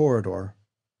center of the corridor.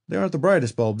 They aren't the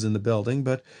brightest bulbs in the building,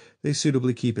 but they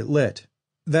suitably keep it lit.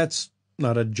 That's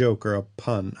not a joke or a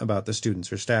pun about the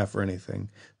students or staff or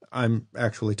anything. I'm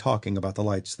actually talking about the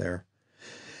lights there.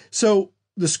 So,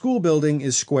 the school building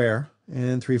is square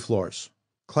and 3 floors.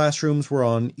 Classrooms were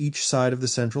on each side of the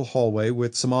central hallway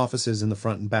with some offices in the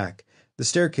front and back. The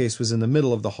staircase was in the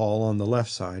middle of the hall on the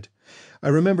left side. I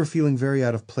remember feeling very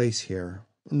out of place here.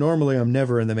 Normally, I'm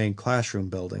never in the main classroom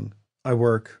building. I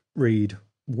worked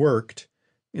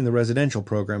in the residential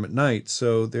program at night,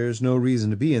 so there's no reason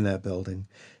to be in that building.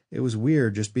 It was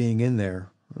weird just being in there,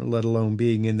 let alone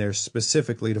being in there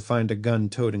specifically to find a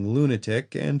gun-toting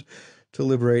lunatic and to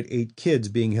liberate 8 kids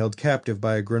being held captive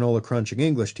by a granola-crunching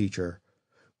English teacher.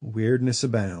 Weirdness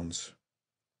abounds.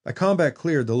 I combat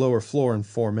cleared the lower floor in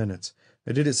 4 minutes.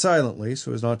 I did it silently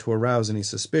so as not to arouse any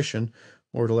suspicion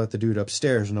or to let the dude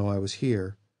upstairs know I was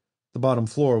here. The bottom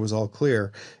floor was all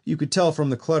clear. You could tell from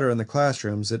the clutter in the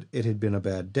classrooms that it had been a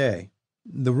bad day.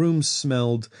 The rooms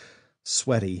smelled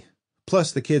sweaty.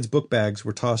 Plus, the kids' book bags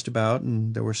were tossed about,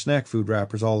 and there were snack food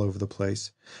wrappers all over the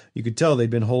place. You could tell they'd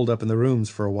been holed up in the rooms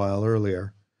for a while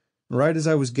earlier. Right as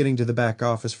I was getting to the back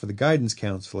office for the guidance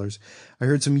counselors, I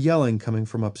heard some yelling coming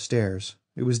from upstairs.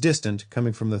 It was distant,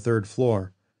 coming from the 3rd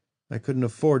floor. I couldn't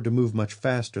afford to move much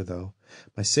faster, though.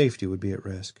 My safety would be at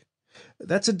risk.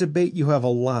 That's a debate you have a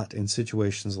lot in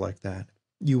situations like that.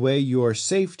 You weigh your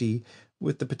safety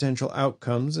with the potential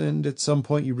outcomes, and at some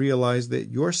point you realize that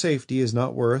your safety is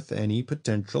not worth any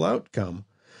potential outcome.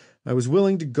 I was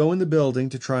willing to go in the building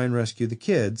to try and rescue the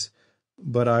kids,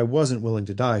 But I wasn't willing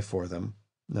to die for them.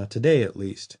 Not today, at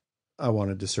least. I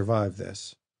wanted to survive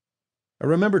this. I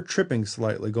remember tripping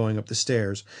slightly going up the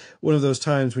stairs, one of those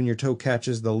times when your toe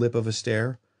catches the lip of a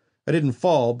stair. I didn't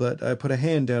fall, but I put a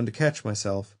hand down to catch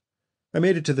myself. I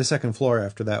made it to the second floor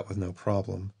after that with no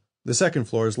problem. The second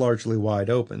floor is largely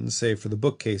wide open, save for the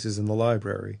bookcases in the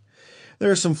library. There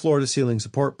are some floor-to-ceiling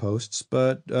support posts,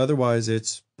 but otherwise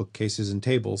it's bookcases and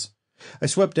tables. I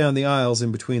swept down the aisles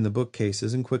in between the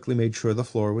bookcases and quickly made sure the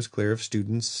floor was clear of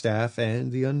students, staff,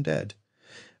 and the undead.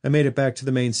 I made it back to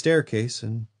the main staircase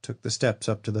and took the steps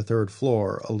up to the third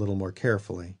floor a little more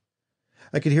carefully.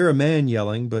 I could hear a man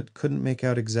yelling, but couldn't make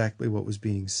out exactly what was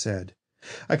being said.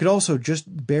 I could also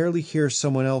just barely hear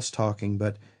someone else talking,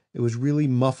 but it was really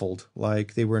muffled,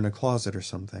 like they were in a closet or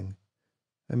something.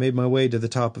 I made my way to the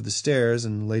top of the stairs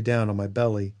and lay down on my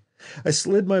belly. I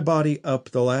slid my body up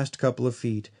the last couple of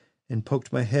feet and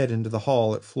poked my head into the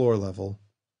hall at floor level.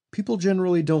 People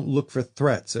generally don't look for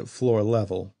threats at floor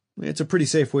level. It's a pretty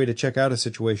safe way to check out a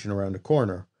situation around a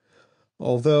corner.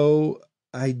 Although,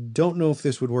 I don't know if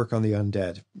this would work on the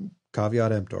undead.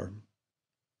 Caveat emptor.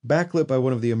 Backlit by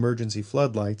one of the emergency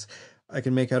floodlights, I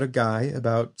can make out a guy,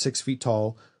 about 6 feet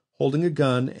tall, holding a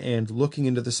gun and looking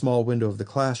into the small window of the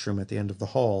classroom at the end of the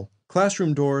hall.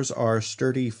 Classroom doors are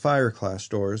sturdy fire-class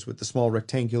doors with the small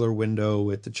rectangular window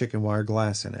with the chicken wire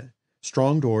glass in it.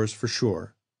 Strong doors for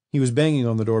sure. He was banging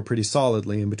on the door pretty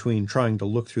solidly in between trying to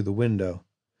look through the window.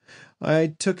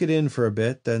 I took it in for a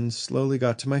bit, then slowly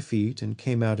got to my feet and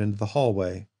came out into the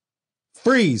hallway.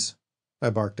 "Freeze!"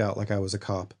 I barked out like I was a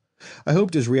cop. I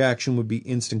hoped his reaction would be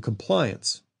instant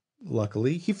compliance.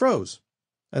 Luckily, he froze.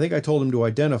 I think I told him to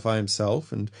identify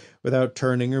himself, and without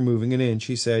turning or moving an inch,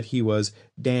 he said he was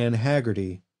Dan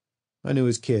Haggerty. I knew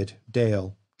his kid,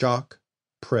 Dale. Jock,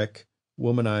 prick,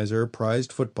 womanizer,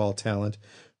 prized football talent.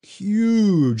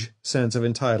 Huge sense of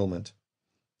entitlement.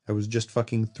 I was just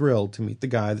fucking thrilled to meet the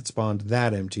guy that spawned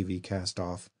that MTV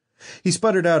cast-off. He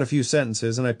sputtered out a few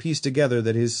sentences, and I pieced together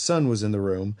that his son was in the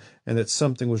room and that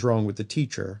something was wrong with the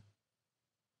teacher.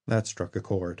 That struck a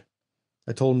chord.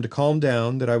 I told him to calm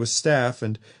down, that I was staff,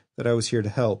 and that I was here to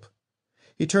help.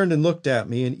 He turned and looked at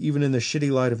me, and even in the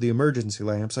shitty light of the emergency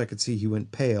lamps, I could see he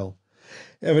went pale.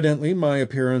 Evidently, my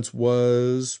appearance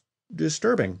was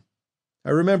disturbing. I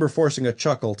remember forcing a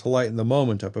chuckle to lighten the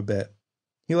moment up a bit.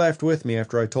 He laughed with me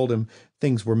after I told him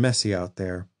things were messy out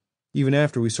there. Even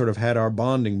after we sort of had our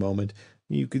bonding moment,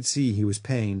 you could see he was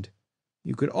pained.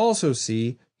 You could also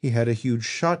see he had a huge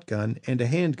shotgun and a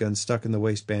handgun stuck in the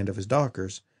waistband of his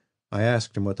Dockers. I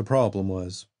asked him what the problem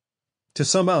was. To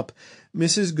sum up,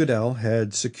 Mrs. Goodell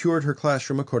had secured her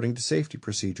classroom according to safety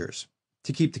procedures.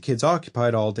 To keep the kids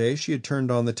occupied all day, she had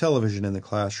turned on the television in the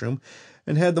classroom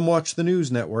and had them watch the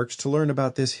news networks to learn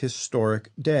about this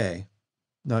historic day.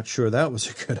 Not sure that was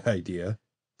a good idea.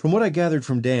 From what I gathered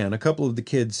from Dan, a couple of the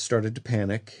kids started to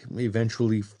panic,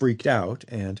 eventually freaked out,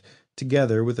 and,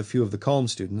 together with a few of the calm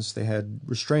students, they had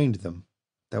restrained them.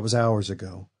 That was hours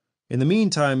ago. In the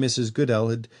meantime, Mrs. Goodell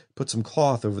had put some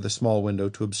cloth over the small window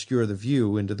to obscure the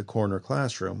view into the corner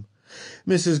classroom.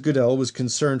 Mrs. Goodell was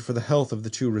concerned for the health of the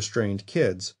two restrained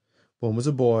kids. One was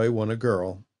a boy, one a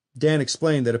girl. Dan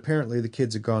explained that apparently the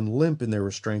kids had gone limp in their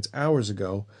restraints hours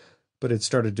ago, but had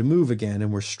started to move again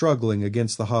and were struggling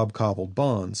against the hobcobbled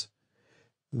bonds.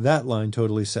 That line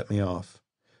totally set me off.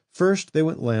 First they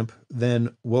went limp,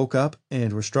 then woke up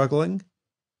and were struggling.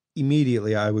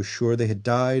 Immediately I was sure they had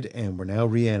died and were now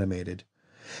reanimated.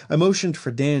 I motioned for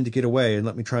Dan to get away and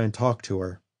let me try and talk to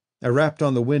her. I rapped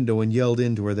on the window and yelled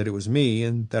into her that it was me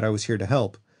and that I was here to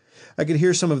help. I could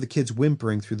hear some of the kids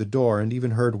whimpering through the door and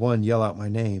even heard one yell out my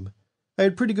name. I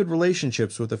had pretty good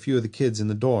relationships with a few of the kids in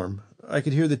the dorm. I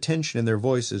could hear the tension in their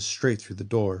voices straight through the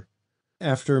door.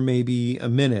 After maybe a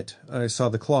minute, I saw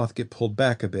the cloth get pulled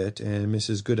back a bit and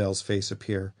Mrs. Goodell's face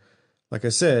appear. Like I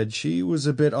said, she was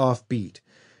a bit offbeat.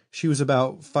 She was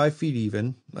about 5 feet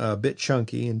even, a bit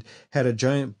chunky, and had a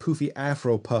giant poofy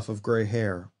afro puff of gray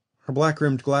hair. Her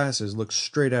black-rimmed glasses looked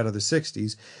straight out of the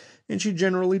 60s, and she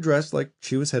generally dressed like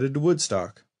she was headed to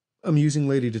Woodstock. Amusing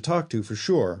lady to talk to, for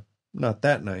sure. Not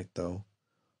that night, though.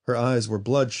 Her eyes were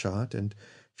bloodshot, and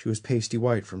she was pasty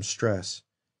white from stress.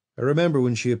 I remember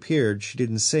when she appeared, she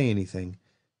didn't say anything.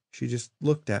 She just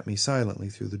looked at me silently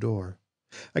through the door.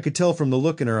 I could tell from the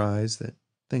look in her eyes that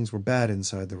things were bad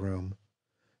inside the room.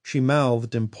 She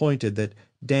mouthed and pointed that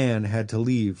Dan had to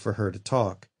leave for her to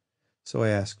talk, so I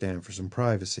asked Dan for some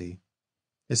privacy.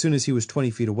 As soon as he was 20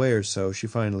 feet away or so, she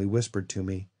finally whispered to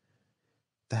me,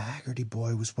 "The Haggerty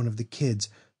boy was one of the kids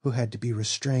who had to be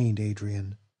restrained,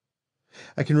 Adrian."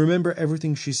 I can remember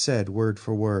everything she said, word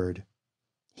for word.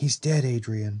 "He's dead,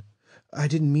 Adrian. I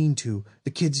didn't mean to.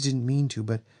 The kids didn't mean to,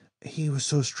 but he was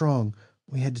so strong.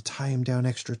 We had to tie him down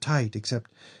extra tight,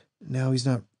 except now he's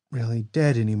not really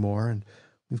dead anymore, and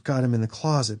we've got him in the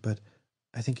closet, but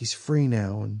I think he's free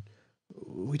now, and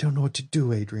we don't know what to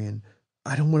do, Adrian.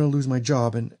 I don't want to lose my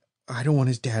job, and I don't want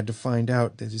his dad to find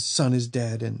out that his son is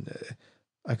dead, and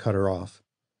I cut her off.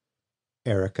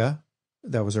 Erica,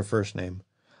 that was her first name.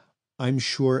 I'm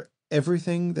sure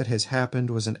everything that has happened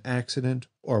was an accident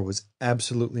or was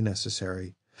absolutely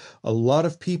necessary. A lot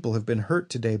of people have been hurt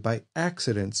today by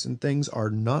accidents, and things are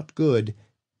not good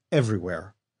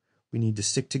everywhere. We need to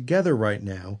stick together right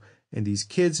now, and these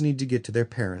kids need to get to their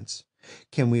parents.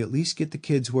 Can we at least get the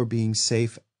kids who are being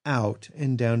safe out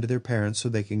and down to their parents so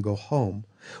they can go home?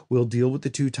 We'll deal with the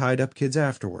two tied-up kids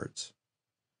afterwards.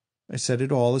 I said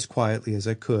it all as quietly as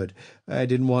I could. I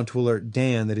didn't want to alert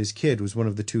Dan that his kid was one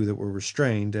of the two that were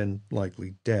restrained and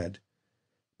likely dead.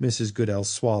 Mrs. Goodell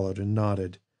swallowed and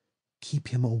nodded. Keep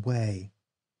him away.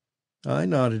 I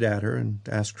nodded at her and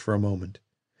asked for a moment.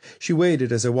 She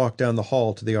waited as I walked down the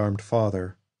hall to the armed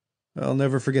father. I'll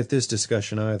never forget this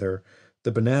discussion either.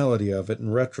 The banality of it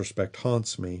in retrospect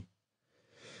haunts me.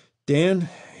 Dan,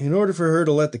 in order for her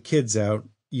to let the kids out,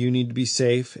 you need to be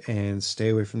safe and stay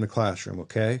away from the classroom,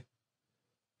 okay?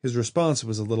 His response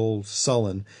was a little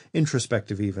sullen,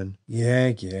 introspective even.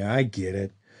 Yeah, I get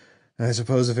it. I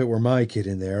suppose if it were my kid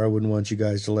in there, I wouldn't want you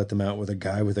guys to let them out with a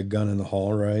guy with a gun in the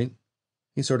hall, right?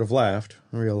 He sort of laughed,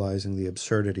 realizing the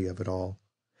absurdity of it all.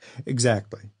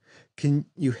 Exactly. Can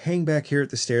you hang back here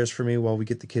at the stairs for me while we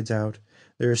get the kids out?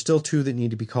 There are still two that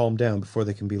need to be calmed down before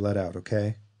they can be let out,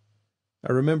 okay?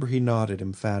 I remember he nodded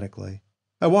emphatically.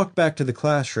 I walked back to the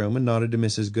classroom and nodded to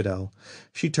Mrs. Goodell.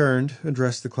 She turned,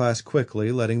 addressed the class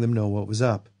quickly, letting them know what was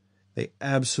up. They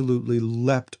absolutely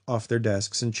leapt off their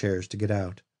desks and chairs to get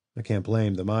out. I can't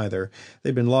blame them either.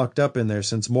 They'd been locked up in there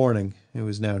since morning. It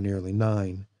was now nearly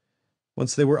 9.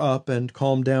 Once they were up and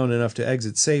calmed down enough to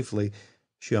exit safely,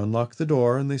 she unlocked the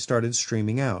door and they started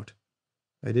streaming out.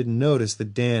 I didn't notice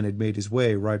that Dan had made his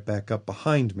way right back up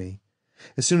behind me.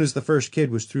 As soon as the first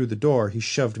kid was through the door, he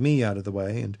shoved me out of the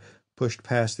way and pushed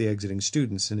past the exiting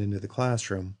students and into the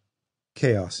classroom.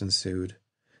 Chaos ensued.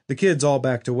 The kids all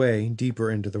backed away,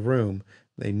 deeper into the room.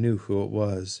 They knew who it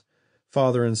was.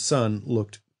 Father and son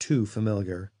looked too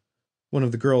familiar. One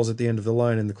of the girls at the end of the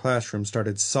line in the classroom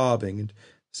started sobbing and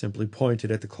simply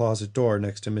pointed at the closet door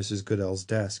next to Mrs. Goodell's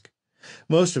desk.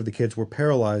 Most of the kids were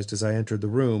paralyzed as I entered the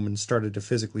room and started to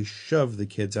physically shove the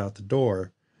kids out the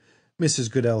door.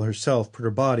 Mrs. Goodell herself put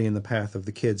her body in the path of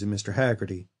the kids and Mr.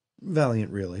 Haggerty.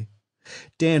 Valiant, really.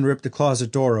 Dan ripped the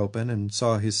closet door open and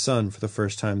saw his son for the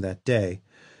first time that day,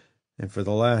 and for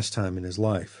the last time in his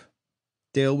life.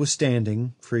 Dale was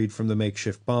standing, freed from the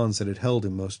makeshift bonds that had held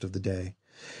him most of the day.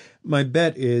 My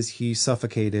bet is he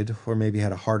suffocated or maybe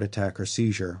had a heart attack or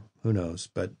seizure. Who knows?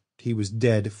 But he was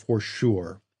dead for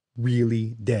sure.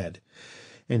 Really dead.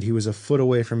 And he was a foot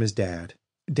away from his dad.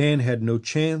 Dan had no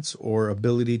chance or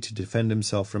ability to defend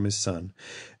himself from his son.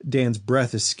 Dan's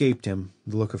breath escaped him.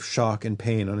 The look of shock and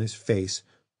pain on his face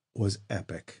was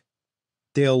epic.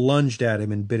 Dale lunged at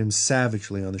him and bit him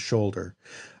savagely on the shoulder.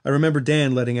 I remember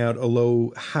Dan letting out a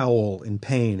low howl in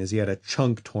pain as he had a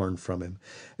chunk torn from him.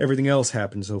 Everything else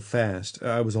happened so fast.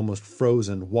 I was almost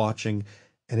frozen, watching,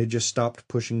 and had just stopped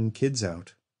pushing kids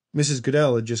out. Mrs.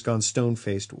 Goodell had just gone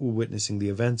stone-faced, witnessing the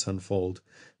events unfold.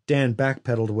 Dan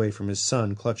backpedaled away from his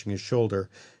son, clutching his shoulder,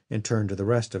 and turned to the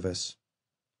rest of us.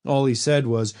 All he said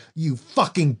was, "You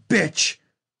fucking bitch!"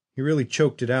 He really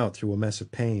choked it out through a mess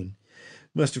of pain.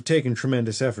 Must have taken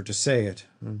tremendous effort to say it.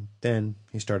 And then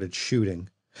he started shooting.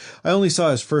 I only saw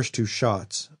his first 2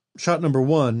 shots. Shot number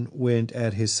 1 went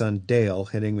at his son Dale,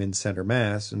 hitting him in center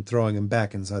mass and throwing him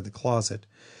back inside the closet.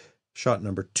 Shot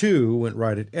number 2 went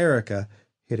right at Erica,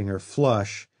 hitting her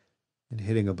flush and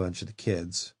hitting a bunch of the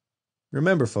kids.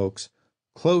 Remember, folks,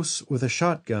 close with a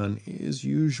shotgun is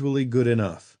usually good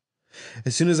enough.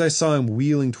 As soon as I saw him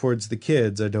wheeling towards the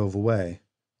kids, I dove away.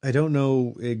 I don't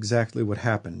know exactly what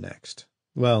happened next.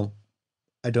 Well,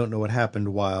 I don't know what happened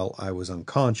while I was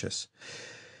unconscious.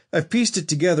 I've pieced it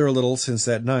together a little since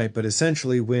that night, but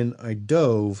essentially when I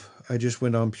dove, I just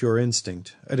went on pure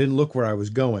instinct. I didn't look where I was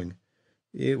going.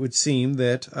 It would seem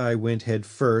that I went head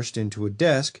first into a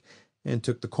desk and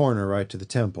took the corner right to the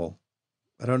temple.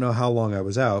 I don't know how long I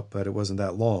was out, but it wasn't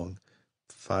that long.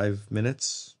 5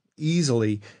 minutes?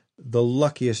 Easily the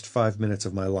luckiest 5 minutes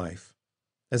of my life.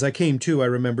 As I came to, I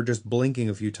remember just blinking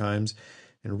a few times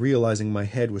and realizing my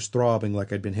head was throbbing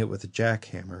like I'd been hit with a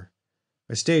jackhammer.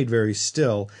 I stayed very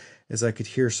still as I could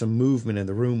hear some movement in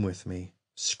the room with me.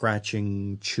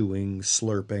 Scratching, chewing,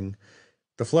 slurping.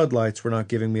 The floodlights were not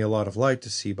giving me a lot of light to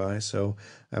see by, so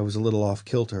I was a little off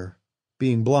kilter.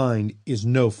 Being blind is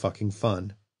no fucking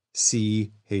fun.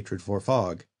 See Hatred for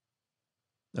Fog.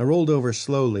 I rolled over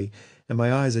slowly, and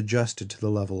my eyes adjusted to the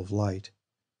level of light.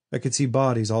 I could see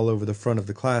bodies all over the front of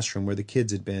the classroom where the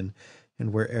kids had been,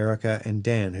 and where Erica and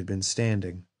Dan had been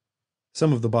standing.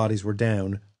 Some of the bodies were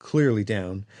down, clearly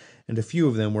down, and a few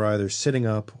of them were either sitting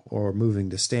up or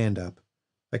moving to stand up.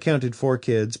 I counted 4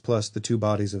 kids plus the 2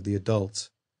 bodies of the adults.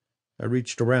 I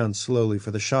reached around slowly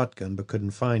for the shotgun but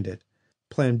couldn't find it.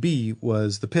 Plan B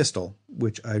was the pistol,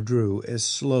 which I drew as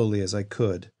slowly as I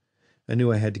could. I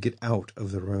knew I had to get out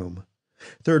of the room.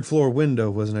 3rd floor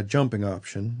window wasn't a jumping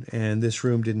option, and this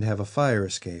room didn't have a fire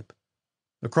escape.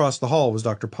 Across the hall was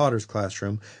Dr. Potter's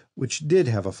classroom, which did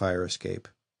have a fire escape.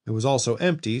 It was also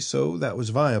empty, so that was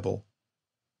viable.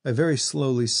 I very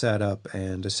slowly sat up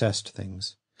and assessed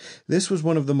things. This was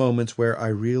one of the moments where I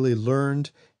really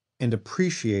learned and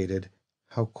appreciated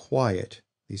how quiet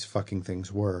these fucking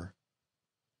things were.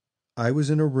 I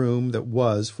was in a room that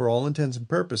was, for all intents and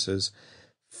purposes,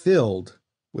 filled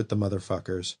with the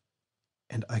motherfuckers,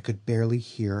 and I could barely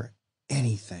hear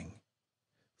anything.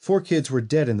 4 kids were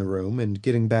dead in the room and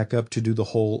getting back up to do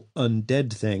the whole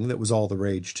undead thing that was all the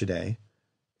rage today.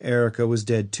 Erica was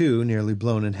dead too, nearly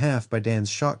blown in half by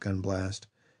Dan's shotgun blast.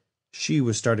 She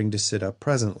was starting to sit up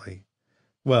presently.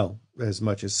 Well, as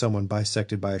much as someone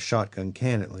bisected by a shotgun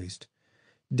can, at least.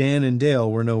 Dan and Dale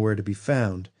were nowhere to be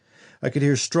found. I could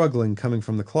hear struggling coming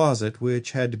from the closet,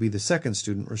 which had to be the 2nd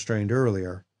student restrained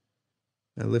earlier.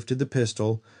 I lifted the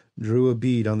pistol, drew a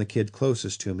bead on the kid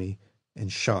closest to me,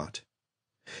 and shot.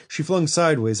 She flung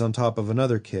sideways on top of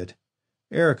another kid.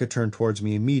 Erica turned towards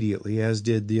me immediately, as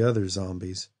did the other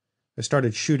zombies. I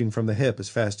started shooting from the hip as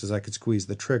fast as I could squeeze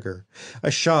the trigger. I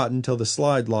shot until the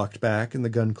slide locked back and the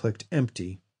gun clicked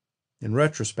empty. In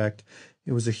retrospect,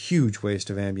 it was a huge waste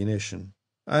of ammunition.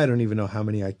 I don't even know how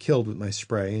many I killed with my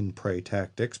spray and pray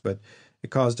tactics, but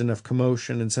it caused enough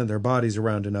commotion and sent their bodies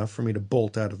around enough for me to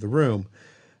bolt out of the room.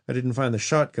 I didn't find the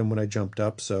shotgun when I jumped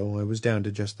up, so I was down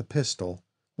to just the pistol.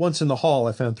 Once in the hall,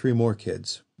 I found 3 more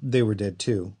kids. They were dead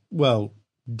too. Well,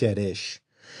 dead-ish.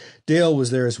 Dale was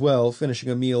there as well, finishing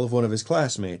a meal of one of his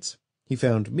classmates. He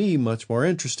found me much more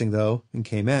interesting, though, and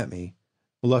came at me.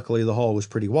 Luckily, the hall was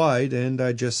pretty wide, and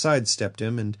I just sidestepped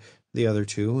him and the other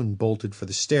 2 and bolted for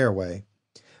the stairway.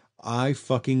 I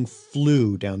fucking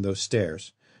flew down those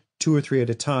stairs, 2 or 3 at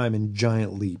a time in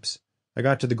giant leaps. I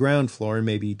got to the ground floor in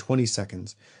maybe 20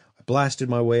 seconds. I blasted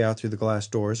my way out through the glass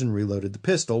doors and reloaded the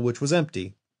pistol, which was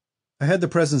empty. I had the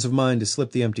presence of mind to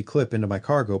slip the empty clip into my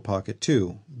cargo pocket,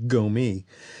 too. Go me.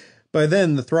 By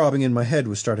then, the throbbing in my head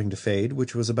was starting to fade,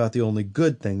 which was about the only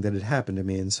good thing that had happened to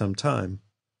me in some time.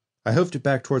 I hoofed it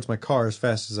back towards my car as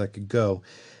fast as I could go.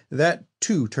 That,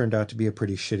 too, turned out to be a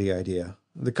pretty shitty idea.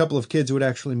 The couple of kids who had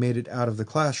actually made it out of the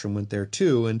classroom went there,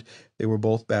 too, and they were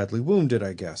both badly wounded,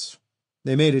 I guess.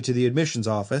 They made it to the admissions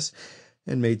office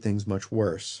and made things much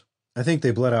worse. I think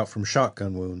they bled out from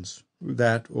shotgun wounds.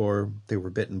 That, or they were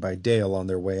bitten by Dale on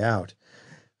their way out.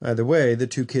 Either way, the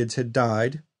 2 kids had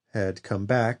died, had come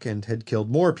back, and had killed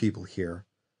more people here.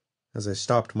 As I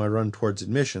stopped my run towards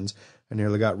admissions, I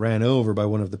nearly got ran over by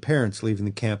one of the parents leaving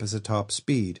the campus at top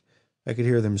speed. I could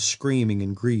hear them screaming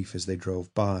in grief as they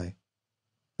drove by.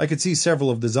 I could see several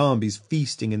of the zombies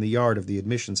feasting in the yard of the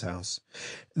admissions house.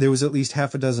 There was at least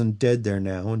 6 dead there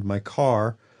now, and my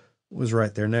car was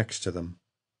right there next to them.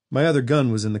 My other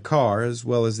gun was in the car, as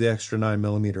well as the extra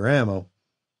 9mm ammo.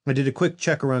 I did a quick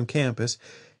check around campus,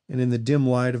 and in the dim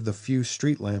light of the few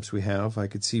street lamps we have, I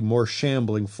could see more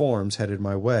shambling forms headed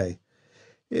my way.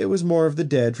 It was more of the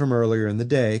dead from earlier in the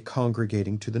day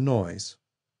congregating to the noise.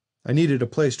 I needed a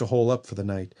place to hole up for the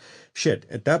night. Shit,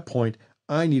 at that point,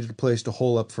 I needed a place to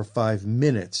hole up for 5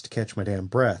 minutes to catch my damn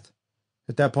breath.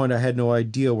 At that point, I had no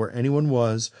idea where anyone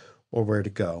was or where to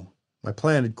go. My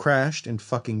plan had crashed and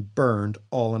fucking burned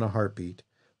all in a heartbeat.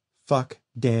 Fuck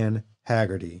Dan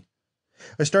Haggerty.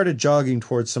 I started jogging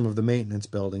towards some of the maintenance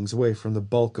buildings, away from the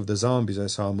bulk of the zombies I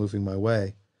saw moving my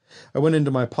way. I went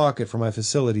into my pocket for my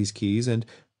facilities keys, and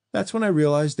that's when I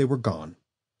realized they were gone.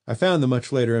 I found them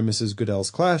much later in Mrs.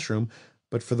 Goodell's classroom,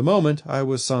 but for the moment I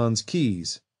was sans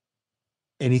keys.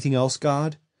 Anything else,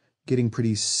 God? Getting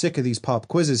pretty sick of these pop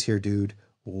quizzes here, dude.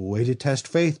 Way to test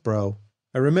faith, bro.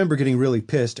 I remember getting really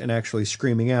pissed and actually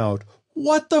screaming out,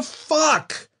 "What the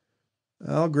fuck?"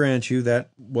 I'll grant you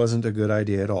that wasn't a good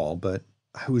idea at all, but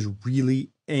I was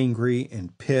really angry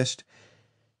and pissed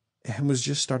and was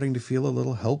just starting to feel a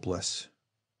little helpless.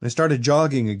 I started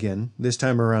jogging again, this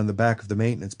time around the back of the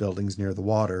maintenance buildings near the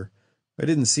water. I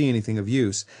didn't see anything of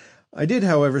use. I did,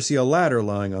 however, see a ladder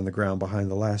lying on the ground behind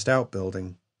the last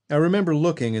outbuilding. I remember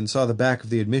looking and saw the back of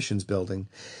the admissions building.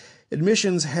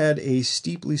 Admissions had a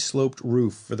steeply sloped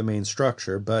roof for the main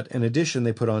structure, but an addition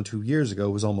they put on 2 years ago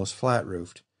was almost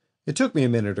flat-roofed. It took me a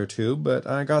minute or two, but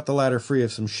I got the ladder free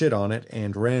of some shit on it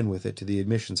and ran with it to the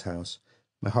admissions house.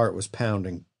 My heart was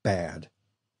pounding bad.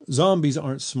 Zombies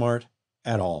aren't smart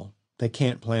at all. They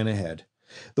can't plan ahead.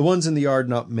 The ones in the yard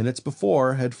not minutes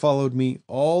before had followed me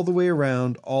all the way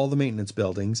around all the maintenance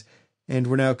buildings and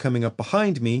were now coming up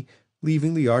behind me,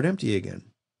 leaving the yard empty again.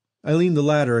 I leaned the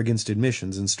ladder against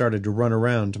admissions and started to run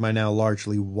around to my now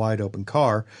largely wide-open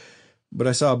car, but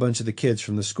I saw a bunch of the kids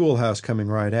from the schoolhouse coming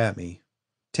right at me,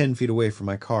 10 feet away from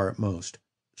my car at most.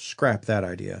 Scrap that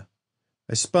idea.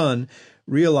 I spun,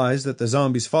 realized that the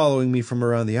zombies following me from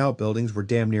around the outbuildings were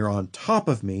damn near on top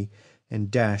of me, and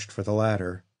dashed for the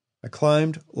ladder. I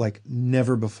climbed like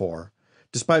never before.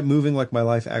 Despite moving like my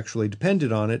life actually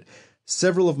depended on it,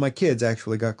 several of my kids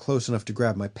actually got close enough to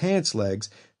grab my pants legs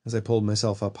as I pulled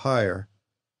myself up higher.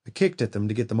 I kicked at them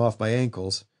to get them off my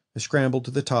ankles. I scrambled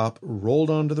to the top, rolled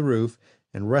onto the roof,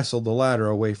 and wrestled the ladder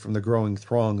away from the growing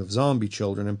throng of zombie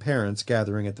children and parents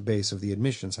gathering at the base of the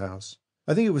admissions house.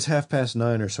 I think it was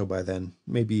 9:30 or so by then,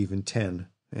 maybe even 10,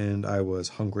 and I was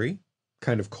hungry,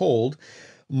 kind of cold,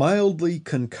 mildly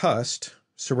concussed,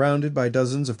 surrounded by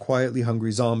dozens of quietly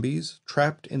hungry zombies,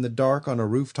 trapped in the dark on a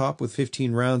rooftop with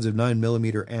 15 rounds of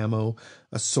 9mm ammo,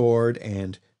 a sword,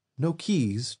 and no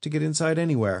keys to get inside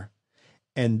anywhere.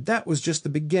 And that was just the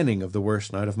beginning of the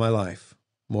worst night of my life.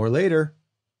 More later.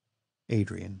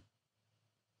 Adrian.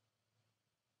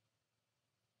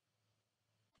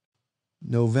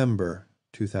 November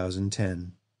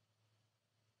 2010.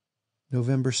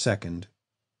 November 2nd.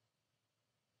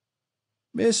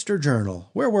 Mr. Journal,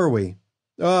 where were we?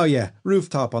 Oh yeah,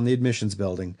 rooftop on the admissions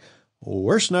building.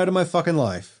 Worst night of my fucking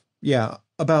life. Yeah,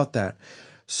 about that.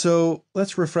 So,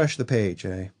 let's refresh the page,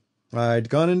 eh? I'd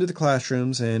gone into the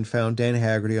classrooms and found Dan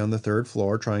Haggerty on the 3rd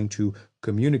floor trying to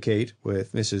communicate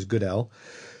with Mrs. Goodell.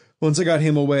 Once I got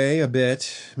him away a bit,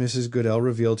 Mrs. Goodell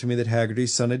revealed to me that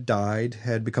Haggerty's son had died,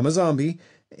 had become a zombie,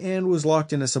 and was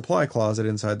locked in a supply closet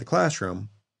inside the classroom.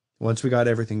 Once we got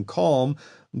everything calm,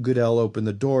 Goodell opened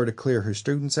the door to clear her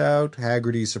students out.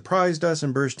 Haggerty surprised us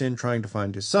and burst in trying to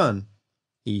find his son.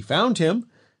 He found him,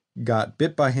 got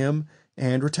bit by him,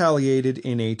 and retaliated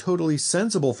in a totally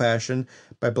sensible fashion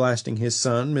by blasting his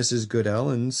son, Mrs. Goodell,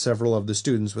 and several of the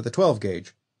students with a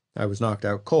 12-gauge. I was knocked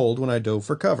out cold when I dove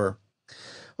for cover.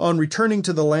 On returning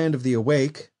to the land of the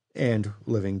awake, and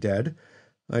living dead,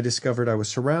 I discovered I was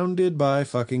surrounded by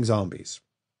fucking zombies.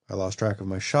 I lost track of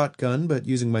my shotgun, but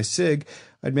using my SIG,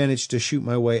 I'd managed to shoot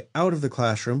my way out of the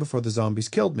classroom before the zombies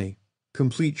killed me.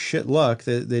 Complete shit luck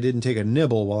that they didn't take a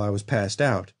nibble while I was passed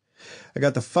out. I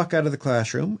got the fuck out of the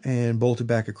classroom and bolted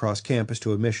back across campus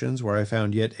to admissions, where I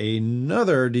found yet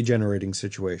another degenerating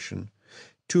situation.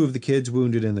 2 of the kids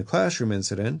wounded in the classroom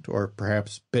incident, or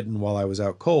perhaps bitten while I was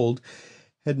out cold,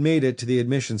 had made it to the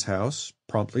admissions house,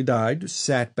 promptly died,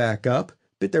 sat back up,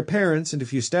 bit their parents and a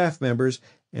few staff members,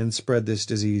 and spread this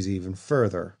disease even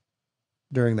further.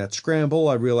 During that scramble,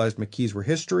 I realized my keys were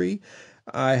history.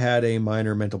 I had a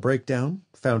minor mental breakdown,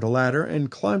 found a ladder,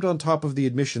 and climbed on top of the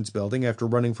admissions building after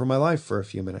running for my life for a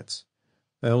few minutes.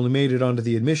 I only made it onto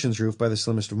the admissions roof by the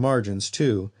slimmest of margins,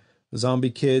 too. The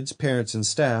zombie kids, parents, and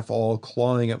staff all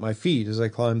clawing at my feet as I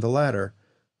climbed the ladder.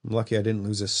 I'm lucky I didn't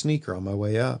lose a sneaker on my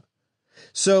way up.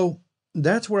 So,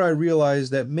 that's where I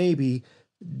realized that maybe,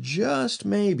 just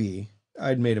maybe,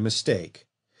 I'd made a mistake.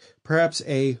 Perhaps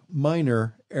a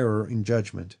minor error in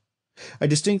judgment. I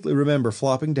distinctly remember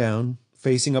flopping down,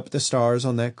 facing up at the stars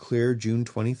on that clear June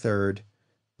 23rd.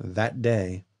 That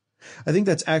day. I think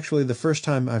that's actually the first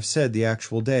time I've said the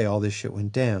actual day all this shit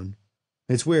went down.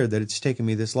 It's weird that it's taken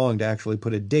me this long to actually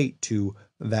put a date to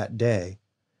that day.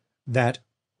 That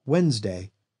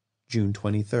Wednesday, June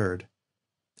 23rd.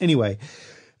 Anyway,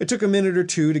 it took a minute or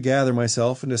two to gather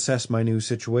myself and assess my new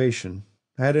situation.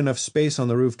 I had enough space on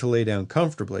the roof to lay down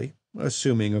comfortably,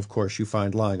 assuming, of course, you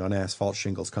find lying on asphalt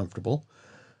shingles comfortable.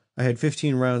 I had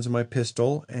 15 rounds in my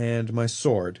pistol and my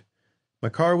sword. My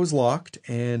car was locked,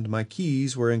 and my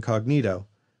keys were incognito.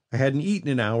 I hadn't eaten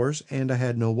in hours, and I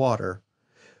had no water.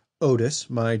 Otis,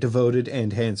 my devoted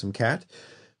and handsome cat,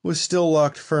 was still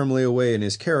locked firmly away in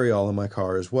his carry-all in my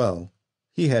car as well.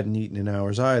 He hadn't eaten in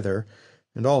hours either,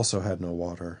 and also had no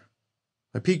water.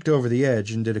 I peeked over the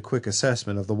edge and did a quick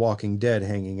assessment of the Walking Dead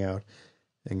hanging out,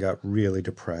 and got really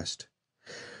depressed.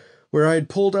 Where I had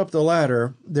pulled up the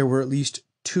ladder, there were at least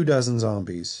 24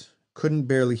 zombies. Couldn't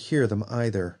barely hear them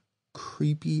either.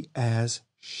 Creepy as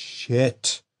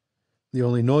shit. The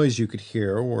only noise you could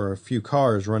hear were a few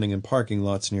cars running in parking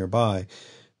lots nearby,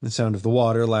 the sound of the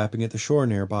water lapping at the shore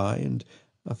nearby, and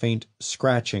a faint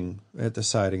scratching at the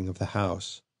siding of the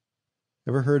house.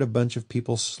 Ever heard a bunch of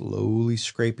people slowly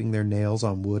scraping their nails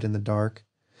on wood in the dark?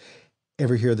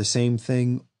 Ever hear the same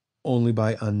thing, only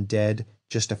by undead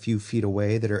just a few feet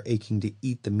away that are aching to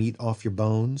eat the meat off your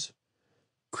bones?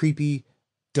 Creepy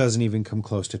doesn't even come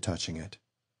close to touching it.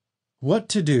 What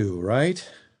to do, right?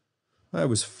 I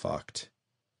was fucked.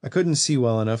 I couldn't see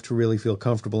well enough to really feel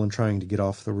comfortable in trying to get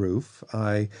off the roof.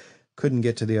 I couldn't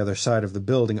get to the other side of the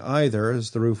building either,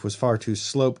 as the roof was far too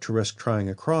sloped to risk trying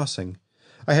a crossing.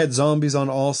 I had zombies on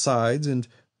all sides and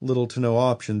little to no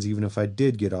options even if I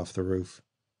did get off the roof.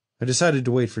 I decided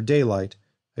to wait for daylight.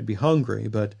 I'd be hungry,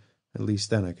 but at least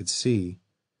then I could see.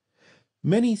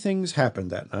 Many things happened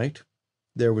that night.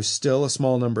 There was still a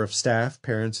small number of staff,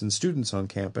 parents, and students on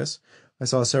campus. I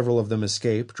saw several of them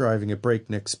escape, driving at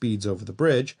breakneck speeds over the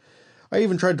bridge. I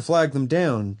even tried to flag them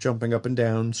down, jumping up and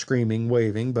down, screaming,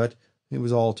 waving, but it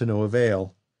was all to no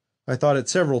avail. I thought at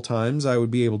several times I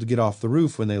would be able to get off the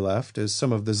roof when they left, as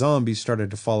some of the zombies started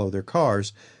to follow their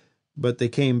cars, but they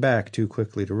came back too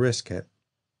quickly to risk it.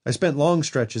 I spent long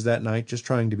stretches that night just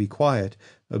trying to be quiet,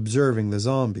 observing the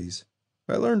zombies.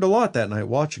 I learned a lot that night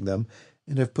watching them,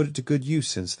 and have put it to good use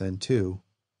since then, too.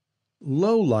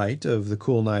 Low light of the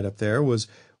cool night up there was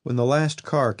when the last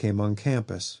car came on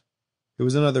campus. It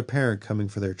was another parent coming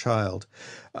for their child.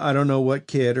 I don't know what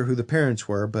kid or who the parents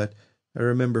were, but I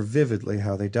remember vividly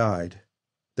how they died.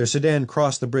 Their sedan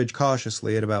crossed the bridge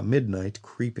cautiously at about midnight,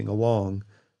 creeping along.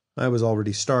 I was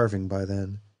already starving by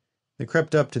then. They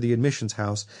crept up to the admissions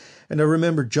house, and I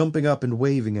remember jumping up and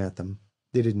waving at them.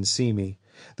 They didn't see me.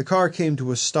 The car came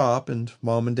to a stop, and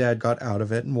Mom and Dad got out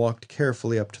of it and walked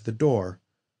carefully up to the door.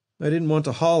 I didn't want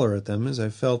to holler at them, as I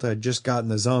felt I'd just gotten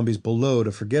the zombies below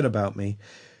to forget about me,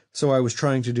 so I was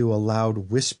trying to do a loud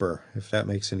whisper, if that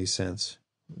makes any sense.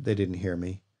 They didn't hear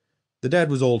me. The dad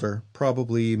was older,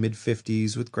 probably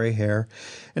mid-50s, with gray hair,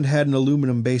 and had an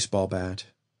aluminum baseball bat.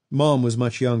 Mom was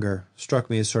much younger, struck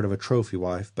me as sort of a trophy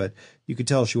wife, but you could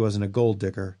tell she wasn't a gold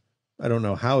digger. I don't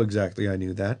know how exactly I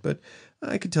knew that, but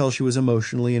I could tell she was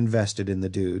emotionally invested in the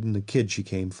dude and the kid she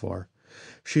came for.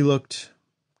 She looked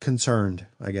concerned,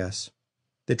 I guess.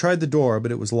 They tried the door,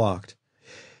 but it was locked.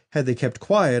 Had they kept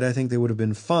quiet, I think they would have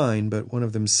been fine, but one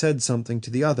of them said something to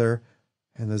the other,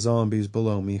 and the zombies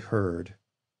below me heard.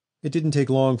 It didn't take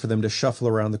long for them to shuffle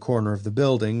around the corner of the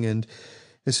building, and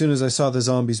as soon as I saw the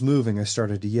zombies moving, I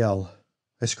started to yell.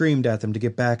 I screamed at them to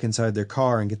get back inside their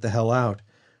car and get the hell out.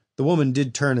 The woman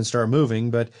did turn and start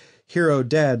moving, but Hero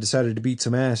Dad decided to beat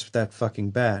some ass with that fucking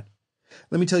bat.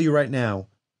 Let me tell you right now,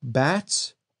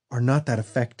 bats are not that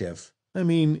effective. I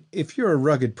mean, if you're a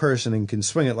rugged person and can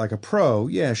swing it like a pro,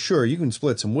 yeah, sure, you can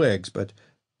split some wigs, but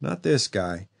not this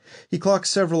guy. He clocked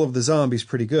several of the zombies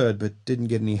pretty good, but didn't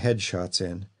get any headshots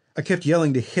in. I kept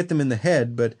yelling to hit them in the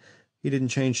head, but he didn't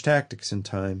change tactics in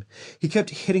time. He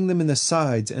kept hitting them in the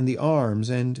sides and the arms,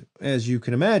 and, as you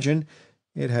can imagine,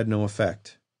 it had no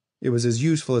effect. It was as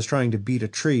useful as trying to beat a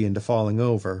tree into falling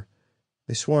over.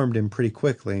 They swarmed him pretty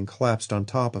quickly and collapsed on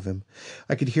top of him.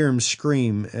 I could hear him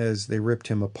scream as they ripped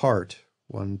him apart,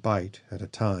 one bite at a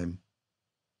time.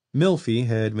 Milfy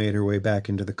had made her way back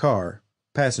into the car,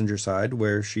 passenger side,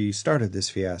 where she started this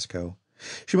fiasco.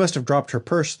 She must have dropped her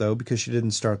purse, though, because she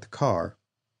didn't start the car.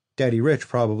 Daddy Rich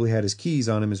probably had his keys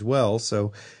on him as well,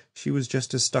 so she was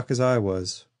just as stuck as I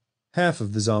was. Half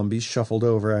of the zombies shuffled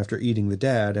over after eating the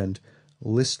dad and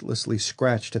listlessly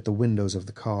scratched at the windows of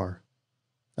the car.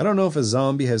 I don't know if a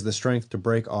zombie has the strength to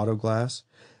break auto glass.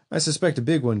 I suspect a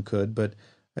big one could, but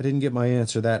I didn't get my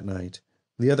answer that night.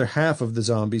 The other half of the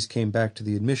zombies came back to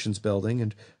the admissions building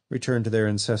and returned to their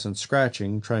incessant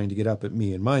scratching, trying to get up at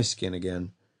me and my skin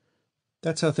again.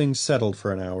 That's how things settled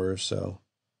for an hour or so.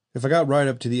 If I got right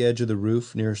up to the edge of the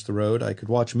roof nearest the road, I could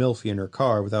watch Milfy in her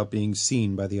car without being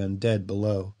seen by the undead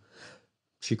below.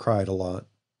 She cried a lot.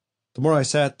 The more I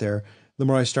sat there, the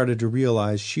more I started to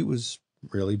realize she was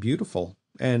really beautiful,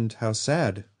 and how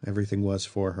sad everything was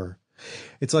for her.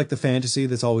 It's like the fantasy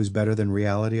that's always better than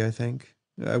reality, I think.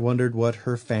 I wondered what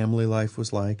her family life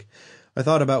was like. I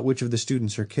thought about which of the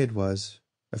students her kid was.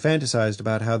 I fantasized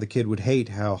about how the kid would hate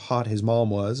how hot his mom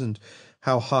was, and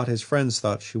how hot his friends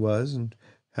thought she was, and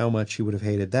how much he would have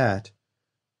hated that.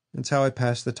 It's how I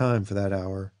passed the time for that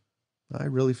hour. I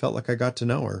really felt like I got to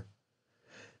know her.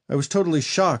 I was totally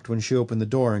shocked when she opened the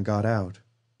door and got out.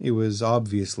 It was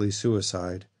obviously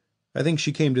suicide. I think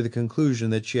she came to the conclusion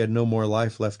that she had no more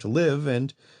life left to live,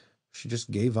 and she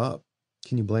just gave up.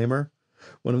 Can you blame her?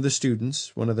 One of the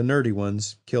students, one of the nerdy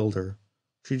ones, killed her.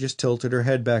 She just tilted her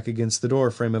head back against the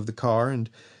door frame of the car, and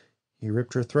he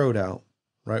ripped her throat out,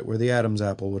 right where the Adam's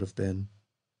apple would have been.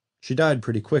 She died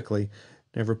pretty quickly,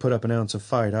 never put up an ounce of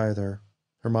fight either.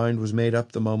 Her mind was made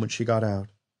up the moment she got out.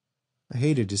 I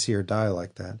hated to see her die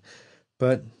like that,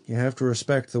 but you have to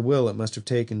respect the will it must have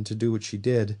taken to do what she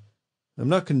did. I'm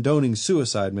not condoning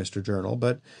suicide, Mr. Journal,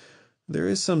 but there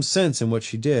is some sense in what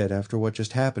she did after what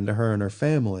just happened to her and her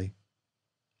family.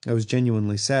 I was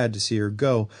genuinely sad to see her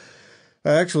go.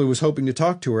 I actually was hoping to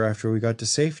talk to her after we got to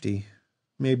safety.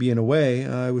 Maybe in a way,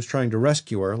 I was trying to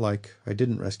rescue her like I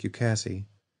didn't rescue Cassie.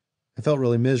 I felt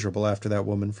really miserable after that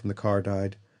woman from the car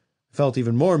died. I felt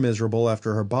even more miserable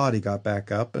after her body got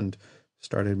back up and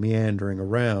started meandering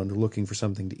around looking for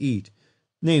something to eat,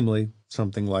 namely,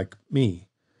 something like me.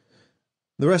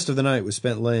 The rest of the night was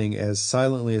spent laying as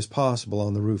silently as possible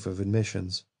on the roof of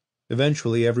admissions.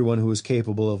 Eventually, everyone who was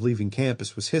capable of leaving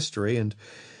campus was history, and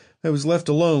I was left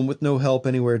alone with no help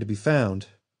anywhere to be found.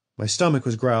 My stomach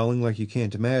was growling like you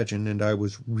can't imagine, and I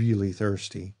was really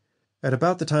thirsty. At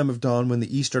about the time of dawn when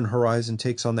the eastern horizon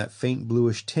takes on that faint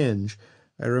bluish tinge,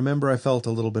 I remember I felt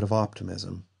a little bit of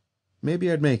optimism.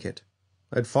 Maybe I'd make it.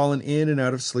 I'd fallen in and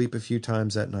out of sleep a few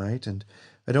times that night, and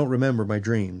I don't remember my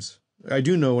dreams. I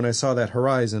do know when I saw that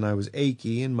horizon I was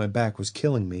achy and my back was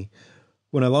killing me.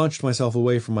 When I launched myself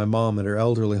away from my mom at her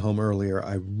elderly home earlier,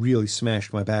 I really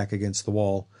smashed my back against the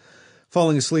wall.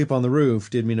 Falling asleep on the roof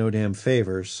did me no damn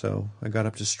favors, so I got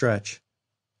up to stretch.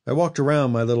 I walked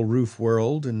around my little roof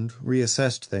world and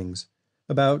reassessed things.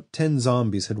 About 10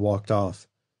 zombies had walked off.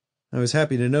 I was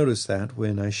happy to notice that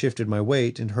when I shifted my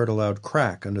weight and heard a loud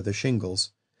crack under the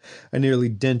shingles. I nearly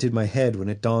dented my head when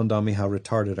it dawned on me how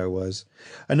retarded I was.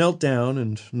 I knelt down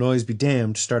and, noise be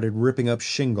damned, started ripping up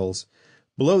shingles.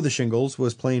 Below the shingles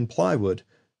was plain plywood.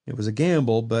 It was a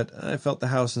gamble, but I felt the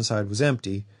house inside was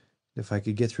empty. If I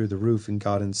could get through the roof and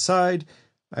got inside,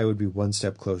 I would be one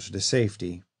step closer to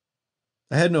safety.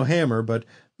 I had no hammer, but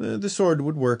the sword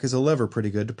would work as a lever pretty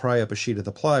good to pry up a sheet of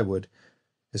the plywood.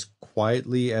 As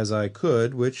quietly as I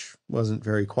could, which wasn't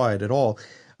very quiet at all,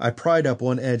 I pried up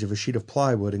one edge of a sheet of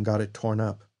plywood and got it torn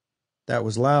up. That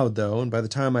was loud, though, and by the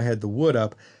time I had the wood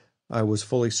up, I was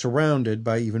fully surrounded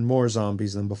by even more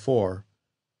zombies than before.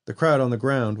 The crowd on the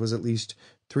ground was at least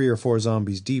 3 or 4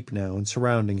 zombies deep now and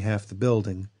surrounding half the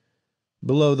building.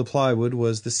 Below the plywood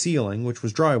was the ceiling, which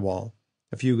was drywall.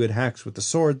 A few good hacks with the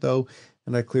sword, though,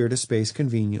 and I cleared a space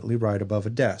conveniently right above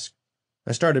a desk.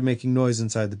 I started making noise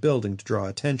inside the building to draw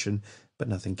attention, but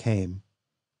nothing came.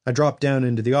 I dropped down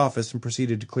into the office and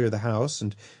proceeded to clear the house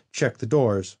and check the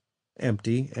doors,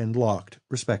 empty and locked,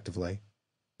 respectively.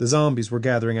 The zombies were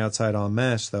gathering outside en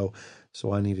masse, though,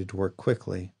 so I needed to work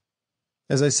quickly.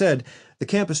 As I said, the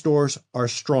campus doors are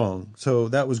strong, so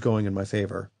that was going in my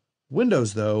favor.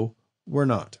 Windows, though, were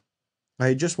not. I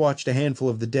had just watched a handful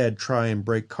of the dead try and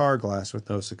break car glass with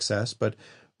no success, but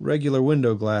regular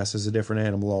window glass is a different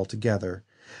animal altogether.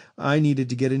 I needed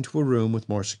to get into a room with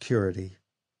more security.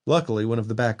 Luckily, one of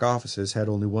the back offices had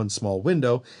only one small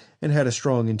window and had a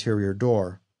strong interior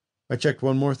door. I checked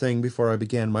one more thing before I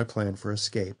began my plan for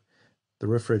escape: the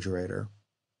refrigerator.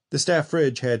 The staff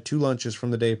fridge had 2 lunches from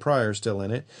the day prior still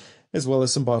in it, as well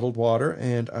as some bottled water,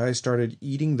 and I started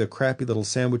eating the crappy little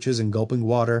sandwiches and gulping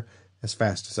water as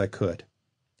fast as I could.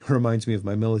 It reminds me of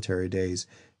my military days.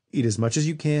 Eat as much as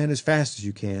you can, as fast as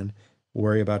you can,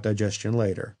 worry about digestion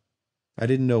later. I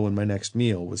didn't know when my next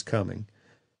meal was coming.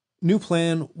 New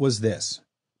plan was this: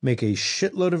 make a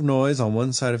shitload of noise on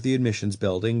one side of the admissions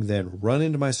building, then run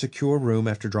into my secure room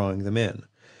after drawing them in.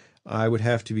 I would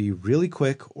have to be really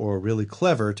quick or really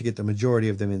clever to get the majority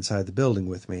of them inside the building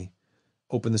with me.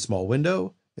 Open the small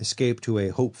window, escape to a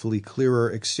hopefully clearer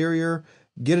exterior,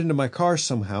 get into my car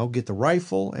somehow, get the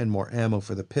rifle and more ammo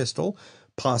for the pistol,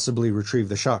 possibly retrieve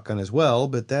the shotgun as well,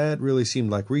 but that really seemed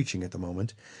like reaching at the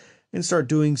moment, and start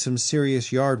doing some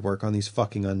serious yard work on these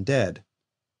fucking undead.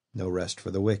 No rest for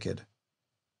the wicked.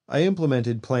 I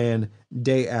implemented plan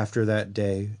day after that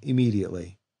day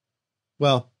immediately.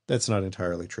 Well, that's not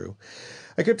entirely true.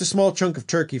 I kept a small chunk of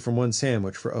turkey from one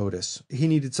sandwich for Otis. He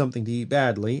needed something to eat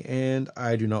badly, and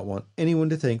I do not want anyone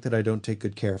to think that I don't take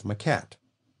good care of my cat.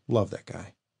 Love that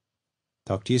guy.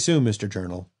 Talk to you soon, Mr.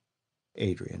 Journal.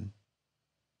 Adrian.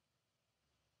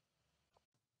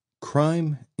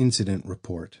 Crime Incident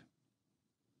Report.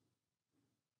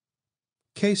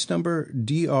 Case number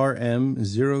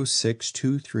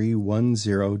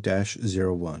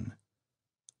DRM062310-01.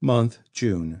 Month,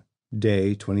 June.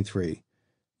 Day, 23.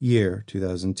 Year,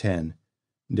 2010.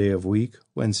 Day of week,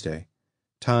 Wednesday.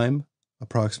 Time,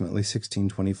 approximately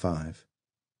 1625.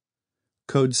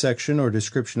 Code section or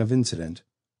description of incident.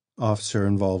 Officer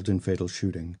involved in fatal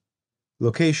shooting.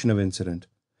 Location of incident.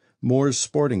 Moore's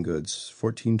Sporting Goods,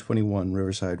 1421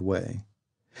 Riverside Way.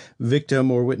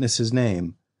 Victim or witness's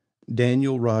name.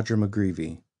 Daniel Roger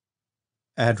McGreevy.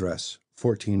 Address,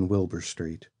 14 Wilbur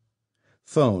Street.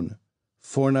 Phone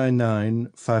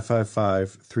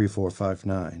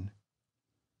 499-555-3459.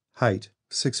 Height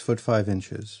 6 foot 5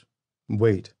 inches.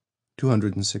 Weight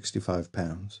 265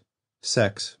 pounds.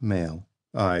 Sex male.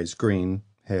 Eyes green.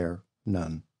 Hair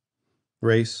none.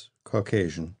 Race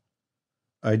Caucasian.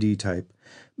 ID type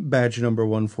badge number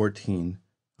 114.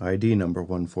 ID number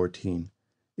 114.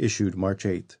 Issued March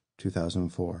 8,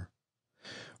 2004.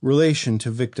 Relation to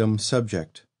victim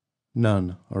subject.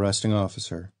 None. Arresting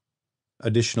officer.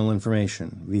 Additional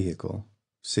information. Vehicle.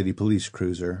 City Police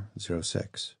Cruiser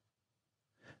 06.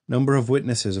 Number of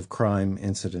witnesses of crime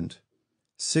incident.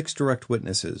 6 direct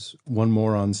witnesses. 1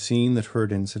 more on scene that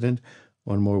heard incident.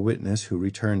 1 more witness who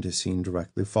returned to scene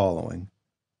directly following.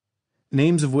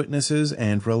 Names of witnesses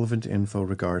and relevant info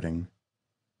regarding.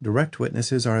 Direct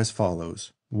witnesses are as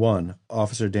follows. 1.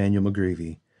 Officer Daniel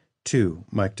McGreevy. 2.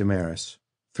 Mike Damaris.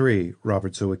 3.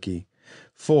 Robert Zawicki.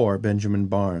 4. Benjamin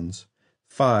Barnes.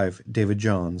 5. David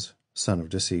Johns, son of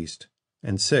deceased.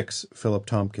 And 6. Philip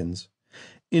Tompkins.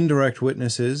 Indirect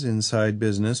witnesses inside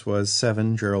business was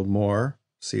 7. Gerald Moore,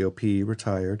 COP,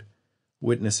 retired.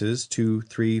 Witnesses 2,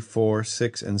 3, 4,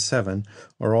 6, and 7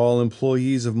 are all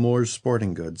employees of Moore's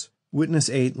Sporting Goods. Witness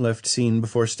 8 left scene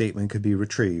before statement could be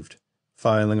retrieved.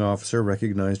 Filing officer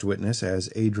recognized witness as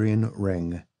Adrian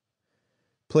Ring.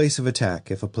 Place of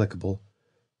attack, if applicable.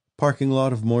 Parking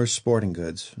lot of Moore's Sporting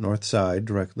Goods, north side,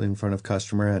 directly in front of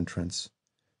customer entrance.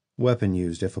 Weapon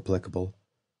used, if applicable.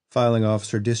 Filing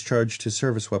officer discharged his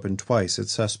service weapon twice at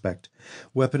suspect.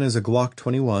 Weapon is a Glock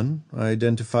 21,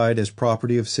 identified as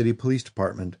property of City Police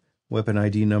Department. Weapon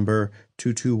ID number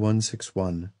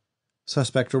 22161.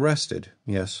 Suspect arrested.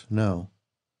 Yes, no.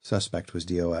 Suspect was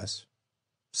DOS.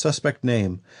 Suspect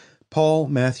name, Paul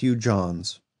Matthew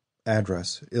Johns.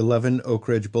 Address, 11 Oak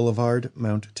Ridge Boulevard,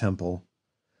 Mount Temple.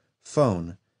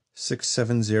 Phone,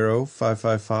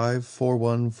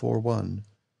 670-555-4141.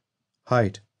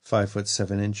 Height, 5 foot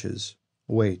 7 inches.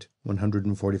 Weight,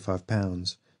 145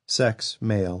 pounds. Sex,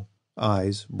 male.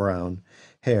 Eyes, brown.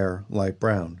 Hair, light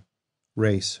brown.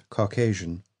 Race,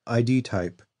 Caucasian. ID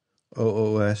type,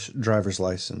 OOS driver's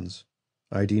license.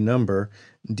 ID number,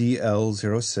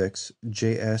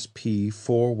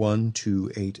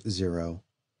 DL06JSP41280.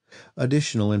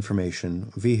 Additional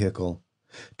information, vehicle.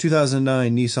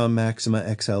 2009 Nissan Maxima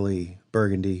XLE,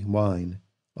 burgundy, wine.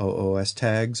 OOS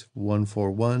tags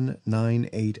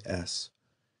 14198S.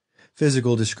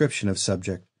 Physical description of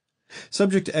subject.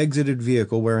 Subject exited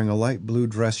vehicle wearing a light blue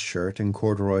dress shirt and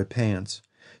corduroy pants.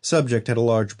 Subject had a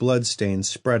large blood stain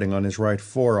spreading on his right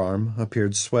forearm,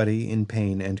 appeared sweaty, in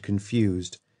pain, and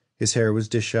confused. His hair was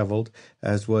disheveled,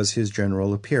 as was his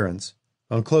general appearance.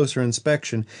 On closer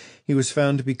inspection, he was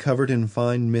found to be covered in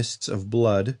fine mists of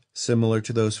blood, similar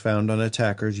to those found on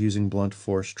attackers using blunt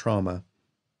force trauma.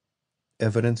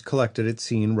 Evidence collected at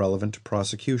scene relevant to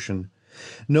prosecution.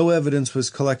 No evidence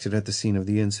was collected at the scene of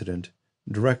the incident.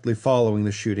 Directly following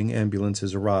the shooting,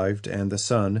 ambulances arrived, and the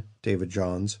son, David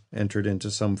Johns, entered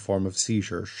into some form of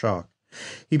seizure shock.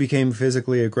 He became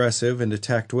physically aggressive and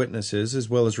attacked witnesses as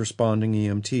well as responding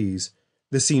EMTs.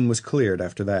 The scene was cleared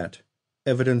after that.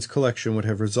 Evidence collection would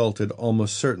have resulted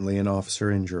almost certainly in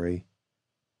officer injury.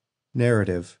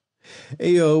 Narrative.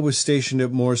 AO was stationed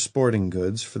at Moore's Sporting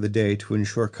Goods for the day to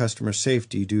ensure customer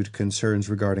safety due to concerns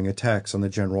regarding attacks on the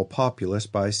general populace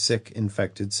by sick,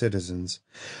 infected citizens.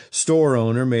 Store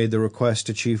owner made the request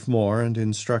to Chief Moore and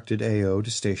instructed AO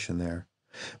to station there.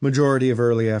 Majority of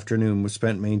early afternoon was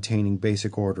spent maintaining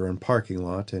basic order in parking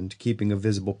lot and keeping a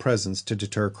visible presence to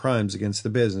deter crimes against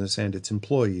the business and its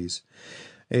employees.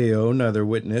 AO neither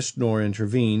witnessed nor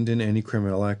intervened in any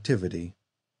criminal activity.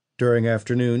 During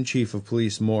afternoon, Chief of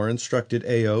Police Moore instructed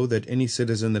AO that any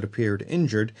citizen that appeared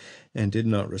injured and did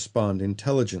not respond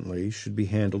intelligently should be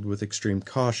handled with extreme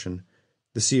caution.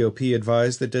 The COP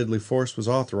advised that deadly force was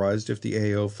authorized if the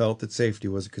AO felt that safety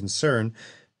was a concern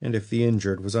and if the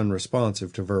injured was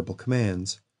unresponsive to verbal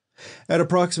commands. At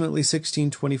approximately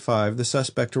 16:25, the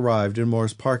suspect arrived in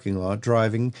Moore's parking lot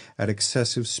driving at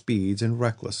excessive speeds and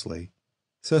recklessly.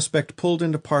 Suspect pulled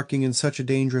into parking in such a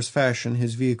dangerous fashion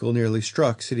his vehicle nearly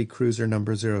struck City Cruiser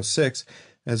number 06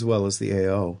 as well as the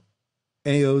AO.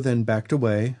 AO then backed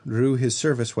away, drew his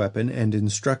service weapon, and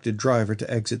instructed driver to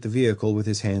exit the vehicle with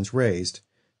his hands raised.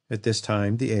 At this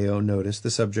time, the AO noticed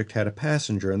the subject had a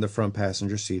passenger in the front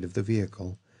passenger seat of the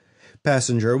vehicle.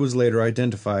 Passenger was later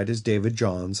identified as David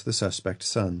Johns, the suspect's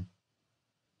son.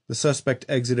 The suspect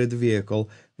exited the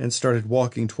vehicle and started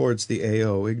walking towards the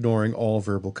AO, ignoring all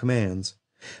verbal commands.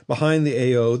 Behind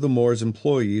the AO, the Moore's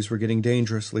employees were getting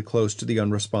dangerously close to the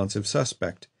unresponsive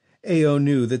suspect. AO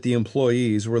knew that the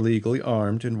employees were legally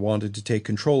armed and wanted to take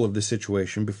control of the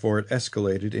situation before it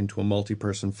escalated into a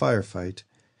multi-person firefight.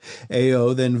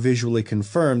 AO then visually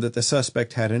confirmed that the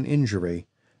suspect had an injury.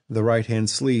 The right-hand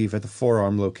sleeve at the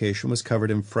forearm location was covered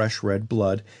in fresh red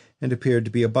blood and appeared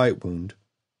to be a bite wound.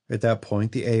 At that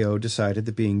point, the AO decided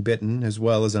that being bitten, as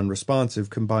well as unresponsive,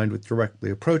 combined with directly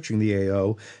approaching the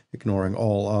AO, ignoring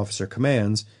all officer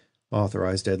commands,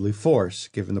 authorized deadly force,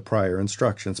 given the prior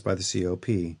instructions by the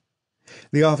COP.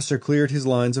 The officer cleared his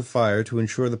lines of fire to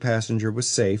ensure the passenger was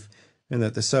safe and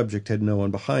that the subject had no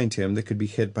one behind him that could be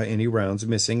hit by any rounds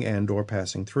missing and/or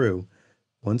passing through.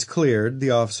 Once cleared, the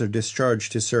officer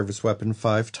discharged his service weapon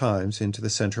 5 times into the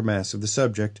center mass of the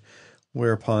subject,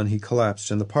 whereupon he collapsed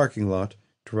in the parking lot,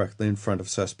 directly in front of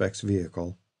suspect's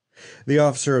vehicle. The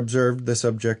officer observed the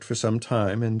subject for some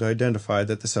time and identified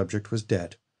that the subject was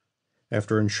dead.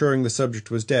 After ensuring the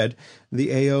subject was dead,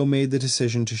 the AO made the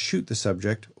decision to shoot the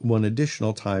subject 1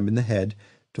 additional time in the head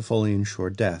to fully ensure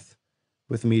death.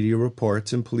 With media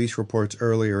reports and police reports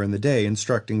earlier in the day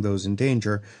instructing those in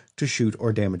danger to shoot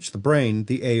or damage the brain,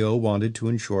 the AO wanted to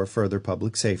ensure further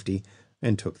public safety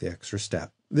and took the extra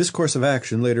step. This course of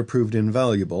action later proved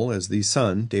invaluable as the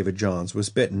son, David Johns, was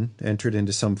bitten, entered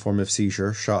into some form of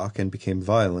seizure, shock, and became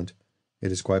violent.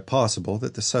 It is quite possible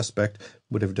that the suspect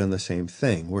would have done the same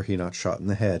thing were he not shot in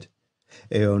the head.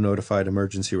 AO notified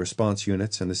emergency response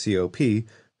units and the COP,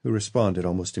 who responded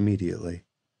almost immediately.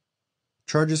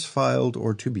 Charges filed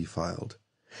or to be filed: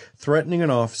 threatening an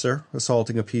officer,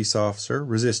 assaulting a peace officer,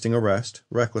 resisting arrest,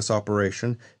 reckless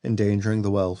operation, endangering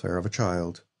the welfare of a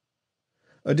child.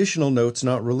 Additional notes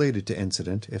not related to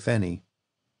incident, if any.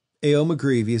 A.O.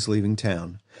 McGreevy is leaving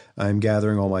town. I am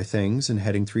gathering all my things and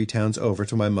heading 3 towns over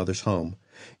to my mother's home.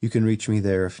 You can reach me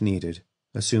there if needed,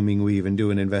 assuming we even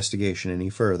do an investigation any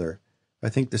further. I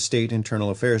think the State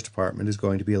Internal Affairs Department is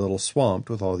going to be a little swamped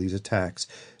with all these attacks.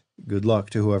 Good luck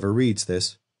to whoever reads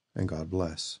this, and God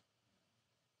bless.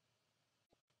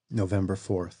 November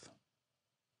 4th.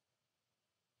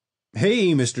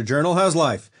 Hey, Mr. Journal, how's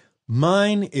life?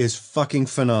 Mine is fucking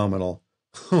phenomenal.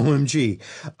 OMG,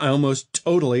 I almost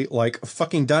totally,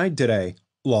 fucking died today.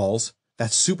 Lols,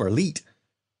 that's super elite.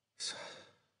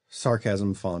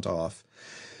 Sarcasm font off.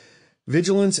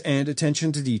 Vigilance and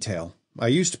attention to detail. I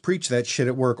used to preach that shit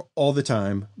at work all the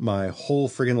time, my whole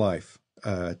friggin' life.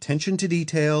 Attention to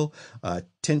detail,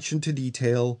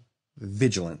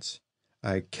 vigilance.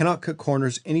 I cannot cut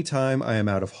corners anytime I am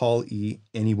out of Hall E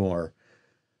anymore.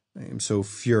 I am so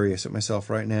furious at myself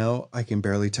right now, I can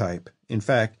barely type. In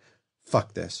fact,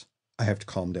 fuck this. I have to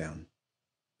calm down.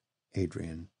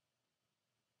 Adrian.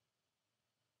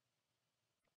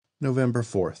 November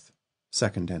 4th.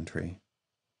 Second entry.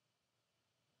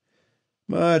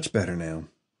 Much better now.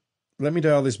 Let me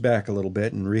dial this back a little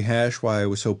bit and rehash why I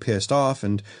was so pissed off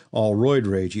and all roid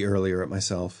ragey earlier at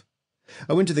myself.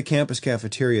 I went to the campus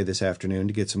cafeteria this afternoon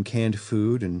to get some canned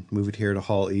food and move it here to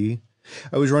Hall E.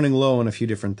 I was running low on a few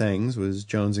different things, was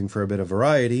jonesing for a bit of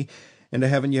variety, and I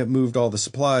haven't yet moved all the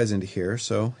supplies into here,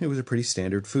 so it was a pretty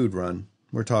standard food run.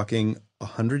 We're talking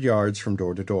 100 yards from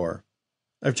door to door.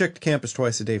 I've checked campus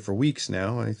twice a day for weeks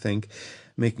now, I think,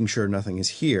 making sure nothing is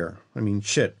here. I mean,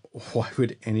 shit, why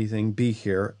would anything be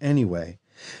here anyway?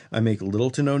 I make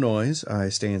little to no noise, I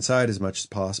stay inside as much as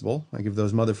possible, I give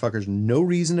those motherfuckers no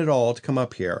reason at all to come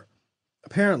up here.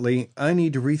 Apparently, I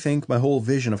need to rethink my whole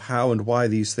vision of how and why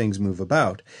these things move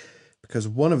about, because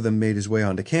one of them made his way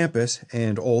onto campus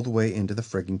and all the way into the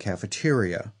friggin'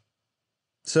 cafeteria.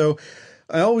 So,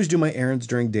 I always do my errands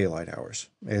during daylight hours.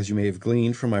 As you may have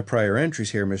gleaned from my prior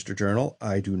entries here, Mr. Journal,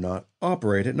 I do not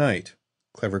operate at night.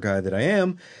 Clever guy that I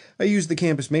am, I use the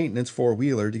campus maintenance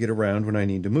four-wheeler to get around when I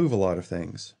need to move a lot of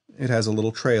things. It has a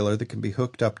little trailer that can be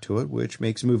hooked up to it, which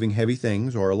makes moving heavy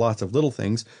things, or lots of little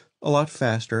things, a lot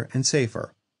faster and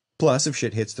safer. Plus, if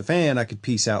shit hits the fan, I could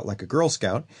peace out like a Girl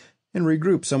Scout and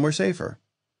regroup somewhere safer.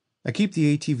 I keep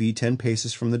the ATV 10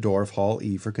 paces from the door of Hall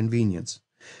E for convenience.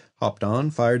 Hopped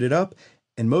on, fired it up,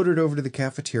 and motored over to the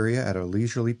cafeteria at a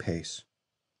leisurely pace.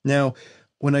 Now,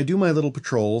 when I do my little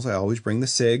patrols, I always bring the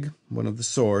SIG, one of the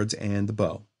swords, and the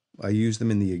bow. I use them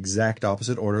in the exact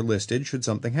opposite order listed should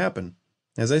something happen.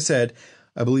 As I said,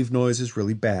 I believe noise is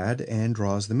really bad and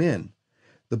draws them in.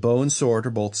 The bow and sword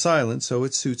are both silent, so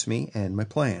it suits me and my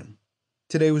plan.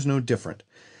 Today was no different.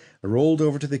 I rolled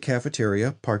over to the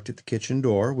cafeteria, parked at the kitchen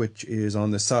door, which is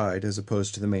on the side as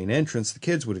opposed to the main entrance the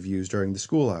kids would have used during the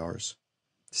school hours.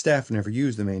 Staff never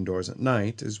use the main doors at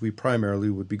night, as we primarily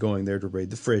would be going there to raid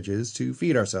the fridges to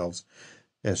feed ourselves.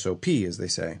 SOP, as they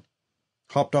say.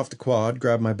 Hopped off the quad,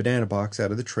 grabbed my banana box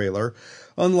out of the trailer,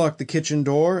 unlocked the kitchen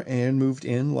door, and moved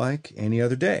in like any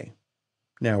other day.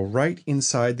 Now, right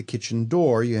inside the kitchen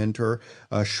door, you enter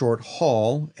a short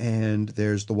hall, and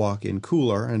there's the walk-in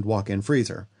cooler and walk-in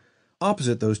freezer.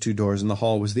 Opposite those two doors in the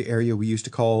hall was the area we used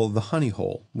to call the honey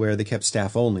hole, where they kept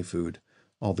staff-only food.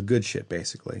 All the good shit,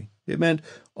 basically. It meant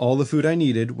all the food I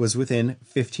needed was within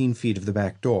 15 feet of the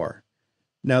back door.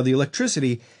 Now, the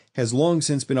electricity has long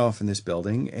since been off in this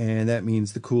building, and that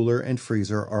means the cooler and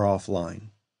freezer are offline.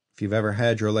 If you've ever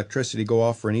had your electricity go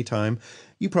off for any time,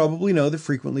 you probably know that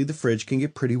frequently the fridge can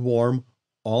get pretty warm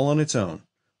all on its own,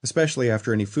 especially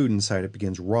after any food inside it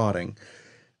begins rotting.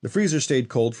 The freezer stayed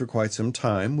cold for quite some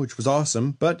time, which was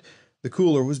awesome, but the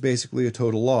cooler was basically a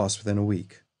total loss within a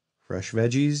week. Fresh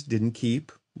veggies didn't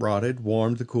keep, rotted,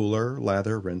 warmed the cooler,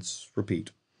 lather, rinse,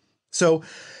 repeat. So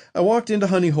I walked into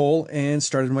Honey Hole and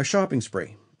started my shopping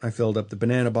spree. I filled up the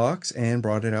banana box and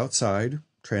brought it outside,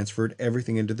 transferred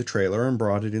everything into the trailer, and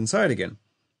brought it inside again.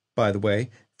 By the way,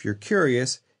 if you're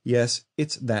curious, yes,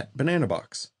 it's that banana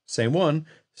box. Same one,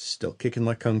 still kicking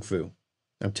like kung fu.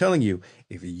 I'm telling you,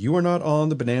 if you are not on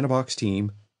the banana box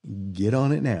team, get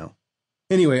on it now.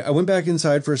 Anyway, I went back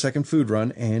inside for a second food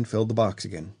run and filled the box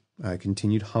again. I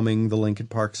continued humming the Linkin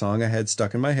Park song I had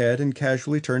stuck in my head and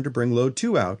casually turned to bring load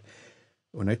 2 out.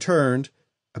 When I turned,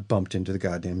 I bumped into the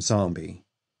goddamn zombie.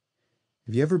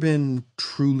 Have you ever been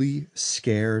truly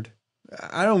scared?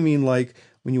 I don't mean like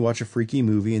when you watch a freaky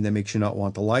movie and that makes you not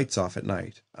want the lights off at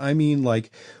night. I mean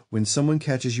like when someone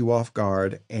catches you off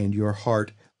guard and your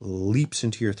heart leaps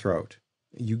into your throat.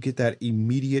 You get that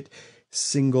immediate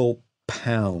single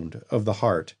pound of the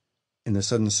heart and the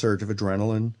sudden surge of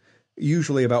adrenaline.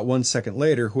 Usually about 1 second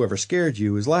later, whoever scared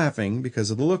you is laughing because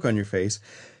of the look on your face,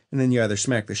 and then you either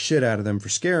smack the shit out of them for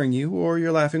scaring you or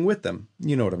you're laughing with them.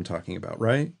 You know what I'm talking about,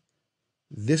 right?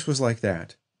 This was like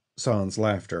that. Sans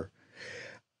laughter.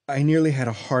 I nearly had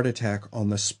a heart attack on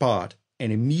the spot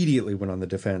and immediately went on the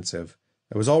defensive.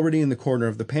 I was already in the corner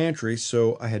of the pantry,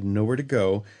 so I had nowhere to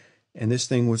go, and this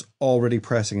thing was already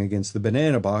pressing against the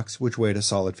banana box, which weighed a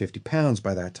solid 50 pounds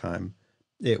by that time.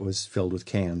 It was filled with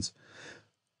cans.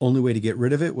 Only way to get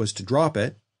rid of it was to drop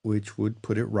it, which would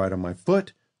put it right on my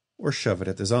foot, or shove it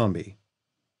at the zombie.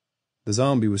 The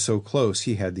zombie was so close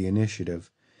he had the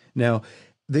initiative. Now,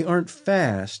 they aren't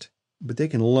fast, but they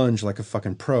can lunge like a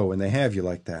fucking pro when they have you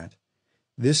like that.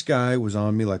 This guy was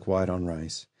on me like white on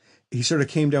rice. He sort of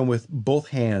came down with both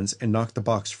hands and knocked the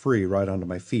box free right onto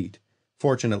my feet.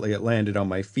 Fortunately, it landed on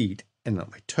my feet and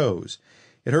not my toes.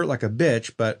 It hurt like a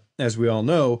bitch, but as we all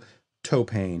know, toe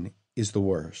pain is the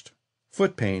worst.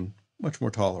 Foot pain, much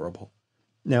more tolerable.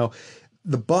 Now,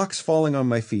 the box falling on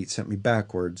my feet sent me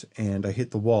backwards, and I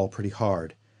hit the wall pretty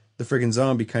hard. The friggin'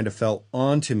 zombie kind of fell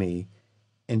onto me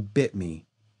and bit me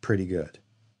pretty good.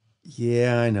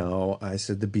 Yeah, I know, I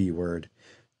said the B word.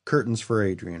 Curtains for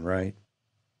Adrian, right?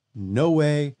 No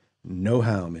way, no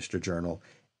how, Mr. Journal.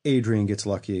 Adrian gets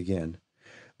lucky again.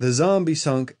 The zombie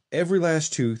sunk every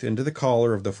last tooth into the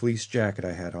collar of the fleece jacket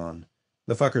I had on.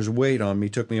 The fucker's weight on me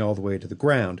took me all the way to the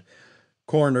ground.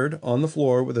 Cornered on the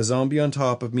floor with a zombie on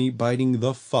top of me biting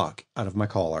the fuck out of my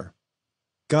collar.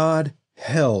 God,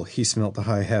 hell, he smelt the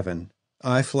high heaven.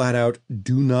 I flat out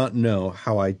do not know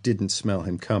how I didn't smell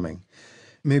him coming.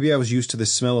 Maybe I was used to the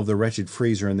smell of the wretched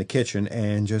freezer in the kitchen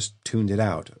and just tuned it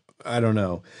out. I don't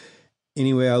know.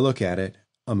 Anyway, I look at it,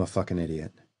 I'm a fucking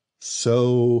idiot.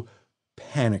 So,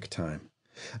 panic time.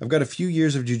 I've got a few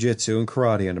years of jiu-jitsu and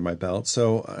karate under my belt,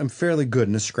 so I'm fairly good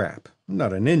in a scrap. I'm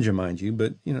not a ninja, mind you,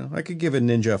 but, I could give a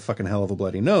ninja a fucking hell of a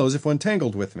bloody nose if one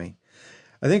tangled with me.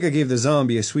 I think I gave the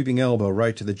zombie a sweeping elbow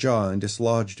right to the jaw and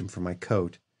dislodged him from my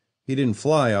coat. He didn't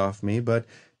fly off me, but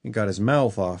he got his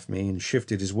mouth off me and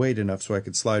shifted his weight enough so I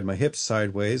could slide my hips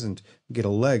sideways and get a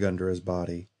leg under his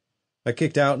body. I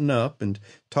kicked out and up and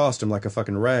tossed him like a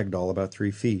fucking rag doll about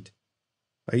 3 feet.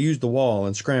 I used the wall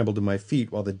and scrambled to my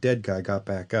feet while the dead guy got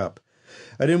back up.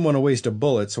 I didn't want to waste a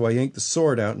bullet, so I yanked the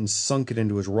sword out and sunk it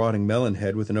into his rotting melon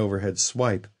head with an overhead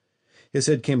swipe. His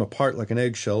head came apart like an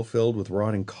eggshell filled with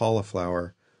rotting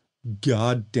cauliflower.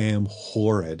 Goddamn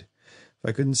horrid. If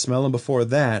I couldn't smell him before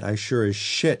that, I sure as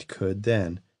shit could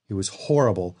then. It was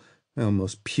horrible. I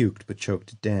almost puked, but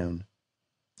choked it down.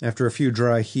 After a few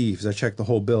dry heaves, I checked the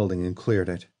whole building and cleared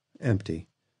it. Empty.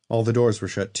 All the doors were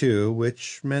shut too,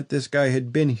 which meant this guy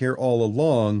had been here all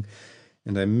along,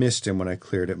 and I missed him when I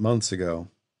cleared it months ago.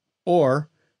 Or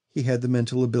he had the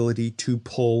mental ability to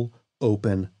pull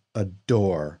open a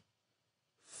door.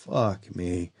 Fuck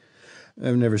me.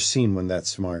 I've never seen one that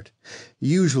smart.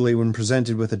 Usually when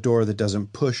presented with a door that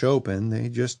doesn't push open, they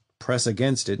just press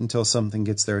against it until something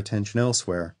gets their attention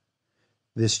elsewhere.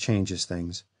 This changes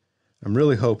things. I'm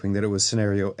really hoping that it was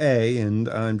scenario A and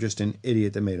I'm just an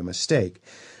idiot that made a mistake.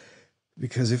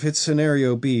 Because if it's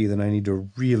scenario B, then I need to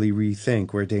really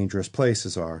rethink where dangerous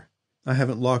places are. I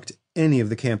haven't locked any of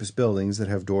the campus buildings that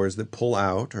have doors that pull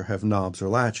out or have knobs or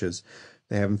latches.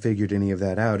 They haven't figured any of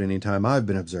that out any time I've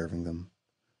been observing them.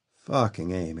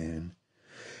 Fucking A, man.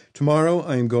 Tomorrow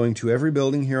I am going to every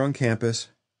building here on campus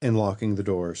and locking the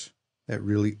doors. That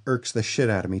really irks the shit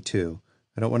out of me, too.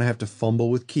 I don't want to have to fumble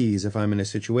with keys if I'm in a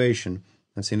situation.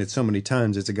 I've seen it so many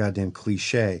times it's a goddamn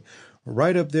cliche.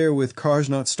 Right up there with cars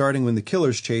not starting when the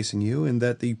killer's chasing you, and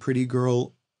that the pretty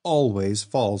girl always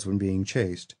falls when being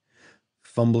chased.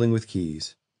 Fumbling with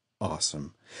keys.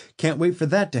 Awesome. Can't wait for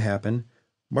that to happen.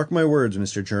 Mark my words,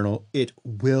 Mr. Journal. It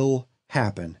will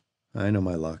happen. I know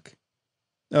my luck.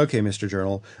 Okay, Mr.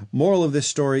 Journal. Moral of this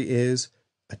story is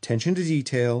attention to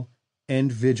detail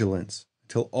and vigilance.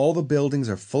 Until all the buildings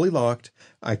are fully locked,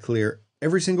 I clear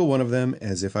every single one of them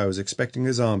as if I was expecting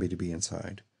a zombie to be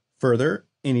inside. Further,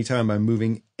 anytime I'm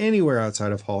moving anywhere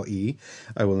outside of Hall E,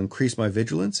 I will increase my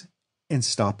vigilance and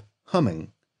stop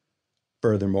humming.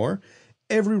 Furthermore,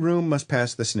 every room must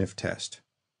pass the sniff test.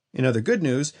 In other good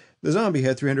news, the zombie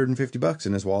had $350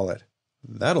 in his wallet.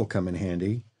 That'll come in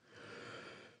handy.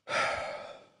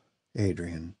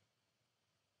 Adrian.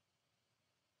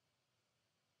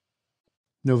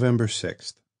 November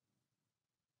 6th.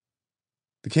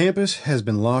 The campus has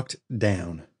been locked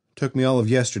down. Took me all of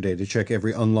yesterday to check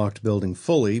every unlocked building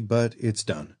fully, but it's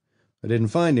done. I didn't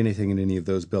find anything in any of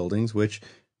those buildings, which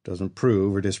doesn't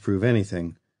prove or disprove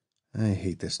anything. I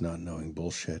hate this not knowing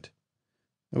bullshit.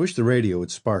 I wish the radio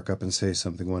would spark up and say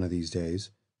something one of these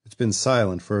days. It's been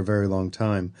silent for a very long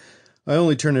time. I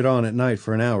only turn it on at night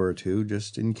for an hour or two,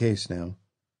 just in case now.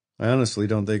 I honestly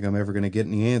don't think I'm ever going to get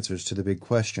any answers to the big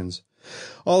questions.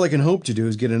 All I can hope to do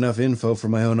is get enough info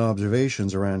from my own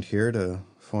observations around here to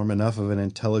form enough of an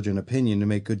intelligent opinion to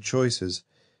make good choices.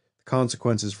 The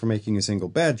consequences for making a single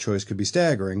bad choice could be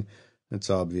staggering. It's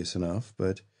obvious enough,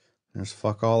 but there's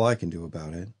fuck all I can do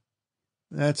about it.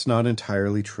 That's not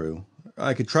entirely true.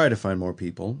 I could try to find more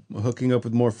people. Hooking up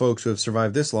with more folks who have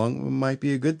survived this long might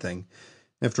be a good thing.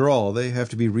 After all, they have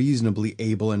to be reasonably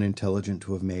able and intelligent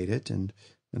to have made it, and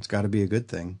it's got to be a good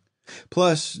thing.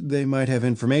 Plus, they might have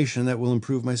information that will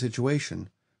improve my situation.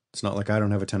 It's not like I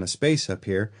don't have a ton of space up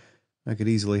here. I could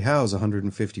easily house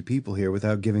 150 people here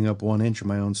without giving up 1 inch of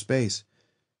my own space.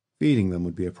 Feeding them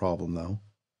would be a problem,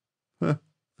 though.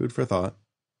 Food for thought.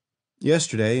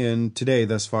 Yesterday and today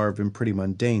thus far have been pretty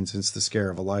mundane since the scare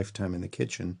of a lifetime in the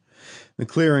kitchen. The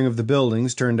clearing of the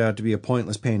buildings turned out to be a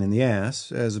pointless pain in the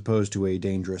ass, as opposed to a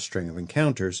dangerous string of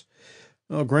encounters.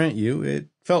 I'll grant you, it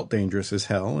felt dangerous as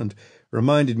hell, and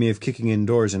reminded me of kicking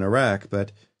indoors in Iraq,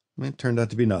 but it turned out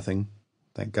to be nothing.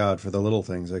 Thank God for the little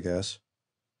things, I guess.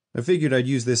 I figured I'd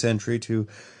use this entry to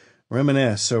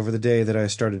reminisce over the day that I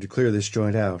started to clear this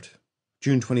joint out.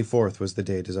 June 24th was the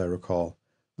date, as I recall.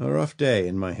 A rough day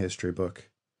in my history book.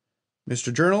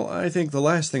 Mr. Journal, I think the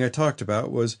last thing I talked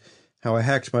about was how I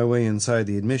hacked my way inside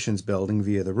the admissions building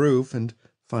via the roof and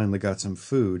finally got some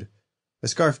food. I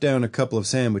scarfed down a couple of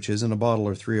sandwiches and a bottle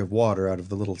or 3 of water out of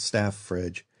the little staff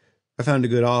fridge. I found a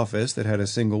good office that had a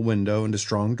single window and a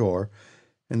strong door,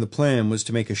 and the plan was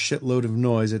to make a shitload of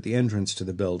noise at the entrance to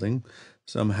the building,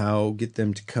 somehow get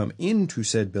them to come into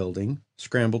said building,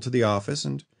 scramble to the office,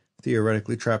 and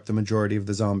theoretically trap the majority of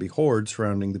the zombie horde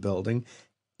surrounding the building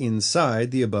inside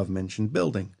the above-mentioned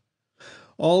building.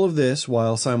 All of this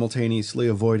while simultaneously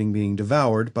avoiding being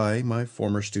devoured by my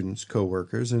former students,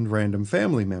 co-workers, and random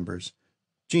family members.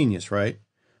 Genius, right?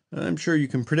 I'm sure you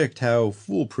can predict how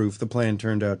foolproof the plan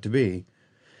turned out to be.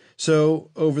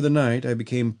 So, over the night, I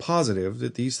became positive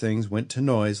that these things went to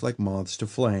noise like moths to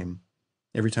flame.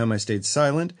 Every time I stayed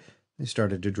silent, they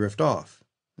started to drift off.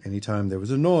 Any time there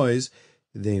was a noise,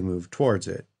 they moved towards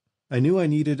it. I knew I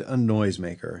needed a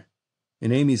noisemaker.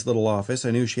 In Amy's little office,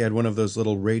 I knew she had one of those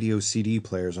little radio CD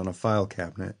players on a file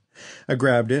cabinet. I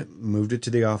grabbed it, moved it to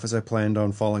the office I planned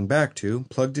on falling back to,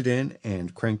 plugged it in,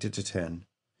 and cranked it to 10.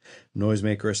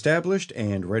 Noisemaker established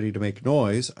and ready to make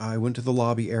noise, I went to the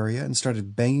lobby area and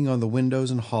started banging on the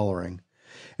windows and hollering.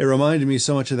 It reminded me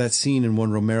so much of that scene in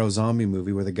one Romero zombie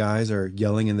movie where the guys are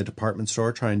yelling in the department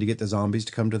store trying to get the zombies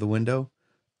to come to the window.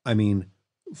 I mean,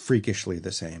 freakishly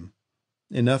the same.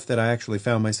 Enough that I actually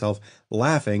found myself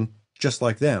laughing just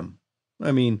like them.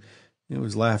 I mean, it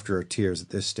was laughter or tears at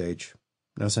this stage.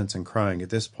 No sense in crying at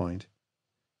this point.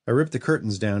 I ripped the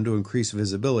curtains down to increase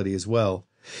visibility as well.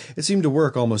 It seemed to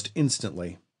work almost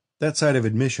instantly. That side of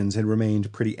admissions had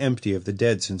remained pretty empty of the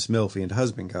dead since Milfy and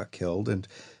husband got killed, and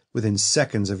within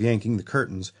seconds of yanking the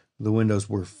curtains, the windows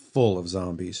were full of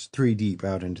zombies, 3 deep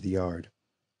out into the yard.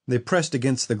 They pressed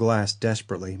against the glass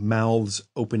desperately, mouths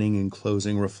opening and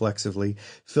closing reflexively,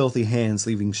 filthy hands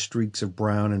leaving streaks of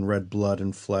brown and red blood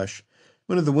and flesh.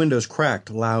 One of the windows cracked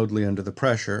loudly under the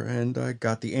pressure, and I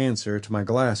got the answer to my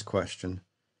glass question.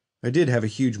 I did have a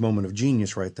huge moment of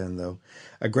genius right then, though.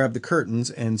 I grabbed the curtains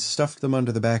and stuffed them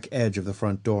under the back edge of the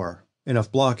front door.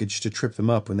 Enough blockage to trip them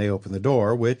up when they opened the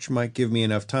door, which might give me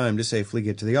enough time to safely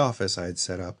get to the office I had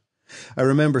set up. I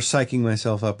remember psyching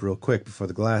myself up real quick before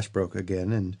the glass broke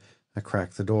again, and I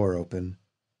cracked the door open.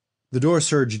 The door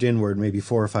surged inward maybe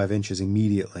 4 or 5 inches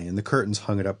immediately, and the curtains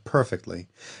hung it up perfectly.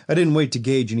 I didn't wait to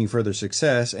gauge any further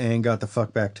success, and got the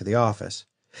fuck back to the office.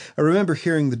 I remember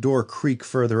hearing the door creak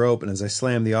further open as I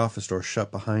slammed the office door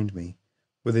shut behind me.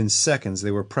 Within seconds,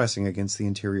 they were pressing against the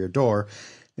interior door,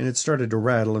 and it started to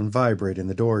rattle and vibrate in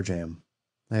the door jamb.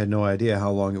 I had no idea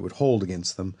how long it would hold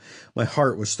against them. My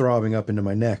heart was throbbing up into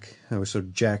my neck. I was so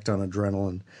jacked on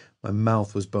adrenaline. My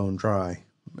mouth was bone dry.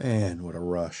 Man, what a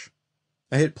rush.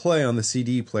 I hit play on the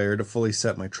CD player to fully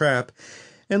set my trap,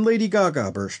 and Lady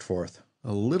Gaga burst forth.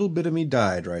 A little bit of me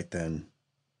died right then.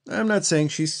 I'm not saying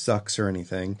she sucks or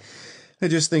anything. I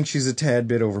just think she's a tad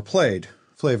bit overplayed.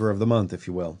 Flavor of the month, if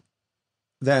you will.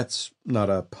 That's not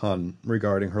a pun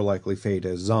regarding her likely fate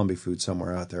as zombie food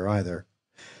somewhere out there either.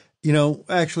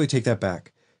 Actually take that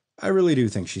back. I really do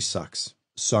think she sucks.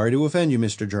 Sorry to offend you,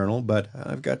 Mr. Journal, but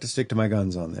I've got to stick to my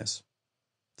guns on this.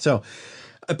 So,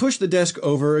 I pushed the desk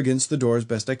over against the door as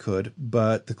best I could,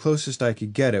 but the closest I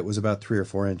could get it was about 3 or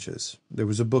 4 inches. There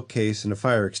was a bookcase and a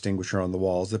fire extinguisher on the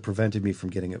walls that prevented me from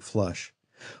getting it flush.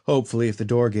 Hopefully, if the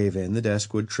door gave in, the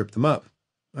desk would trip them up.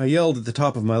 I yelled at the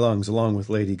top of my lungs along with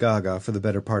Lady Gaga for the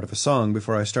better part of a song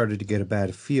before I started to get a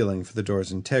bad feeling for the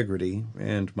door's integrity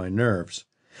and my nerves.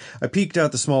 I peeked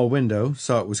out the small window,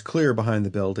 saw it was clear behind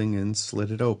the building, and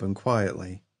slid it open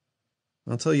quietly.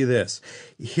 I'll tell you this,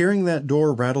 hearing that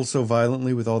door rattle so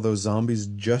violently with all those zombies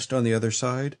just on the other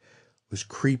side was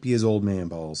creepy as old man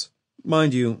balls.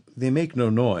 Mind you, they make no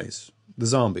noise. The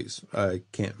zombies. I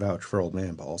can't vouch for old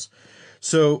man balls.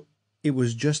 So it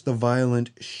was just the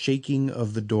violent shaking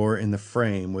of the door in the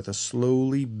frame with a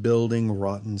slowly building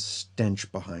rotten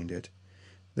stench behind it.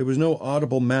 There was no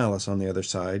audible malice on the other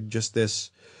side, just this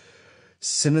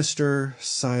sinister,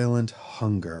 silent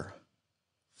hunger.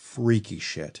 Freaky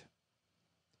shit.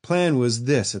 Plan was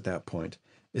this at that point.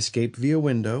 Escape via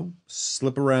window,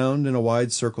 slip around in a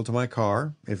wide circle to my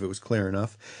car, if it was clear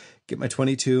enough, get my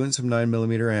 .22 and some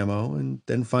 9mm ammo, and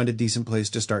then find a decent place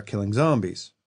to start killing zombies.